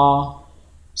ក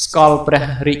ស្កល់ព្រះ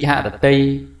រាជហឫទ័យ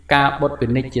ការបុត្រពា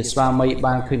ណិជ្ជជាស្វាមី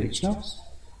បានឃើញដូច្នោះ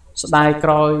ស្ដាយ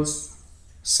ក្រោយ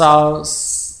សល់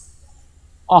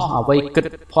អស់អ្វីគិត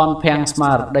ភ័ន្តភាំងស្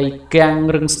មារតីកាំង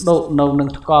រឹងស្ដោកនៅនឹង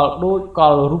ថ្កល់ដូចក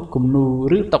លរូបគំនូ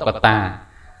ឬតុក្កតា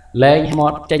លែងមា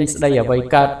ត់ចេញស្ដីអ្វី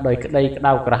កើតដោយក្តីក្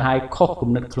តៅក្រហាយខុសគំ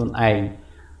និតខ្លួនឯង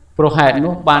ព្រោះហេតុ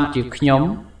នោះបានជាខ្ញុំ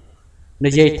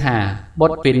និយាយថាបុ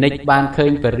ត្រពាណិជ្ជបានឃើ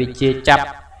ញព្រះរាជាចាប់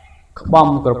ក្បំ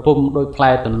ក្រពុំដោយផ្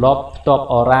លែទន្លប់ផ្ទាប់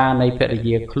អរានៃភរិ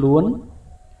យាខ្លួន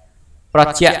ប្រ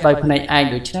ជែកដោយភ្នែកឯង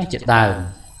ដូច្នេះជាដើម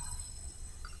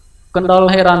កណ្ដុល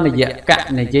ហេរញ្ញកៈ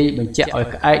និយាយបញ្ជាក់ឲ្យ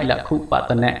ក្អែកលក្ខុប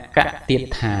តនៈកៈទៀត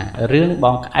ថារឿងប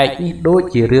ងក្អែកនេះដូច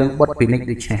ជារឿងបុត្រពាណិជ្ជ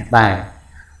ដូច្នេះដែរ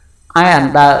ឯអ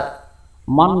ណ្ដើក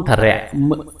មន្តរៈ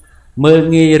មើល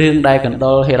ងាយរឿងដែលកណ្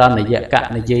ដុលហេរញ្ញកៈ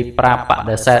និយាយប្រាប់ប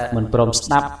ដិសេធមិនព្រមស្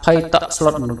ដាប់ភ័យតក់ស្លុ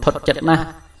តនឹងធត់ចិត្តណាស់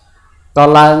ក៏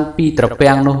ឡើងពីត្រ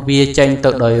ពាំងនោះវាចេញទៅ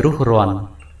ដោយរុះរាន់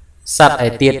សត្វឯ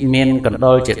ទៀតមានកណ្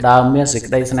ដុលជាដើមមានសេច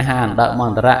ក្តីស្នេហាអណ្ដើកម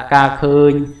ន្តរៈការឃើ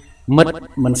ញមិត្ត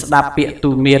មិនស្ដាប់ពាក្យទូ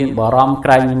មានបារម្ភក្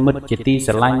រែងមិត្តជាទី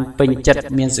ស្រឡាញ់ពេញចិត្ត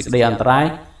មានសេចក្តីអន្តរាយ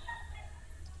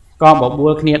ក៏បបួ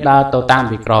លគ្នាដើរទៅតាម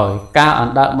ពីក្រោយការអ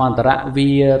ណ្ដើកមន្តរៈ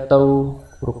វាទៅ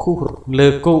រខុសលើ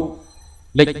គូ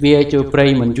លិចវាជួយព្រៃ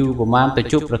មិនយូរប្រមាណទៅ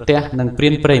ជួបប្រទះនឹងព្រា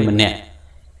នព្រៃម្នាក់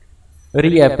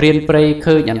រីឯព្រានព្រៃ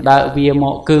ឃើញអណ្ដើកវាម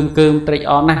កកើមត្រេក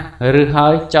អរណាស់ឬហើ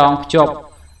យចងភ្ជាប់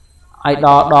ឲ្យដ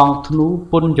ល់ដងធ្នូ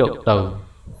ពុនយកទៅ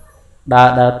ដើ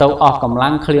រទៅអស់កម្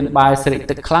លាំងឃ្លានបាយស្រេក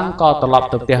ទឹកខ្លាំងក៏ត្រឡប់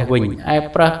ទៅផ្ទះវិញឯ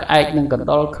ប្រើសក្អែកនឹងកណ្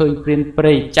ដុលឃើញព្រានព្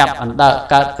រៃចាប់អណ្ដើក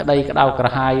កើតក្តីក្តៅក្រ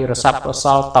ហាយរសាប់រស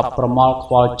ល់តប់ប្រមល់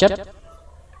ខ្វល់ចិត្ត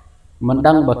មិន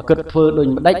ដឹងបើគិតធ្វើដូច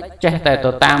ម្ដេចចេះតែទៅ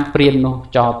តាមព្រាននោះ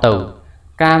ចោលទៅ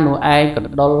កាលនោះឯងក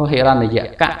ណ្ដុលហិរញ្ញ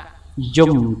កៈ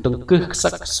យំទង្គឹសខ្សឹ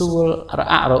កខ្សួលរ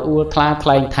អាក់រអួលថ្លាថ្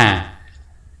លែងថា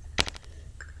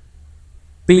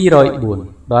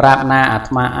204ដរាបណាអា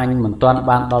ត្មាអញមិនទាន់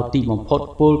បានដល់ទីបំផុត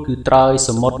ពលគឺត្រើយស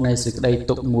មុទ្រនៃសេចក្តី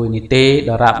ទុក្ខមួយនេះទេ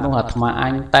ដរាបនោះអាត្មាអ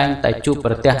ញតែងតែជួប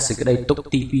ប្រទះសេចក្តីទុក្ខ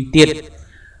ទី2ទៀត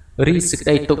រីសេចក្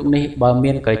តីទុក្ខនេះបើ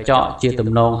មានកញ្ចក់ជាទំ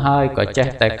នងហើយក៏ចេះ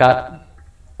តែកើត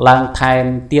ឡើងថែម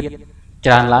ទៀត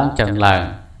ច្រើនឡើង205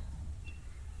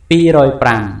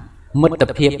មិត្ត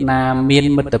ភាពណាមាន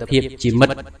មិត្តភាពជាមិ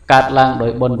ត្តកើតឡើងដោ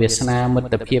យបុណ្យវាសនាមិត្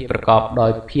តភាពប្រកបដោ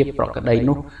យភាពប្រក្តី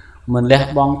នោះមិនលះ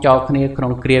បង់ចោលគ្នាក្នុ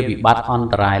ងគ្រាវិបត្តិអន្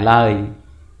តរាយឡើយ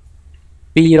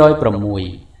206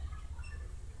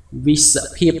វិស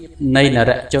ភាពនៃន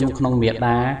រជនក្នុងមេ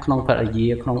ដាក្នុងភរិយា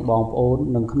ក្នុងបងប្អូន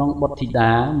និងក្នុងបុត្រធី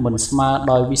តាមិនស្មើ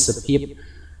ដោយវិសភាព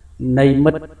នៃ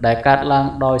មិត្តដែលកើតឡើង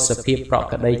ដោយសភាពប្រ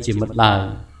ក្តីជាមិត្តឡើយ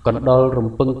កណ្ដុលរំ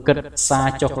ពឹងគិតសា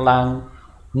ចុះឡើង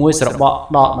មួយស្របក់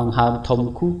ដកដង្ហើមធំ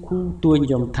គូទួញ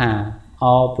យំថាអ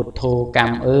ពុទ្ធោក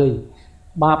ម្មអើយ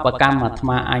បាបកម្មអាត្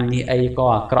មាអញនេះអីក៏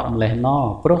អាក្រក់ម្លេះណោ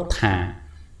ព្រោះថា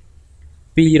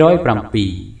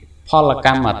207ផលក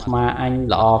ម្មអាត្មាអញ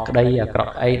ល្អក្តីអាក្រ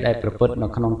ក់អីដែលប្រព្រឹត្តនៅ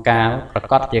ក្នុងកាលប្រ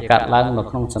កាសជាកើតឡើងនៅ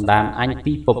ក្នុងសន្តានអញ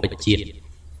ពីពុព្វជាតិ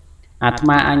អាត្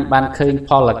មាអញបានឃើញផ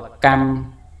លកម្ម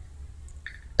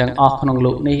ទាំងអស់ក្នុង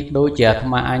លោកនេះដូចជាអាត្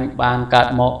មាអញបានកើត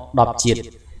មក10ជាតិ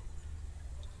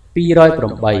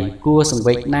208គួរសង្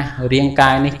វេគណាស់រាងកា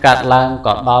យនេះកើតឡើង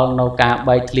ក៏ដល់នៅការ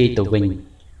បែកធ្លាយទៅវិញ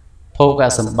ភោគ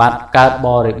សម្បត្តិកើតប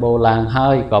រិបូរឡើងហើ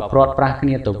យក៏ព្រាត់ប្រាសគ្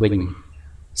នាទៅវិញ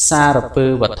សារពើ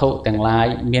វត្ថុទាំងឡាយ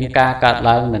មានការកើត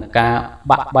ឡើងនិងការ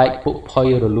បាក់បែកពុផុយ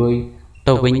រលួយ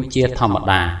ទៅវិញជាធម្ម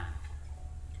តា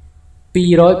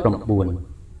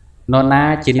209នរណា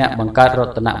ជាអ្នកបង្កើតរ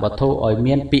តនវត្ថុឲ្យ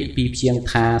មានពាក្យពីរព្យាង្គ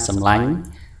ថាសម្លាញ់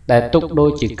ដែលទុកដូច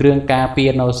ជាគ្រឿងការពារ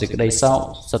នៅសេចក្តីសោក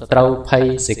សត្រូវភ័យ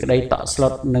សេចក្តីតក់ស្លុ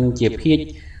តនិងជាភាជន៍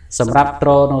សម្រាប់ទ្រ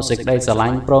នៅសេចក្តីស្រឡា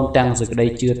ញ់ព្រមទាំងសេចក្តី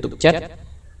ជឿទុកចិត្ត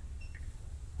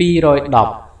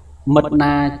210មិត្ត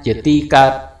ណាជាទីកើ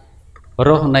តរ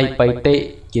ស់នៃបៃតិ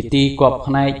ជាទីគប់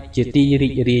ផ្នែកជាទីរី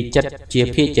ករាយចិត្តជា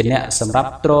ភាជនៈសម្រាប់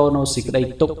ទ្រនៅសេចក្តី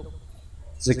ទុក្ខ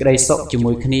សេចក្តីសុខជា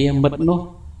មួយគ្នាមិត្តនោះ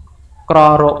ក្រ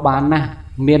រកបានណាស់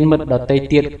មានមិត្តដទៃ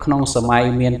ទៀតក្នុងសម័យ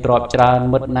មានទ្រព្យច្រើន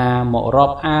មិត្តណាមករា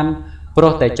ប់អានព្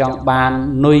រោះតែចង់បាន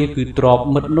នុយគឺទ្រព្យ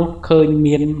មិត្តនោះឃើញ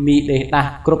មានមីដេះដា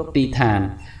ស់គ្រប់ទីឋាន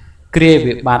គ្រា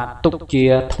វិបត្តិទុកជា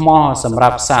ថ្មសម្រា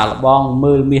ប់សាកល្បង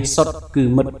មើលមាសសុទ្ធគឺ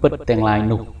មិត្តពិតទាំងឡាយ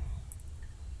នោះ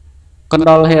កណ្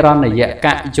ដុលហេរណយៈ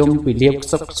កៈយំពីលៀបខ្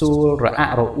សឹបខ្សួលរអា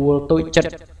ក់រអួលតូចចិត្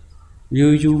តយូ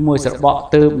រមួយស្របក់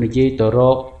ទៅនិយាយទៅរ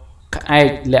កក្អែក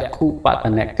លក្ខុបត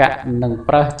នកៈនិង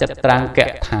ប្រើសចិត្តត្រាំងកៈ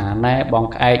ថាណែបង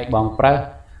ក្អែកបងប្រើស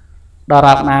ដ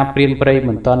រាបណាព្រានព្រៃ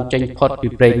មិនទាន់ចេញផុតពី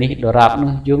ព្រៃនេះដរាប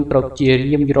នោះយើងត្រូវជា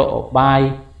រៀមរកឧបាយ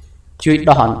ជួយ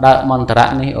ដោះអណ្ដើកមន្តរៈ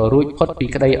នេះឲ្យរួចផុតពី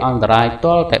ក្តីអន្តរាយ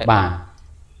ទាល់តែបាន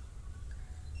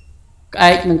ក្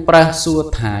អែកនឹងប្រើសសួរ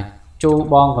ថាចូល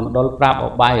បងកណ្ដុលប្រាប់ឧ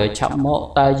បាយឲ្យឆាប់មក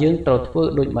តើយើងត្រូវធ្វើ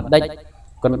ដូចម្ដេច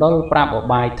កណ្ដុលប្រាប់ឧ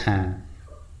បាយថា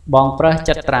បងប្រើស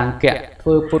ចិត្តត្រាំងកៈធ្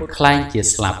វើពុតខ្លែងជា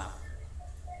ស្លាប់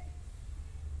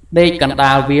ដេកកណ្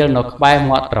ដាលវាលនៅក្បែរ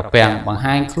មាត់ត្រពាំងបង្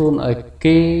ហាញខ្លួនឲ្យ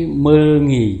គេមើល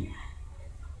ងាយ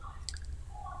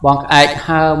បងក្អែក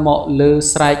ហើមកលើ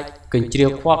ស្រែកកញ្ជ្រៀវ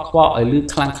ខ្វក់ឲ្យលឺ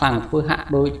ខ្លាំងធ្វើហាក់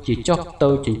ដូចជាចុះទៅ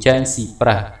ចិញ្ចែនស៊ីប្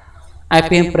រើសឯ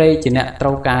ព្រានព្រៃជាអ្នកត្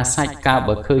រូវការសាច់កាល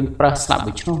បើឃើញប្រើសស្លាប់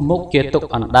ដូច្នោះមុខជាទុក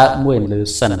អណ្ដើកមួយលើ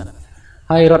សិន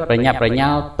ហើយរត់ប្រញាប់ប្រញា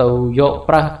ល់ទៅយក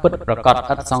ប្រើសពិតប្រកប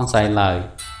ឥតសង្ស័យឡើយ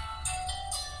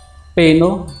ពេល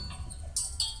នោះ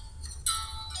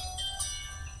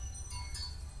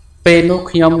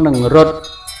ខ្ញុំនឹងរត់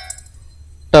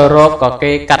ទៅរកក៏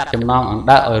គេកាត់ចំណងអណ្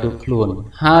ដើកឲ្យរួចខ្លួន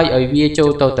ហើយឲ្យវាចូល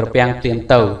ទៅត្រពាំងព្រាន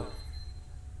ទៅ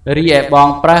រីឯបង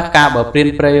ប្រើសការបើព្រាន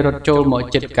ព្រៃរត់ចូលមក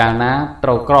ចិត្តកាលណាត្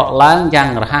រូវក្រក់ឡើងយ៉ាង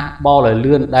រហ័សបោលឲ្យ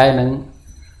លឿនដែរនឹង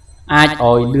អាច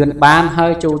ឲ្យលឿនបានហើ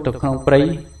យចូលទៅក្នុងព្រៃ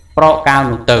ប្រកកាល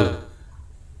នោះទៅ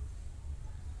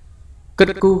គិត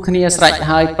គូគ្នាស្រេច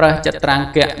ហើយប្រើសចិត្តត្រាំង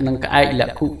កៈនិងក្អែកល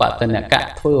ក្ខុបតនកៈ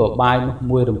ធ្វើឧបាយនោះ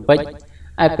មួយរំពេច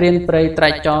ឯព្រានព្រៃត្រែ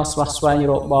កចោស្វះស្វែង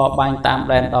រកបបាញ់តាម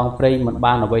ដែនដងព្រៃមិន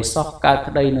បានអ្វីសោះកើត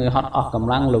ក្តីនឿយហត់អស់កម្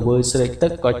លាំងល្វើយស្រេកទឹ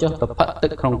កក៏ចុះទៅផឹកទឹ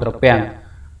កក្នុងត្រពាំង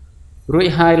រួច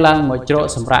ហើយឡើងមកច្រក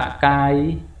សម្រាប់កាយ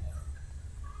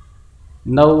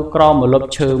នៅក្រមម្លប់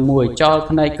ឈើមួយចោល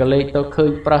ភ្នែកកលេចទៅឃើ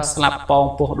ញប្រើសស្លាប់ប៉ង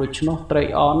ពោះដូច្នោះត្រេក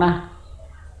អរណាស់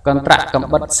កន្ត្រាក់កំ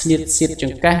បិតស្នៀតសៀតច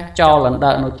ង្កេះចោលអណ្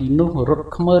ដើកនៅទីនោះរត់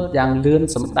ខ្មើតយ៉ាងលឿន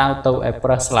សម្ដៅទៅឯប្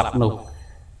រើសស្លាប់នោះ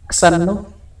ក្សិននោះ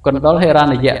កណ្ដុលហេរ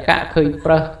ណយៈកៈឃើញប្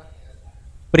រើស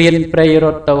ព្រានព្រៃរ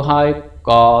ត់ទៅហើយ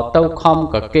ក៏ទៅខំ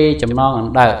ក៏គេចំណងអ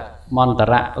ណ្ដើកមន្ត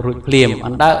រៈរួចភ្លាមអ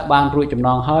ណ្ដើកបានរួចចំណ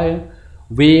ងហើយ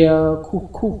វា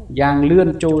ខុសយ៉ាងលឿន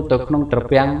ចូលទៅក្នុងត្រ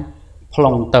ពាំងផ្លុ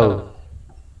ងទៅ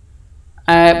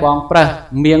ai bong pra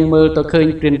miệng mưa tôi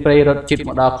khơi truyền prey rốt chít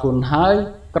một đào khuôn hơi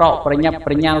cọประ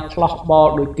ញាល់ ផ្លោះ បល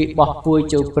ដូច គេ បោះ ពួយ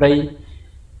ចូល ព្រៃ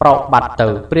ប្រោ បាត់ ទៅ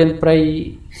ព្រាន ព្រៃ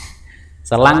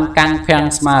ស្រឡាំង កាំង ភាំង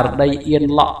ស្មារតី អៀន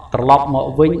ឡក់ ត្រឡប់ មក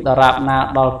វិញ ដរាប ណា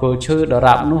ដល់ គល់ ឈើ ដ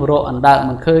រាប នោះ រក អណ្ដើក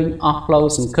មិន ឃើញ អស់ ផ្លូវ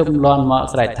សង្ឃឹម លាន់ មក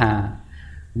ស្រែក ថា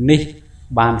នេះ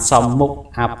បាន សំ មុខ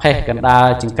អាផេះ កណ្ដាល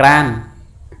ចង្ក្រាន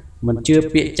មិន ជឿ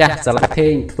ពាក្យ ចាស់ ស្រឡាក់ ធេ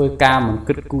ង ធ្វើ ការ មិន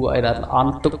គិត គួរ អី ដល់ អ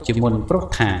ន់ ទុក ជា មុន ព្រោះ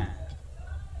ថា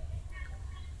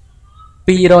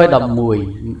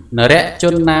 211 នរៈ ជ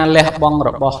ន ណា លះ បង់ រ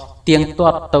បស់ ទៀង ទា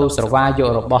ត់ ទៅ ស្រវាយក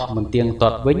របស់ មិន ទៀង ទា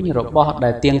ត់ វិញ របស់ ដែ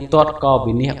ល ទៀង ទាត់ ក៏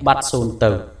វិនិច្ឆ័យ បាត់ សូន្យ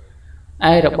ទៅ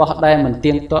ឯ របស់ ដែល មិន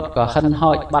ទៀង ទាត់ ក៏ ហិន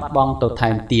ហោច បាត់ បង់ ទៅ ថែ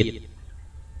ម ទៀត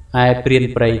ឯ ព្រាន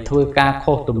ព្រៃ ធ្វើ ការ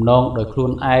ខុស ទំនង ដោយ ខ្លួ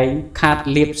ន ឯង ខាត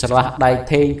លៀប ស្រឡះ ដៃ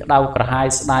ធេង ក្តៅ ក្រហាយ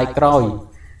ស្ដាយ ក្រោយ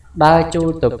ដើរ ចូល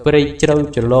ទៅ ព្រៃ ជ្រៅ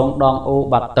ចលង ដង អូ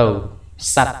បាត់ ទៅ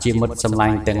សត្វ ជា មិត្ត សម្លា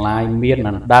ញ់ ទាំង ឡាយ មាន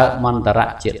អណ្ដើក មន្តរៈ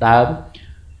ជា ដើម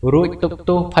រួច ទុក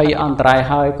ទោស ភ័យ អន្តរាយ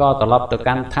ហើយ ក៏ ត្រឡប់ ទៅ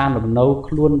កាន់ ឋាន លំនៅ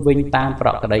ខ្លួន វិញ តាម ប្រ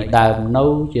ក្តី ដើម នៅ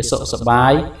ជា សុខ សប្បា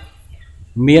យ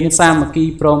មាន សាមគ្គី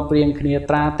ព្រម ព្រៀង គ្នា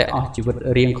ត្រា តែ អស់ ជីវិត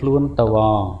រៀង ខ្លួន ទៅ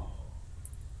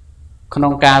ក្នុ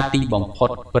ង កាល ទី បំផុត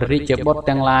ព្រះរាជបុត្រ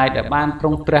ទាំង ឡាយ ដែល បាន ទ្រ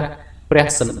ង់ ព្រះ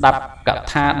សណ្ដាប់ ក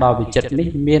ថា ដ៏ វិចិត្រ នេះ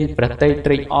មាន ព្រះ តី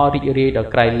ត្រេក អរ រីករាយ ដល់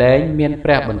ក្រៃលែង មាន ព្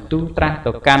រះ បន្ទូល ត្រាស់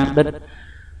ទៅ កាន់ ឌិត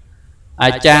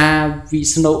អាចារ្យ វិ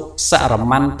ស្ណុ សរ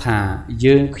មន្ត ថា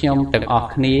យើង ខ្ញុំ ទាំង អស់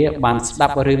គ្នា បាន ស្ដា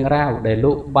ប់ រឿង រ៉ាវ ដែល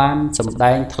លោក បាន សម្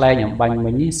ដែង ថ្លែង អំបញ្ញ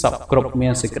មិញ នេះ សព គ្រប់ មា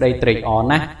ន សេចក្តី ត្រេក អរ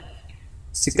ណាស់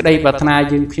សេចក្តី ប្រាថ្នា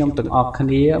យើង ខ្ញុំ ទាំង អស់ គ្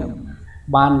នា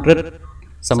បាន រឹត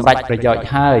សម្រេច ប្រយោជន៍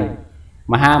ហើយ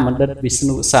មហាបណ្ឌិត វិស្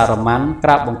ណុ សរមន្ត ក្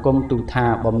រាប បង្គំ ទូល ថា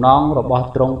បំណង របស់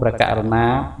ទ្រង់ ព្រះករុណា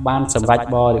បាន សម្រេច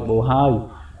បរិបូរណ៍ ហើយ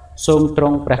សូម ទ្រ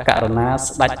ង់ ព្រះករុណា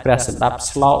ស្ដេច ព្រះ សណ្ដាប់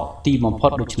ស្លោក ទី បំផុត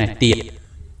ដូច្នេះ ទៀត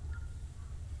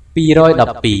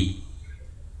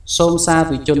 212 សូម សា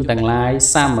ធុជន ទាំង ឡាយ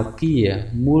សាមគ្គី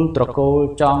មូល ត្រកូល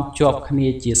ចង ជាប់ គ្នា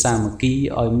ជា សាមគ្គី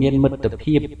ឲ្យ មាន មិត្ត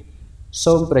ភាព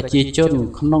សូម ប្រជាជន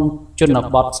ក្នុង ជន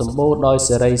បទ សម្បូរ ដោយ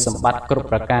សេរី សម្បត្តិ គ្រប់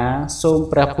ប្រការ សូម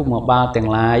ព្រះ ភូមិបាល ទាំង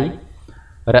ឡាយ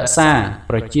រក្សា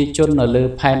ប្រជាជន នៅ លើ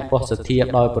ផែន ប៉ុស្តិ៍ សទ្ធា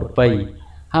ដោយ ប្រពៃ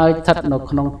ហើយ ស្ថិត នៅ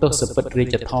ក្នុង ទសពិធ រា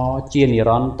ជធម៌ ជា និ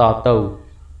រន្តរ៍ ត ទៅ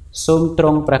សូម ទ្រ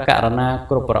ង់ ព្រះករុណា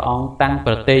គ្រប់ ព្រះអង្គ តាំង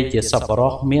ប្រទេស ជា សប្បុរ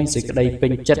ស មាន សេចក្តី ពេ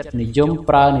ញ ចិត្ត និយម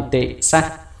ប្រើ នីតិសាស្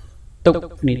ត្រ ទុក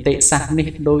នីតិសាស្ត្រ នេះ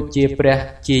ដូច ជា ព្រះ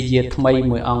ជាយា ថ្មី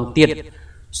មួយ អង្គ ទៀត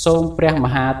សូម ព្រះ ម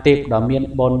ហាទេព ដ៏ មាន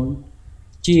បុណ្យ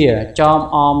ជា ចោម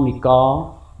អម និករ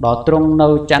ដ៏ ទ្រង់ នៅ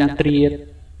ចន្ទ្រា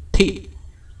ធិ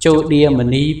ចូលឌាម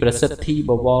នី ប្រសិទ្ធិ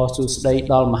បវរ សួស្តី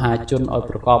ដល់ មហាជន ឲ្យ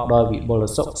ប្រកប ដោយ វិបុល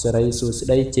សុខ សិរី សួស្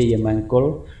តី ជ័យ មង្គល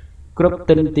គ្រប់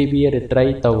ទិន ទិវា រាត្រី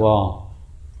ទៅ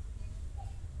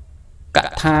ក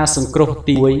ថា សង្គ្រោះ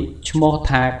ទី 1 ឈ្មោះ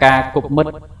ថា ការ គប់មិត្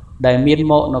ត ដែល មាន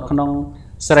មក នៅ ក្នុង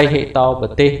ស្រី ហេតោ ប្រ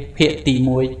ទេស ភាគ ទី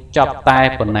 1 ចប់ តែ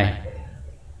ប៉ុណ្ណេះ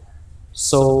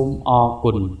សូម អរ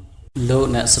គុណ លោក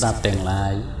អ្នក ស្ដាប់ ទាំង ឡា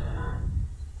យ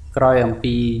ក្រោយ អំ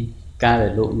ពី ការ ដែ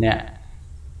ល លោក អ្នក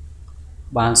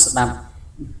បាន ស្ដាប់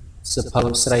សភៅ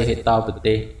ស្រី ហេតោ ប្រ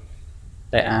ទេស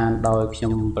តែ អាន ដោយ ខ្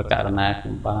ញុំ ព្រះករុណា ខ្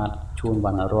ញុំ បាទ ជួន វ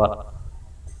ណ្ណរតន៍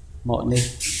មក នេះ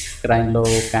ក្រែង លោ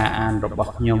ការ អាន រប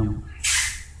ស់ ខ្ញុំ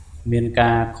មាន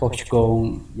ការ ខុសឆ្គង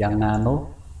យ៉ាង ណា នោះ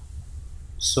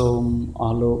សូម អ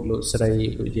ស់ លោក លោក ស្រី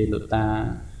លោក យាយ លោក តា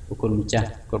បុគ្គល ម្ចាស់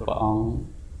គ្រប់ ព្រះអង្គ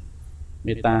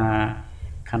មេត្តា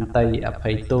ខន្តី អភ័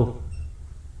យទោស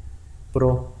ព្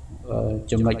រោះ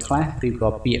ចំណុច ខ្លះ ឬ ក៏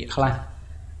ពាក្យ ខ្លះ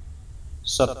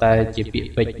សុទ្ធ តែ ជា ពាក្យ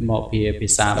ពេចន៍ មក ពី ភា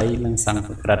សា អី និង សំ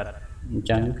ស្ក្រឹត អញ្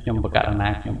ចឹង ខ្ញុំ ព្រះករុណា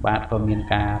ខ្ញុំ បាទ ក៏ មាន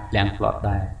ការ ផ្លាំង ផ្លាត់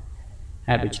ដែរ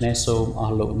ហេតុ ដូច្នេះ សូម អ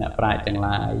ស់ លោក អ្នក ប្រាជ្ញ ទាំង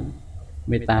ឡាយ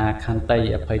មេត្តា ខន្តី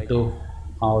អភ័យទោស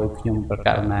ឲ្យ ខ្ញុំ ព្រះក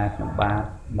រុណា ខ្ញុំ បាទ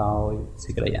ដោយ សេ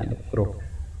ចក្តី អនុគ្រោះ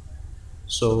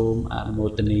សូម អនុមោ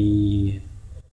ទនា